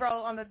to and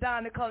fro on the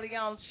Don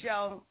Nicoleone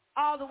Show,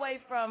 all the way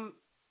from,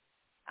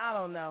 I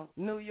don't know,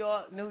 New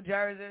York, New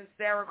Jersey,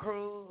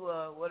 Syracuse,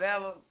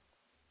 whatever.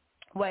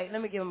 Wait,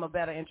 let me give him a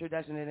better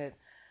introduction than this.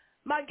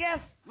 My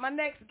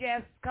next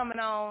guest coming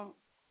on,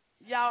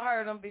 y'all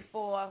heard him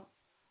before,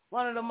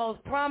 one of the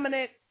most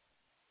prominent,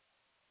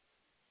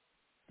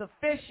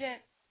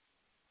 sufficient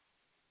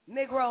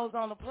Negroes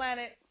on the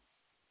planet.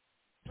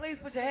 Please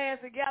put your hands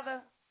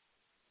together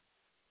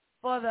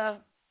for the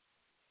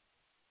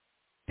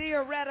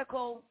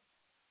theoretical,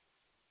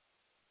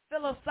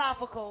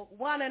 philosophical,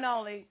 one and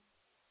only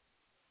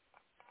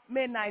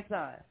Midnight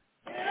Sun.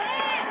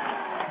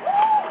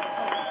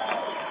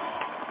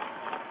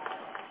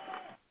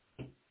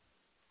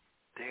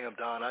 Damn,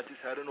 Don, I just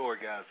had an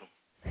orgasm.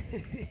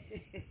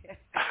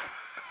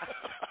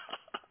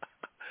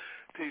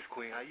 Peace,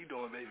 Queen. How you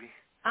doing, baby?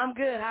 I'm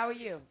good. How are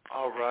you?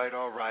 All right.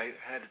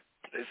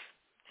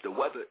 The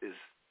weather is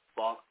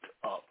fucked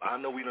up. I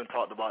know we done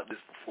talked about this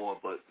before,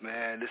 but,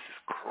 man, this is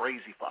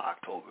crazy for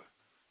October.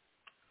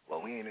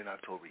 Well, we ain't in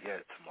October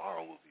yet.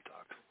 Tomorrow we'll be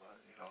talking about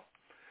it, you know.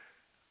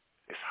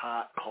 It's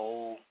hot,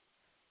 cold,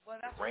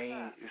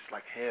 rain. It's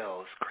like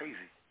hell. It's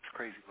crazy. It's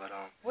crazy, but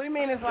what do you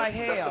mean it's like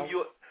hell?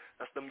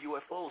 That's them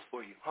UFOs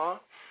for you, huh?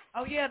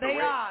 Oh yeah, they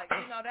are.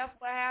 You know, that's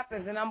what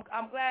happens, and I'm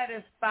glad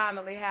it's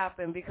finally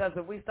happened, because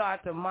if we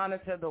start to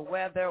monitor the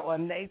weather or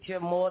nature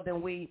more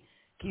than we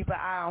keep an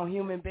eye on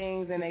human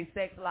beings and their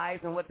sex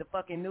lives and what the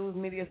fucking news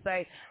media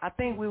say, I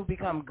think we will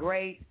become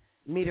great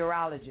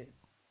meteorologists.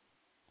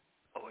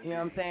 You know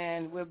what I'm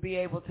saying? We'll be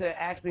able to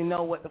actually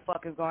know what the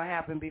fuck is going to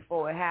happen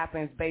before it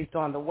happens based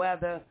on the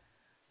weather.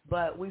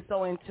 But we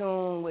so in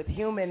tune with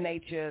human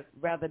nature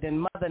rather than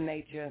Mother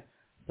Nature,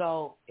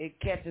 so it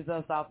catches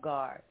us off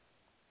guard.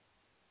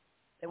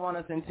 They want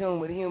us in tune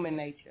with human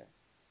nature.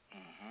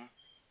 Mm-hmm.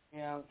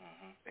 You know?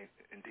 Mm-hmm.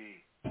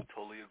 Indeed.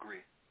 Totally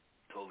agree.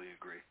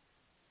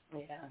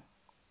 Yeah.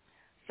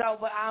 So,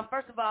 but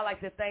first of all, I'd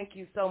like to thank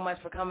you so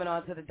much for coming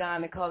on to the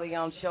Don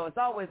Nicoleone Show. It's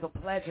always a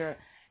pleasure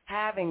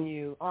having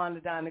you on the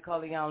Don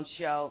Nicoleone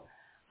Show.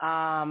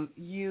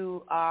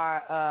 You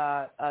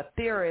are a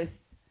theorist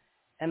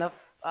and a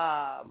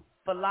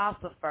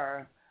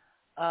philosopher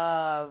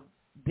of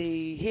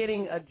the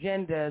hidden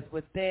agendas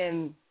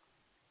within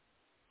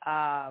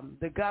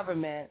the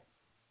government,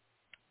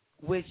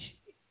 which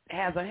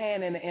has a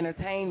hand in the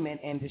entertainment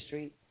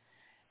industry.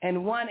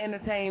 And one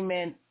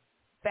entertainment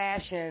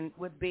fashion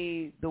would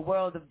be the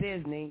world of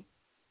Disney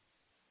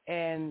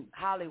and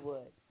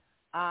Hollywood.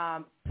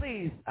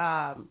 Please,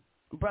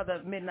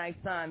 Brother Midnight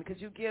Sun,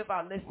 could you give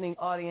our listening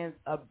audience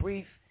a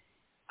brief,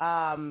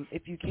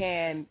 if you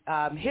can,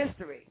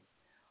 history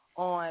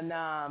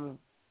on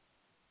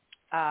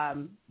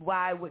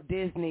why would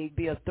Disney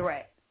be a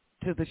threat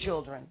to the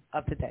children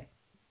of today?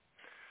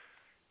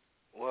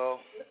 Well,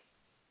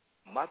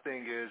 my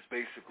thing is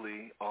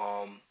basically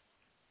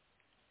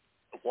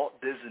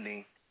Walt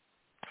Disney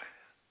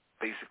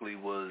basically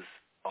was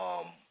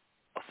a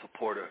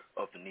supporter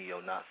of the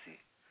neo-Nazi,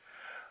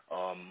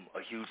 a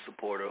huge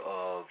supporter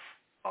of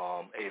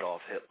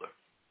Adolf Hitler.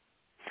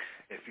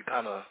 If you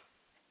kind of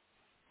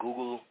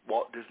Google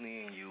Walt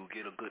Disney and you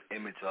get a good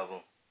image of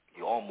him,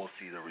 you almost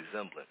see the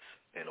resemblance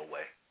in a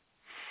way.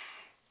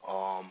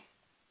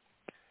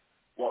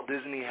 Walt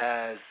Disney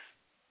has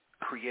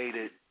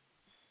created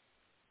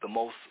the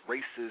most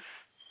racist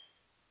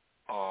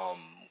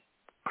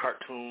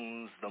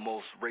cartoons, the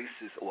most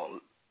racist,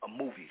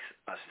 movies,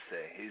 I should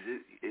say.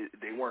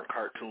 They weren't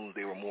cartoons;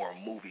 they were more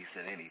movies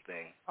than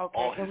anything.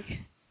 Okay.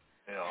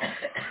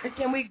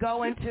 Can we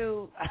go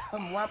into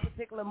one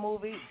particular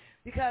movie?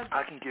 Because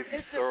I can give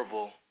you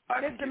several.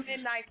 Mr.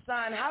 Midnight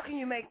Sun, how can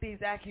you make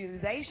these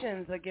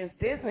accusations against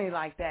Disney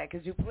like that?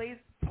 Could you please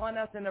point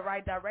us in the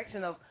right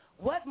direction of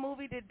what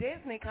movie did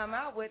Disney come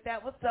out with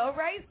that was so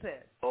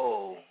racist?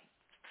 Oh,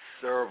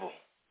 several.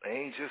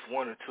 Ain't just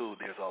one or two.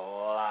 There's a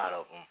lot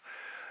of them.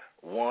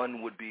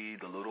 One would be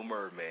The Little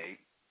Mermaid.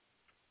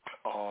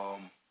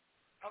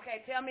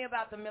 Okay, tell me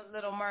about The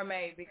Little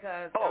Mermaid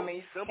because,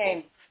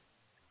 simple.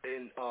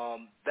 And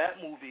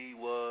that movie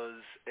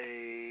was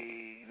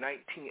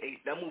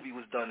that movie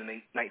was done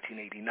in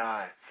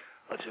 1989.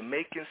 A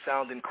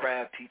Jamaican-sounding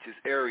crab teaches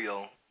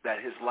Ariel that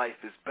his life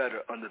is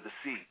better under the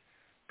sea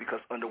because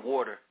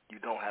underwater you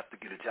don't have to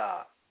get a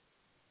job.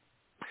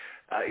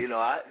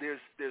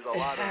 There's a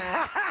lot of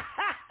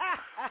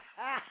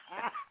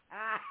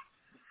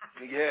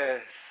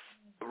yes,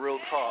 real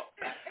talk.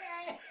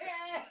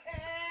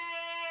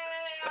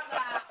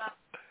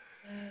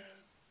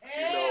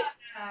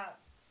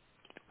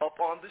 Up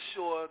on the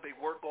shore, they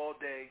work all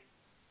day.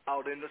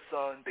 Out in the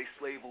sun, they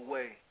slave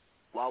away.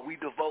 While we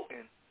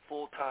devoting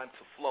full time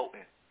to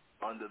floating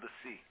under the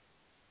sea.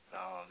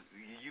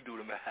 You do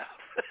the math.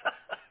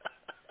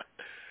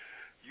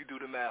 You do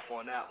the math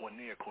on that one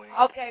there, Queen.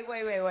 Okay,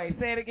 wait.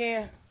 Say it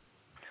again.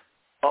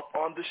 Up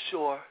on the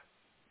shore,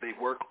 they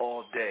work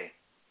all day.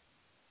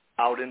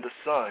 Out in the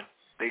sun,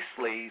 they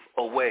slave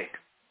away.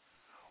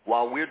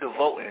 While we're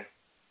devoting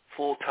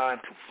full time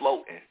to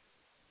floating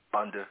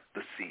under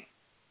the sea.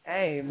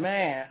 Hey,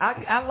 man,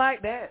 I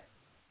like that.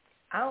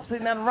 I don't see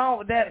nothing wrong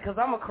with that because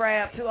I'm a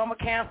crab, too. I'm a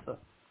Cancer.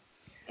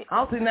 I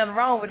don't see nothing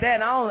wrong with that.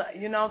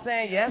 You know what I'm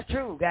saying? Yeah, that's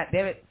true. God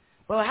damn it.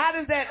 Well, how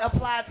does that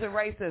apply to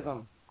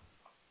racism?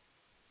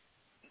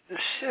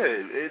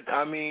 Shit.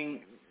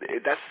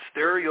 That's a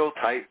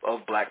stereotype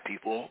of black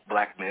people,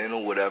 black men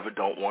or whatever,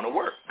 don't want to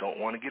work, don't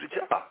want to get a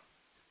job.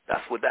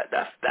 That was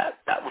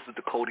the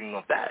decoding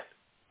of that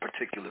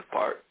particular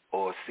part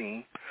or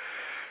scene.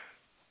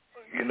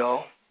 You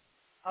know?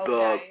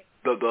 Okay.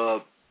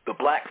 The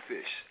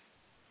blackfish.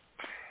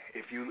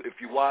 If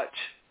you watch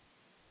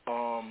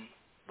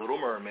Little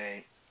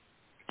Mermaid,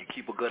 you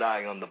keep a good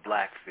eye on the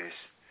blackfish.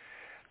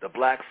 The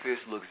blackfish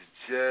looks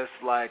just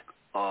like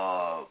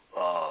a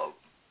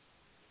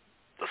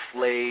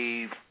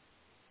slave,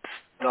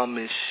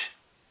 stummish,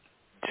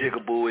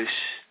 jigaboo-ish,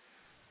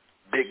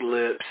 big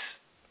lips,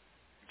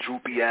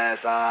 droopy ass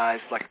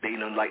eyes, like they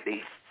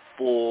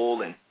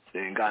full and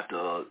got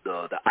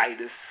the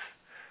itis.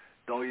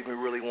 Don't even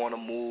really want to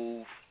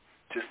move.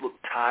 Just look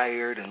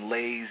tired and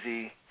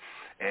lazy.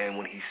 And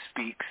when he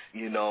speaks,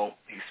 he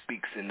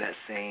speaks in that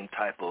same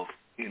type of,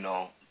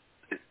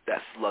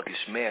 that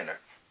sluggish manner.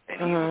 And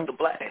he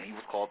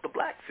was called the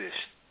blackfish.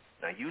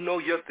 Now you know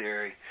your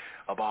theory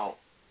about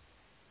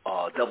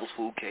devil's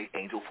food cake,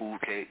 angel food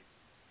cake.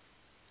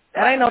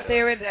 That ain't no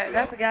theory.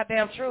 That's the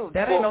goddamn truth.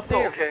 That ain't no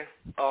theory. Okay.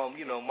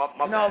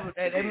 My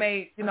bad. They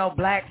made,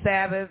 Black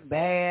Sabbath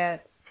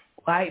bad,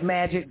 white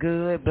magic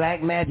good,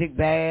 black magic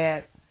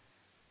bad.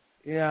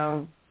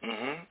 In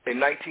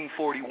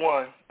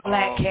 1941.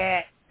 Black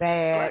cat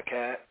bad. Black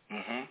cat.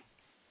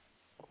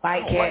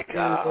 White cat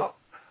good.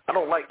 I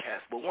don't like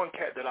cats, but one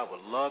cat that I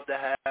would love to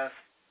have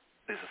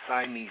is a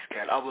Siamese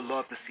cat. I would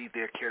love to see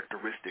their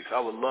characteristics. I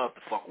would love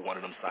to fuck with one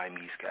of them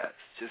Siamese cats,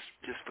 just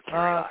for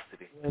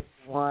curiosity. With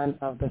one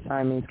of the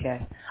Siamese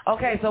cats.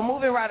 Okay, so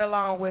moving right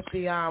along with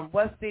the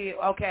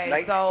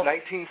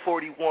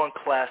 1941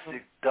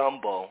 classic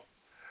Dumbo.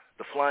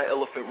 The flying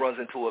elephant runs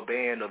into a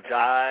band of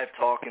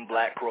jive-talking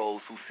black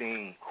crows who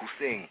sing.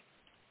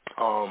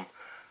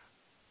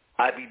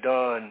 I be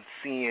done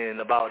seeing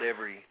about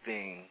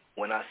everything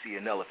when I see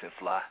an elephant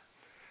fly.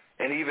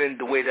 And even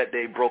the way that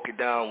they broke it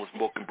down was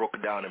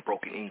broken down in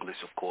broken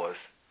English, of course.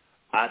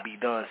 I be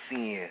done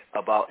seeing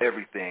about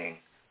everything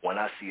when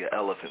I see an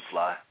elephant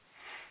fly.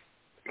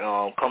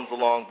 Comes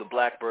along the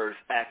blackbirds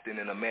acting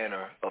in a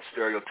manner of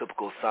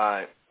stereotypical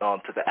sign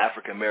to the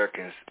African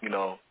Americans.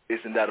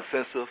 Isn't that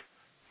offensive?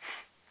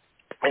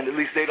 And at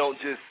least they don't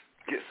just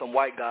get some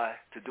white guy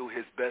to do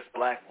his best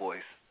black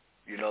voice.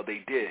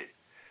 They did.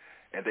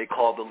 And they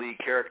called the lead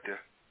character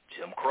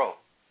Jim Crow.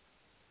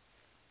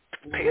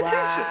 Pay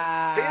attention.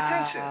 Pay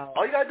attention.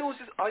 All you gotta do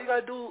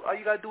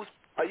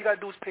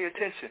is pay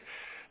attention.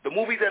 The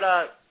movie that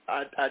I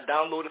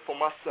downloaded for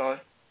my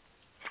son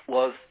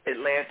was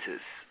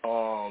Atlantis.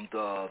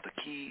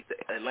 The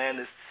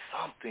Atlantis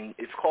something.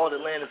 It's called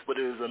Atlantis, but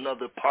there's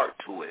another part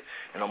to it,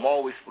 and I'm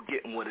always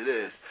forgetting what it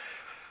is.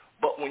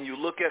 But when you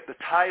look at the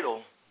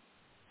title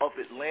of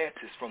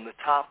Atlantis from the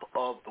top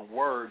of the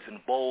words in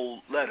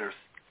bold letters,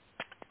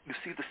 you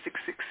see the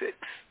 666.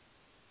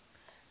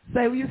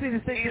 Say, you see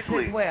the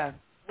 666 where?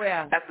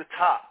 At the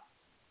top.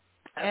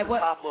 At the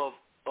top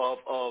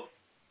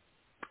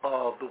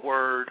of the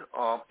word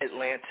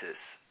Atlantis.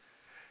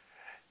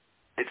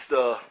 It's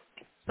the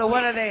So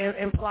what are they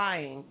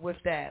implying with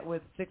that,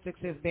 with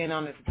 666 being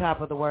on the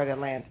top of the word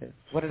Atlantis?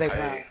 What are they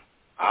implying?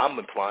 I'm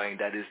implying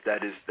that is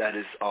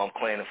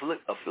clan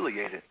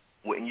affiliated,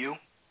 wouldn't you?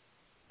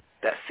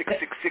 That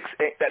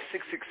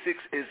 666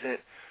 isn't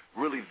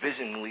really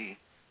visually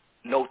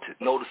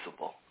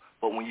noticeable,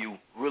 but when you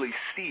really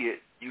see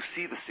it, you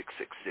see the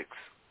 666.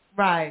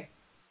 Right.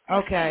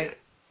 Okay.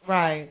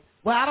 Right.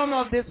 Well, I don't know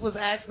if this was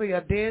actually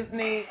a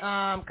Disney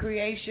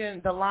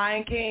creation, The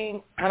Lion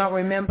King. I don't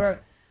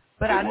remember.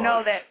 But I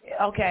know that,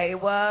 okay,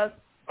 it was.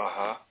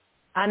 Uh-huh.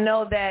 I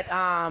know that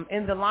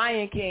in The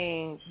Lion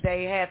King,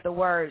 they had the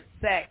word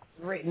sex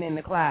written in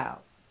the clouds.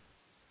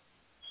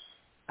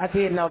 I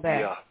did know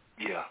that.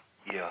 Yeah.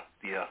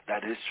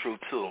 That is true,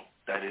 too.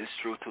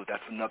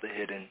 That's another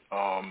hidden,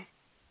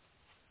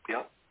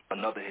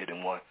 another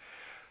hidden one.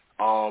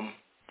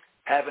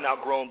 Having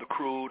outgrown the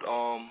crude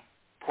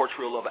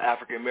portrayal of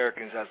African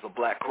Americans as the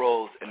Black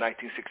Crows, in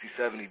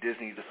 1967,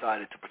 Disney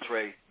decided to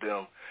portray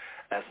them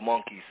as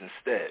monkeys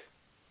instead.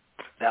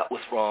 That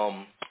was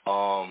from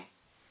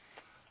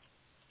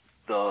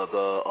the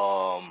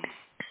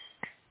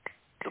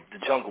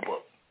Jungle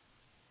Book.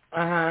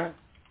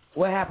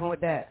 What happened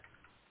with that?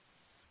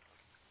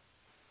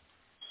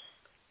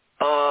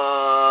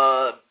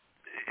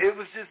 It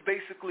was just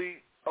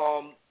basically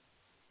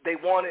they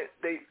wanted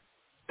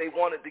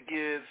to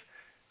give.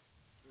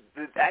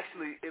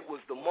 Actually, it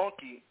was the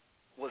monkey.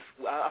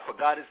 I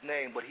forgot his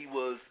name, but he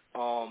was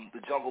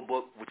the Jungle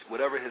Book, which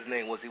whatever his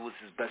name was, he was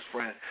his best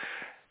friend,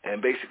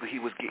 and basically he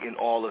was getting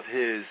all of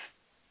his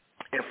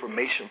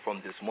information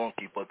from this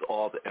monkey, but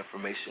all the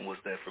information was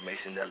the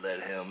information that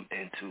led him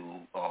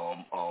into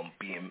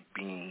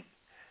being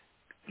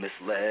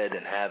misled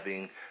and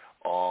having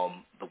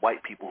the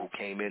white people who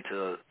came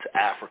into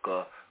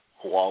Africa,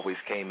 who always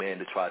came in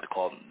to try to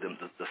call them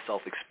the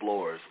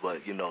self-explorers,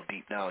 but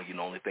deep down, the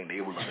only thing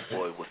they were looking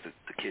for was to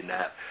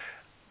kidnap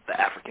the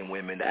African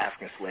women, the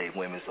African slave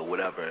women, or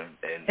whatever,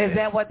 and is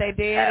that what they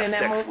did in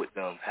that movie?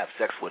 Have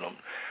sex with them.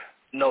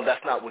 No,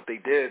 that's not what they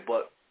did,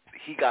 but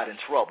he got in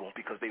trouble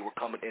because they were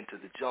coming into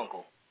the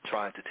jungle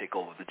trying to take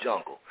over the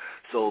jungle.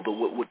 So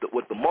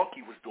what the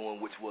monkey was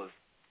doing, which was,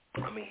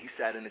 he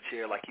sat in a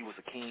chair like he was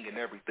a king and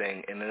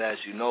everything, and then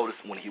as you notice,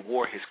 when he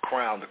wore his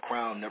crown, the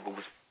crown never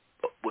was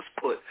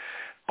put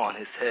on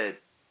his head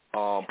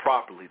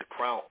properly. The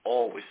crown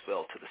always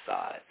fell to the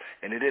side,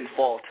 and it didn't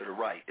fall to the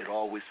right. It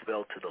always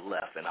fell to the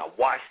left, and I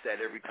watched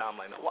that every time.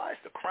 Like, why is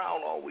the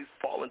crown always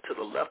falling to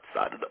the left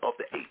side of the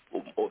ape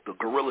or the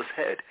gorilla's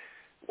head?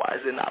 Why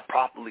is it not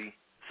properly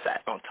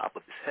sat on top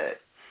of his head?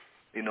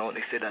 And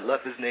they say that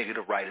left is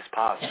negative, right is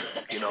positive.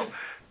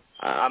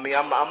 I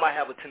might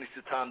have a tendency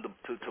to time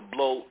to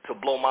blow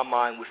my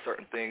mind with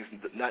certain things,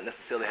 not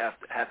necessarily have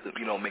to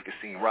make it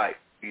seem right.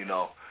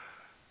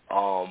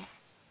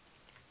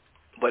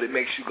 But it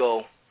makes you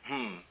go,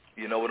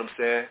 you know what I'm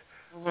saying?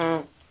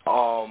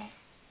 Mm-hmm.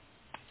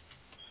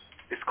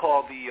 It's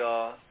called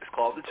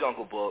the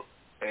Jungle Book,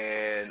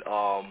 and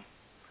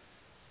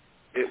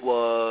it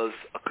was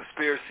a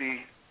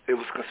conspiracy. It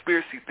was a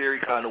conspiracy theory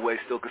kind of way,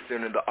 still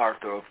considering the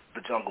author of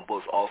the Jungle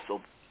Book also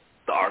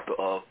the author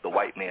of The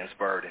White Man's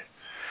Burden.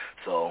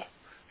 So,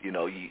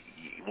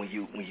 when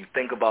you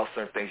think about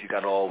certain things, you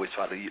got to always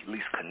try to at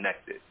least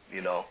connect it.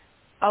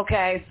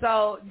 Okay,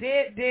 so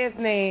did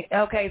Disney?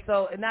 Okay,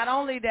 so not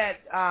only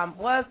that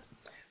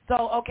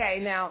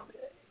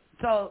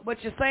so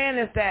what you're saying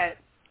is that,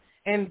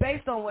 and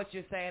based on what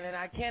you're saying, and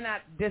I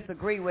cannot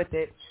disagree with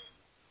it,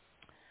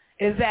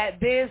 is that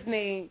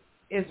Disney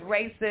is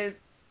racist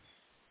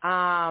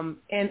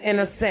in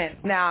a sense.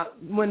 Now,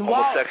 when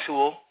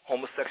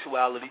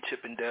homosexuality,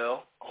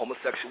 Chippendale,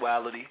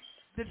 homosexuality.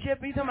 You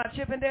talking about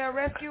Chippendale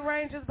Rescue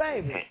Rangers,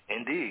 baby?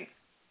 Indeed.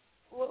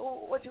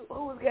 Who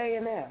was gay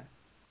in there?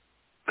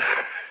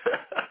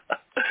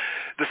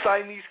 The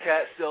Siamese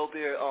cat sell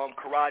their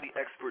karate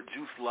expert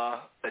Juice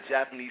La, a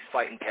Japanese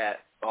fighting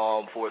cat,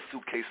 for a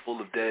suitcase full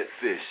of dead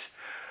fish.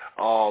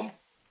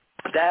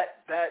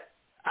 That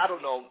I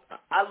don't know.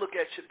 I look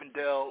at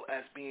Chippendale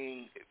as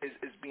being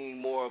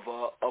more of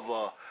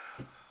a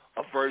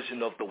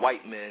version of the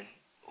white men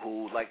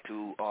who like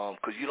to,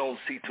 because you don't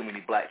see too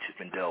many black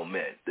Chippendale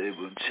men.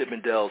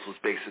 Chippendales was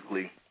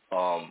basically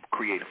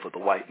created for the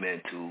white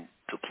men to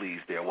please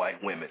their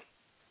white women.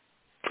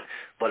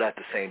 But at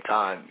the same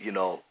time,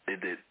 the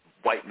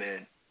white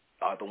men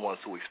are the ones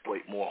who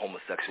exploit more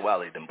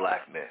homosexuality than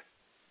black men.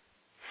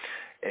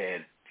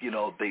 And,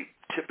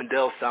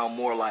 Chippendales sound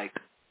more like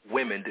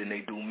women than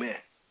they do men.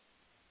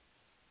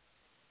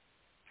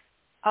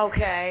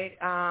 Okay,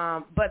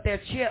 but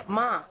they're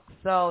chipmunks.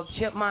 So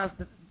chipmunks,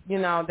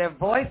 their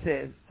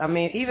voices.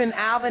 Even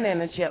Alvin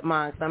and the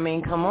Chipmunks.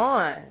 Come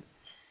on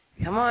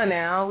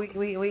now. We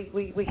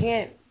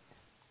can't.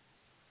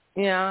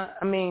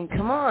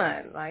 Come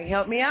on,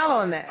 help me out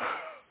on that.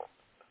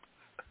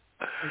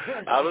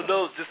 I don't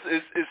know. It's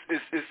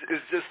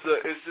just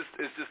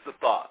a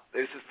thought.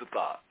 It's just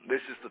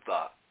a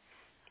thought.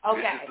 Okay.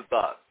 It's just a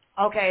thought.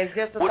 Okay, it's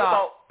just a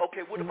thought.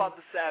 What about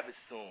the Savage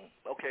soon?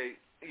 Okay,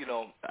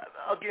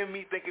 again,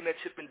 me thinking that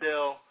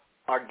Chippendale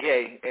are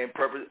gay and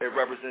it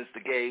represents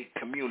the gay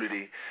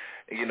community.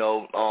 You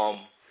know,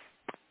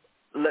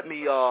 let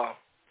me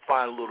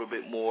find a little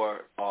bit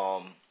more.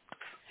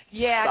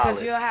 Yeah,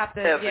 because you'll have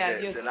to.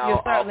 Evidence, Yeah, you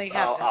certainly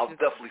have to. I'll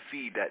definitely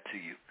feed that to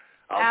you.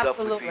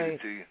 Absolutely. Definitely feed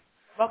it to you.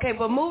 Okay,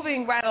 but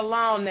moving right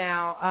along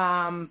now,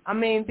 I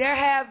mean, there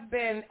have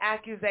been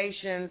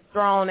accusations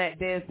thrown at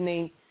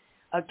Disney,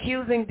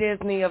 accusing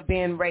Disney of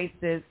being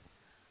racist,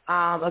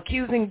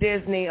 accusing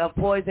Disney of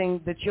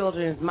poisoning the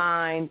children's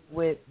mind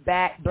with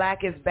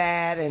black is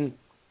bad and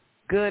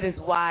good is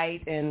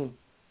white and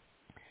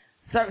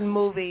certain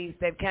movies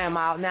that came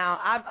out. Now,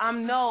 I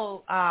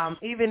know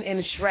even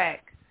in Shrek,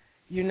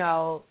 you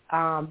know,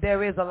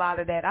 there is a lot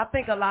of that. I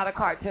think a lot of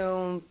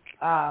cartoons,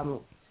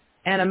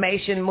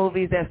 animation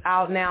movies that's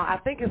out now, I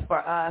think it's for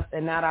us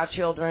and not our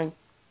children,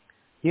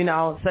 you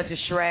know, such as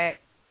Shrek.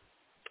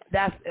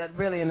 That's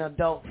really an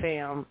adult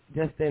film,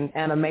 just in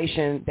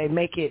animation. They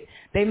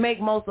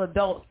make most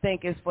adults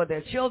think it's for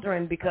their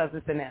children because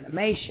it's an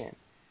animation.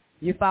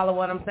 You follow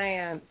what I'm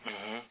saying?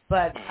 Mm-hmm.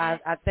 But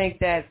I think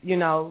that, you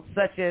know,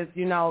 such as,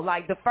 you know,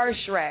 like the first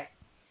Shrek,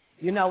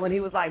 you know, when he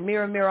was like,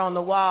 mirror, mirror on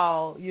the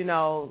wall, you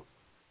know,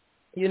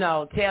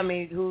 tell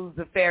me who's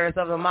the fairest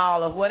of them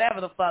all or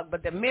whatever the fuck.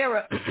 But the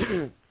mirror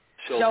showed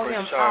Prince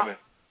him. Charming.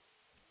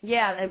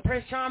 Yeah, and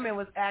Prince Charming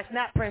was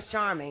not Prince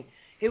Charming.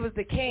 It was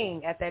the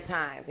king at that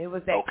time. It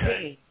was that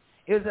king.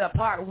 It was a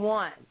part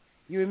one.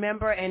 You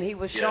remember? And he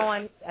was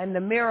showing, and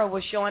the mirror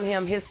was showing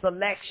him his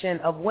selection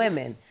of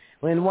women.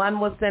 When one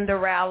was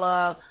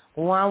Cinderella,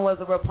 one was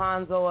a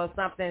Rapunzel or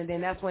something, and then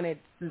that's when it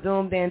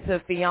zoomed into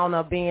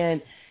Fiona being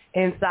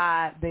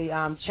inside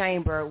the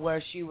chamber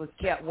where she was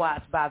kept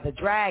watched by the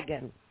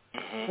dragon.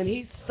 Mm-hmm. When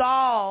he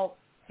saw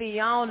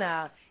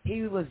Fiona,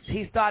 he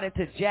started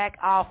to jack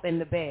off in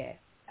the bed.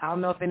 I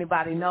don't know if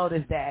anybody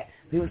noticed that.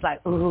 He was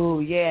like,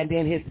 ooh, yeah, and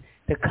then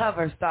the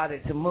cover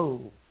started to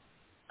move.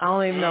 I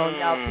don't even know if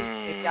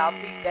y'all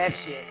peeped that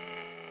shit.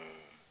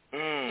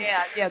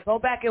 Yeah, go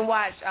back and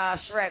watch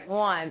Shrek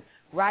 1,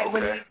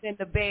 when he's in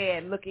the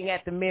bed looking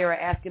at the mirror,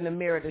 asking the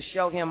mirror to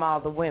show him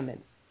all the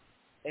women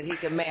that he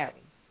could marry.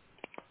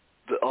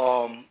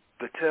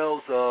 The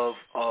tales of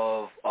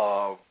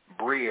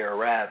Brer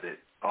Rabbit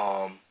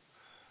are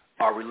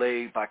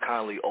relayed by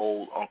kindly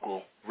old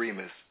Uncle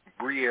Remus.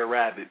 Brer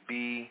Rabbit,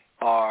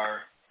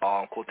 B-R,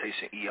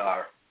 quotation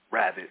E-R,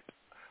 Rabbit,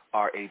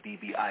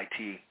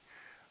 R-A-B-B-I-T.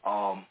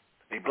 A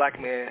black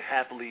man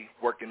happily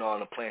working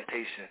on a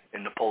plantation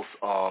in the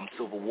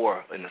post-Civil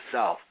War in the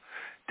South.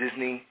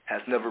 Disney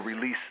has never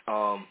released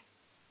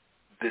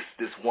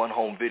this one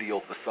home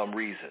video for some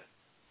reason.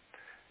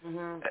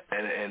 Mm-hmm.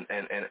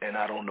 And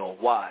I don't know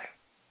why,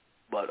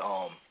 but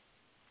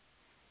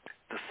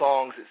the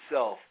songs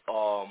itself,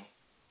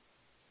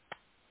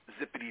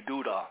 Zippity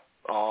Doodah,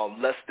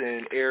 less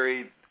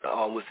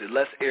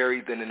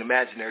airy than an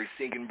imaginary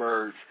singing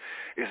birds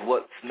is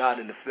what's not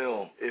in the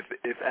film. If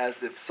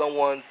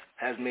someone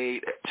has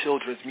made a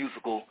children's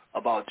musical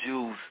about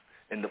Jews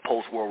in the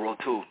post-World War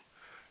II,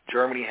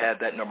 Germany had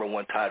that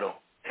 #1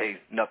 title. Hey,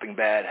 nothing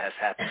bad has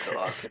happened to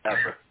us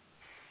ever.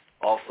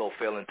 Also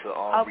failing to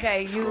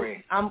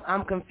okay,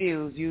 I'm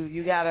confused.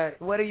 You gotta.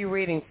 What are you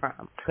reading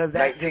from? 'Cause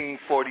that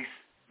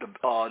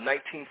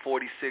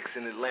 1946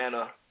 in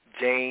Atlanta,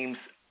 James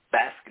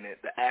Baskinet,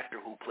 the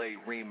actor who played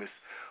Remus,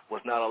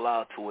 was not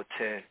allowed to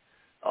attend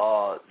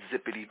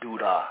Zippity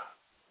Doodah,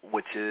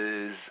 which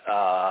is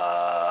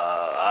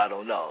I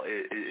don't know.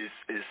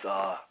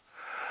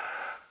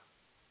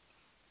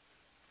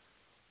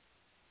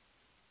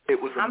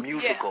 It was a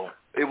musical.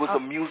 It was a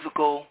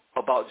musical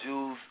about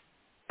Jews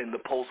in the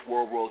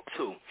post-World War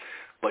II,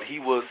 but he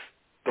was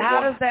the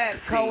How one does that to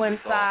sing the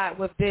coincide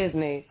with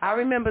Disney? I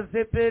remember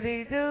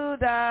Zippity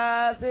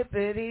Doodah,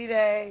 Zippity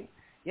Day.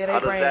 Yeah, they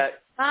bring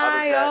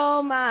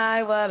oh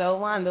my, what a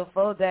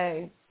wonderful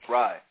day.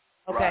 Right.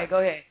 Okay, right. Go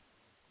ahead.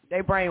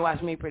 They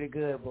brainwashed me pretty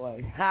good,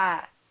 boy.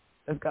 Hi.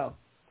 Let's go.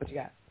 What you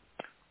got?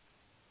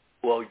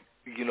 Well,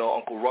 you know,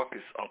 Uncle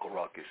Remus.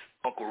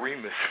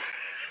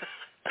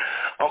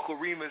 Uncle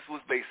Remus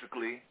was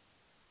basically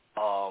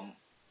a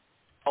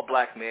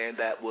black man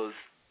that was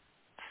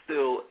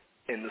still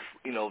in the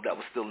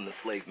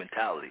slave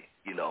mentality.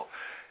 You know,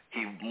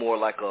 he more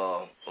like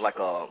a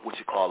what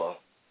you call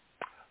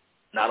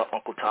not an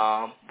Uncle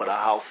Tom, but a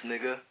house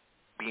nigga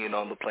being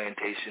on the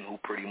plantation who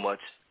pretty much.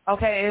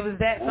 Okay, was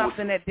that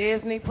something that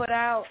Disney put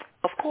out?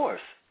 Of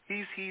course,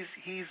 he's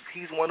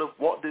one of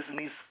Walt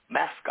Disney's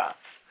mascots.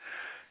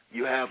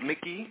 You have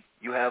Mickey,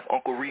 you have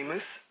Uncle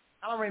Remus.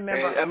 I don't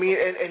remember.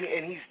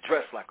 And he's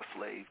dressed like a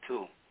slave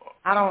too.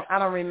 I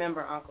don't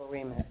remember Uncle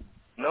Remus.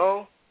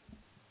 No.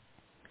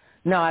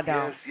 No, I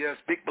don't. Yes,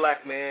 big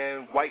black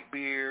man, white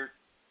beard,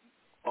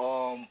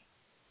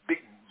 big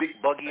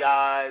buggy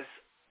eyes,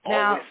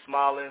 always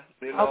smiling.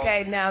 You know?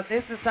 Okay, now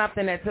this is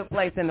something that took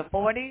place in the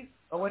 40s,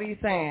 or what are you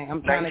saying?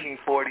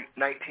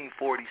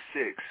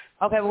 1946.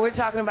 Okay, but we're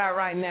talking about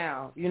right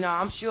now. You know,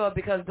 I'm sure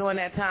because during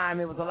that time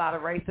it was a lot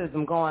of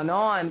racism going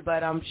on,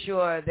 but I'm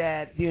sure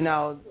that, you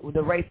know,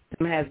 the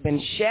racism has been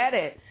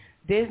shedded.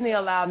 Disney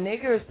allowed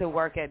niggers to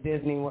work at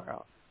Disney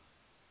World.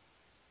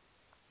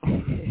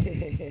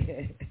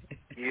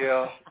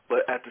 Yeah,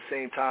 but at the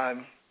same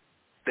time,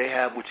 they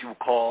have what you would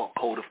call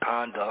code of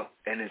conduct,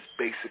 and it's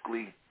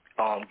basically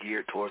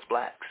geared towards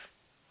blacks.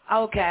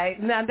 Okay,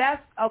 now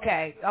that's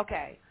okay,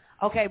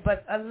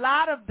 but a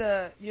lot of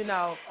the,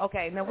 now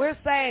we're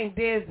saying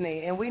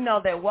Disney, and we know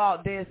that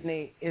Walt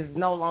Disney is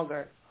no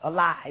longer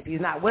alive.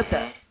 He's not with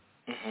us.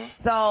 Mm-hmm.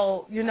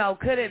 So,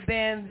 could it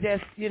been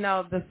just,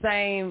 the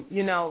same,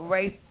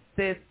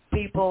 racist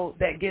people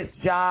that gets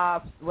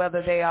jobs,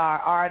 whether they are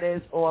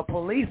artists or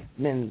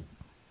policemen?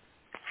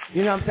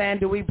 You know what I'm saying?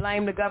 Do we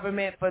blame the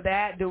government for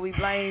that? Do we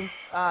blame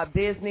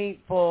Disney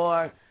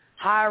for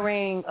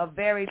hiring a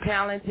very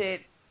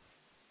talented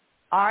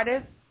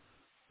artist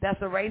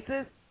that's a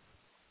racist?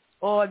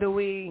 Or do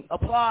we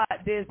applaud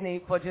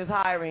Disney for just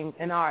hiring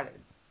an artist?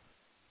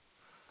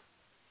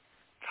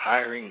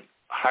 Hiring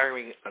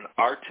an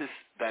artist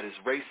that is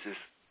racist?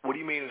 What do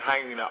you mean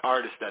hiring an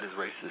artist that is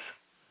racist?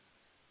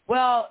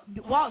 Well,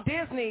 Walt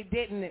Disney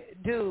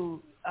didn't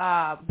do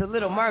The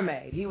Little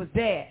Mermaid. He was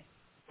dead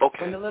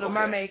when The Little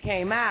Mermaid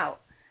came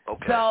out.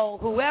 Okay. So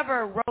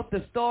whoever wrote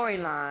the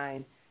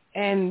storyline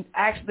and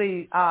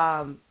actually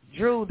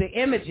drew the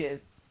images,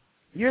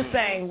 you're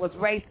saying was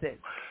racist.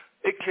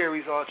 It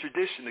carries on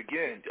tradition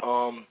again.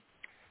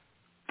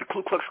 The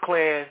Ku Klux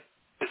Klan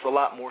is a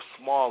lot more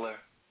smaller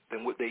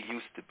than what they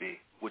used to be,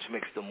 which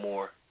makes them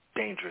more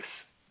dangerous.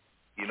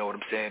 You know what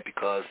I'm saying?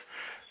 Because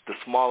the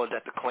smaller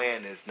that the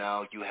Klan is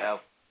now, you have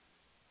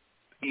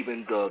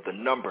even the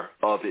number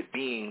of it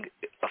being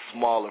a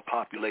smaller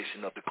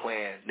population of the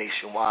Klan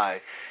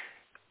nationwide.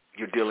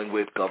 You're dealing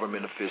with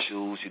government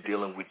officials, you're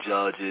dealing with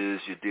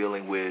judges, you're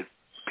dealing with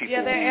people.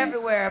 Yeah, they're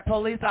everywhere.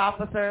 Police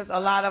officers, a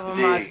lot of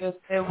them are just,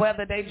 and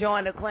whether they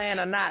join the Klan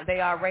or not, they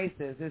are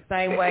racist. The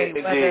same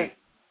way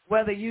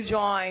whether you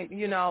join,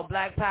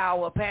 Black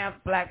Power,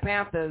 Black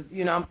Panthers,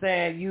 you know what I'm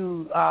saying,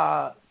 you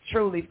are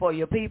truly for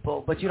your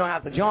people, but you don't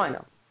have to join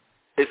them.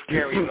 It's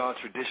carrying on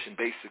tradition,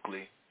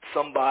 basically.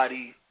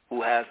 Somebody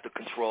who has the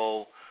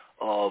control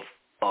of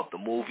the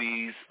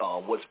movies,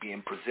 what's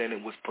being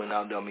presented, what's put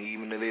out there. I mean,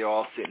 even if they're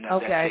all sitting at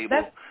that table.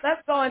 Okay,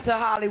 let's go into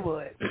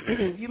Hollywood.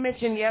 You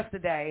mentioned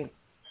yesterday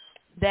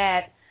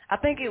that, I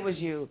think it was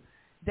you,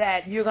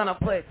 that you're going to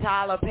put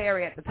Tyler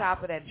Perry at the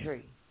top of that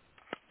tree.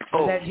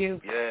 Is that you?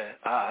 Yeah,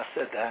 I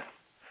said that.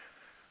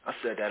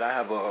 I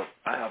have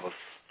a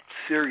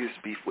serious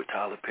beef with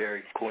Tyler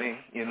Perry, Queen,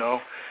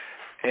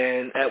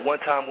 And at one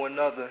time or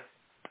another,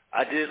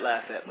 I did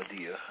laugh at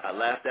Madea. I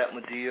laughed at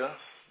Madea.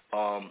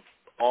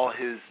 All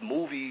his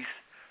movies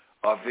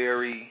are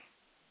very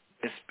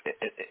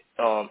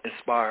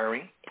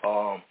inspiring.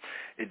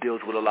 It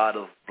deals with a lot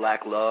of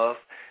black love,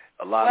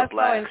 a lot of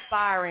black. What's so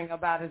inspiring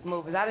about his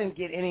movies? I didn't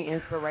get any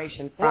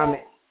inspiration from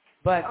it.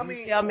 But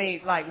tell me,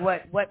 like,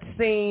 what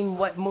scene,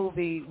 what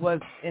movie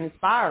was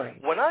inspiring?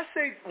 When I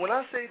say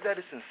that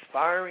it's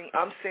inspiring,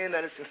 I'm saying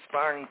that it's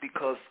inspiring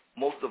because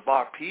most of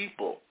our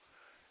people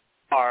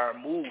are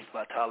moved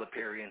by Tyler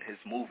Perry and his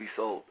movies.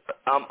 So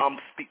I'm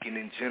speaking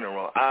in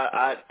general.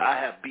 I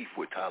have beef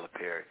with Tyler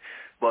Perry,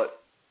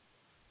 but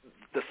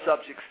the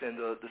subjects and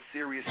the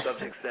serious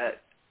subjects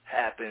that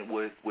happened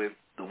with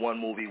the one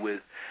movie with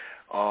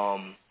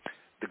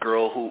the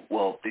girl who,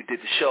 they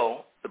did the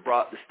show, the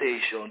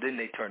stage show, and then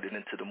they turned it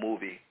into the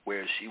movie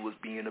where she was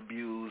being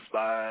abused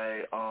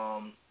by,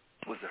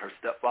 was it her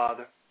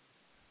stepfather,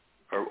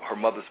 her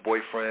mother's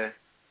boyfriend,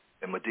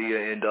 and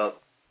Madea ended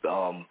up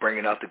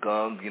bringing out the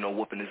gun,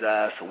 whooping his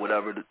ass or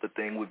whatever the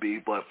thing would be.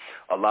 But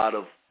a lot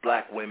of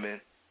black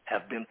women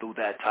have been through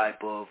that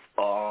type of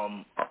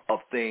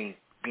thing,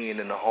 being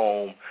in the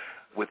home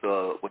with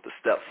a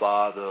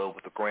stepfather,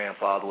 with a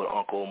grandfather, with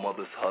uncle,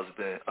 mother's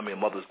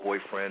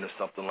boyfriend or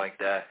something like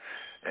that.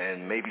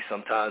 And maybe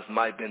sometimes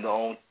might have been their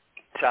own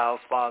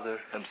child's father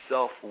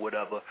himself or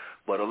whatever.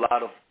 But a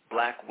lot of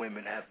black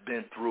women have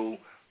been through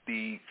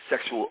the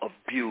sexual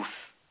abuse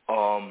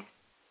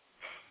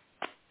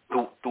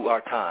through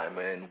our time,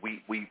 and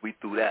we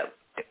threw that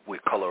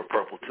with Color of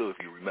Purple too, if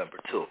you remember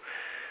too.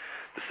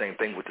 The same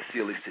thing with the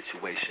Sealy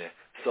situation.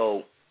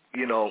 So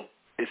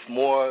it's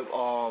more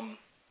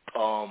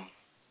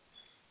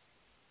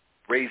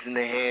raising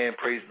the hand,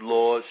 praise the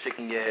Lord,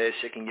 shaking your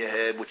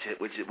head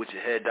with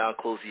your head down,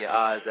 closing your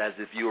eyes as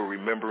if you were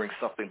remembering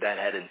something that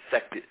had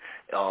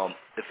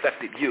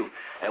affected you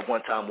at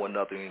one time or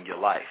another in your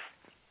life.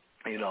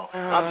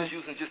 I'm just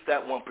using just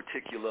that one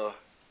particular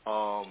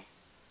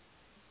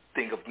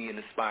thing of being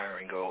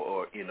inspiring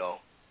or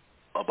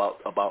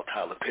about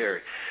Tyler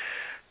Perry.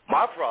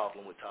 My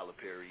problem with Tyler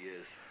Perry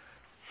is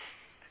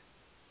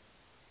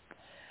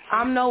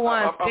I'm no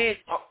one's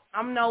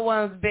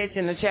bitch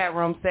in the chat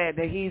room said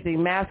that he's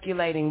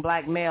emasculating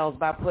black males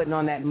by putting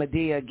on that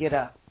Madea get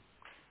up.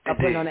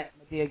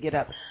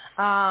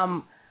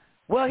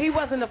 Well, he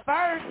wasn't the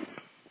first.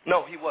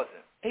 No, he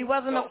wasn't. He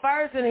wasn't the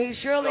first, and he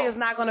surely is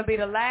not going to be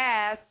the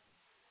last.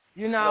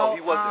 No,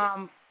 he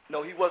wasn't.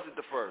 No, he wasn't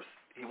the first.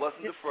 He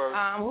wasn't the first.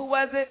 Who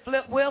was it?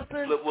 Flip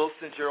Wilson? Flip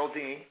Wilson,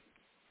 Geraldine.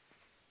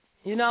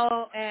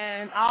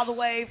 And all the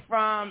way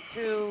from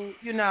to,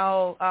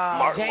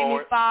 Martin Jamie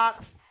Lawrence.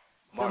 Foxx,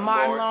 to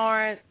Martin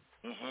Lawrence,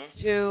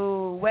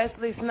 to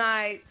Wesley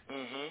Snipes.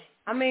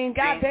 I mean,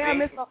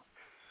 goddamn, it's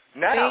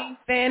now.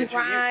 Ving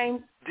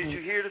Rhames. Did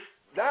you hear this?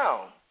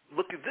 Now,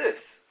 look at this.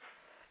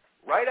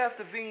 Right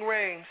after Ving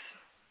Rhames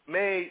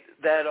made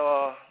that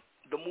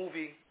the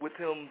movie with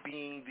him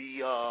being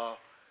the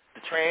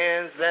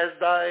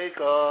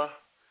transvestite,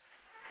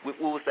 what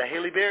was that,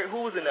 Halle Berry?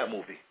 Who was in that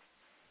movie?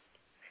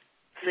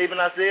 Saving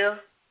Isaiah?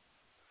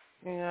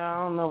 Yeah,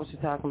 I don't know what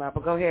you're talking about,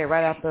 but go ahead.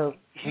 Right after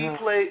he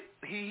played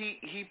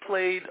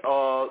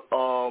a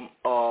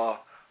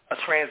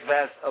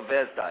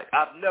transvestite.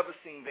 I've never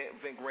seen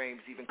Ving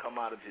Rhames even come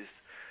out of his.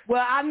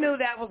 Well, I knew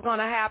that was going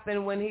to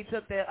happen when he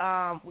took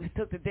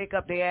the dick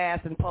up the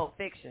ass in Pulp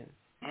Fiction.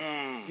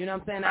 You know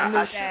what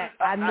I'm saying?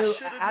 I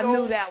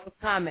knew that was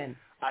coming.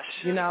 I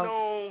should have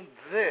known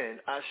then.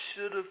 I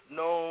should have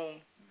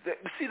known that.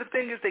 See, the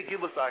thing is, they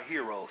give us our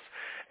heroes,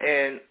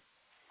 and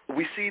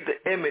we see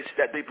the image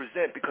that they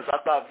present, because I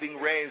thought Ving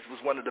Rhames was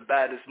one of the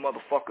baddest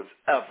motherfuckers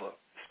ever,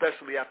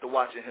 especially after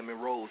watching him in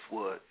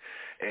Rosewood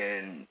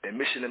and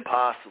Mission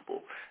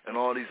Impossible and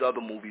all these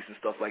other movies and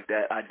stuff like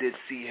that. I did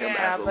see him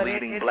as a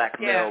leading black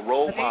male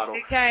role model.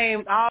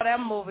 All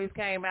them movies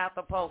came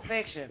after Pulp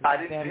Fiction. I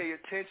didn't pay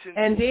attention.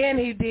 And then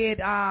he did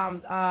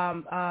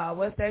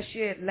what's that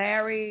shit,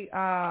 Larry?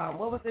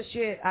 What was the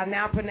shit? I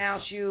Now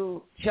Pronounce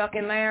You Chuck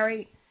and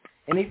Larry,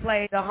 and he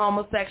played a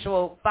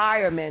homosexual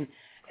fireman.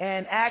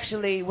 And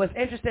actually, what's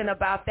interesting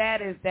about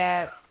that is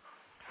that,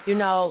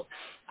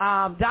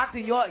 Dr.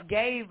 York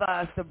gave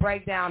us the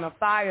breakdown of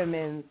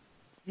firemen,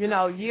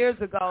 years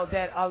ago,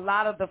 that a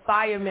lot of the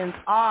firemen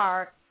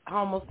are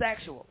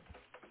homosexual,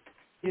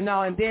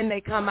 and then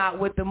they come out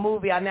with the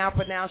movie, I Now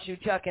Pronounce You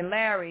Chuck and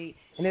Larry,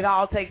 and it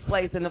all takes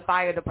place in the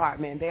fire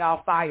department. They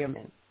all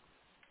firemen,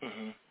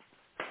 and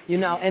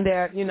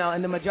they're,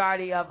 and the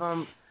majority of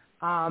them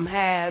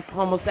has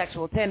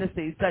homosexual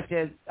tendencies, such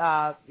as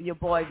your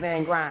boy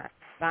Van Grind.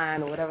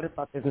 Or whatever the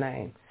fuck his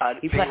name.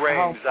 Ving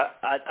Rhames,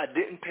 I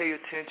didn't pay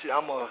attention.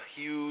 I'm a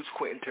huge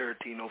Quentin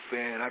Tarantino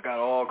fan. I got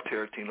all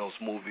Tarantino's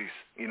movies,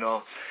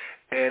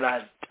 and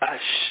I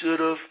should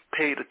have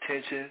paid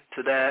attention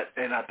to that.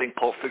 And I think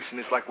Pulp Fiction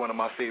is like one of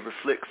my favorite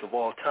flicks of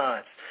all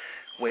time.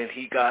 When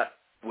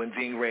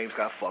Ving Rhames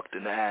got fucked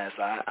in the ass,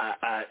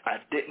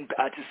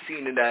 I just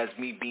seen it as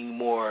me being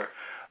more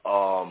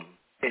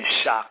in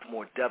shock,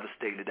 more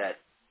devastated that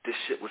this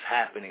shit was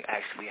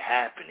actually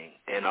happening,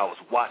 and I was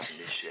watching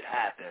this shit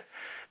happen,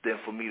 then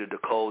for me to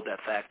decode that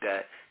fact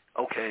that,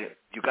 okay,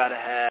 you got to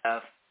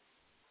have,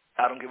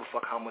 I don't give a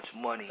fuck how much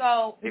money.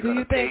 So do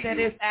you think that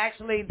it's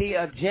actually the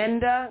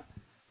agenda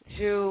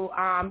to,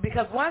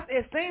 because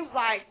it seems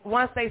like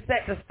once they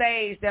set the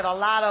stage that a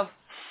lot of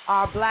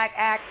our black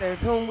actors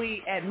whom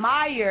we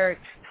admired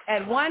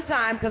at one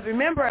time, because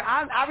remember,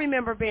 I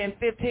remember being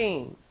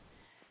 15,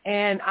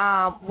 and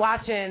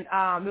watching, it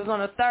was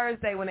on a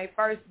Thursday when they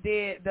first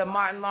did the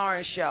Martin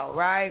Lawrence show,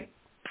 right?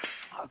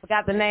 I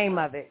forgot the name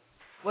of it.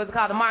 Was it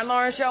called the Martin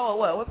Lawrence show or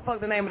what? What the fuck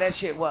the name of that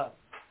shit was?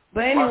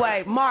 But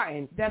anyway,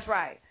 Martin, that's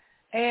right.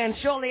 And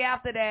shortly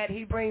after that,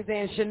 he brings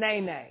in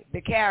Shanae,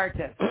 the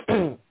character.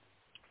 I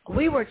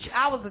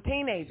was a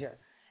teenager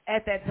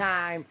at that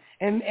time,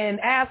 and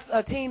as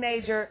a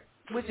teenager,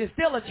 which is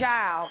still a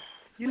child,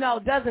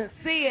 doesn't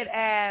see it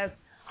as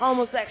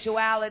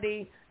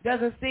homosexuality,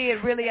 doesn't see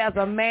it really as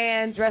a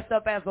man dressed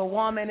up as a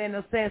woman, in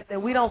the sense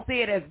that we don't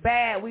see it as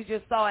bad. We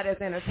just saw it as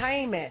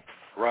entertainment.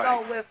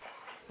 Right. So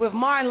with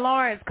Martin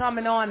Lawrence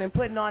coming on and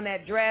putting on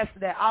that dress,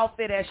 that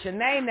outfit as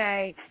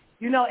Shanae,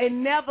 it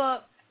never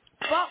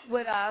fucked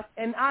with us.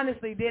 And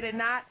honestly, did it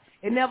not?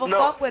 It never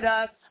fucked with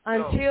us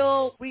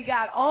until we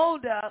got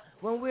older.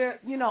 When we're,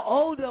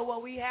 older,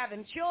 when we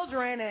having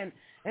children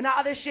and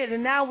all this shit.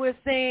 And now we're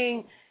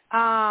seeing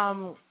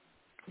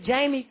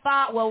Jamie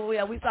Foxx,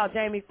 we saw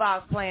Jamie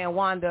Foxx playing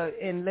Wanda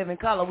in Living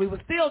Color. We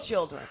were still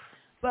children.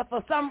 But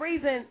for some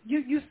reason,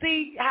 you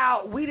see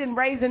how we didn't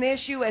raise an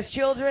issue as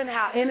children,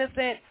 how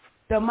innocent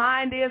the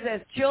mind is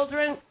as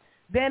children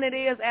than it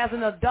is as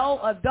an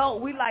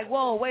adult. We like,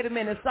 whoa, wait a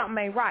minute, something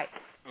ain't right.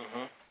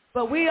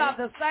 But we are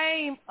the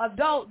same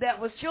adult that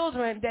was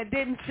children that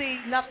didn't see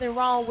nothing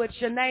wrong with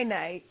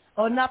Shanae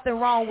or nothing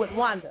wrong with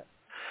Wanda.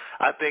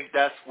 I think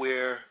that's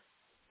where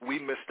we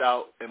missed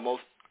out, and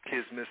most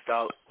kids missed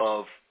out,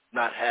 of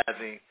not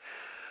having,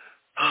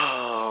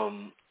 I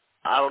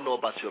don't know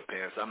about your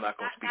parents. I'm not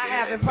going to speak. Not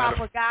having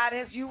proper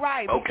guidance. You're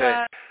right.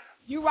 Okay.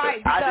 You're right,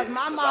 because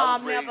my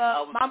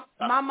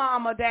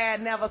mom or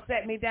dad never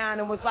set me down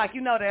and was like,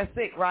 they're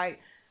sick, right?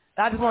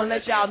 I just want to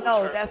let y'all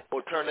know that's.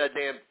 Or turn that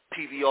damn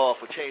TV off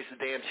or change the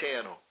damn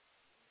channel.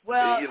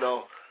 Well,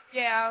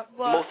 yeah.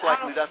 Well, most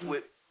likely that's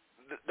what.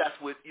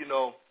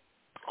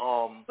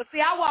 But see,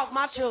 I walk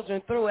my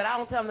children through it. I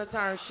don't tell them to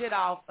turn shit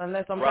off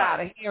unless I'm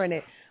tired of hearing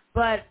it.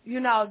 But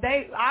you're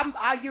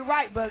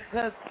right,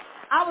 because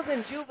I was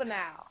in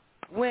juvenile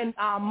when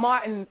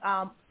Martin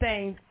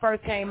thing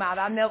first came out.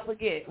 I'll never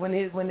forget when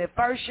the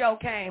first show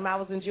came. I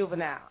was in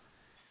juvenile,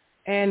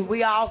 and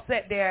we all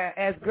sat there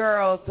as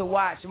girls to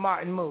watch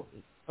Martin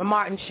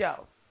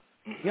show.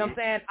 You know what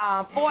I'm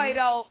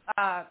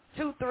saying?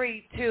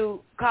 480-232,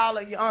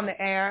 caller, you're on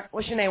the air.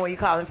 What's your name? Where you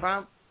calling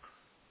from?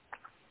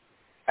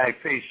 Hey,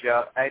 peace,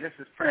 y'all. Hey, this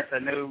is Prince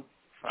Anu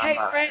from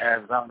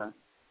Arizona.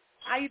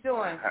 How you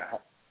doing?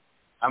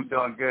 I'm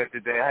doing good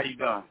today. How you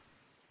doing?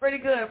 Pretty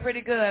good,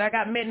 pretty good. I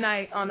got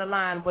Midnight on the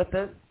line with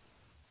us.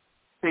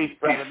 Peace,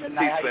 brother.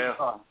 Midnight. How you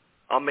doing?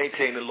 I'm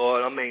maintaining,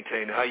 Lord. I'm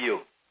maintaining. How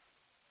you?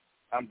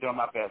 I'm doing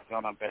my best.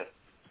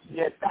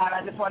 Yeah, Don,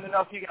 I just wanted to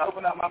know if you can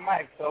open up my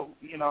mic so,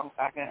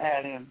 I can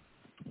add in.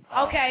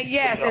 Okay,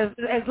 yes,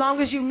 as long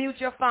as you mute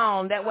your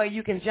phone, that way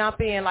you can jump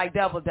in like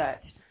double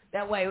dutch.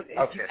 That way,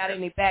 if you got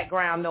any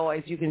background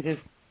noise, you can just,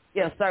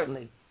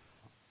 certainly.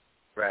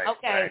 Right.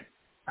 Okay, right.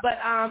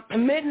 But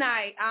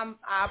Midnight,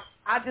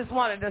 I just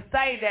wanted to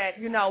say that,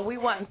 we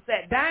wasn't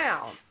set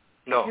down.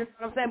 No. You know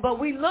what I'm saying? But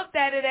we looked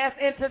at it as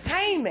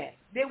entertainment,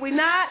 did we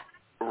not?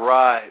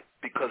 Right,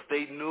 because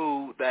they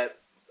knew that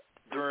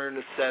during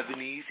the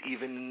 70s,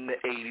 even in the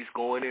 80s,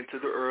 going into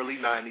the early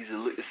 90s,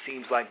 it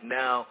seems like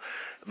now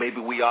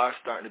maybe we are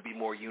starting to be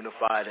more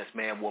unified as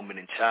man, woman,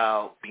 and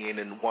child, being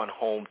in one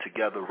home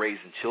together,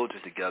 raising children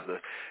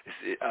together.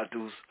 I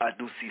do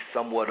see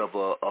somewhat of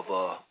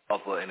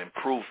an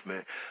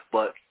improvement,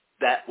 but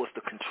that was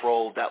the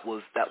control. That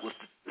was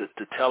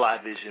the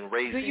television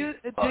raising.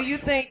 Do you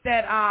think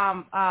that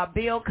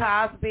Bill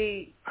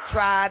Cosby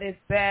tried his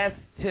best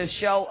to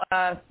show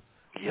us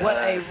what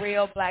a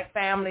real black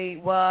family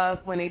was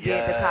when he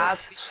did the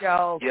Cosby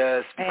Show?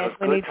 Yes, because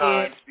Good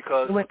Times,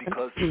 because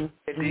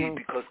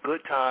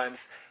Good Times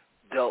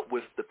dealt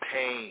with the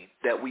pain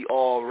that we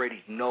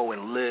already know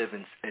and live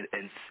and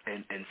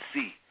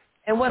see.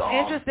 And what's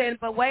interesting,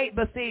 but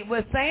see,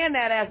 we're saying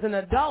that as an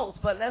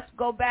adult, but let's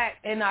go back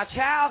in our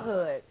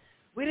childhood.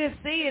 We didn't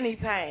see any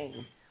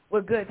pain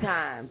with Good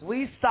Times.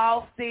 We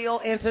saw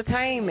still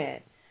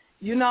entertainment.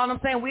 You know what I'm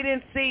saying? We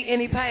didn't see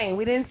any pain.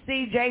 We didn't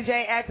see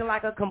JJ acting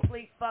like a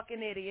complete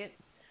fucking idiot.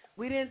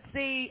 We didn't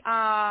see,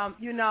 them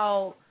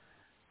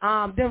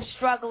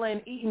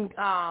struggling, eating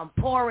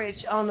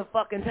porridge on the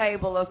fucking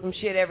table or some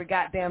shit every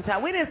goddamn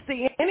time. We didn't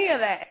see any of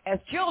that as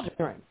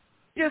children.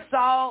 Just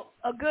saw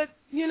a good,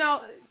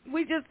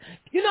 we just,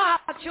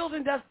 how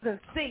children doesn't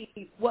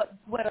see what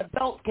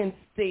adults can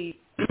see.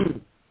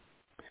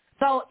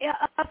 So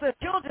us as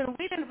children,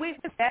 we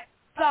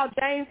saw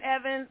James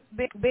Evans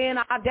being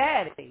our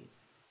daddy.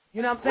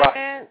 You know what I'm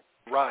saying?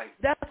 Right.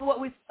 That's what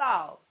we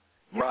saw.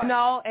 Right.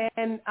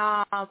 And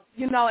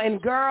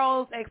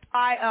girls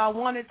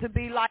wanted to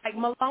be like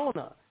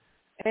Malona.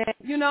 And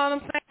you know what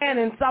I'm saying?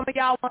 And some of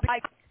y'all want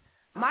like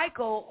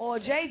Michael or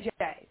JJ.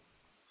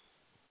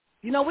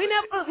 We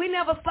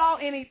never saw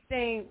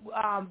anything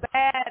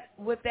bad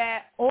with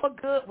that or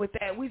good with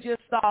that. We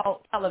just saw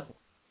television.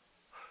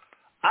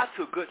 I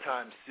took Good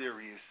Times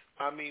serious.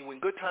 I mean, when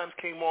Good Times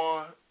came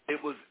on, it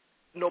was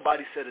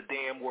nobody said a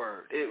damn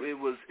word. It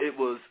was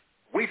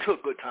we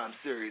took Good Times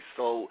serious.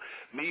 So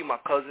me, my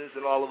cousins,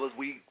 and all of us,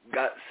 we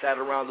sat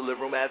around the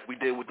living room as we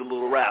did with the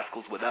Little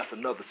Rascals. But that's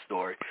another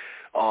story.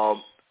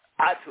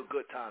 I took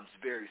Good Times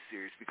very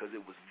serious because it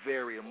was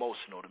very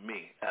emotional to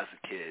me as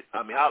a kid.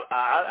 I mean,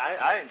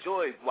 I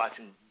enjoyed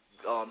watching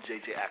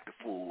JJ act a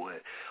fool and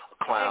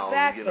a clown.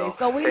 Exactly.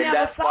 So we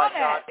never saw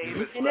that. That's why John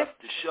Amos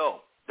left the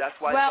show. That's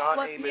why John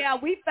Amos. Yeah,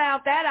 we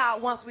found that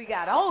out once we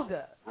got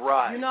older.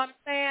 Right. You know what I'm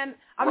saying?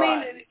 I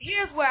mean,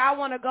 here's where I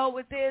want to go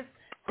with this,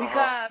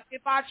 because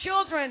if our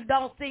children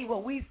don't see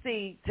what we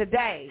see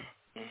today,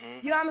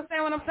 you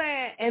understand what I'm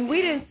saying? And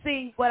we didn't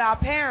see what our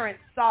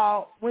parents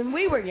saw when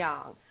we were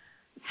young.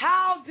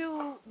 How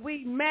do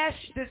we mesh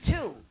the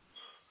two?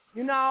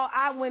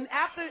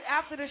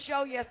 After the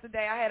show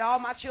yesterday, I had all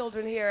my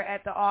children here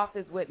at the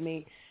office with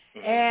me,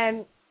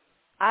 and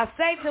I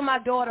say to my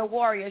daughter,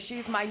 Warrior,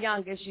 she's my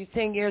youngest, she's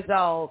 10 years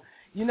old,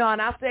 and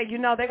I said,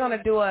 they're going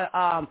to do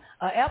a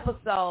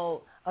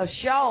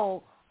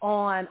show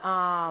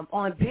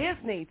on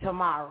Disney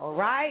tomorrow,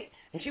 right?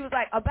 And she was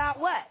like, about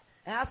what?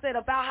 And I said,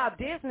 about how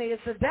Disney is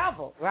the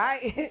devil,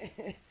 right?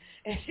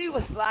 And she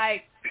was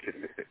like,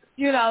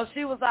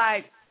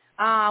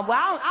 well,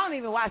 I don't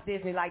even watch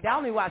Disney like that. I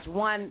only watch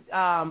one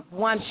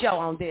show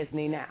on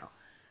Disney now.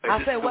 And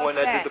I said, the one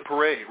that did the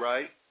parade,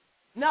 right?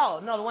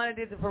 No, the one that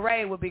did the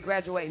parade will be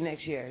graduating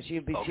next year.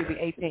 She'll be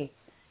 18.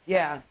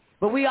 Yeah,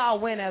 but we all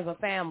went as a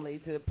family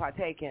to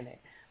partake in it.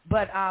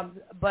 But I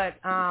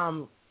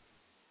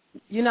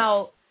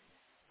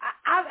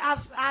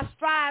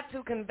strive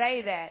to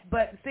convey that.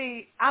 But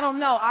see, I don't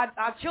know.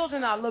 Our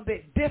children are a little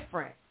bit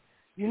different,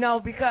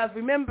 because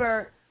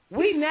remember,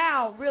 we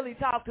now really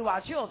talk to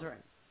our children.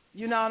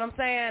 You know what I'm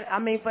saying? I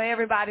mean, for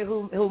everybody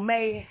who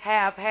may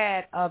have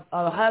had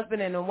a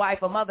husband and a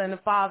wife, a mother and a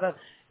father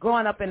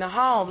growing up in the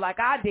home like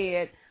I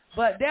did,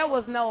 but there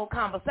was no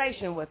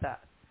conversation with us.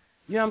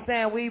 You know what I'm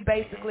saying? We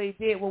basically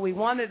did what we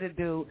wanted to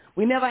do.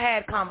 We never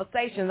had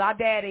conversations. Our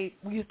daddy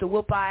used to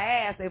whoop our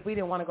ass if we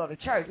didn't want to go to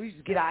church. We used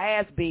to get our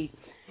ass beat.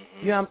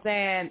 You know what I'm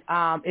saying?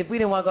 If we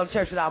didn't want to go to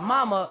church with our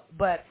mama,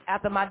 but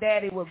after my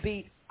daddy would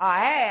beat our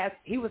ass,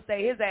 he would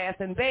stay his ass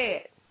in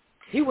bed.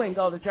 He wouldn't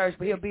go to church,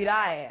 but he'll beat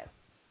our ass.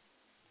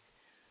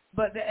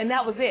 And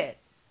that was it.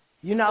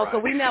 You know, right. so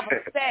we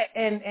never sat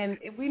and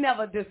we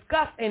never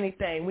discussed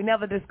anything. We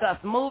never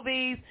discussed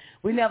movies.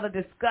 We never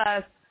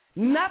discussed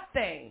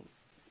nothing.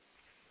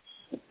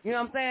 You know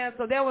what I'm saying?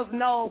 So there was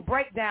no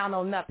breakdown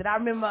on nothing. I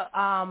remember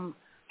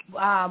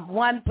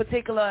one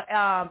particular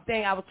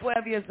thing. I was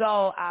 12 years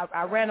old.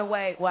 I ran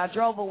away. Well, I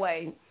drove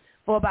away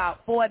for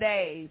about 4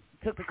 days,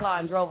 took the car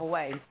and drove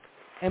away.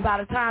 And by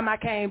the time I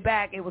came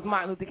back, it was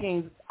Martin Luther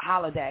King's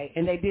holiday,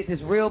 and they did this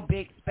real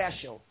big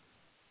special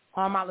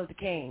on Martin Luther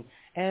King.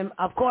 And,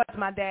 of course,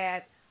 my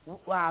dad,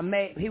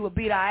 he would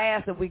beat our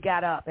ass if we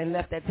got up and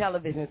left that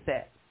television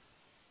set.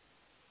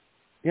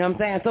 You know what I'm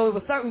saying? So it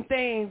was certain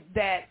things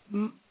that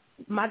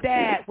my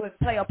dad would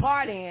play a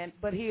part in,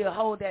 but he'll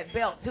hold that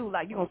belt, too,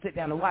 like, you're going to sit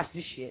down and watch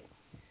this shit.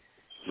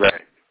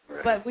 Right.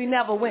 But we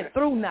never went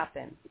through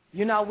nothing.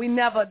 You know,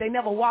 they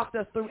never walked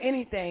us through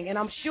anything. And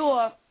I'm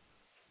sure,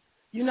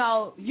 you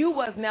know, you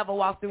never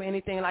walked through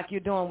anything like you're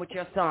doing with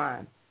your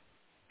son.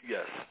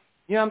 Yes.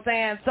 You know what I'm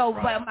saying? So,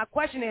 right. But my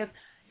question is,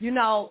 you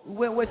know,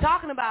 we're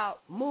talking about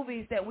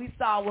movies that we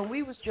saw when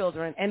we was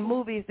children and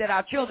movies that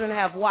our children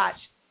have watched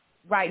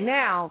right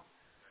now.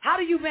 How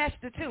do you match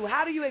the two?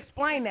 How do you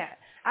explain that?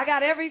 I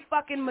got every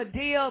fucking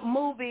Medea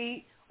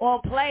movie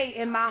or play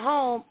in my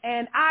home,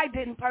 and I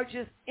didn't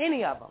purchase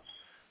any of them.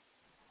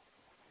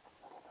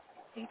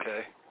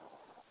 Okay.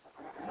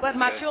 But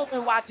my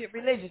children watch it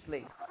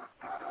religiously.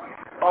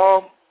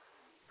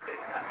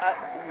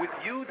 With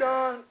you,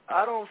 Don,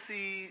 I don't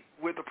see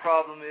where the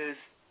problem is.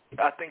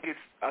 I think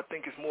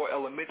it's more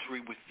elementary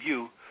with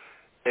you,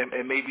 and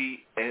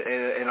maybe,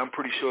 and I'm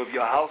pretty sure of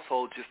your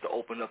household, just to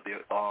open up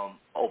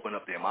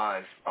their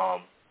minds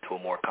to a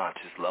more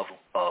conscious level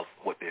of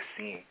what they're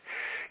seeing.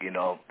 You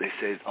know, they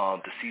said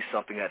to see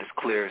something at its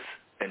clearest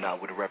and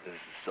not what it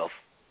represents itself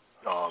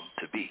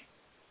to be.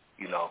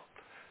 You know,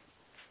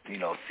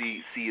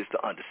 see is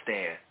to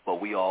understand, but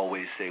we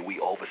always say we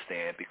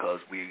overstand because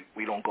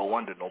we don't go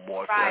under no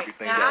more for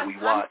everything that we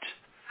watch.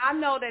 I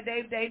know that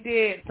they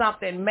did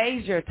something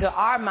major to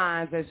our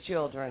minds as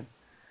children.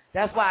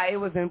 That's why it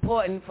was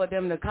important for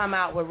them to come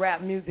out with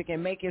rap music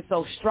and make it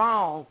so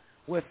strong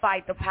with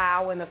Fight the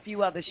Power and a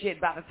few other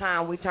shit by the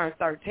time we turned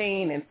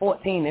 13 and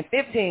 14 and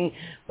 15.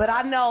 But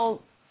I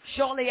know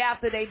shortly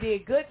after they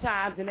did Good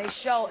Times, and they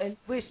show, and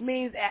which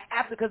means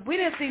after, because we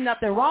didn't see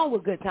nothing wrong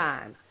with Good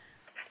Times.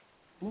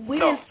 We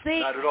didn't see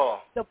not at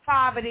all. The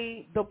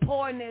poverty, the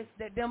poorness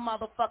that them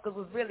motherfuckers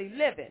was really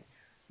living.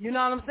 You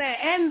know what I'm saying?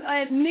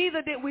 And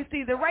neither did we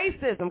see the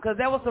racism, because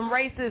there were some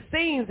racist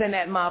scenes in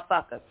that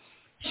motherfucker.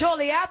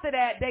 Shortly after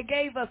that, they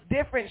gave us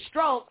different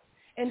strokes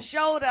and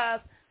showed us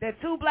that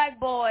two black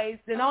boys,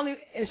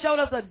 and showed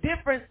us a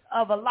difference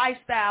of a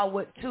lifestyle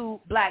with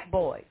two black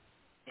boys.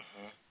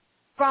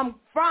 Mm-hmm.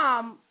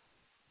 From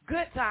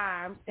Good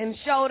Times, and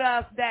showed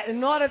us that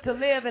in order to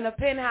live in a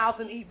penthouse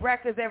and eat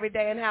breakfast every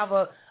day and have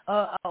a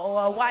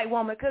white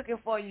woman cooking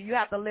for you, you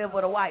have to live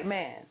with a white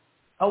man,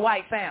 a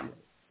white family.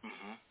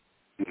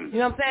 You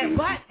know what I'm saying?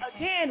 But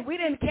again, we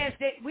didn't catch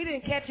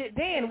it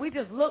then. We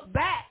just looked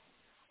back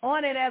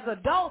on it as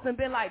adults and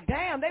been like,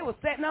 damn, they were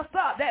setting us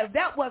up.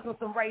 That wasn't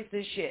some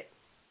racist shit.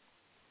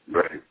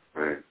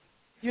 Right.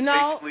 You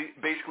know?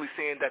 Basically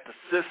saying that the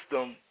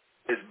system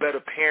is better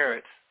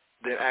parents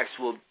than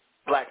actual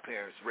black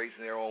parents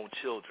raising their own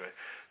children.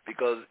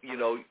 Because, you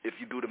know, if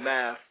you do the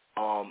math,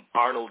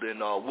 Arnold and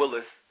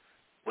Willis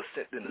were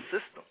sent in the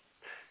system.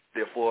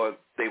 Therefore,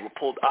 they were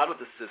pulled out of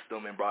the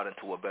system and brought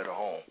into a better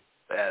home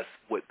as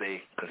what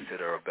they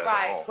consider a better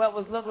home. Right, what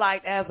was looked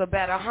like as a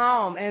better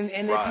home. And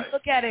if you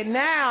look at it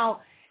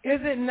now, is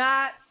it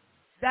not,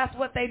 that's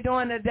what they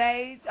doing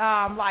today,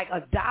 like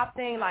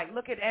adopting, like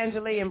look at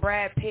Angela and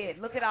Brad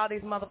Pitt. Look at all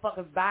these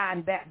motherfuckers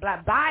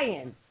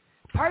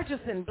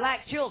purchasing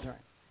black children.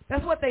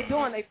 That's what they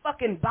doing. They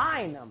fucking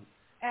buying them.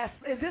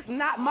 Is this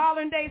not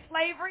modern day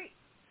slavery?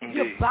 Indeed.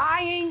 You're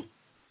buying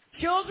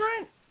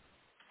children?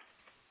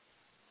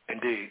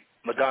 Indeed.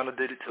 Madonna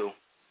did it too.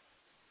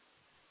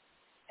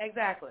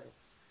 Exactly.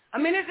 I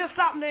mean, it's just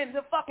something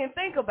to fucking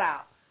think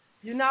about,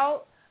 you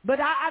know? But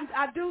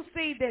I do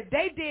see that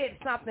they did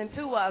something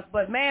to us,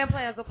 but man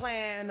plans a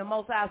plan, and the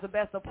Most High is the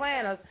best of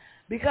planners,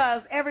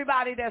 because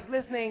everybody that's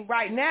listening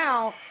right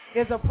now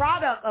is a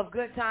product of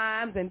Good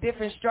Times and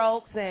Different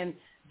Strokes and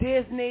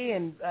Disney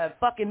and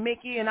fucking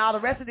Mickey and all the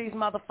rest of these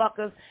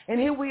motherfuckers, and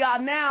here we are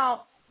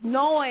now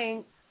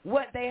knowing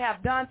what they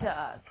have done to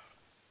us.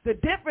 The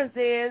difference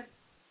is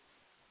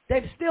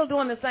they're still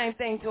doing the same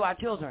thing to our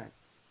children.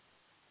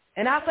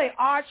 And I say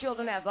our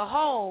children as a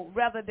whole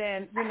rather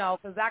than, you know,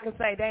 because I can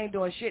say they ain't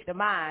doing shit to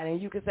mine,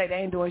 and you can say they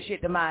ain't doing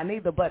shit to mine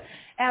either. But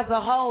as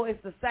a whole,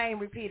 it's the same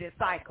repeated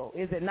cycle,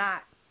 is it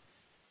not?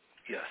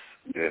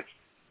 Yes.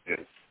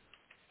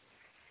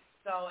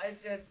 So it's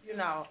just, you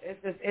know,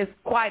 it's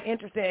quite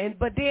interesting.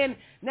 But then,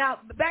 now,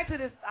 back to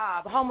this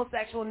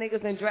homosexual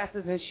niggas in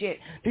dresses and shit.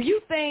 Do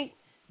you think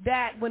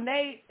that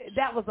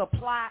that was a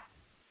plot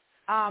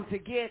to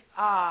get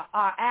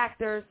our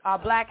actors, our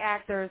black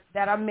actors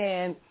that are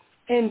men,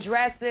 in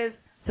dresses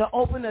to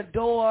open a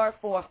door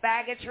for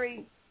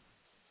faggotry?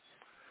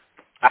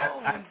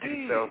 I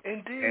think so.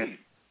 Indeed.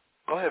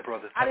 Go ahead,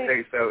 brother.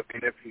 Okay, so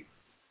and if you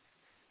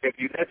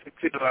listen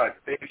to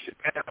Dave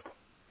Chappelle,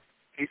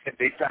 he said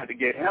they tried to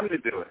get him to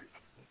do it.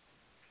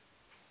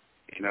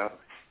 You know,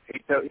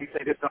 he said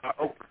this on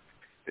Oprah.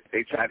 That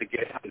they tried to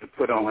get him to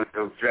put on one of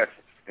those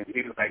dresses, and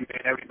he was like, man,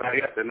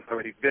 everybody else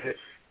already did it.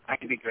 I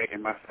can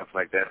degrading myself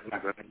like that. I'm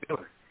not going to do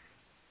it.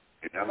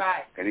 You know?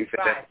 Right. And he said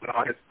that's when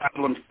all his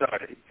problems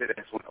started. He said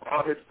that's when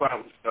all his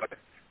problems started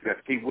because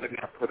he would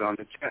not put on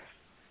the dress.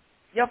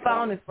 Your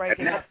phone is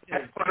breaking up.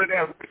 That's part of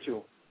that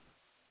ritual.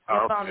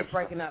 Your phone is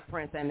breaking up,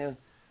 Prince. I knew.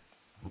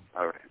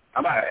 All right.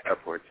 I'm at the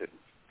airport, too.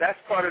 That's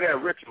part of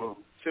that ritual,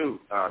 too,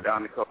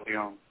 Don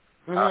Nicoleone.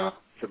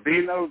 To be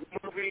in those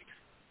movies,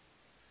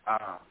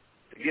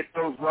 to get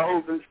those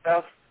roles and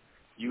stuff,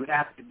 you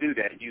have to do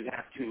that. You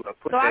have to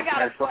put that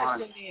dress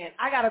on.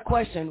 I got a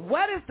question.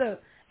 What is the,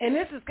 and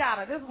this is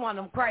one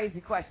of them crazy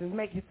questions,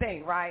 make you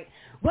think, right?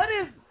 What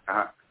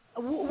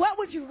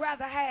would you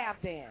rather have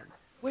then?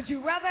 Would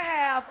you rather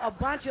have a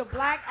bunch of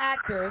black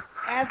actors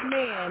as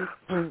men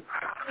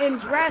in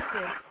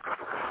dresses,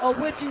 or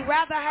would you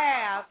rather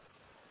have,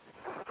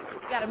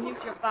 you got to mute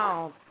your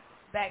phone,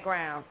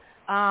 background,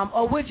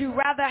 or would you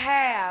rather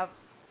have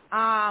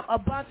a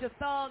bunch of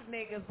thug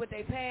niggas with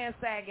their pants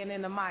sagging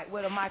in the mic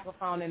with a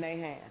microphone in their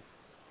hand?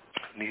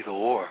 Neither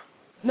or.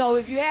 No,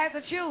 if you had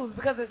to choose,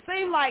 because it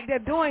seems like they're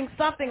doing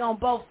something on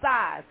both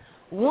sides.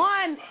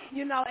 One,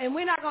 you know, and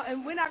we're not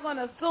going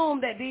to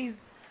assume that these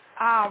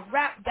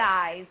rap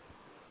guys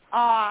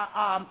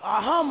are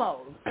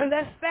homos.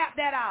 Let's snap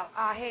that out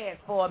our heads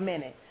for a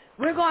minute.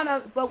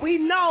 But we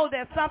know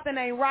that something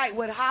ain't right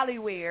with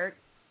Hollywood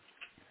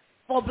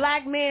for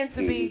black men to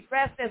be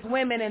dressed as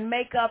women in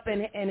makeup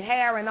and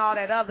hair and all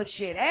that other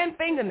shit, and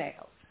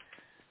fingernails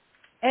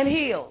and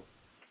heels.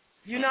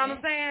 You know what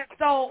I'm saying?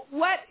 So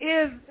what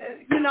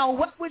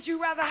would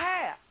you rather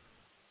have?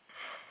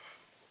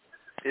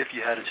 If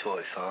you had a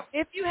choice, huh?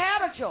 If you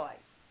had a choice.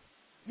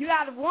 You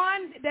got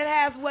one that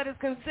has what is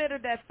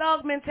considered that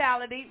thug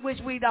mentality, which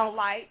we don't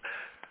like,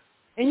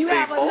 and you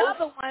have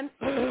another one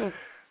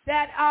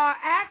that are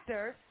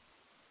actors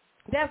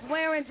that's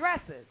wearing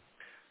dresses.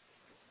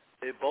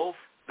 Both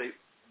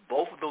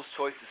of those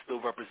choices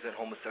still represent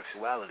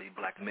homosexuality,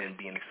 black men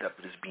being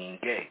accepted as being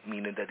gay,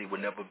 meaning that they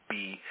would never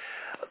be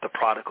the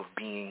product of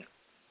being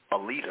a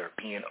leader,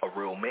 being a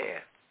real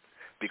man.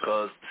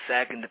 Because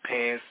sagging the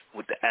pants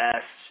with the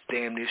ass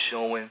damn near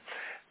showing,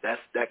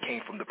 that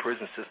came from the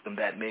prison system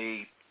that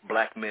made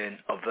black men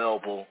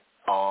available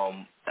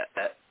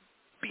at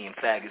being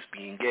faggots,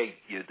 being gay.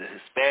 The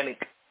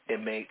Hispanic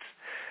inmates,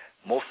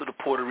 most of the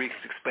Puerto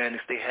Ricans, Hispanics,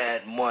 they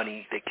had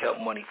money. They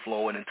kept money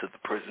flowing into the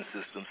prison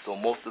system. So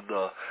most of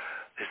the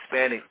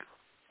Hispanic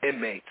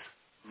inmates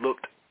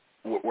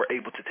were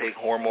able to take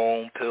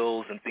hormone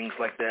pills and things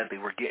like that. They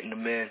were getting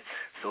them in.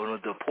 So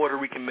the Puerto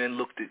Rican men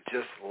looked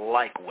just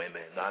like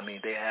women. I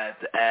mean, they had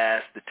the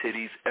ass, the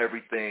titties,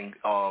 everything,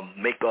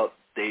 makeup.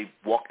 They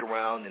walked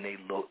around and they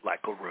looked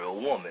like a real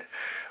woman.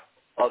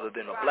 Other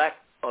than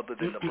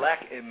the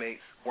black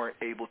inmates weren't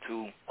able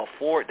to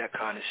afford that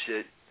kind of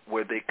shit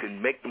where they could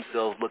make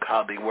themselves look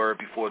how they were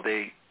before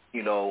they,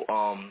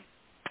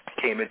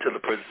 came into the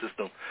prison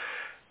system.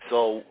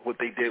 So what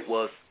they did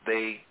was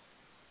they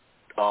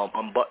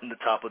unbuttoned the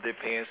top of their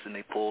pants and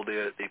they pulled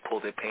their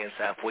pants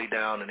halfway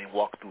down and they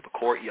walked through the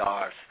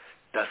courtyards.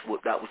 That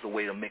was a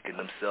way of making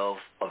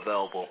themselves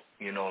available,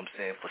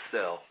 for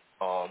sale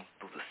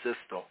through the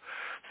system.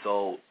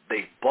 So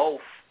they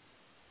both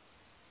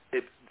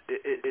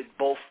it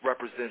both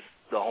represents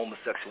the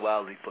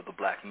homosexuality for the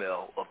black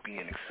male of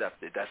being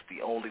accepted. That's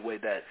the only way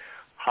that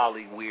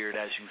Hollywood,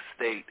 as you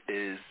state,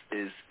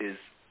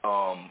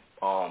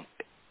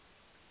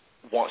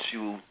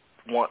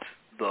 wants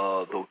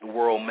the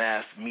world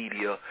mass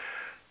media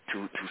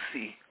to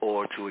see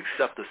or to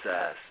accept us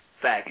as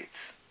faggots.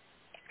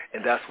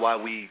 And that's why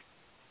we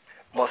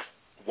must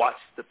watch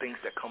the things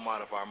that come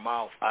out of our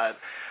mouth. I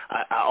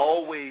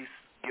always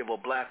give a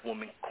black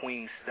woman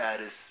queen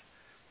status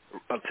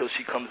until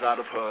she comes out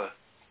of her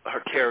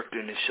character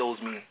and it shows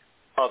me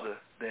other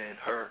than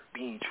her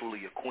being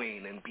truly a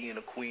queen. And being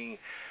a queen,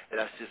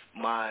 that's just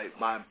my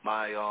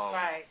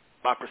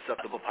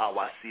perceptive of how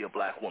I see a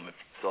black woman.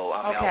 So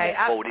I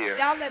won't go there.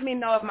 Y'all let me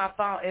know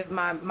if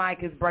my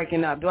mic is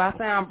breaking up. Do I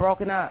sound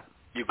broken up?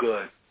 You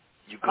good.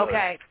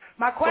 Okay.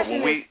 My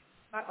question is.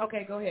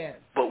 Okay, go ahead.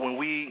 But when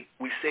we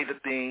say the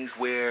things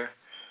where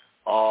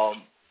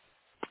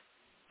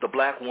the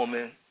black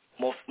woman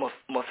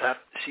must have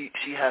she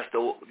has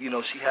to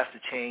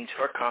change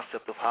her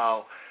concept of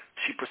how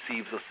she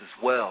perceives us as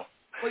well.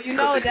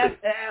 Well,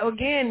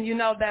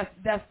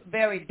 that's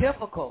very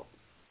difficult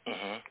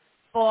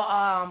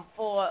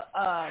for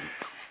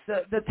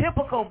the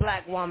typical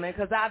black woman,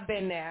 because I've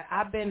been there,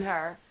 I've been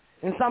her,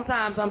 and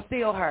sometimes I'm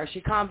still her.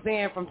 She comes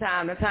in from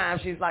time to time.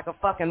 She's like a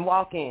fucking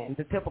walk-in,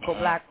 the typical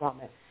black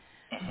woman.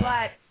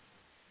 But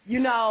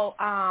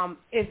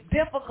it's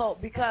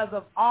difficult because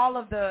of all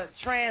of the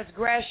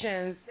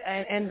transgressions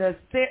and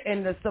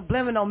the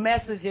subliminal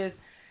messages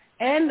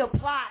and the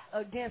plot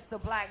against the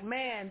black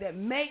man that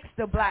makes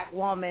the black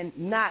woman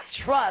not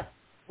trust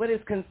what is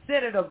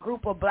considered a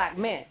group of black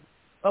men,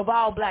 of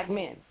all black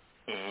men.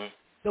 Mm-hmm.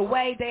 The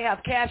way they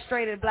have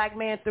castrated black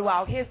men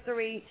throughout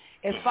history,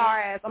 as far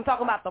as, I'm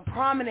talking about the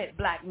prominent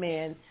black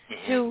men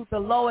to the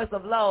lowest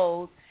of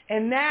lows.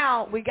 And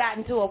now we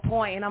gotten to a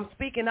point, and I'm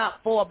speaking up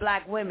for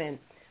black women,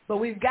 but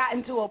we've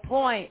gotten to a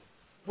point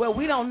where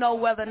we don't know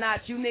whether or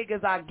not you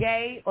niggas are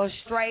gay or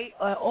straight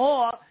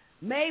or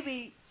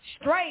maybe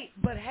straight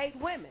but hate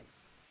women.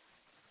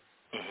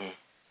 Mm-hmm.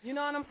 You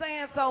know what I'm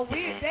saying? So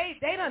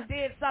they done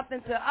did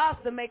something to us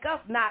to make us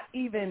not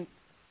even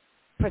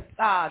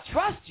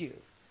trust you.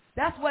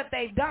 That's what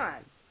they've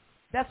done.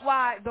 That's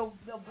why the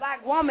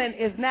black woman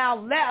is now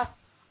left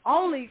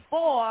only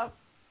for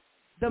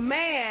the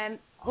man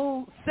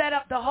who set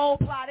up the whole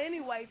plot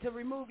anyway to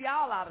remove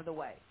y'all out of the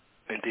way.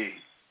 Indeed.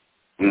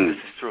 This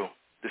is true.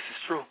 This is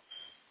true.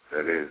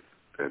 That is.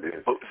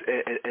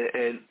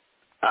 And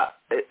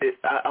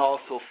I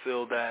also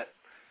feel that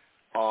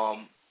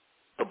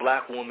the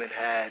black woman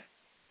had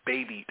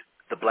babied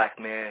the black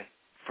man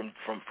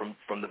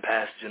from the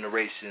past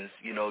generations.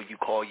 You know,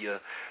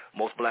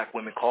 most black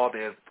women call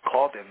their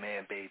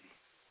man baby.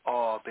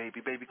 Oh,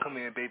 baby, come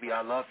here, baby,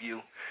 I love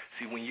you.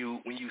 See, when you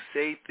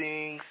say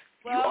things,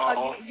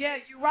 yeah,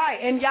 you're right.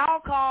 And y'all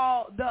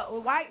call the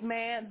white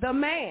man the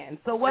man.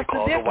 So what's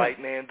the difference? They call the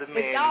white man the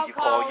man, and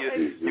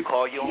you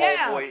call your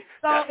homeboy,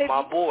 that's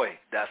my boy.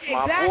 That's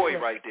my boy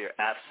right there.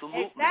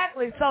 Absolutely.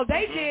 Exactly. So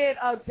they did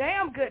a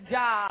damn good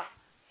job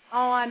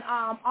on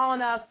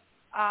us.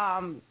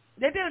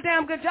 They did a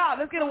damn good job.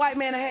 Let's get a white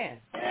man a hand.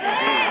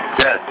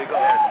 Yes. Big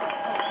up.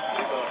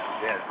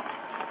 Yes.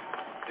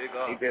 Big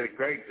up. He did a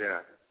great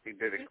job. He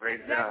did a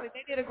great Exactly. job.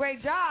 They did a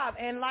great job.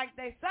 And like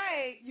they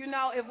say, you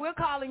know, if we're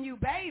calling you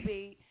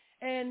baby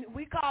and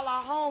we call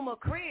our home a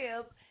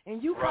crib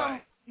and you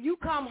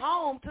come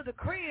home to the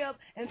crib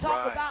and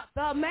talk about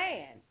the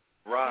man.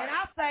 Right. And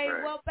I say,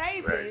 well,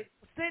 baby,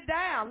 sit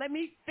down. Let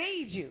me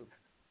feed you.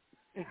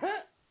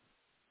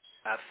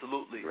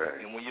 Absolutely. Right.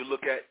 And when you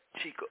look at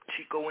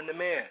Chico and the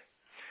man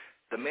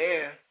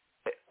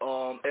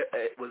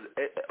was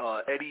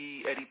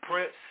Eddie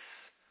Prince.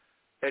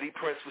 Eddie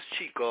Prince was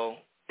Chico,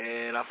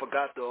 and I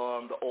forgot the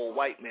old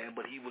white man,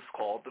 but he was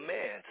called the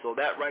man. So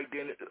that right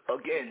then,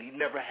 again, he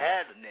never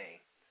had a name.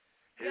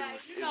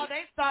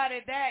 They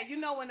started that. You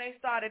know when they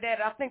started that,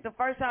 I think the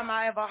first time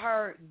I ever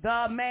heard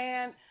the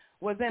man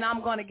was in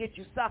I'm Gonna Get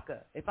You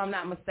Sucker, if I'm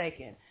not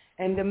mistaken.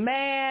 And the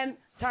man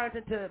turned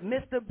into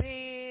Mr.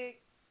 Big,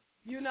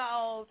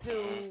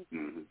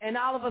 and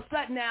all of a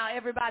sudden now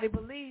everybody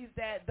believes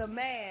that the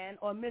man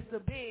or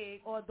Mr.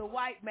 Big or the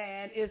white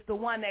man is the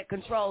one that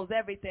controls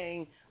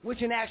everything,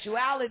 which in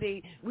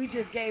actuality, we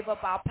just gave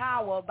up our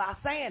power by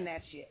saying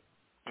that shit.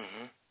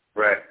 Mm-hmm.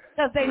 Right.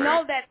 Because they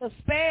know that the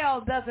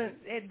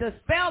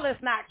spell is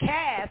not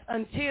cast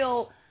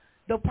until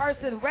the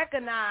person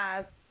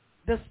recognizes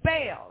the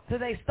spell. So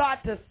they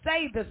start to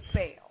say the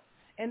spell.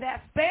 And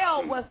that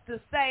spell was to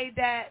say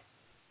that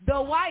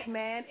the white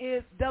man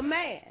is the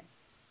man.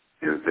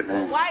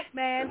 The white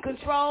man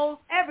controls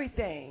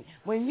everything.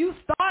 When you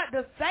start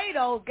to say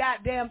those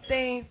goddamn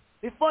things,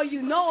 before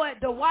you know it,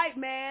 the white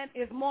man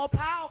is more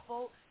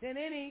powerful than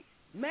any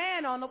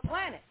man on the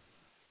planet.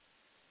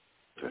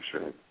 That's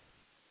right.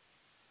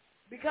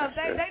 Because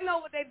they know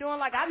what they're doing.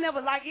 Like,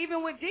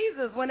 even with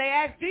Jesus, when they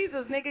asked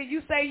Jesus, nigga,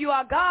 you say you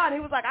are God, he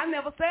was like, I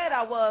never said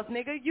I was,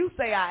 nigga, you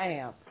say I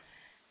am.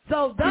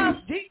 So thus,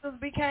 Jesus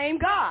became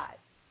God.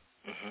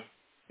 Mm-hmm.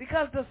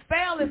 Because the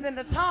spell is in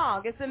the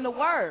tongue, it's in the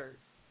word.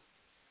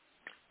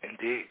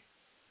 Indeed.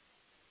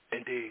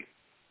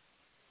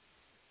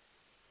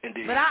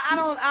 But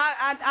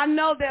I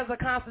know there's a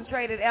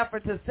concentrated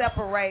effort to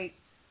separate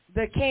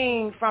the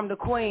king from the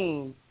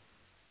queen.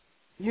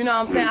 You know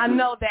what I'm saying? I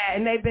know that,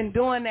 and they've been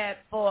doing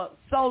that for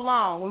so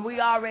long, and we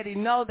already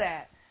know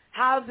that.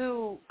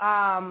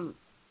 And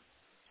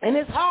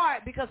it's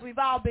hard because we've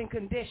all been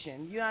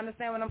conditioned. You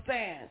understand what I'm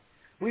saying?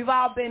 We've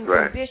all been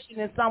conditioned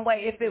in some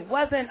way. If it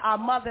wasn't our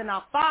mother and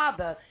our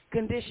father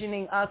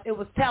conditioning us, it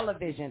was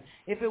television.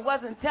 If it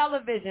wasn't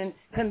television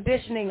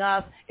conditioning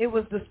us, it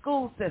was the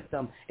school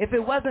system. If it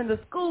wasn't the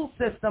school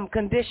system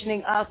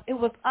conditioning us, it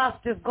was us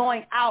just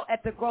going out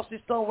at the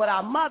grocery store with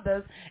our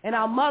mothers and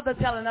our mother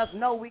telling us,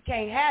 no, we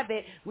can't have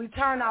it. We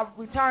turn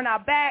our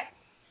back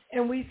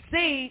and we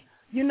see,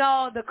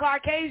 the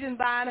Caucasian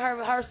buying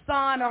her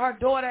son or her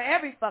daughter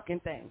every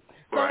fucking thing.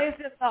 So it's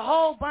just a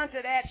whole bunch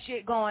of that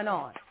shit going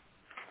on.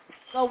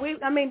 So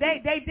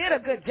they did a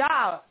good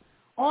job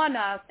on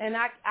us, and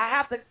I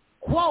have to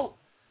quote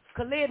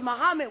Khalid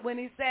Muhammad when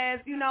he says,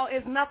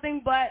 it's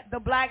nothing but the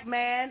black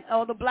man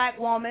or the black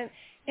woman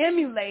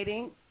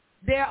emulating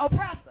their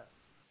oppressor.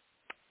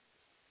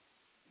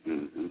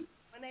 Mm-hmm.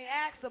 When they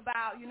ask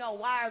about,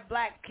 why are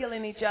blacks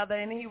killing each other,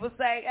 and he would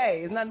say,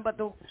 hey, it's nothing but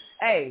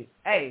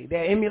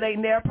they're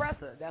emulating their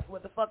oppressor. That's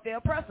what the fuck their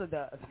oppressor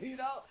does. You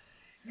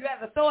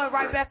have to throw it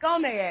right back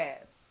on their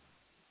ass.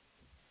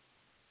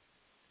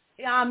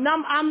 I'm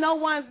no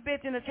one's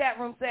bitch in the chat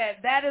room said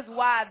that is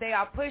why they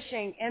are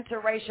pushing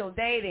interracial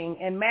dating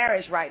and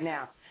marriage right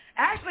now.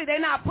 Actually,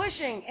 they're not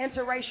pushing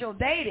interracial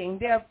dating.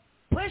 They're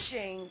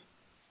pushing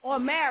or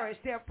marriage.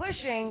 They're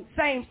pushing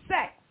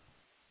same-sex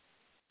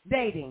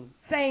dating,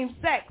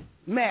 same-sex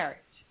marriage.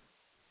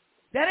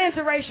 That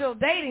interracial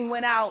dating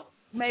went out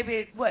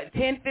maybe,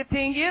 10,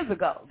 15 years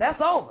ago.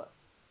 That's over.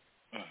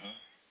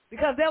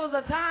 Because there was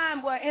a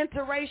time where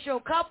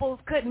interracial couples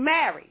couldn't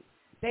marry.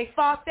 They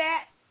fought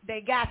that.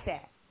 They got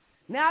that.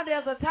 Now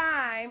there's a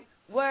time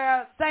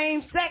where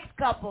same-sex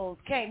couples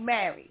can't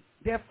marry.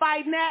 They're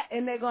fighting that,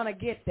 and they're going to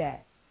get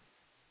that.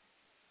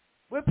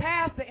 We're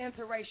past the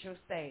interracial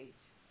stage.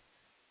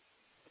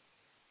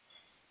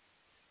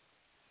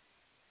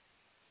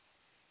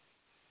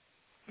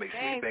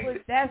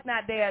 That's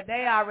not there.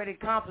 They already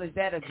accomplished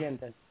that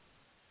agenda.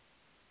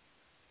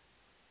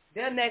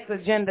 Their next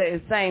agenda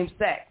is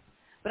same-sex.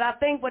 But I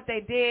think what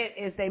they did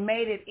is they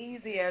made it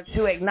easier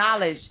to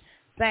acknowledge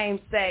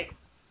same-sex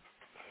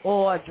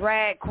or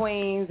drag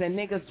queens and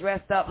niggas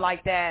dressed up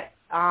like that.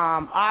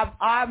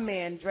 Our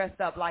men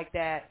dressed up like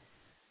that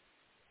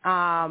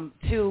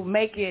to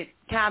make it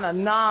kind of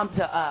numb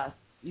to us.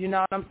 You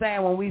know what I'm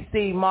saying? When we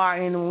see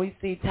Martin, when we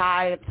see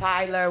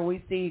Tyler,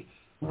 we see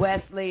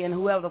Wesley and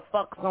whoever the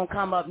fuck's going to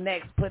come up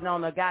next putting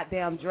on a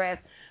goddamn dress,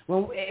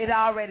 when it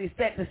already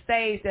set the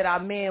stage that our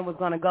men was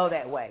going to go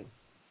that way.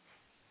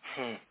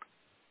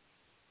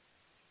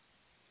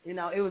 You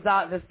know,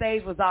 the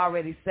stage was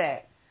already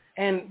set.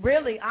 And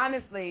really,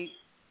 honestly,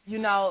 you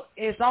know,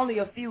 it's only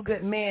a few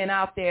good men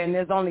out there and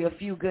there's only a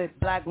few good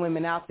black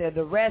women out there.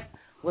 The rest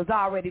was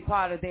already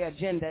part of their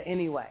agenda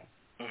anyway.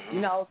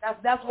 You know,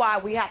 that's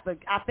why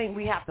I think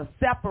we have to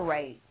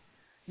separate,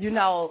 you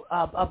know,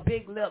 a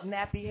big lip,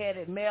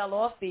 nappy-headed male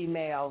or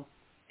female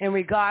in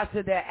regards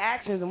to their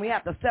actions, and we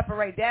have to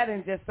separate that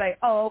and just say,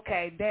 oh,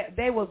 okay,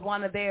 they was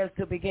one of theirs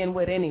to begin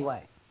with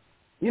anyway.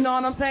 You know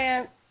what I'm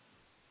saying?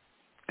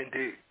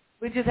 Indeed.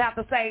 We just have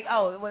to say,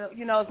 oh, well,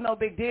 you know, it's no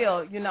big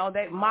deal. You know,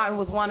 Martin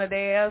was one of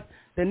theirs.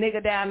 The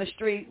nigga down the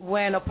street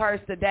wearing a purse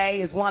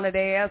today is one of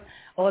theirs.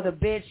 Or the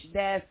bitch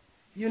that's,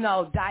 you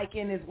know,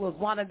 dyking was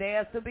one of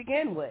theirs to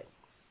begin with.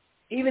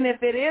 Even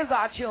if it is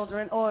our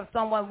children or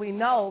someone we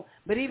know,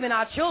 but even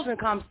our children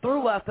comes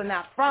through us and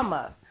not from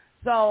us.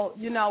 So,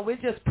 you know, we're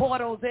just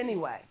portals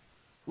anyway.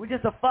 We're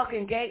just a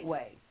fucking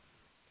gateway.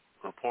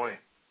 Good point.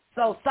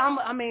 So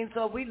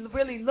so we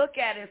really look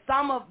at it,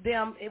 some of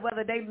them,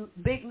 whether they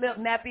big lip,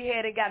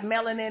 nappy-headed, got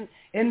melanin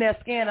in their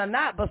skin or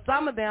not, but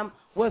some of them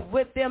was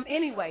with them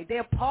anyway.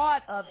 They're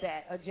part of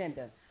that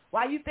agenda.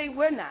 Why you think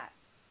we're not?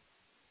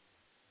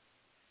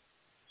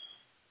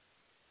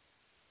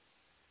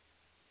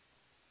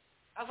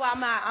 That's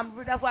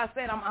why I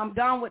said I'm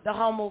done with the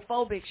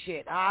homophobic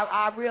shit.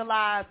 I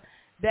realize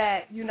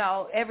that, you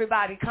know,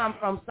 everybody come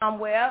from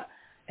somewhere,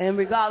 and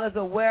regardless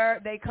of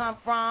where they come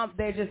from,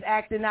 they're just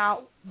acting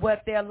out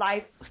what their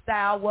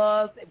lifestyle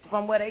was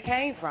from where they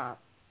came from.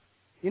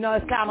 You know,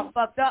 it's kind of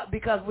fucked up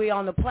because we're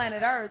on the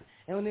planet Earth,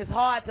 and it's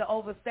hard to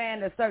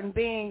understand that certain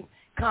beings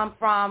come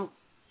from,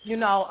 you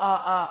know,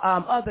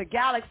 other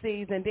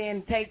galaxies and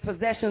then take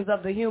possessions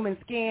of the human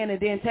skin and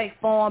then take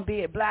form, be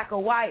it black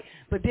or white,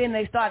 but then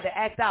they start to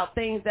act out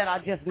things that are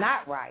just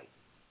not right.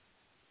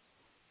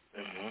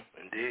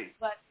 Indeed.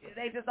 But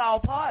they just all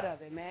part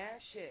of it, man.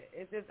 Shit.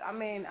 It's just, I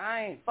mean,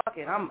 I ain't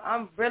fucking.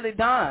 I'm really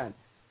done.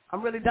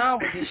 I'm really done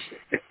with this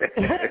shit.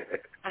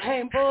 I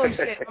ain't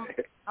bullshit.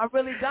 I'm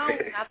really done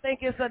with it. I think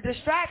it's a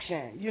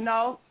distraction, you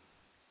know.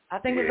 I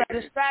think it's a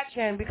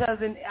distraction because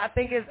I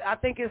think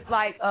it's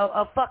like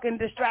a fucking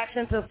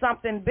distraction to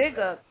something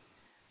bigger.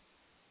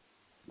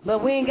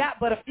 But we ain't got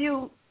but a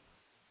few.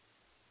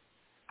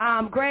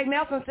 Greg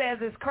Nelson says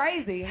it's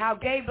crazy how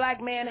gay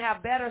black men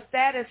have better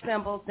status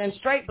symbols than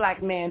straight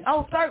black men.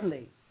 Oh,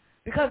 certainly,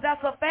 because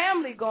that's a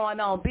family going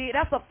on.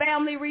 That's a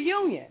family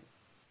reunion.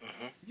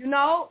 You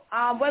know,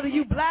 whether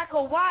you black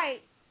or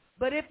white,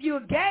 but if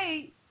you're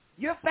gay,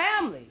 you're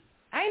family.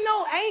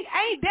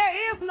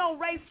 There is no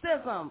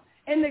racism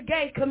in the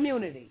gay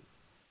community.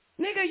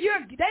 Nigga,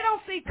 they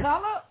don't see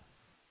color.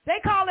 They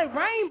call it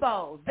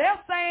rainbows. They're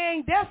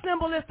saying their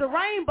symbol is the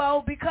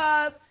rainbow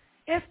because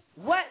it's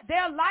what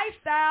their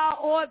lifestyle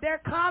or their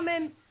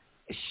common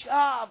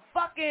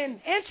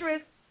fucking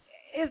interest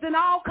is in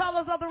all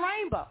colors of the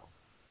rainbow.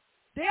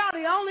 They are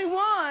the only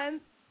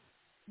ones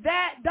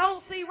that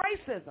don't see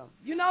racism.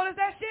 You notice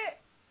that shit?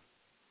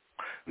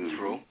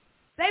 True.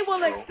 They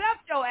will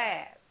accept your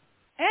ass.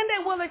 And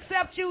they will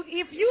accept you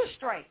if you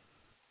straight.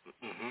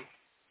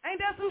 Ain't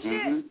that some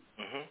shit?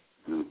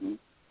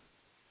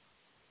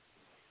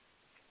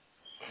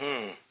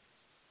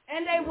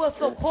 And they will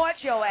support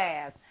your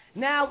ass.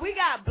 Now, we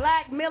got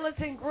black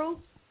militant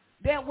groups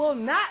that will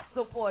not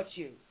support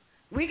you.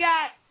 We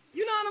got,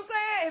 you know what I'm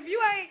saying? If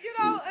you ain't, you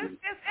know,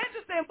 it's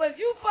interesting, but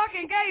you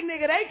fucking gay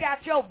nigga, they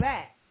got your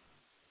back.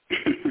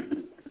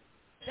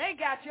 They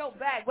got your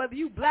back. Whether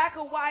you black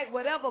or white,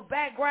 whatever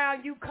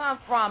background you come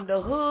from,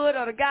 the hood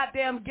or the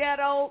goddamn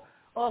ghetto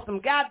or some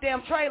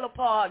goddamn trailer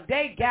park,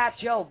 they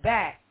got your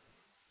back.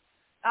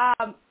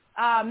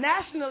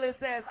 Nationalist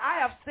says, I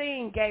have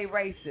seen gay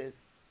racists.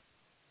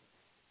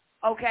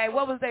 Okay,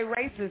 what was they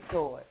racist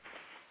toward?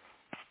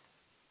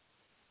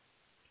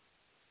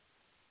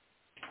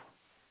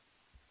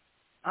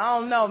 I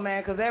don't know,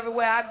 man, because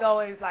everywhere I go,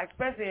 it's like,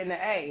 especially in the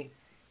A,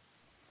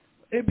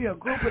 it'd be a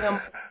group of them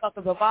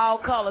motherfuckers of all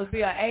colors.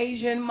 Be an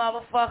Asian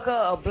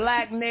motherfucker, a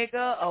black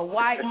nigga, a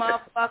white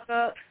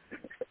motherfucker,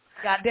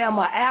 goddamn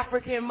an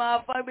African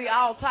motherfucker. Be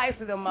all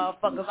types of them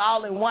motherfuckers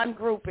all in one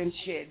group and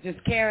shit,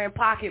 just carrying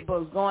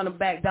pocketbooks, going to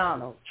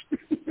McDonald's.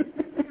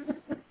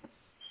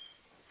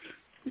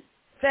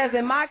 Says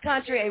in my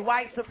country, a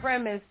white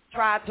supremacist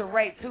tried to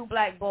rape 2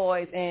 black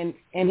boys and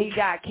he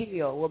got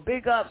killed. Well,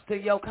 big ups to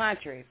your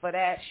country for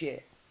that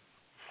shit.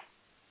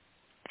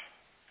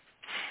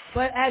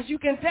 But as you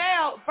can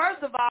tell,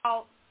 first of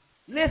all,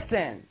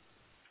 listen,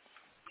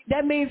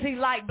 that means he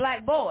liked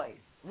black boys,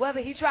 whether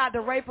he tried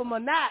to rape them or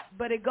not,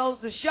 but it goes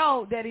to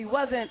show that he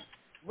wasn't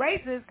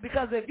racist,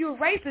 because if you're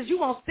racist, you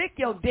won't stick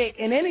your dick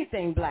in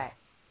anything black.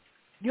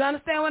 You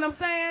understand what I'm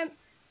saying?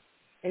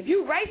 If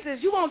you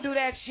racist, you won't do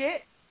that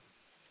shit.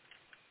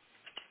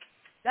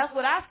 That's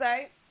what I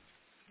say.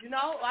 You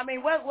know, I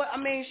mean,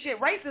 shit,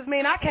 racist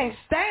mean I can't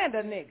stand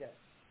a nigga.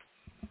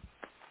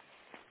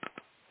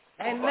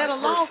 And let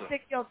alone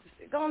stick your,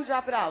 go and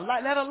drop it out.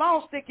 Let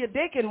alone stick your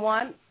dick in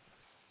one.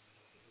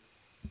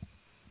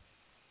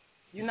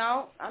 You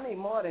know, I need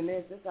more than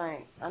this. I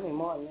need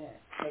more than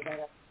that. Because I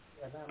got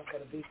Atlanta for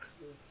the Beach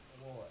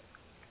Award.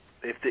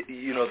 If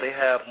they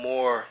have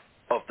more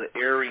of the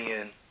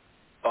Aryan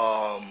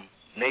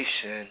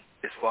nation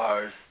as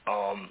far as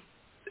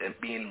and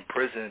being in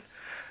prison,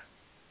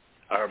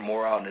 are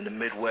more out in the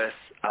Midwest,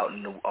 out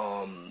in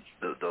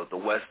the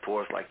West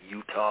towards like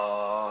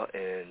Utah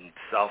and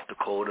South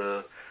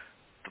Dakota,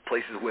 the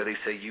places where they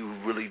say you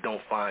really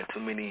don't find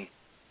too many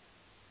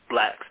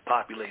blacks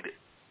populated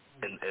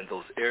in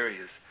those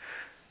areas.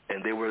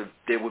 And there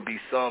would be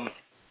some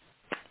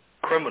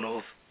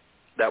criminals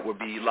that would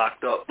be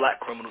locked up,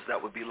 black criminals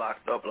that would be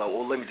locked up, like,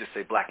 well, let me just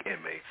say black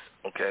inmates,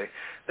 okay,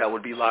 that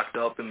would be locked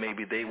up, and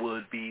maybe they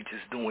would be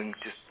just doing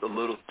just a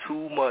little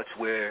too much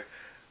where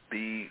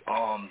the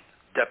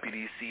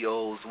deputies,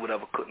 COs,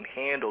 whatever, couldn't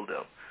handle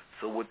them.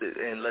 So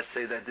and let's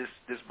say that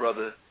this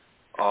brother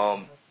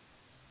got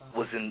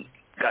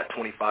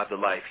 25 to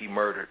life. He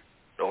murdered,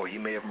 or he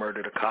may have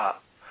murdered a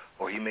cop,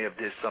 or he may have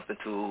did something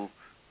to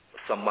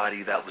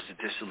somebody that was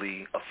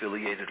judicially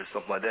affiliated or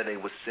something like that. They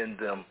would send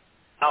them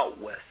out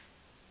west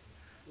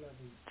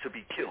to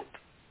be killed.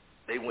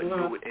 They wouldn't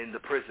do it in the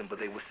prison, but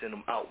they would send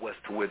them out west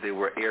to where there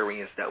were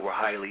Aryans that were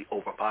highly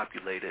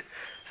overpopulated.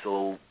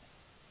 So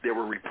there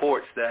were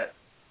reports that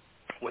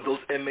when those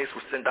inmates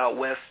were sent out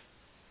west,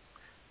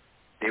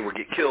 they would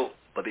get killed,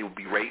 but they would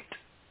be raped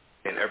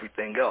and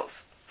everything else.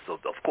 So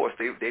of course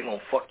they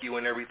gonna fuck you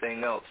and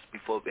everything else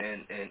before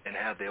and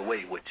have their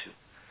way with you.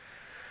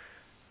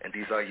 And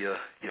these are your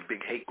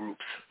big hate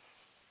groups.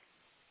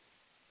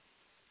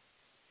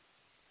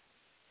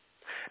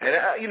 And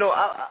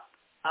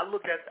I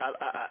look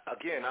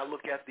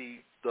at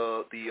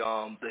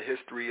the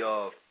history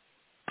of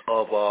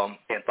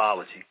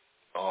anthology.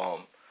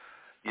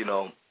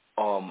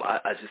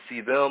 I just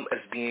see them as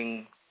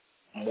being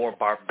more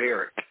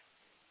barbaric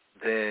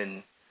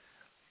than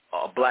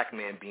a black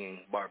man being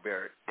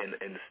barbaric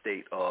in the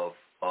state of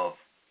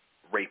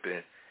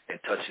raping and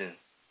touching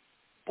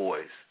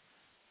boys.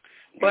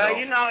 Well,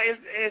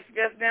 it's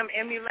just them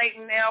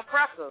emulating their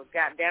oppressors,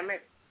 goddammit.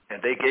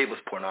 And they gave us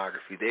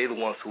pornography. They're the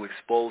ones who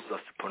exposed us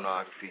to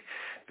pornography.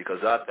 Because,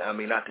 not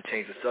to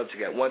change the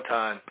subject, at one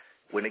time,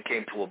 when it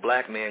came to a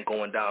black man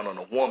going down on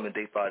a woman,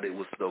 they thought it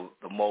was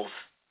the most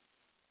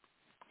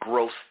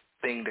gross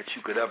thing that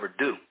you could ever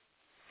do.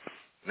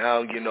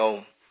 Now,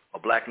 a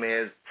black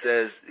man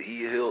says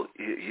he'll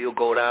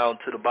go down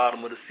to the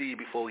bottom of the sea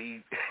before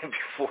he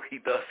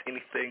does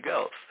anything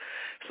else.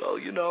 So,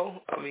 again,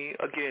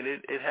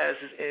 it has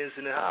its ins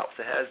and its outs.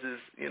 It has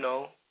its,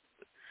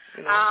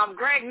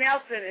 Greg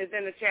Nelson is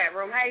in the chat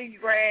room. Hey,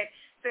 Greg.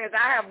 Says,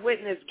 I have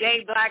witnessed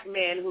gay black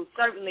men who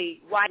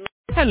certainly white.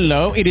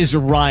 Hello, it is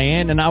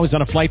Ryan, and I was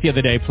on a flight the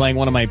other day playing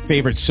one of my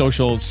favorite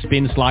social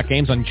spin slot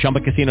games on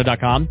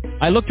ChumbaCasino.com.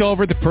 I looked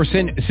over the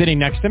person sitting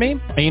next to me,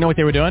 and you know what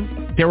they were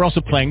doing? They were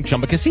also playing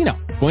Chumba Casino.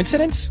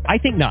 Coincidence? I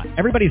think not.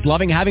 Everybody's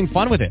loving having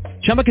fun with it.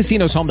 Chumba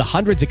Casino is home to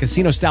hundreds of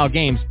casino-style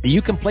games that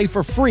you can play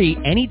for free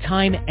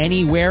anytime,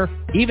 anywhere,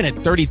 even at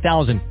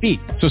 30,000 feet.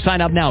 So sign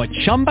up now at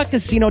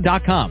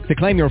ChumbaCasino.com to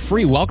claim your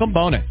free welcome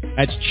bonus.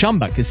 That's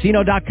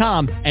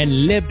ChumbaCasino.com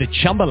and live the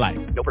Chumba life.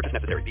 No purchase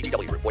necessary.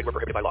 VGW. Void where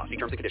prohibited by law. See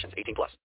terms and conditions. 18+.